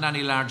 Maureen, not in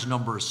any large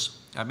numbers.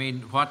 I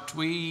mean, what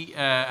we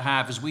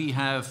have is we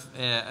have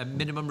a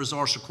minimum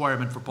resource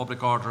requirement for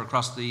public order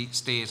across the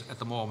state at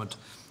the moment.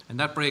 And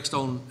that breaks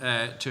down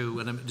to,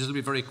 and this will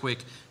be very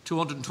quick,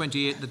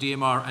 228 in the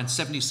DMR and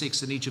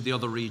 76 in each of the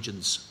other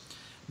regions.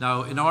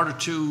 Now, in order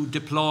to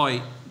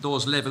deploy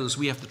those levels,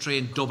 we have to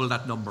train double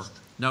that number.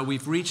 Now,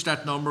 we've reached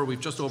that number. We've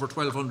just over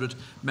 1,200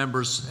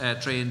 members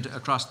trained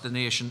across the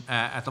nation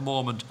at the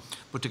moment.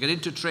 But to get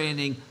into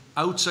training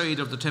outside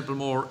of the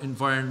Templemore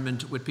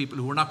environment with people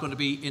who are not going to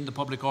be in the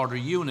public order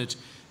unit,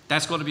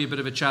 that's going to be a bit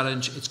of a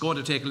challenge. It's going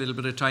to take a little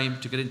bit of time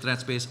to get into that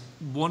space.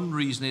 One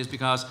reason is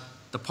because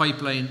the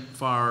pipeline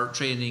for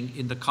training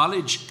in the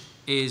college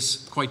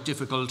is quite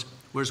difficult,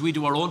 whereas we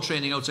do our own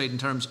training outside in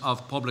terms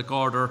of public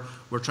order.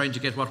 We're trying to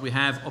get what we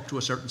have up to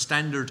a certain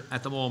standard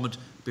at the moment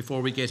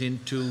before we get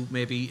into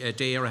maybe a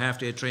day or a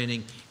half-day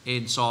training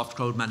in soft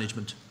crowd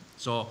management.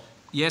 So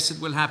yes, it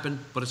will happen,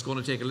 but it's going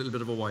to take a little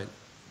bit of a while,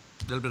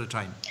 a little bit of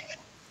time.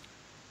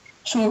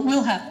 So it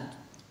will happen?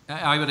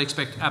 I would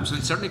expect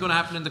absolutely, certainly going to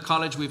happen in the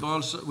college. We've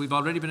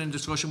already been in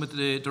discussion with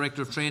the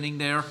Director of Training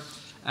there.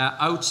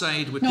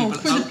 Outside with people.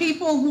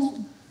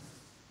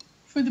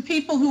 For the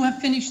people who have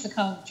finished the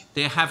college.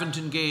 They haven't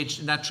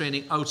engaged in that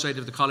training outside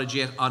of the college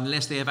yet,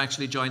 unless they have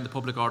actually joined the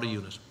public order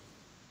unit.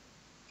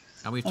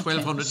 And we've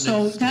 1,200.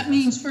 So that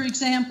means, for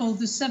example,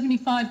 the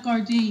 75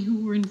 Gardaí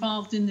who were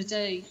involved in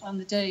on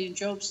the day in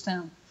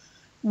Jobestown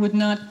would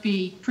not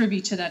be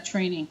privy to that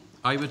training.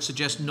 I would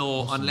suggest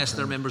no, unless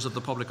they're members of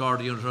the public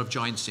order unit or have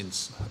joined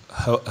since.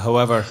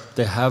 However,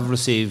 they have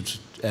received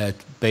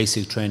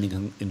basic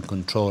training in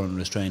control and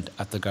restraint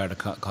at the Garda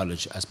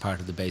College as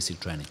part of the basic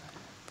training.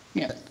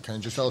 Yeah. Can I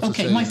just also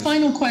okay, say... my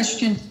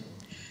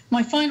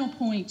final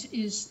point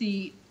is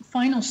the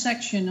final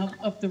section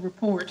of the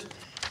report.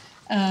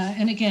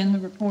 And again, the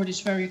report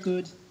is very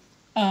good.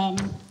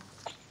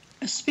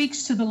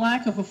 Speaks to the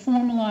lack of a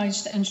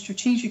formalized and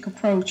strategic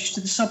approach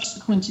to the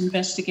subsequent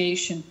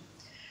investigation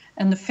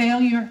and the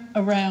failure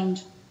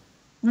around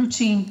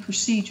routine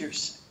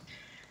procedures.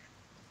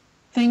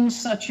 Things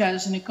such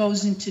as, and it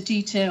goes into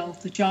detail,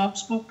 the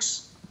jobs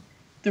books,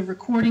 the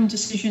recording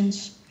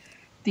decisions,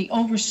 the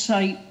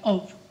oversight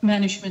of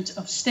management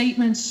of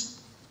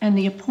statements, and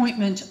the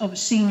appointment of a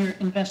senior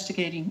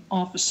investigating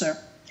officer.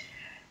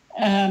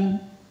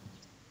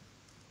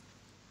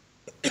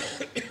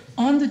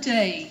 On the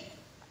day,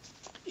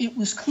 it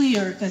was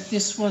clear that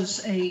this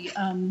was a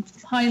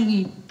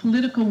highly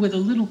political, with a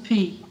little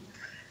p,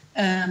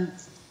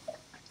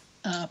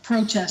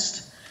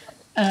 protest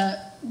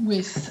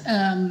with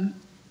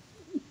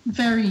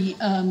very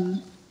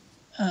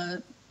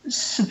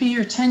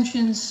severe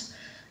tensions,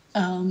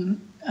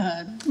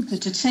 the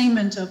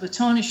detainment of a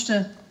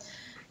Taoiseach,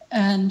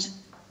 and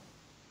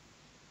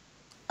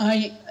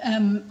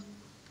I'm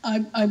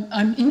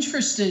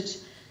interested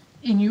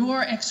in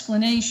your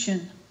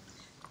explanation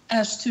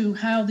as to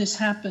how this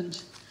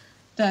happened,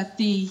 that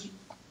the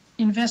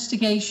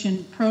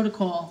investigation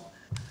protocol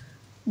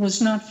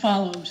was not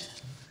followed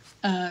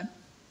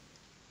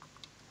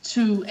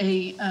to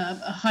a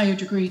higher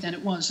degree than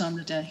it was on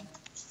the day.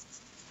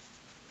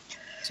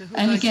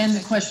 And again, the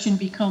question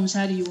becomes,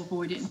 how do you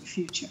avoid it in the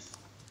future?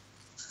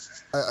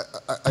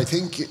 I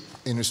think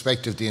in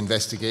respect of the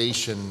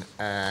investigation,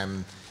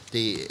 the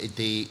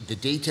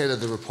detail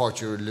of the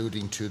report you're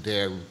alluding to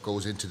there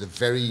goes into the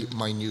very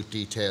minute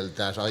detail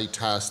that I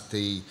tasked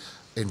the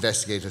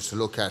investigators to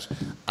look at,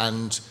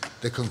 and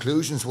the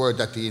conclusions were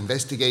that the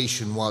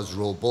investigation was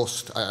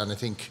robust. And I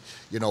think,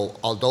 you know,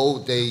 although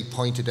they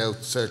pointed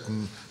out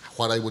certain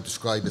what I would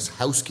describe as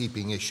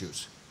housekeeping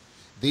issues,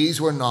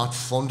 these were not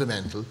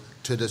fundamental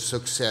to the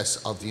success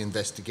of the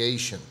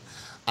investigation.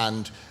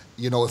 And,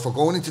 you know, if we're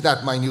going into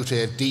that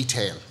minutiae of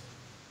detail,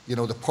 you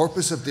know, the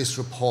purpose of this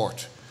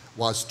report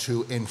was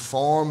to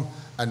inform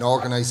an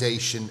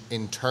organisation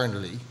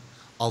internally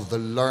of the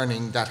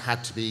learning that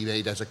had to be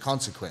made as a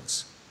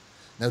consequence.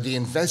 Now, the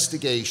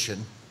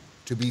investigation,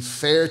 to be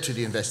fair to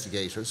the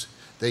investigators,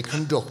 they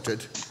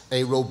conducted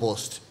a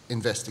robust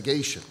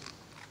investigation.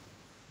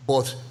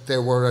 But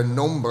there were a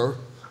number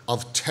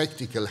of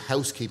technical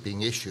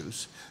housekeeping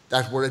issues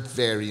that were at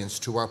variance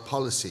to our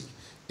policy.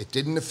 It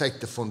didn't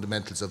affect the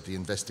fundamentals of the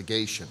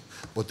investigation,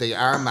 but they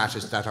are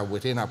matters that are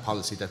within our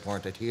policy that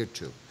weren't adhered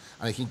to.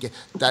 And I think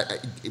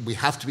that we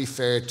have to be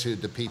fair to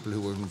the people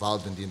who were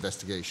involved in the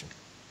investigation.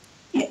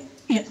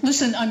 Yeah,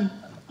 listen,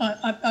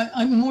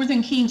 I'm more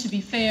than keen to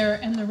be fair,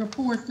 and the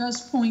report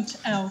does point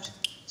out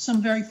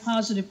some very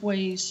positive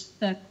ways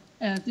that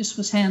this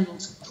was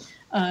handled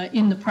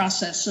in the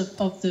process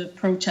of the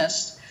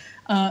protest.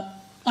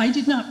 I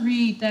did not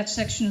read that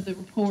section of the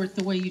report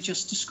the way you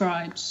just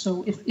described.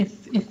 So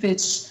if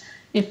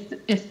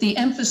the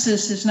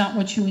emphasis is not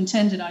what you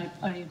intended,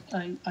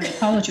 I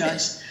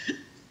apologize.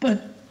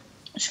 But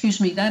excuse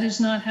me, that is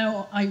not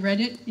how I read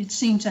it. It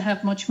seemed to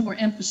have much more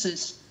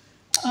emphasis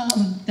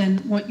than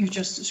what you're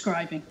just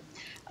describing.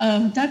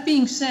 That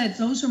being said,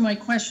 those are my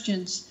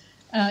questions.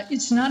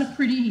 It's not a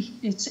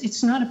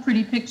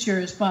pretty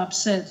picture, as Bob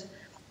said,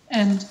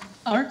 and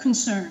our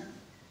concern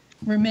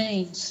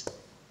remains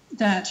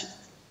that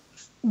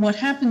what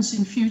happens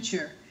in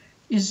future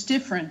is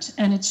different,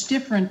 and it's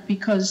different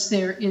because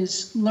there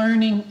is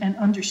learning and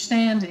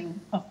understanding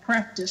of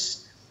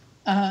practice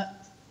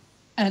at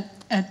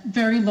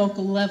very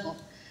local level,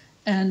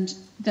 and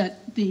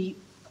that the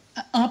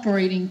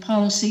operating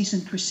policies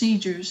and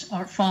procedures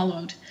are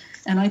followed.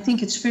 And I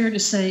think it's fair to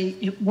say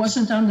it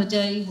wasn't on the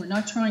day. We're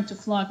not trying to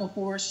flog a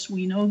horse.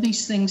 We know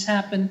these things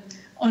happen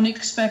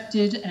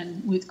unexpected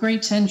and with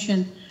great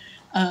tension,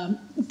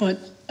 but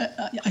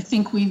I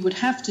think we would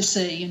have to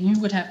say, and you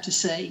would have to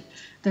say,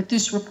 that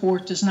this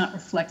report does not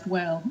reflect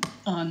well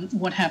on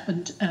what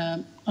happened,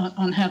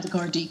 on how the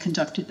Gardaí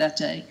conducted that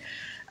day.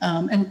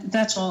 And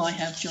that's all I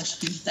have,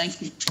 Josephine.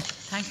 Thank you.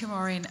 Thank you,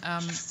 Maureen.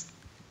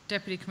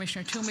 Deputy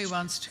Commissioner Toomey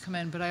wants to come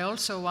in, but I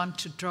also want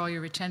to draw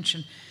your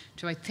attention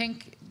to, I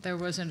think there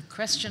was a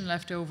question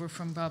left over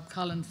from Bob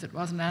Collins that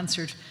wasn't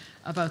answered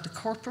about the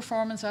court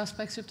performance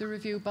aspects of the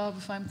review. Bob,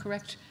 if I'm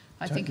correct,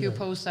 I think you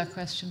posed that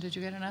question. Did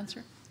you get an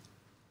answer?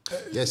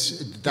 Yes,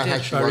 that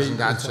actually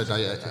wasn't answered.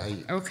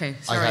 Okay,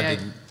 sorry,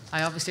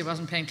 I obviously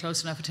wasn't paying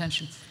close enough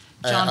attention.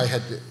 John? I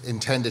had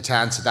intended to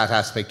answer that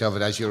aspect of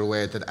it. As you're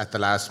aware, that at the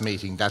last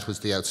meeting, that was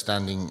the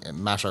outstanding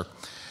matter.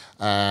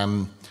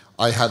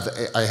 I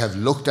have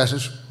looked at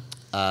it,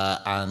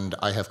 and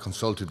I have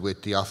consulted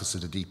with the Office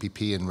of the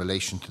DPP in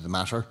relation to the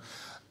matter.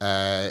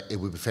 It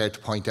would be fair to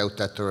point out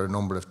that there are a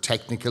number of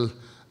technical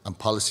and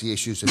policy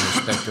issues in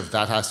respect of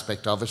that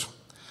aspect of it,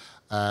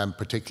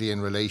 particularly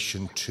in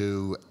relation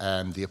to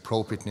the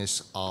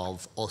appropriateness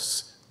of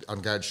us on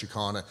Garda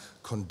Síochána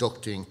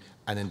conducting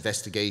an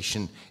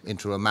investigation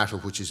into a matter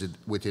which is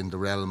within the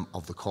realm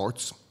of the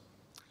courts.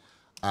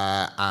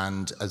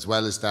 And as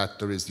well as that,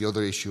 there is the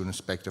other issue in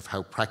respect of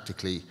how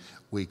practically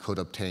we could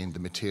obtain the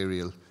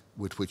material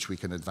with which we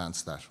can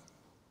advance that.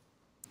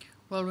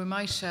 Well, we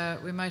might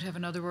have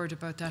another word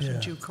about that in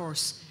due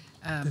course.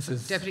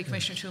 Deputy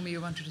Commissioner Toomey,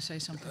 you wanted to say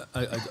something?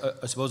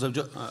 I suppose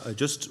I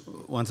just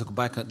want to go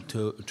back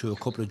to a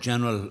couple of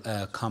general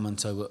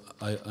comments.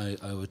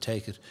 I would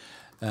take it.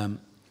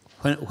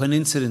 When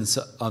incidents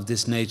of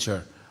this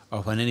nature,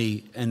 or when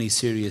any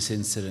serious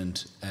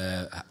incident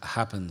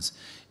happens,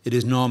 it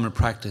is normal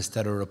practice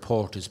that a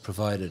report is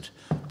provided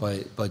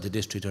by the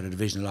district or the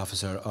divisional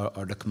officer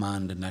or the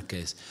command in that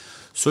case.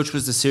 Such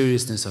was the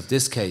seriousness of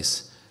this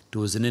case.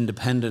 There was an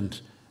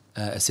independent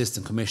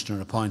Assistant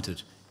Commissioner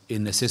appointed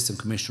in Assistant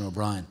Commissioner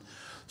O'Brien.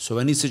 So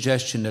any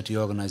suggestion that the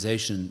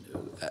organisation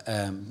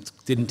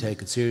didn't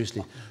take it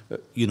seriously,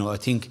 I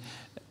think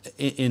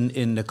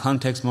in the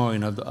context,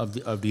 Maureen,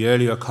 of the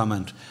earlier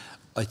comment,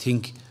 I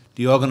think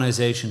the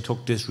organisation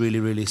took this really,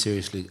 really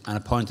seriously and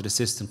appointed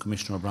Assistant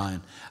Commissioner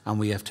O'Brien, and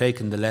we have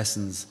taken the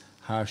lessons,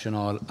 harsh and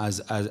all,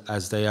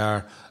 as they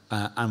are,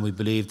 and we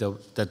believe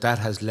that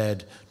has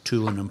led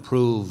to an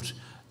improved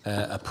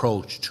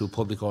approach to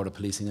public order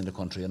policing in the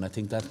country, and I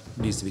think that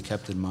needs to be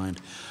kept in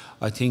mind.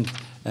 I think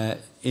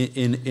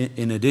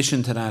in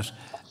addition to that,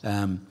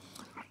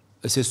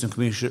 Assistant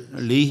Commissioner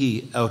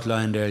Leahy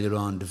outlined earlier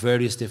on the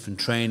various different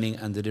training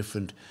and the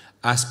different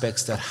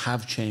aspects that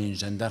have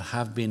changed and that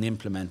have been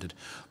implemented,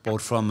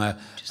 both from a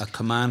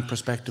command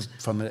perspective,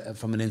 from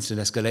an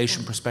incident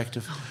escalation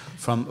perspective,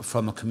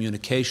 from a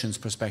communications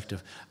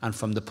perspective, and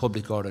from the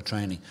public order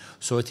training.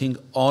 So I think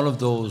all of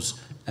those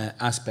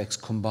aspects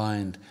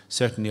combined,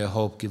 certainly I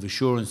hope, give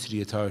assurance to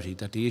the authority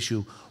that the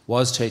issue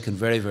was taken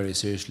very, very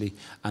seriously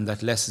and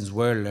that lessons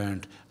were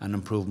learned and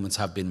improvements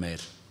have been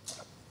made.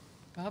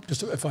 Bob?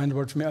 Just a final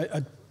word for me.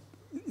 I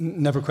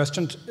never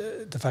questioned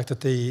the fact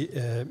that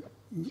the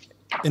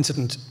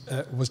incident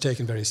was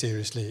taken very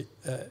seriously.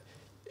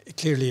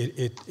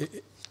 Clearly,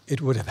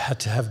 it would have had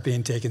to have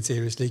been taken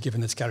seriously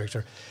given its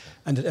character,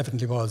 and it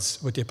evidently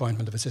was with the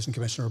appointment of Assistant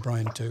Commissioner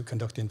O'Brien to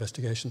conduct the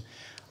investigation.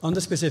 On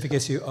the specific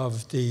issue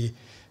of the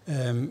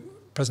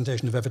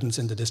presentation of evidence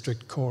in the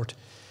district court,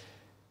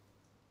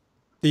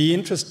 the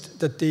interest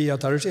that the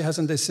authority has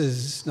in this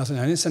is not in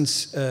any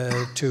sense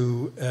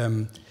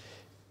to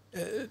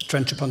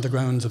trench upon the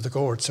grounds of the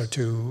courts or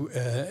to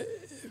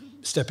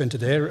step into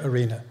their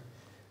arena.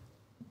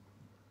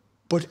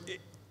 But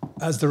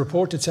as the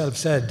report itself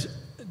said,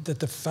 that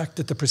the fact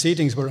that the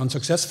proceedings were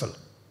unsuccessful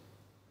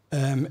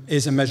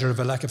is a measure of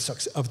the lack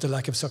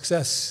of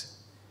success.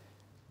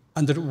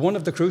 And that one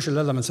of the crucial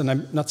elements, and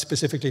I'm not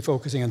specifically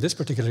focusing on this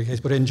particular case,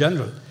 but in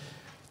general,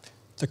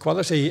 the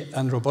quality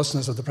and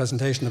robustness of the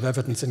presentation of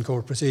evidence in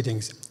court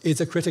proceedings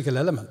is a critical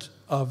element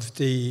of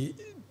the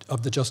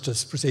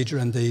justice procedure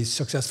and the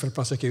successful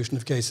prosecution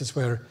of cases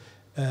where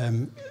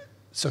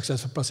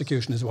successful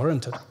prosecution is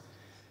warranted.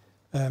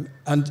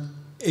 And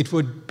it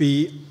would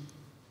be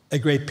a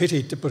great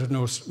pity, to put it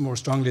no more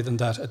strongly than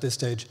that at this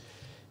stage,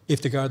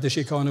 if the Garda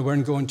Síochána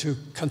weren't going to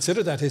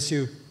consider that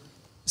issue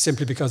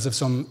simply because of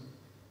some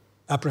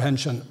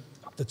apprehension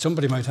that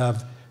somebody might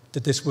have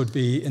that this would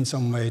be in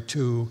some way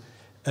to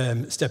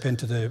step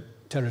into the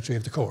territory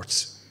of the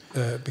courts,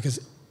 because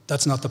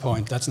that's not the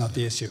point, that's not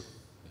the issue.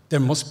 There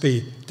must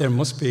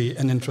be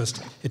an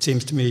interest, it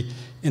seems to me,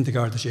 in the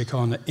Garda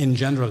Síochána in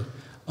general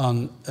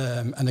on,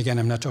 and again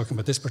I'm not talking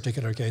about this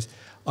particular case,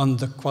 on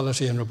the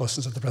quality and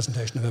robustness of the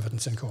presentation of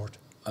evidence in court.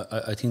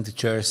 I think the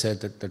Chair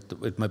said that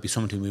it might be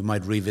something we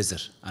might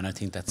revisit, and I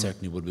think that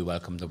certainly would be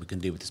welcome, that we can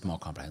deal with this more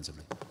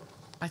comprehensively.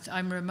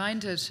 I'm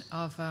reminded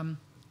of a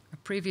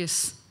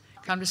previous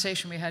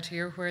conversation we had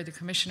here where the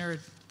Commissioner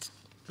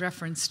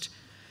referenced,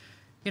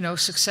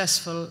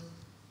 successful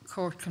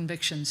court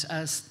convictions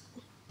as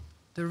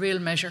the real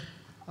measure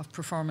of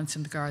performance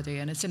in the Garda,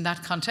 and it's in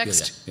that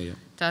context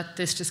that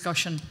this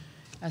discussion,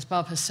 as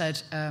Bob has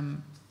said,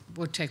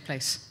 would take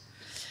place.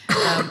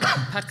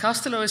 Pat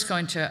Costello is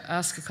going to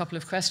ask a couple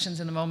of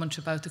questions in a moment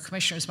about the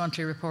Commissioner's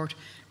monthly report,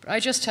 but I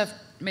just have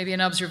maybe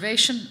an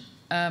observation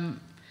and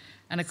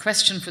a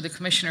question for the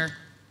Commissioner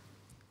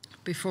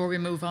before we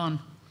move on.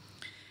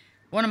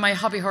 One of my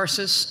hobby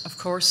horses, of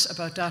course,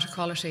 about data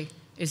quality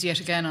is yet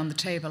again on the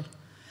table,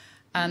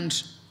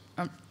 and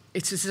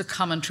this is a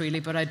comment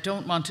really, but I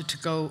don't want it to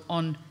go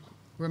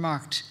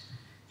unremarked.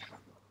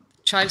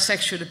 Child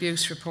sexual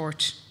abuse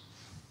report,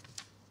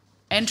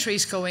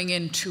 entries going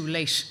in too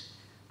late.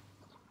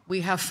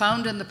 We have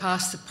found in the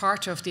past that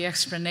part of the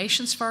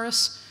explanations for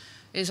us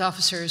is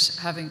officers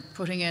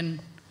putting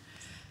in,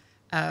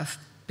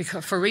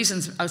 for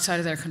reasons outside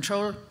of their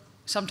control,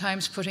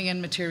 sometimes putting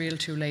in material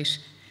too late.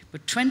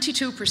 But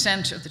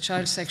 22% of the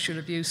child sexual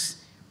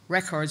abuse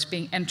records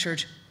being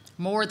entered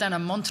more than a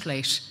month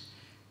late.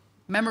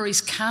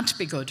 Memories can't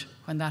be good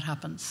when that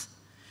happens.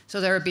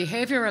 So there are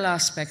behavioural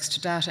aspects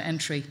to data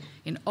entry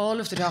in all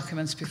of the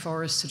documents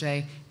before us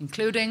today,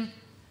 including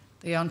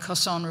the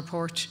Cosán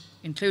report,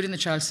 including the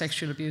child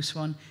sexual abuse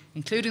one,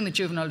 including the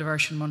juvenile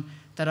diversion one,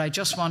 that I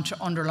just want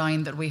to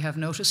underline that we have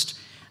noticed.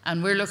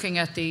 And we're looking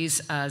at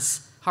these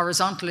as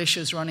horizontal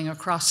issues running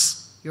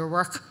across your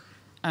work,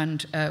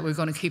 and we're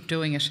going to keep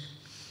doing it.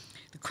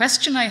 The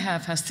question I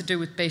have has to do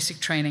with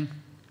basic training.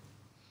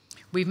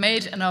 We've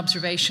made an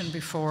observation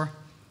before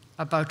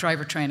about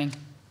driver training.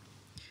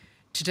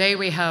 Today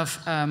we have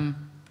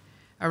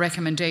a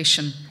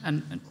recommendation,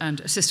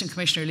 and Assistant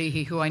Commissioner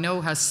Leahy, who I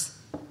know has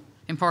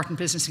important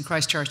business in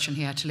Christchurch and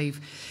he had to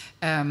leave,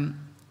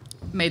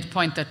 made the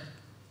point that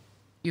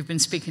you've been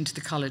speaking to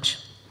the college.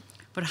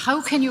 But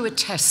how can you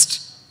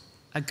attest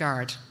a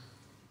guard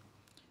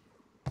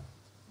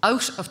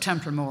out of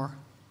Templemore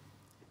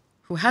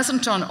who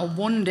hasn't done a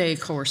one-day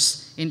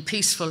course in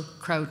peaceful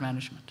crowd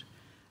management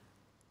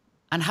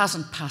and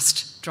hasn't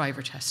passed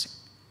driver testing.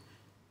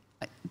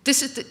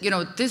 This is,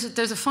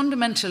 there's a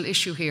fundamental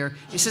issue here.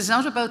 This is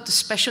not about the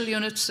special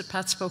units that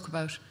Pat spoke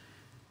about.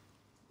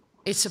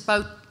 It's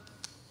about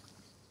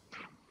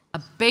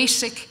a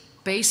basic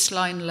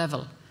baseline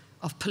level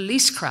of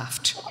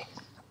policecraft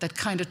that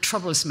kind of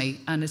troubles me,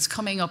 and it's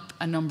coming up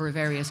a number of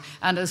areas.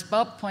 And as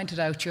Bob pointed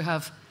out, you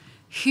have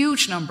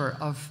huge number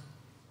of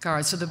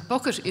guards. So the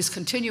bucket is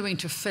continuing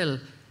to fill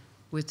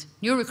with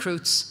new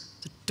recruits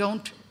that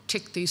don't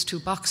tick these two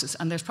boxes,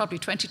 and there's probably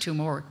 22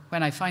 more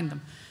when I find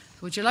them.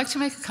 Would you like to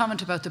make a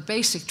comment about the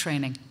basic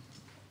training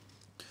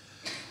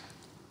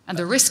and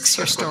the risks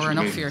you're storing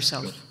up for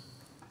yourself?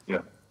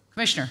 Yeah.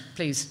 Commissioner,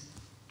 please.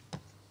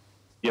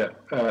 Yeah,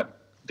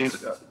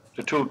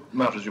 the two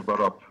matters you brought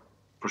up,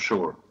 for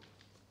sure.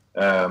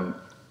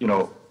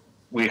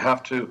 We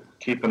have to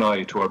keep an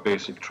eye to our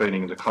basic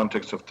training in the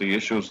context of the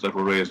issues that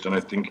were raised, and I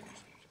think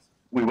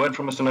we went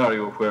from a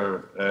scenario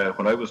where,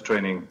 when I was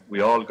training, we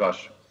all got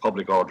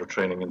public order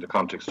training in the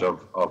context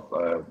of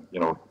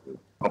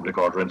public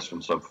order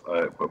incidents of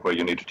where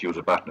you needed to use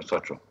a baton,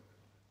 etc.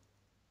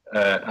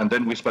 And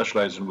then we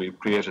specialised and we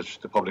created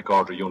the public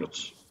order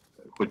units,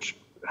 which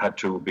had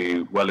to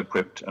be well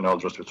equipped and all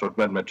the rest of it. So it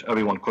meant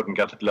everyone couldn't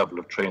get that level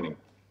of training.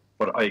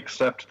 But I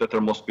accept that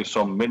there must be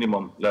some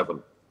minimum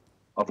level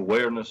of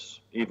awareness,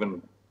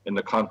 even in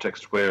the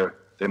context where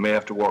they may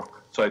have to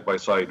work side by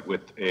side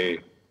with a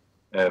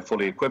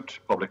fully equipped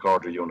public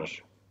order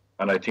unit.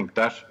 And I think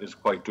that is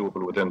quite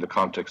doable within the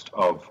context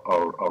of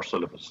our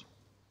syllabus.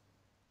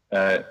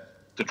 The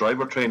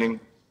driver training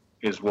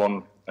is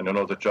one, and I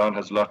know that John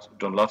has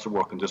done lots of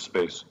work in this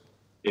space.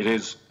 It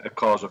is a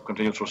cause of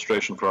continuous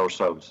frustration for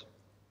ourselves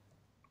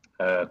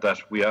that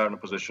we are in a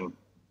position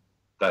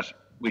that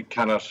we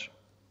cannot,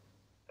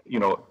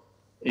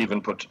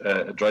 even put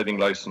a driving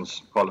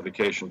licence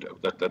qualification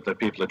that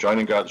people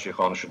joining Garda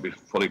Síochána should be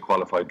fully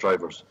qualified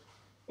drivers.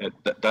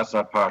 That's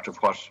not part of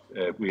what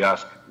we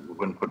ask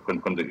when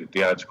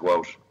the ads go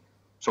out.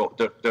 So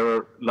there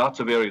are lots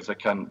of areas that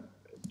can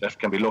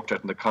be looked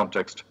at in the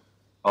context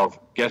of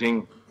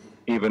getting,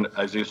 even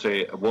as you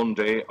say, a 1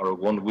 day or a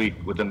 1 week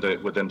within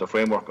the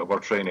framework of our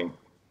training,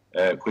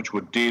 which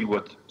would deal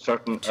with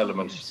certain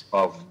elements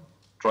of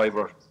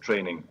driver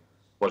training.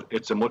 But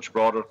it's a much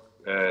broader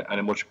and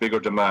a much bigger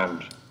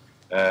demand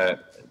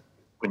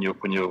when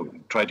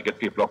you try to get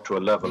people up to a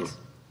level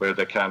where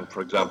they can,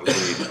 for example, be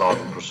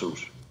involved in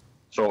pursuit.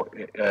 So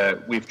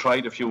we've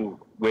tried a few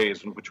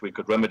ways in which we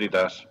could remedy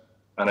that,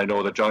 and I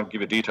know that John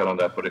gave you detail on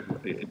that, but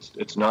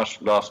it's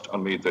not lost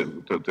on me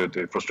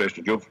the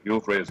frustration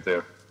you've raised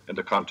there in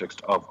the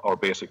context of our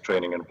basic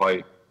training and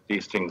why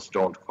these things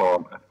don't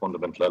form a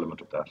fundamental element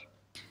of that.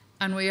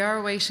 And we are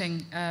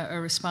awaiting a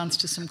response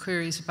to some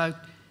queries about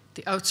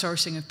the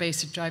outsourcing of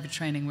basic driver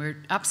training. We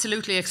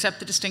absolutely accept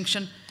the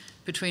distinction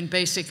between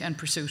basic and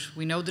pursuit.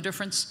 We know the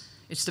difference.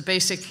 It's the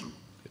basic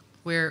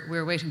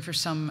we're waiting for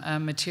some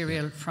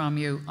material from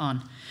you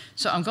on.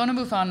 So I'm going to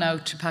move on now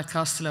to Pat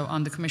Costello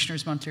on the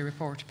Commissioner's monthly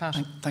report. Pat.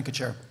 Thank you,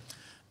 Chair.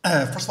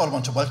 First of all, I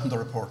want to welcome the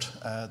report.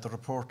 The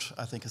report,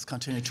 I think, has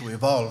continued to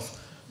evolve,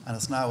 and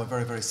it's now a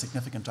very, very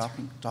significant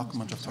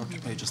document of 30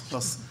 pages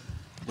plus,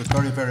 with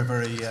very, very,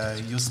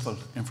 very useful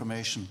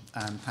information,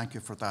 and thank you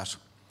for that.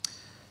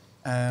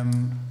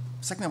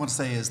 Second thing I want to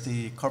say is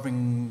the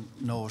covering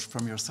note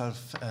from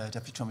yourself,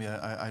 Deputy Tummy,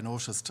 I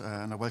noticed,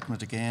 and I welcome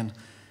it again,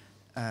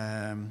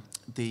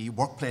 the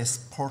workplace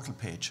portal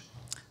page.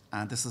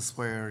 And this is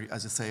where,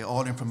 as you say,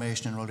 all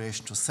information in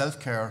relation to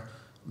self-care,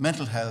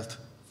 mental health,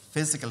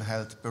 physical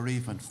health,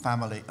 bereavement,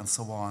 family, and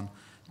so on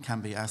can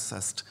be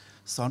accessed.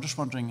 So I'm just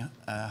wondering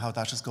how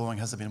that is going.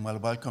 Has it been well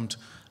welcomed,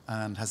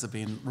 and has it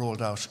been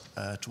rolled out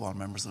to all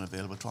members and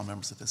available to all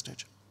members at this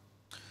stage?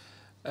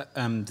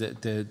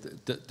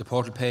 The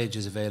portal page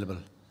is available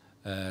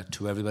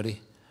to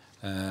everybody,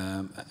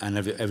 and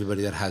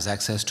everybody that has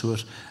access to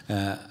it.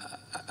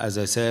 As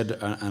I said,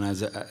 and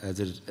as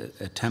it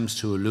attempts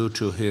to allude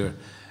to here,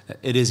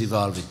 it is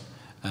evolving,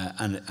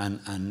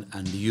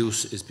 and the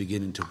use is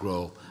beginning to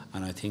grow.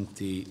 And I think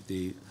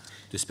the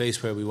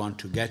space where we want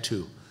to get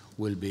to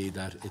will be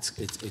that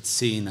it's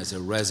seen as a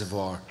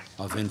reservoir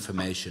of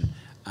information,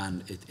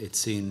 and it's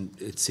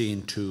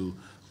seen to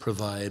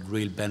provide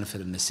real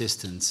benefit and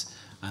assistance,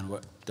 and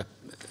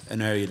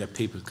an area that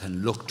people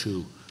can look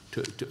to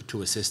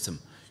assist them.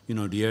 You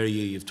know, the area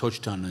you've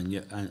touched on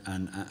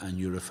and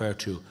you refer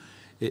to,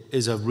 it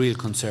is of real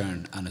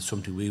concern, and it's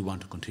something we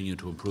want to continue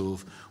to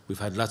improve. We've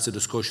had lots of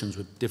discussions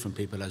with different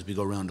people as we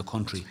go around the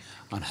country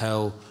on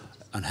how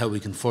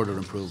we can further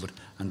improve it,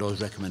 and those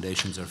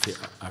recommendations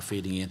are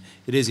feeding in.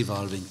 It is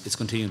evolving, it's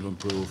continuing to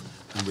improve,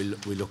 and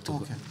we look to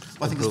okay.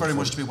 Well, I think it's very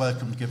much to be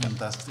welcomed, given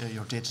that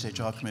your day-to-day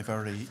job can be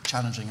very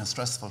challenging and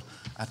stressful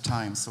at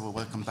times, so we'll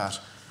welcome that.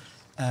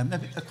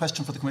 Maybe a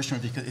question for the Commissioner,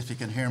 if you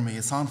can hear me.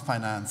 It's on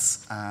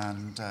finance,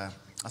 and I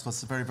suppose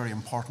it's a very, very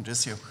important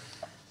issue.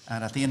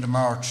 And at the end of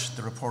March,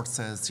 the report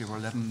says you were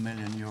 €11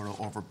 million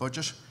over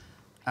budget,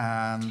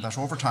 and that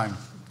over time,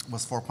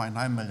 was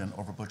 4.9 million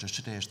over budget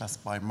to date. That's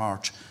by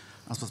March.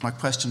 I suppose my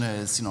question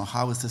is,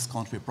 how is this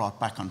going to be brought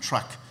back on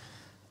track?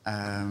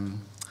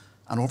 And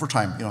over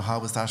time,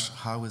 how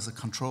is it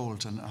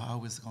controlled, and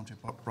how is it going to be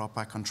brought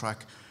back on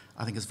track?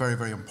 I think it's very,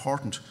 very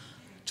important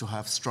to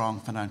have strong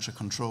financial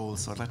control.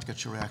 So I'd like to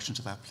get your reaction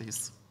to that,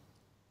 please.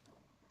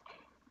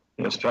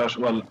 Yes, Pat.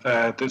 Well,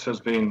 this has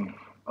been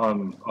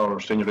on our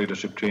senior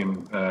leadership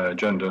team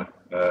agenda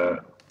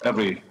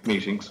every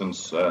meeting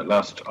since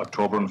last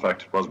October. In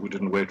fact, we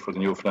didn't wait for the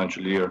new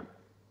financial year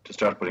to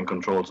start putting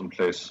controls in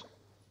place.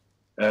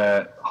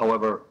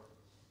 However,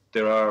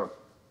 there are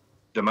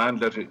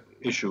demand-led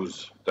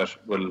issues that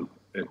will,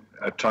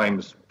 at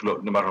times,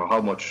 no matter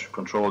how much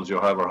controls you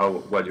have or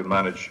how well you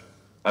manage,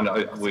 and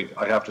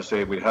I have to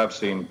say we have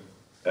seen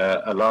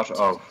a lot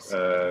of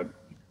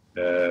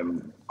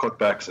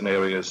cutbacks in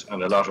areas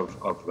and a lot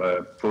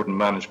of prudent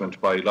management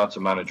by lots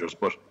of managers.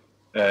 But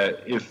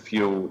if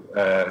you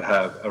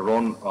have a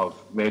run of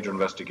major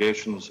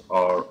investigations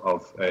or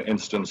of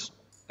incidents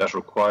that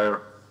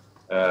require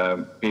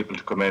people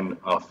to come in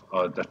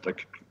that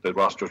the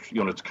roster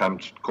units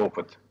can't cope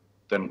with,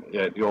 then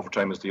the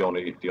overtime is the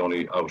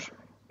only out.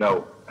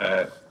 Now,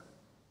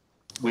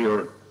 we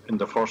are in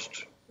the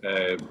first,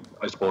 I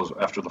suppose,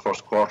 after the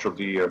first quarter of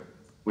the year,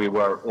 we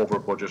were over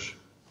budget.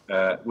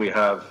 We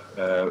have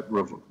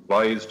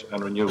revised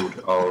and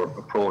renewed our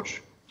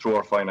approach through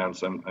our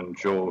finance, and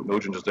Joe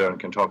Nugent is there and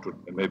can talk to it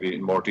maybe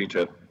in more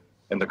detail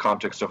in the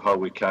context of how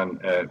we can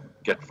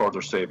get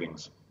further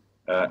savings.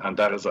 And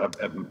that is a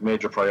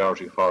major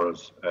priority for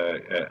us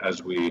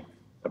as we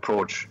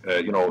approach,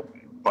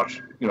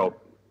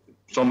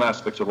 some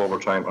aspects of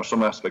overtime or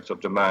some aspects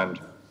of demand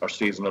are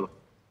seasonal,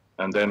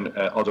 and then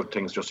other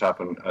things just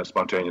happen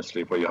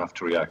spontaneously where you have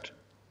to react.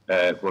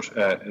 But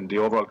in the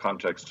overall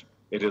context,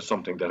 it is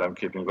something that I'm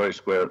keeping very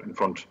square in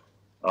front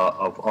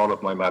of all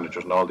of my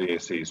managers and all the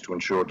ACs to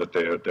ensure that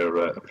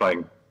they're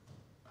applying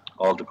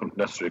all the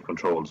necessary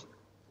controls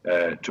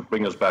to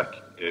bring us back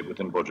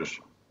within budget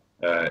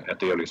at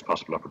the earliest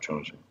possible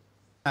opportunity.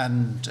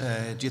 And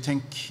do you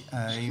think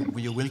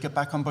you will get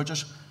back on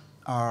budget,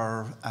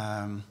 or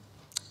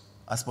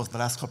I suppose the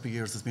last couple of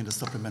years has been a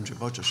supplementary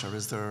budget, or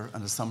is there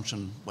an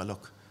assumption, well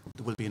look,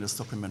 there will be in a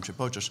supplementary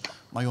budget?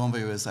 My own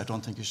view is I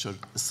don't think you should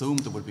assume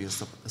there will be a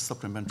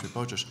supplementary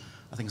budget.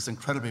 I think it's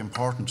incredibly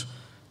important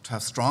to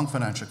have strong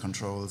financial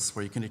controls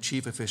where you can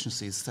achieve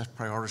efficiencies, set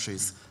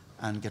priorities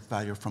and get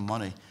value from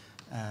money.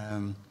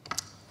 And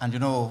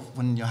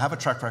when you have a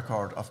track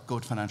record of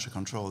good financial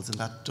controls, and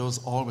that does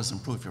always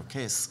improve your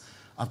case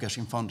of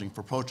getting funding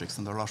for projects,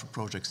 and there are a lot of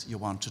projects you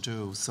want to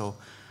do. So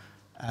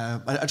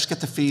I just get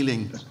the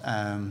feeling,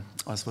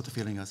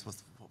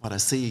 what I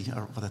see,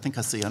 or what I think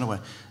I see anyway,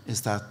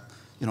 is that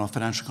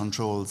financial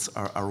controls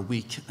are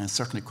weak and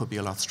certainly could be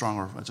a lot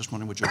stronger. I just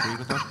wondering, would you agree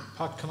with that?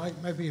 Pat,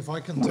 if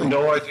I can take...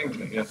 No, I think,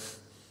 yeah.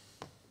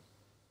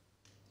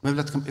 Maybe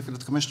let the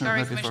Commissioner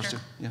Sorry, maybe Commissioner.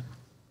 first. Yeah.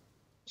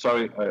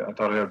 Sorry, I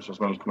thought I heard just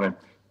one come in.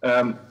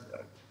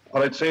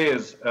 What I'd say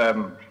is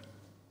there'll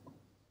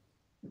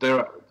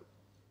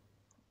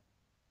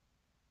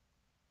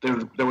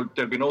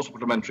be no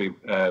supplementary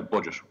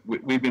budget.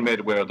 We've been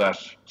made aware of that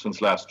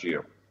since last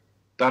year.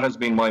 That has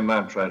been my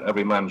mantra at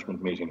every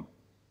management meeting,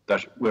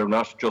 that we're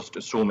not just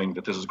assuming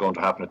that this is going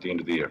to happen at the end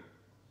of the year.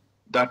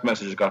 That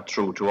message got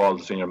through to all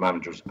the senior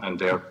managers, and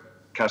they're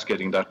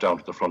cascading that down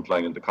to the front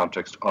line in the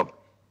context of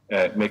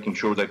making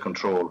sure they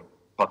control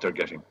what they're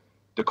getting.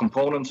 The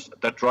components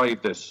that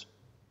drive this,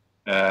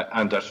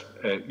 and that,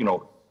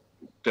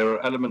 there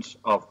are elements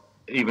of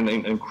even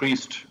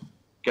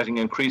getting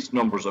increased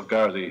numbers of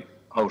Gardaí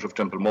out of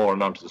Templemore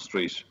and onto the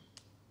street,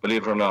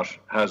 believe it or not,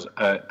 has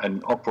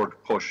an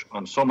upward push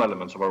on some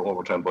elements of our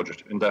overtime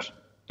budget, in that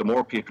the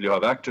more people you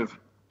have active,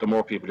 the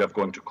more people you have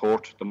going to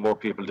court, the more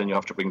people then you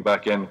have to bring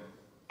back in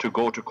to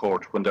go to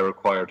court when they're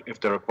required, if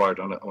they're required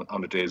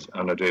on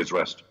a day's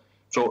rest.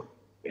 So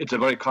it's a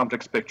very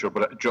complex picture,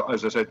 but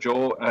as I said,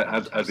 Joe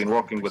has been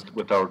working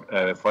with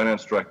our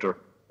finance director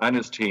and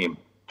his team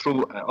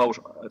throughout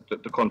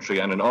the country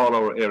and in all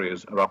our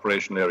areas, our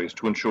operational areas,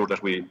 to ensure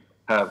that we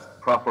have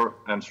proper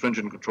and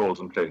stringent controls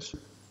in place.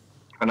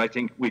 And I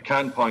think we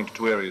can point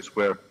to areas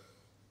where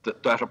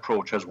that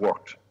approach has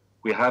worked.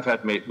 We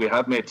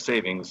have made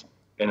savings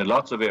in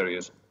lots of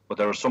areas, but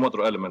there are some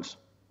other elements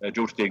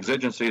due to the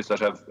exigencies that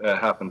have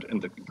happened in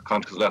the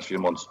context of the last few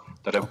months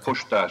that have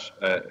pushed that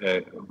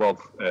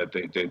above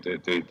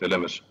the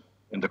limit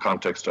in the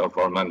context of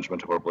our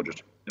management of our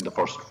budget in the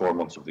first 4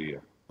 months of the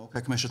year.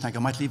 Okay, Commissioner, thank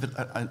you. I might leave it,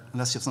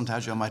 unless you have something to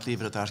add, I might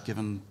leave it at that,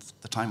 given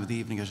the time of the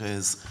evening it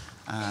is.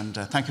 And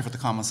thank you for the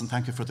comments and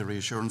thank you for the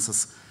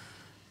reassurances.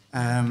 Do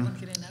you want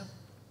to get in now?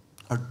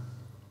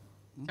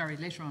 Sorry,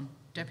 later on.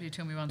 Deputy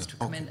Toomey wants to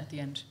come in at the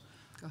end.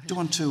 Go ahead. I do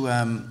want to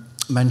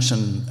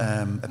mention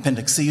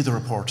Appendix C of the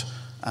report,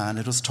 and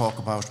it does talk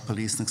about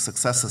policing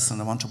successes,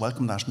 and I want to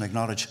welcome that and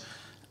acknowledge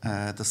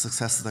the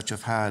successes that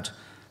you've had.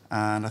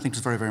 And I think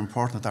it's very, very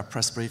important that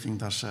press briefing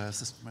that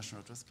Assistant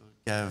Commissioner O'Driscoll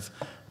gave,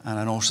 and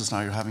I notice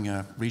now you're having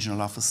a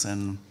regional office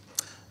in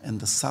in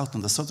the south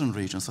and the southern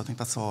regions. So I think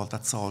that's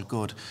all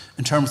good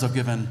in terms of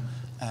giving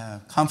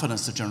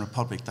confidence to the general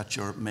public that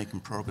you're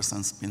making progress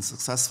and being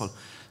successful.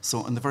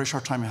 So in the very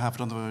short time you have,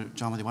 John,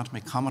 do you want to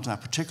make comment on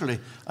that, particularly,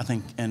 I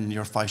think, in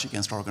your fight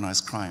against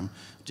organised crime?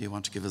 Do you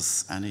want to give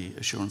us any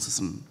assurances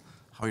on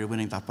how you're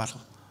winning that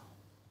battle?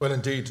 Well,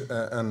 indeed,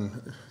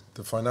 and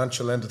the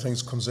financial end of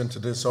things comes into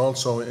this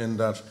also, in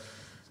that,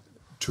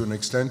 to an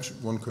extent,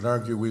 one could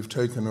argue we've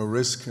taken a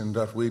risk in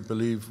that we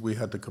believe we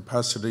had the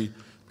capacity,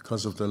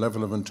 because of the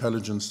level of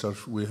intelligence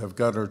that we have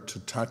gathered, to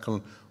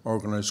tackle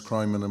organised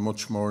crime in a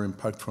much more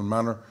impactful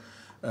manner.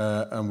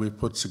 And we've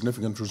put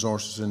significant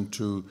resources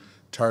into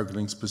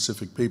targeting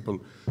specific people.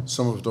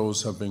 Some of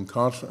those have been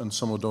caught, and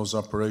some of those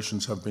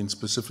operations have been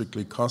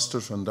specifically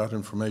costed, and that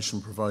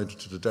information provided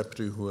to the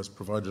Deputy, who has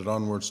provided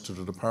onwards to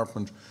the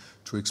Department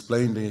to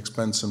explain the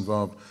expense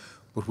involved.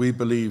 But we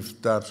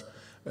believe that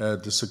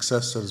the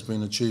success that has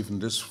been achieved in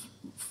this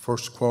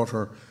first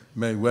quarter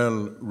may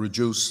well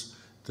reduce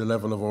the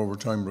level of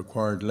overtime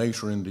required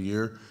later in the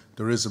year.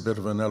 There is a bit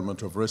of an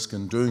element of risk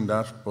in doing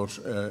that, but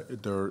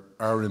there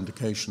are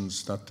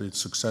indications that the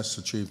success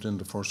achieved in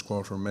the first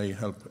quarter may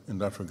help in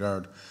that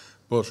regard.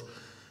 But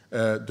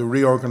the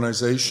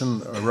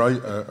reorganisation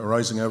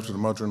arising out of the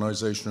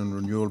modernisation and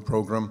renewal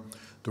programme,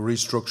 the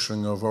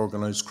restructuring of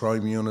organised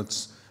crime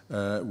units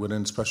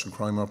within special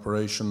crime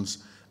operations,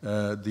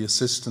 the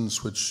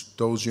assistance which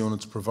those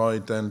units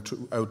provide then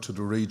out to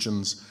the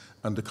regions,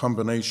 and the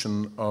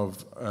combination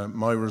of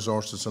my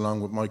resources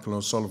along with Michael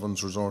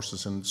O'Sullivan's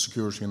resources in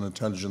security and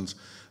intelligence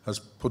has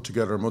put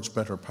together a much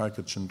better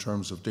package in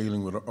terms of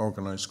dealing with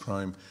organised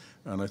crime,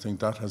 and I think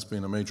that has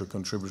been a major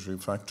contributory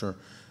factor,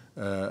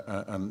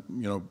 and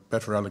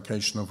better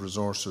allocation of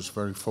resources,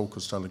 very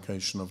focused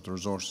allocation of the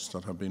resources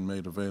that have been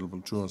made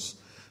available to us.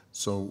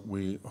 So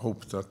we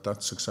hope that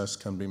that success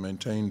can be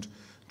maintained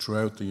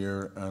throughout the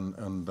year,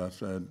 and that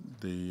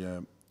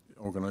the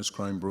organised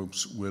crime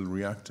groups will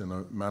react in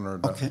a manner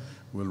that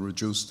will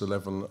reduce the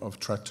level of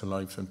threat to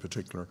life in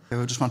particular.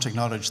 I just want to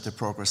acknowledge the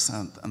progress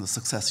and the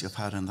success you've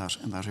had in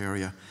that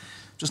area.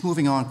 Just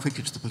moving on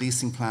quickly to the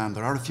policing plan,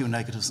 there are a few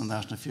negatives in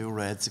that and a few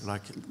reds, if you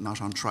like,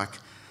 not on track.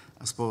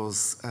 I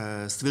suppose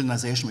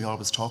civilianisation we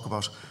always talk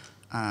about,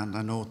 and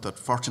I note that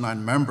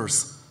 49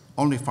 members,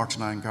 only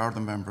 49 Garda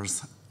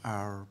members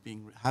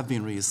have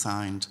been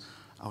reassigned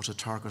out a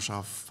target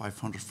of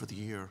 500 for the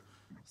year.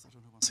 So I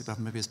don't know who wants to take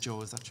that. Maybe it's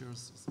Joe. Is that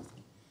yours?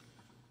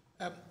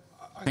 I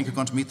think you're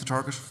going to meet the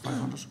target,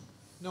 500?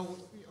 No,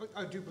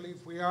 I do believe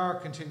we are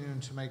continuing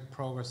to make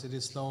progress. It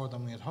is slower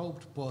than we had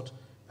hoped, but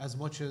as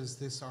much as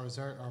this, or as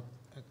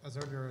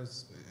earlier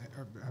as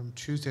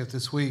Tuesday of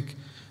this week,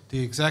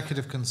 the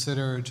Executive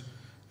considered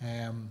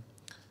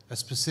a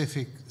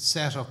specific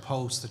set of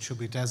posts that should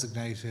be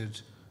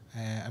designated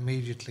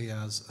immediately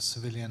as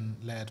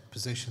civilian-led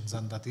positions,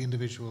 and that the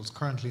individuals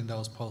currently in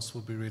those posts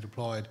will be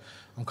redeployed.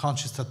 I'm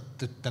conscious that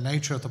the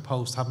nature of the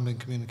post haven't been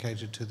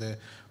communicated to the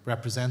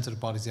representative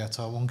bodies yet,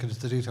 so I won't get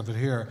into the detail of it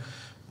here,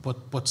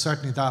 but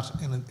certainly that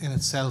in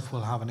itself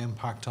will have an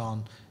impact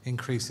on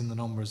increasing the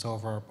numbers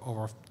over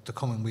the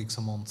coming weeks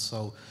and months.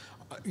 So,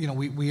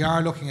 we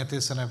are looking at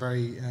this in a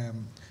very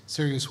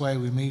serious way.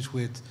 We meet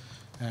with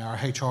our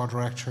HR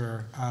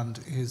director and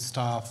his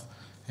staff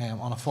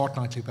on a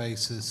fortnightly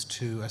basis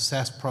to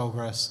assess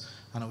progress,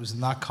 and it was in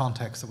that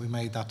context that we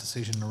made that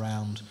decision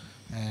around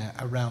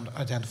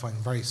identifying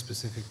very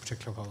specific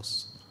particular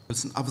posts.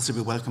 Listen, obviously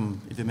we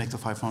welcome if you make the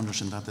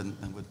 500 in that, then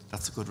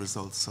that's a good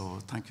result, so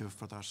thank you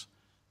for that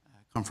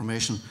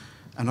confirmation.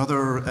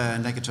 Another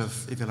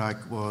negative, if you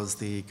like, was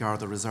the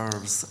Garda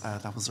Reserves.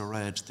 That was a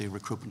red, the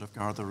recruitment of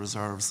Garda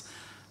Reserves,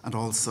 and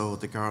also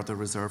the Garda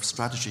Reserve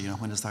strategy.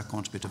 When is that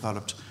going to be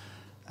developed?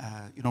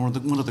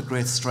 One of the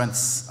great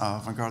strengths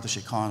of Garda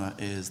Síochána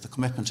is the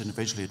commitment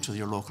individually to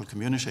your local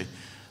community,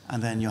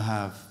 and then you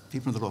have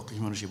people in the local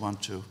community who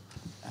want to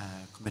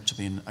commit to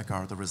being a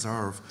Garda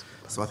Reserve.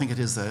 So I think it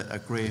is a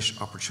great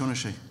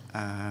opportunity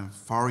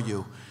for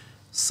you.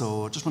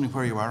 So just wondering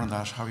where you are on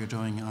that, how you're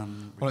doing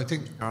on Well, I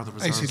think Garda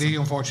Reserves. ACD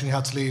unfortunately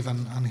had to leave,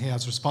 and he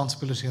has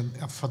responsibility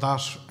for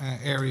that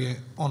area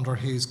under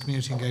his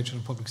community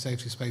engagement and public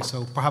safety space.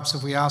 So perhaps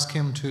if we ask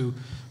him to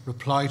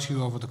reply to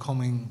you over the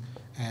coming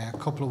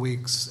couple of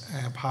weeks,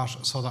 Pat,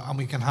 so that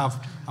we can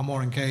have a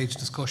more engaged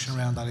discussion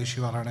around that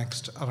issue at our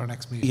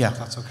next meeting, if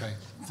that's okay.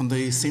 From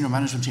the senior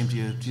management team, do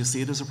you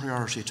see it as a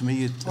priority? To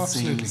me, it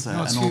seems a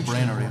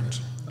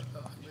no-brainer.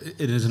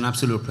 It is an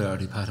absolute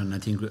priority, Pat, and I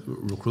think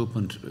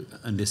recruitment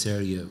in this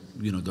area,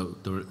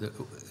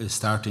 is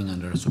starting,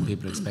 and there are some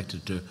people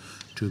expected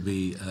to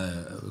be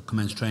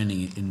commence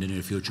training in the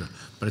near future.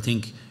 But I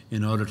think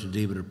in order to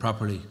deal with it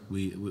properly,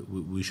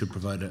 we should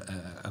provide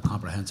a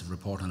comprehensive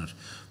report on it.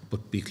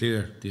 But be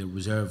clear, the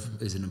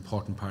reserve is an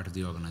important part of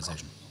the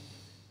organisation.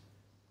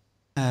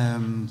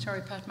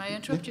 Sorry, Pat, may I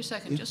interrupt you a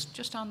second?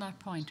 Just on that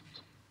point.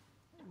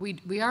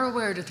 We are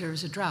aware that there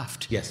is a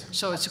draft. Yes.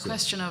 So it's a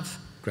question of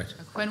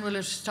when will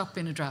it stop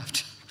being a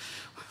draft?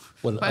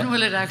 Well, when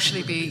will it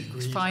actually be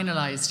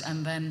finalised,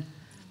 and then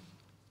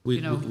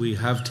We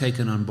have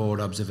taken on board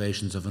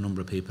observations of a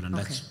number of people, and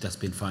that's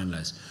been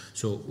finalised.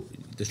 So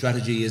the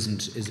strategy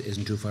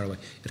isn't too far away.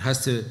 It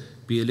has to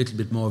be a little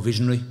bit more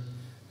visionary,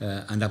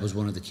 and that was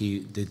one of the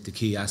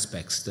key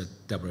aspects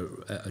that were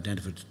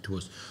identified to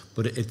us.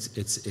 But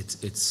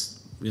it's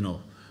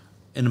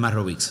in a matter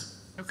of weeks.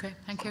 Okay,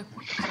 thank you.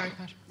 Sorry,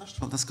 Pat.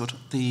 Well, that's good.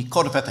 The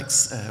Code of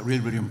Ethics,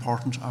 really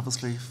important,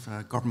 obviously,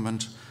 for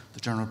government,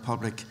 the general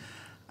public.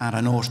 And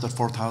I note that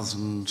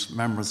 4,000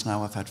 members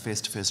now have had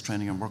face-to-face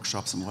training and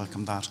workshops, and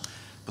welcome that.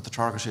 But the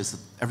target is that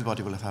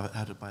everybody will have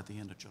had it by the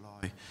end of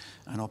July.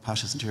 I know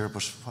Pat isn't here,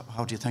 but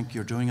how do you think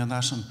you're doing on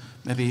that? And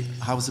maybe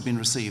how has it been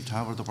received?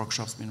 How are the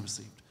workshops being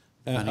received?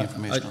 Any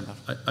information on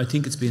that? I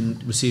think it's been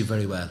received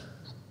very well.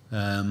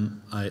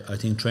 I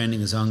think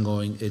training is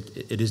ongoing.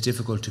 It is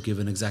difficult to give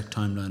an exact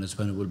timeline as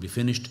when it will be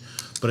finished.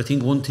 But I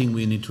think one thing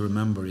we need to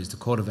remember is the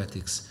Code of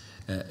Ethics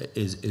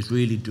is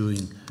really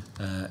doing.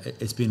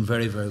 It's been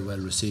very, very well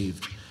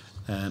received.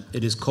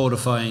 It is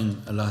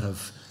codifying a lot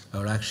of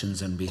our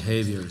actions and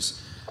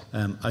behaviours.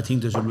 I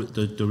think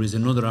there is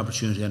another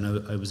opportunity,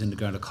 and I was in the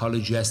Garda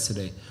College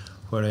yesterday,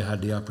 where I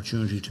had the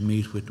opportunity to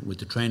meet with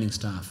the training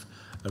staff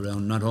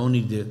around not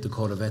only the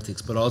Code of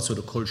Ethics but also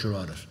the culture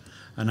audit.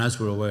 And as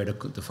we're aware,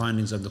 the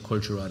findings of the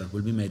culture audit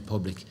will be made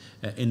public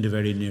in the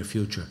very near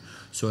future.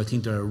 So I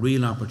think there are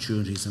real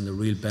opportunities and the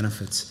real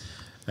benefits.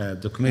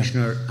 The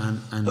Commissioner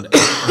and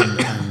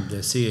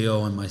the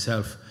CAO and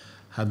myself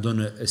have done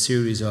a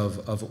series of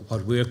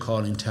what we're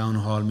calling town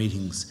hall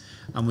meetings,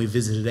 and we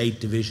visited 8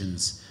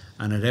 divisions,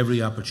 and at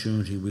every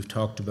opportunity we've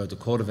talked about the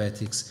Code of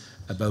Ethics,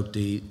 about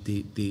the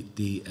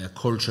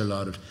cultural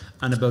audit,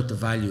 and about the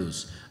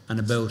values, and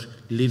about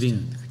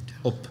living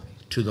up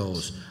to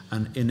those.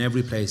 And in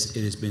every place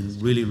it has been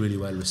really, really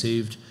well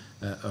received.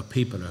 Our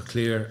people are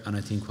clear, and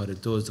I think what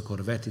it does, the Code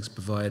of Ethics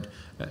provide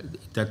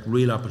that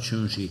real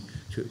opportunity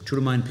to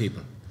remind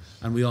people,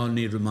 and we all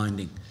need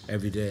reminding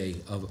every day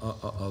of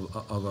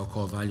our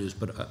core values.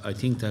 But I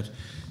think that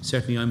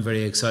certainly I'm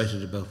very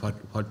excited about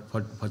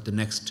what the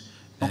next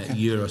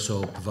year or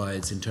so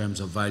provides in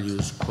terms of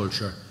values,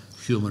 culture,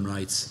 human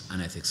rights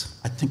and ethics.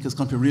 I think it's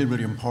going to be really,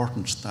 really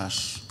important that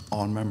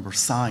all members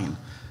sign,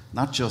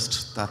 not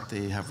just that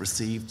they have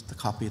received the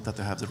copy, that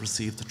they have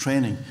received the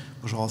training,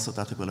 but also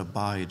that they will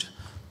abide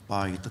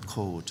by the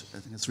code. I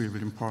think it's really,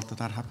 really important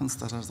that happens,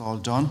 that is all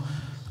done.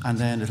 And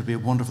then it'll be a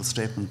wonderful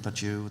statement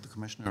that you, the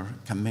Commissioner,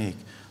 can make,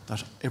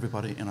 that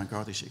everybody in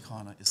Garda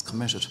Síochána is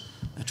committed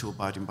to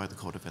abiding by the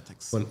Code of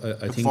Ethics. Well, I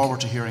look think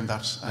forward to hearing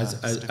that.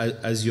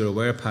 As you're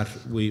aware, Pat,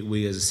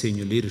 we as a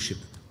senior leadership,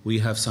 we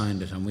have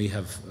signed it, and we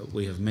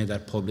have made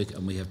that public,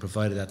 and we have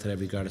provided that to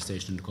every Garda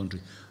station in the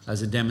country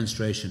as a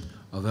demonstration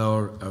of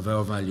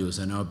our values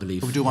and our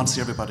belief. But we do want to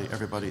see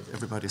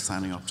everybody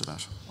signing up to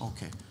that.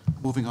 Okay.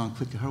 Moving on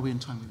quickly. How are we in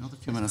time? Another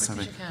few minutes, have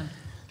we?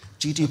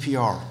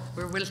 GDPR.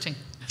 We're wilting.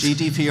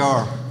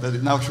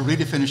 GDPR. Now to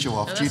really finish you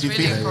off. No, that's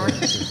really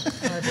important.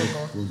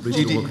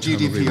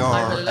 GDPR.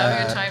 I will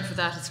allow you time for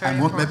that. It's very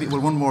important. Maybe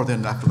one more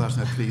then after that,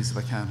 please, if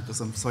I can, because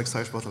I'm so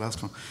excited about the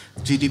last one.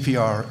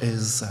 GDPR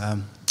is, I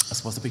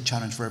suppose, a big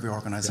challenge for every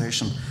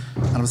organisation.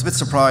 And I was a bit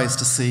surprised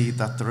to see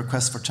that the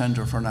request for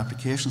tender for an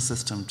application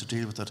system to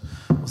deal with it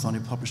was only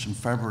published in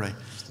February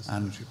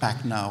and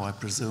back now, I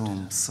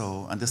presume.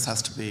 So, and this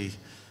has to be,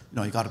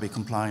 you've got to be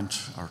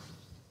compliant, or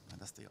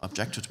that's the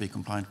objective, to be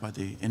compliant by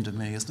the end of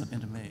May, isn't it?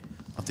 End of May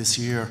of this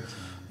year.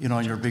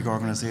 And you're a big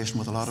organisation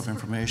with a lot of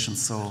information.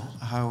 So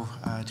how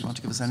do you want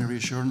to give us any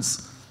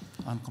reassurance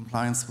on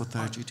compliance with the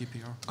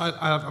GDPR?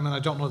 I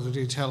don't know the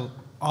detail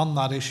on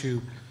that issue.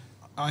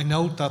 I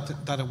note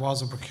that it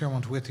was a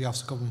procurement with the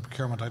Office of Government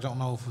Procurement. I don't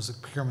know if it was a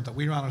procurement that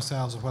we ran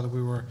ourselves or whether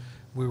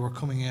we were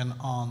coming in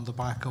on the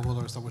back of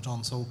others that were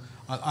done. So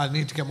I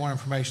need to get more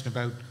information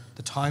about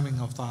the timing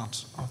of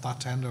that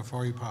tender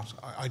for you, Pat.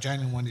 I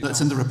genuinely don't.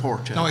 It's in the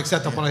report, yeah. No,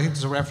 except that, but I think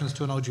there's a reference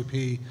to an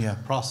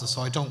OGP process,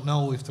 so I don't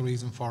know if the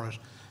reason for it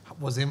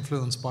was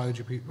influenced by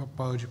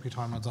OGP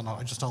timelines or not.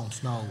 I just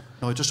don't know.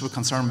 No, it just would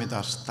concern me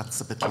that that's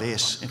a bit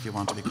late if you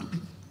want to be...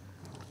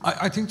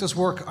 I think there's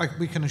work.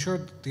 We can assure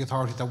the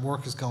authority that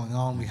work is going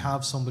on. We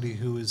have somebody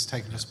who is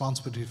taking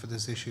responsibility for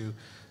this issue,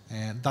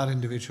 and that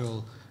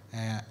individual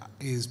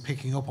is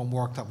picking up on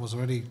work that was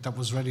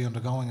already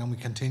undergoing, and we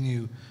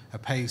continue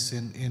apace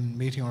in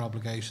meeting our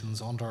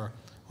obligations under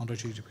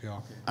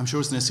GDPR. I'm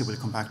sure it's an issue we'll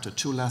come back to.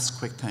 2 last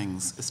quick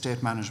things.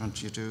 Estate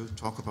management, you do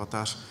talk about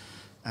that.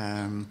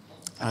 And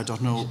I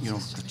don't know,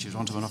 that you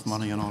don't have enough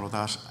money and all of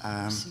that.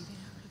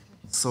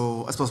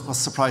 So I suppose what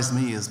surprised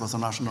me was there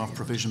not enough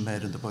provision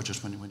made in the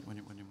budget when you were doing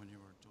the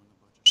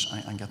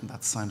budget and getting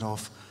that signed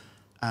off.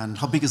 And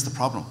how big is the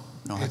problem?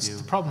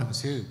 The problem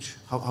is huge.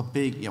 How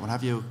big? Yeah. Well,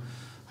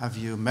 have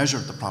you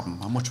measured the problem?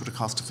 How much would it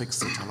cost to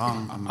fix it? How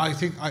long? I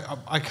think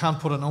I can't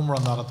put a number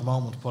on that at the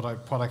moment. But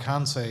what I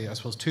can say, I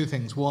suppose, 2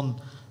 things. One,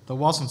 there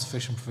wasn't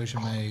sufficient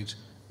provision made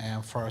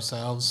for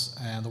ourselves,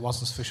 and there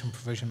wasn't sufficient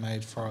provision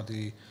made for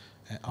the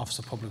Office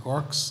of Public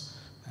Works.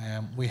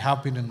 We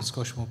have been in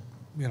discussion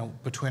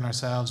between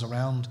ourselves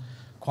around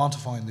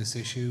quantifying this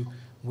issue.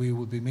 We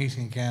will be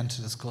meeting again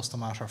to discuss the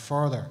matter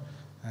further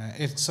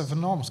It's of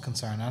enormous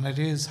concern, and it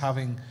is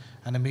having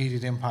an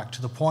immediate impact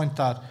to the point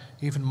that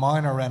even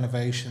minor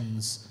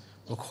renovations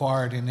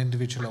required in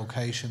individual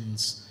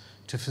locations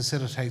to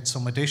facilitate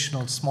some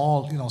additional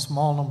small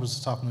numbers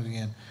of stop moving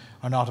in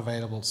are not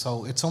available.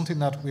 So it's something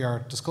that we are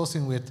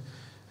discussing with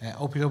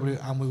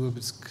OPW, and we will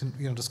be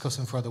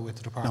discussing further with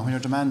the department. Now, when you're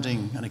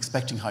demanding and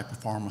expecting high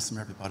performance from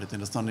everybody,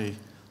 then it's only,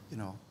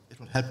 it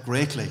will help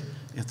greatly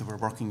if they were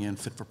working in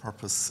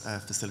fit-for-purpose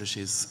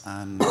facilities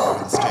and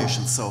the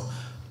stations. So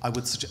I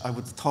would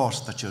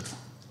thought that you'd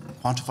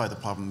quantify the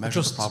problem,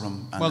 measure the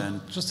problem, and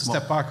then... Just to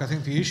step back, I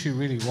think the issue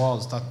really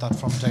was that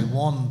from day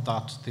one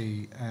that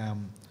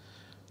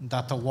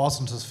there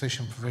wasn't a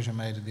sufficient provision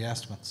made in the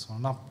estimates. So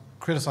I'm not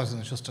criticising,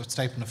 it's just a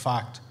statement of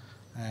fact.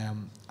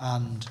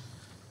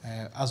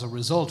 As a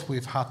result,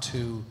 we've had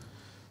to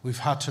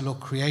look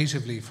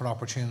creatively for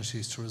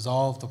opportunities to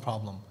resolve the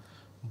problem,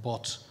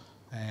 but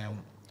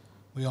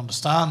we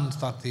understand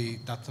that the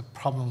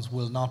problems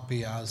will not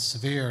be as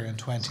severe in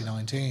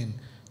 2019.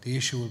 The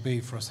issue will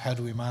be for us, how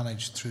do we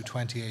manage through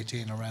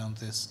 2018 around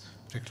this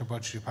particular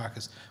budgetary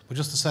package? But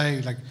just to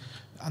say,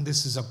 and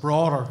this is a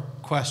broader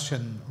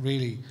question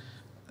really,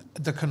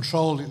 the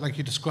control, like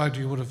you described,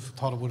 you would have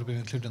thought it would have been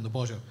included in the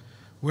budget.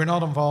 We're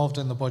not involved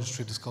in the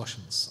budgetary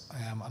discussions,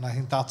 and I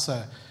think that's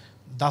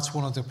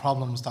one of the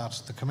problems,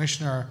 that the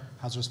Commissioner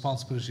has a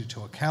responsibility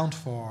to account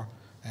for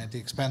the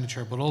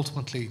expenditure, but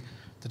ultimately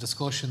the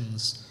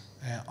discussions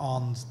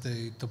on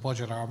the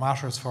budget are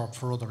matters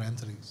for other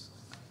entities.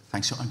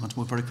 Thanks. I'm going to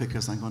move very quickly,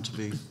 as I'm going to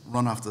be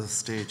run off the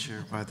stage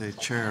here by the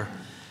Chair.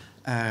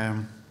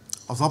 I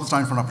was always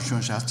trying for an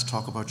opportunity to ask to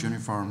talk about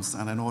uniforms,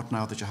 and I note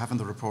now that you have in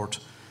the report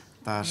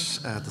that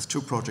there's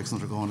two projects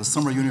undergoing, a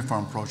summer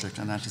uniform project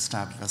and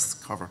anti-stab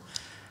vest cover.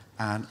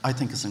 And I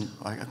think it's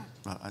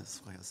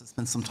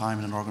spent some time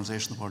in an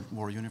organisation that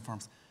wore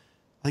uniforms.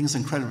 I think it's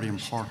incredibly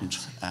important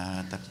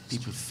that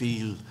people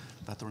feel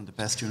that they're in the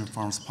best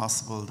uniforms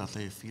possible, that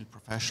they feel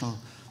professional,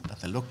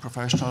 that they look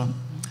professional,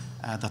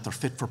 that they're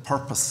fit for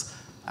purpose.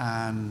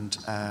 And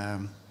I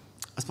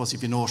suppose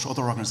if you note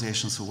other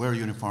organisations who wear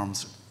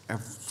uniforms, every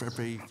could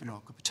be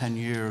 10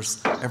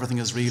 years, everything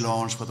is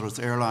relaunched, whether it's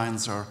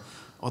airlines or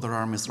other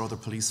armies or other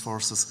police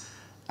forces.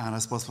 And I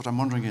suppose what I'm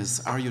wondering is,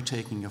 are you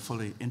taking a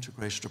fully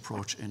integrated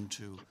approach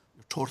into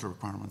your total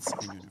requirements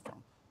in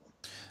uniform?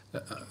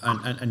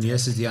 And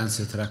yes is the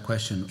answer to that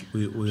question.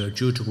 We are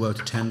due to go out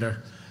to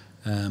tender,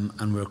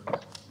 and we're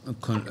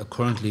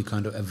currently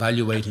kind of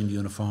evaluating the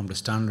uniform, the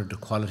standard, the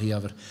quality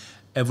of it.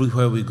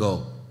 Everywhere we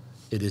go,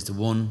 it is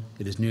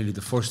nearly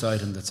the first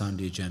item that's on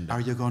the agenda. Are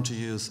you going to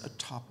use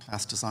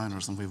top-class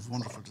designers? And we have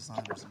wonderful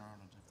designers in Ireland.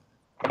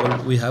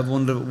 Well, we have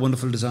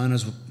wonderful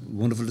designers.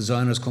 Wonderful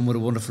designers come with a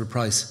wonderful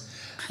price.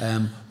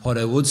 What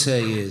I would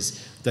say is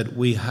that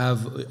we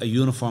have a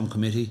uniform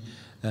committee.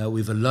 We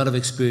have a lot of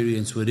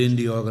experience within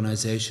the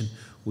organisation.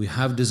 We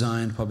have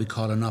designed what we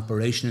call an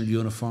operational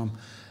uniform.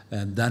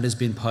 That has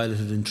been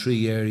piloted in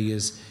 3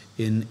 areas,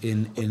 in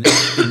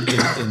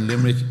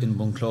Limerick, in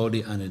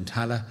Bunclody and in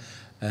Tala.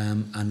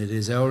 And it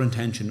is our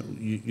intention,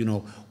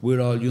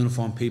 we're all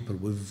uniform people.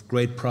 We have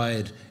great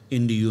pride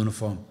in the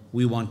uniform.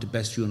 We want the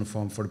best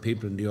uniform for the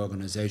people in the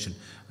organisation,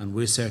 and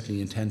we're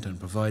certainly intent on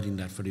providing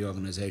that for the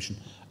organisation.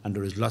 And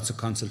there is lots of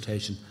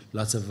consultation,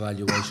 lots of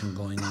evaluation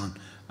going on,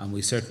 and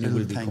we certainly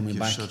will be coming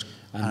back.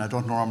 And I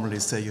don't normally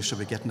say you should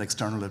be getting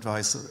external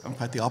advice. I'm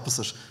quite the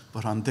opposite.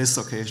 But on this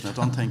occasion, I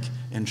don't think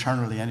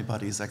internally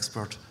anybody's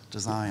expert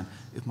design.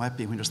 It might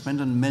be when you're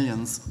spending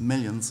millions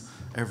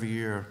every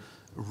year,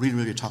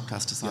 really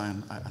top-class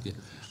design. Yeah.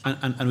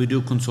 And we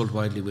do consult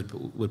widely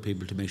with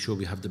people to make sure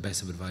we have the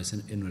best of advice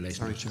in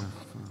relation. Sorry, Chair.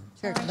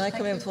 Chair, can I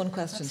come in with one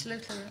question?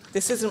 Absolutely.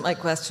 This isn't my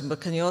question, but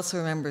can you also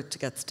remember to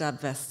get stab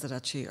vests that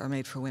actually are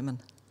made for women?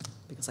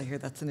 Because I hear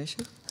that's an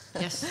issue.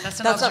 Yes, that's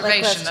an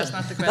observation. That's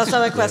not the question. That's not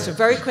my question.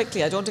 Very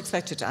quickly, I don't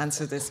expect you to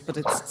answer this, but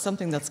it's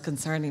something that's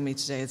concerning me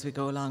today as we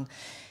go along.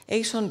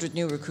 800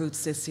 new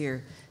recruits this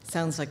year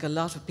sounds like a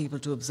lot of people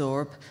to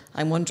absorb.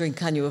 I'm wondering,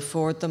 can you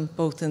afford them,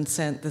 both in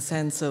the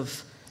sense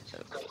of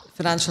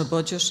financial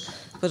budget,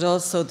 but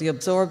also the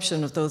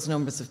absorption of those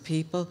numbers of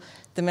people?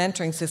 The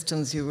mentoring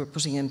systems you were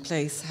putting in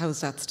place,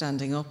 how's that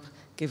standing up,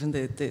 given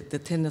the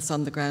thinness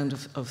on the ground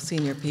of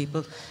senior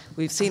people?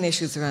 We've seen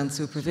issues around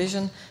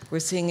supervision. We're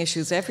seeing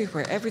issues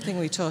everywhere. Everything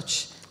we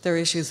touch, there are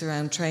issues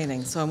around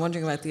training. So I'm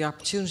wondering about the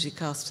opportunity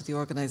cost to the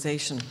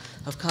organisation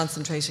of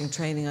concentrating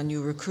training on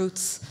new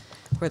recruits,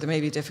 where there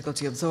may be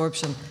difficulty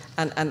absorption,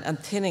 and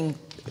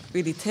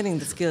really thinning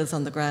the skills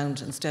on the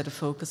ground instead of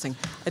focusing.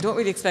 I don't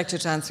really expect you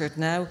to answer it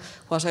now.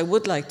 What I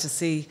would like to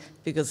see,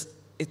 because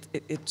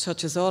it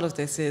touches all of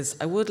this, is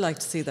I would like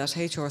to see that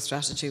HR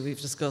strategy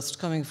we've discussed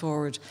coming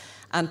forward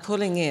and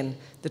pulling in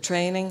the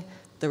training,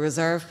 the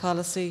reserve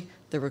policy,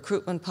 the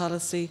recruitment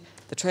policy,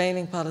 the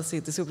training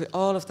policy,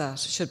 all of that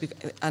should be,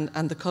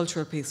 and the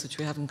cultural piece, which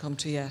we haven't come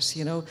to yet,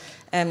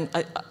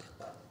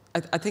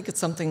 I think it's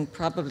something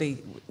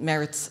probably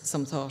merits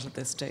some thought at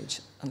this stage,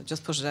 and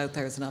just put it out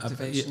there as an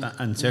observation.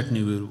 And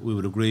certainly we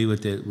would agree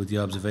with the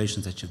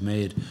observations that you've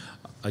made.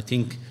 I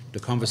think the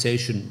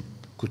conversation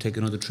could take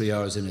another 3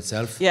 hours in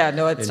itself. Yeah,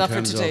 no, it's not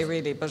for today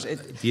really, but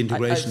the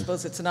integration. I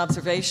suppose it's an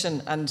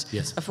observation, and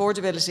yes.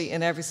 affordability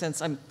in every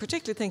sense. I'm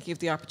particularly thinking of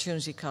the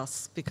opportunity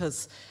costs,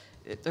 because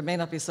there may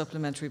not be a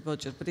supplementary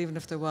budget, but even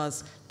if there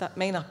was, that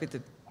may not be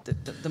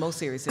the most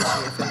serious issue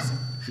you're facing.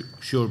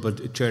 Sure,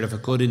 but Chair, if I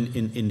could,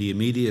 in the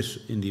immediate,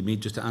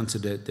 just to answer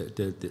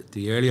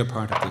the earlier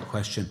part of the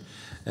question,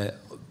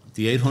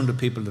 the 800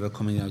 people that are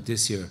coming out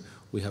this year,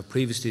 we have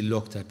previously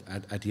looked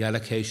at the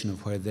allocation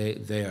of where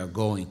they are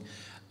going,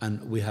 and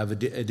we have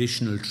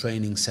additional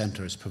training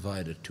centres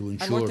provided to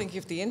ensure. I'm more thinking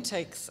of the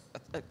intakes,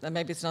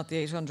 maybe it's not the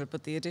 800,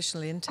 but the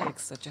additional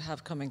intakes that you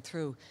have coming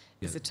through.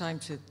 Yeah. Is it time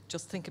to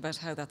just think about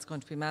how that's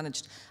going to be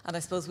managed? And I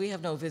suppose we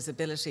have no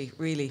visibility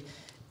really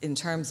in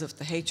terms of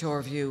the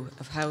HR view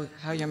of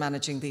how you're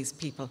managing these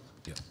people.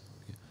 Yeah.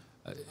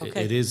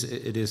 Okay.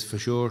 It is for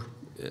sure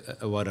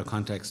a wider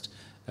context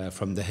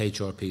from the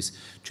HR piece.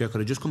 Chair,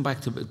 could I just come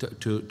back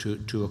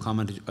to a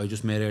comment I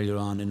just made earlier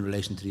on in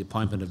relation to the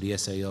appointment of the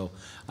SAO,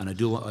 and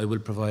I will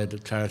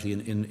provide clarity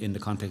in the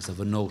context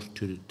of a note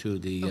to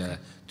the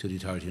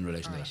authority in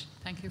relation to that.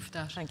 Thank you for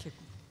that. Thank you.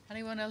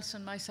 Anyone else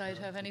on my side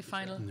have any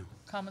final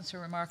comments or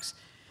remarks?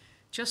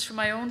 Just for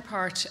my own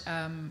part,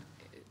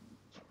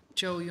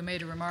 Joe, you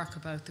made a remark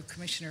about the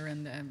Commissioner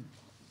and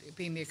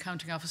being the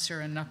accounting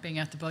officer and not being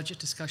at the budget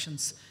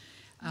discussions.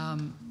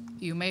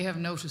 You may have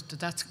noticed that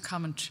that's a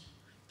comment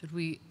that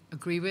we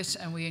agree with,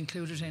 and we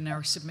included in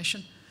our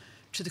submission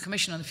to the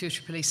Commission on the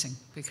Future Policing,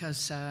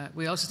 because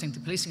we also think the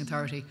Policing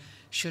Authority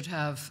should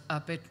have a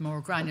bit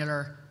more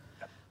granular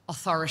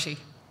authority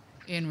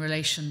in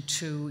relation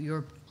to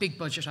your big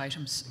budget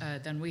items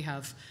than we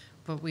have.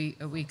 But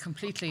we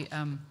completely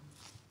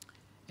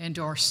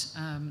endorse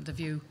the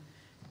view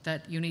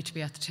that you need to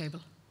be at the table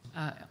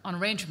on a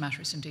range of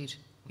matters. Indeed,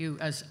 you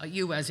as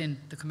in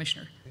the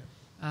Commissioner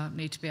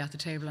need to be at the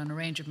table on a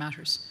range of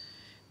matters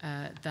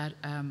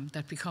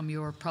that become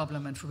your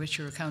problem and for which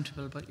you're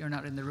accountable, but you're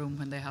not in the room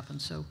when they happen.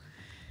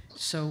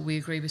 So we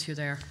agree with you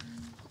there.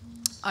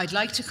 I'd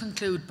like to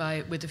conclude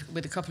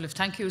with a couple of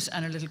thank yous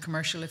and a little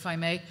commercial, if I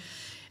may.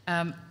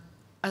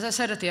 As I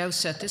said at the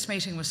outset, this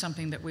meeting was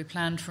something that we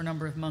planned for a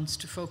number of months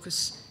to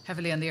focus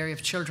heavily on the area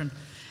of children,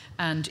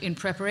 and in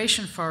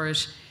preparation for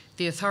it,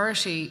 the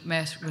authority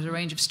met with a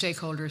range of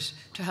stakeholders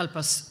to help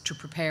us to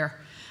prepare.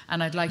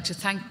 And I'd like to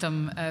thank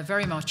them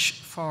very much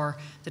for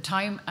the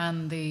time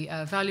and the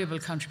valuable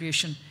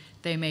contribution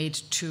they made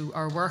to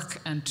our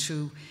work, and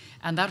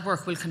that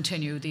work will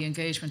continue. The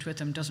engagement with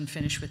them doesn't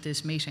finish with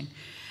this meeting.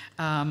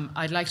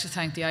 I'd like to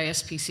thank the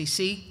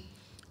ISPCC,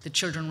 the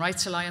Children's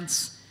Rights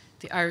Alliance,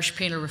 the Irish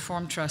Penal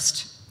Reform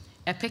Trust,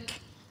 EPIC,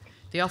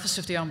 the Office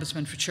of the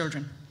Ombudsman for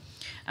Children.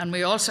 And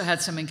we also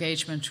had some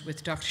engagement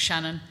with Dr.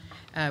 Shannon,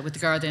 with the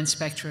Garda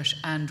Inspectorate,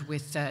 and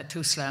with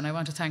TUSLA. And I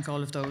want to thank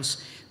all of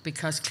those,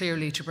 because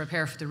clearly to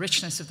prepare for the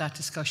richness of that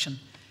discussion,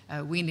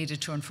 we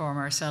needed to inform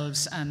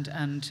ourselves,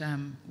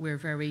 and we're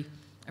very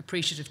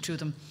appreciative to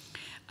them.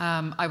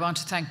 I want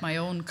to thank my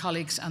own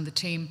colleagues and the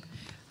team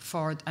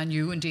and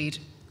you indeed,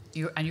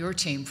 and your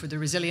team for the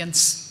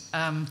resilience.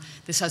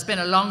 This has been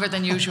a longer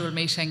than usual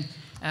meeting,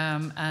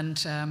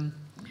 and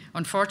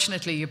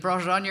unfortunately you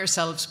brought it on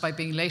yourselves by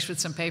being late with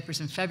some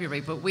papers in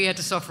February, but we had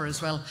to suffer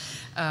as well.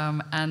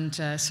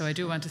 So I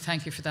do want to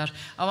thank you for that.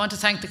 I want to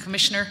thank the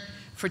Commissioner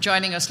for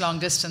joining us long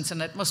distance,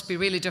 and it must be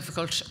really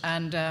difficult,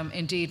 and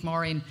indeed,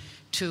 Maureen,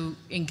 to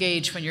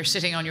engage when you're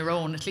sitting on your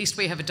own. At least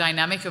we have a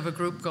dynamic of a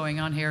group going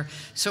on here.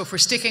 So for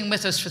sticking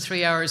with us for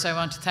 3 hours, I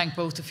want to thank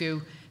both of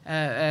you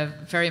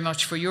very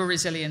much for your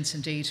resilience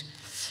indeed.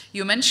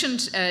 You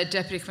mentioned,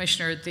 Deputy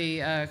Commissioner,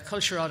 the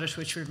culture audit,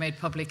 which will be made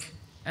public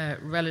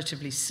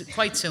relatively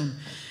quite soon.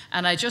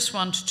 And I just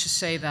want to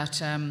say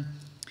that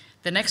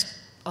the next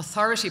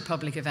authority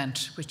public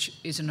event, which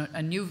is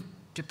a new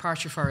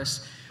departure for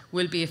us,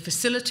 will be a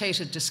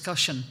facilitated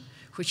discussion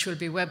which will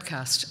be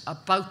webcast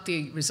about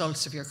the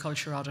results of your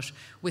culture audit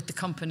with the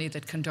company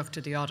that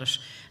conducted the audit.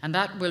 And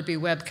that will be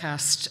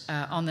webcast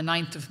on the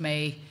 9th of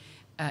May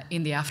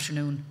in the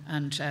afternoon,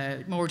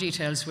 and more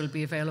details will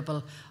be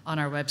available on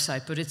our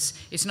website. But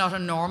it's not a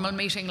normal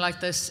meeting like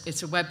this,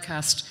 it's a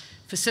webcast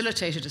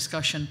facilitated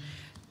discussion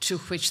to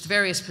which the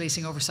various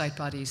policing oversight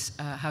bodies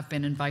have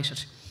been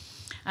invited.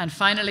 And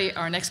finally,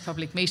 our next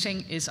public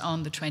meeting is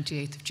on the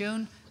 28th of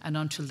June, and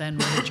until then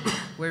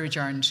we're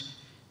adjourned.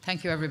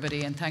 Thank you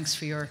everybody, and thanks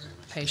for your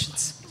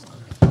patience.